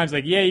there are times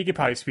like, yeah, you could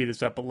probably speed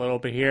this up a little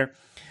bit here,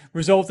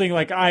 resulting,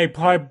 like, I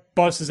probably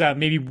bust this out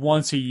maybe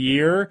once a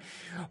year,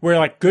 where,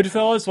 like,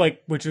 Goodfellas,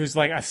 like, which was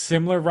like a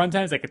similar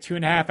runtime, it's like a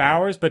 2.5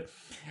 hours, but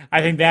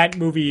I think that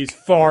movie is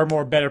far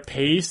more better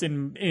paced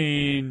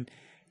in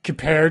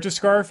compared to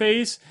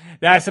Scarface.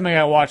 That's something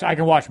I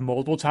can watch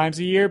multiple times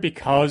a year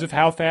because of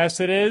how fast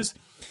it is.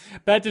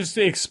 But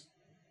that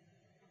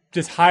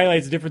just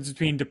highlights the difference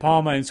between De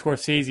Palma and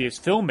Scorsese as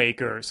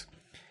filmmakers,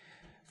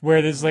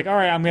 where there's like, all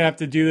right, I'm gonna have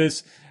to do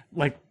this.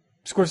 Like,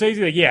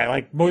 Scorsese, like, yeah,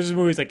 like, most of his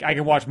movies, like, I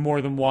can watch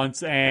more than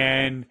once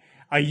and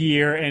a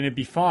year and it'd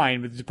be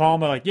fine. But De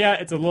Palma, like, yeah,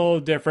 it's a little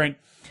different.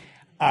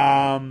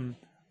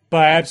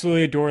 But I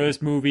absolutely adore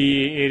this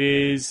movie. It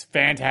is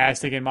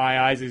fantastic in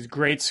my eyes. It's a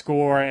great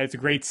score. It's a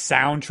great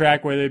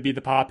soundtrack, whether it be the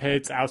pop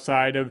hits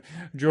outside of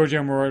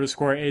Giorgio Moroder's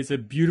score. It's a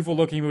beautiful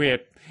looking movie.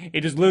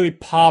 It just literally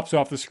pops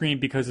off the screen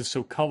because it's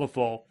so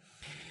colorful.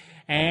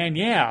 And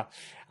yeah,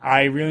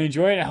 I really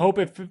enjoy it. I hope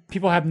if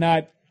people have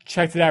not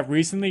checked it out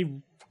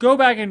recently, go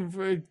back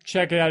and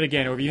check it out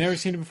again. Or if you've never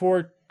seen it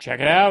before,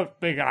 check it out.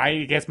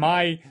 I guess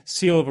my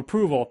seal of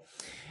approval.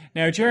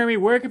 Now, Jeremy,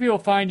 where can people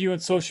find you on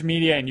social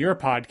media and your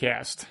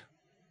podcast?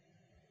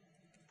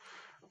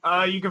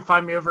 You can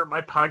find me over at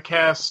my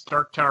podcast,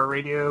 Dark Tower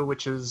Radio,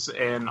 which is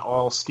an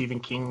all Stephen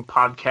King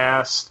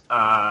podcast.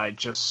 I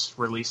just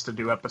released a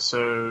new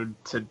episode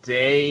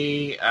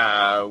today,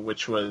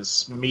 which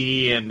was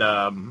me and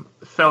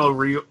fellow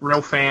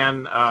real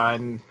fan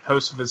and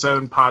host of his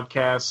own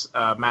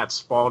podcast, Matt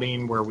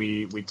Spalding, where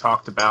we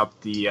talked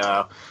about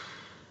the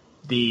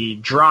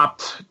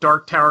dropped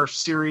Dark Tower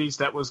series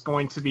that was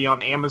going to be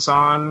on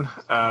Amazon.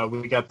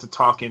 We got to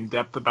talk in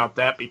depth about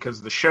that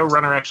because the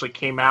showrunner actually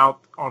came out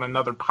on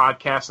another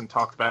podcast and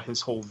talked about his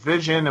whole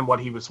vision and what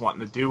he was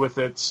wanting to do with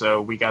it.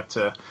 So we got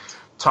to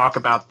talk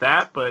about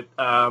that. But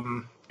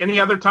any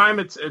other time,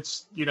 it's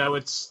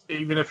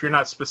even if you're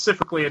not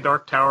specifically a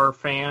Dark Tower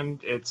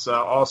fan, it's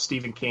all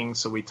Stephen King.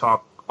 So we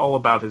talk all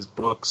about his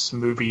books,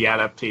 movie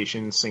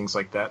adaptations, things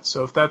like that.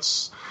 So if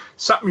that's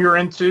something you're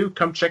into,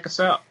 come check us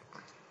out.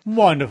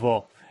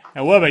 Wonderful.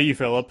 And what about you,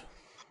 Philip?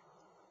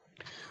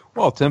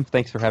 Well, Tim,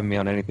 thanks for having me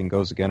on Anything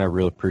Goes again. I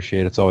really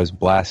appreciate it. It's always a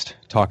blast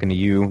talking to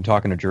you and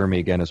talking to Jeremy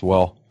again as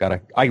well.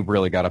 I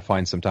really got to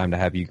find some time to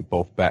have you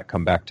both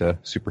come back to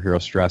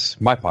Superhero Stress,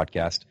 my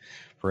podcast,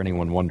 for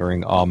anyone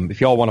wondering. If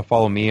y'all want to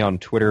follow me on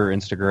Twitter,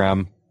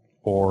 Instagram,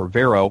 or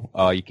Vero,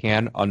 you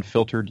can,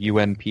 Unfiltered,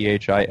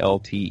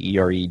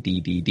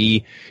 UNPHILTEREDDD.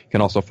 You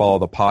can also follow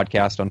the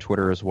podcast on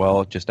Twitter as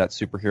well, just at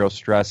Superhero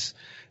Stress.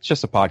 It's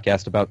just a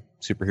podcast about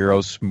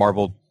superheroes,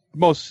 Marvel,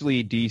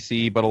 mostly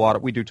DC,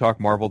 but we do talk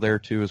Marvel there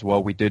too as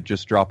well. We did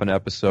just drop an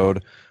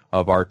episode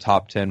of our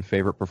top 10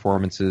 favorite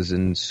performances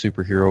in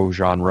superhero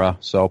genre.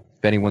 So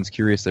if anyone's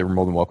curious, they were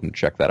more than welcome to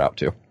check that out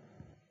too.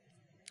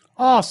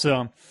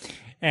 Awesome.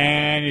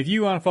 And if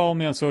you want to follow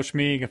me on social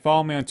media, you can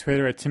follow me on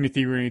Twitter at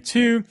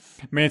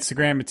TimothyRooney2, my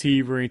Instagram at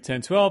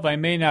TRooney1012. I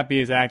may not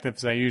be as active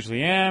as I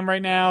usually am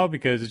right now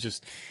because it's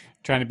just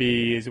trying to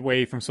be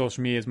away from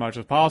social media as much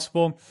as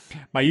possible.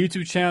 My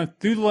YouTube channel,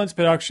 Through the Lens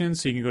Productions,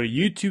 so you can go to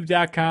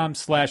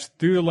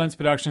youtube.com/Through the Lens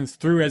Productions,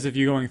 through as if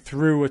you're going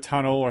through a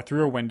tunnel or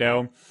through a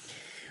window,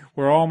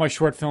 where all my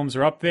short films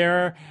are up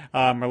there.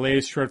 My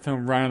latest short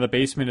film, Run of the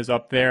Basement, is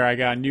up there. I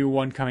got a new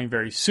one coming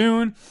very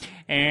soon.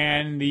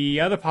 And the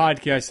other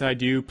podcast I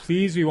do,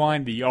 Please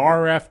Rewind, the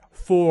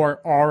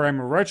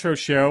RF4RM Retro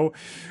Show,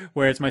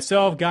 where it's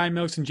myself, Guy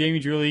Milks, and Jamie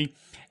Drewley,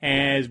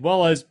 as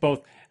well as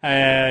both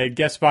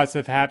guest spots that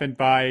have happened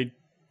by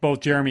both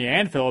Jeremy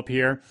and Philip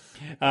here.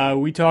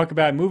 We talk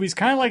about movies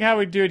kind of like how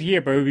we do it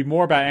here, but it would be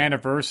more about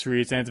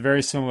anniversaries, and it's a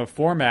very similar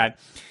format.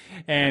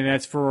 And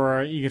that's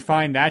you can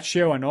find that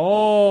show and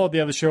all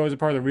the other shows as a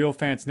part of the Real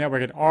Fans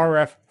Network at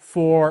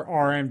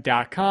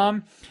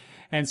rf4rm.com.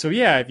 And so,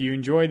 yeah, if you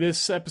enjoy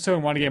this episode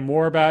and want to get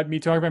more about me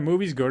talking about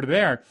movies, go to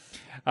there.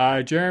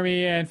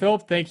 Jeremy and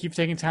Philip, thank you for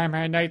taking time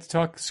tonight to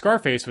talk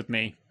Scarface with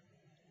me.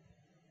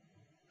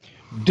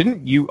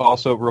 Didn't you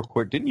also, real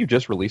quick, didn't you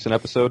just release an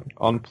episode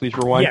on Please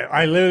Rewind? Yeah,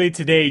 I literally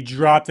today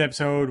dropped an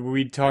episode where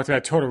we talked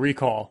about Total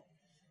Recall.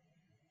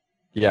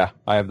 Yeah,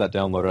 I have that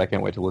downloaded. I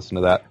can't wait to listen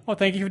to that. Well,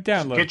 thank you for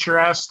downloading. Get your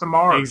ass to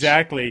Mars.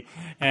 Exactly.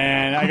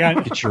 And I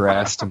got Get your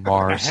ass to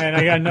Mars. And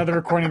I got another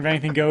recording of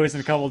Anything Goes in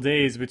a couple of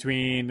days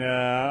between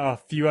a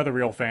few other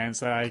Real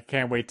Fans. I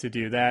can't wait to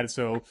do that.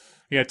 So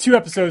we got 2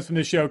 episodes from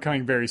the show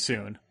coming very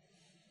soon.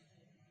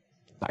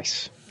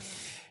 Nice.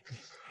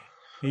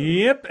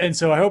 Yep, and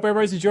so I hope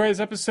everybody's enjoyed this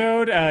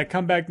episode.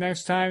 Come back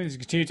next time as we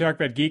continue to talk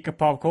about geek and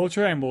pop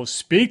culture, and we'll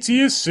speak to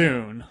you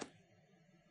soon.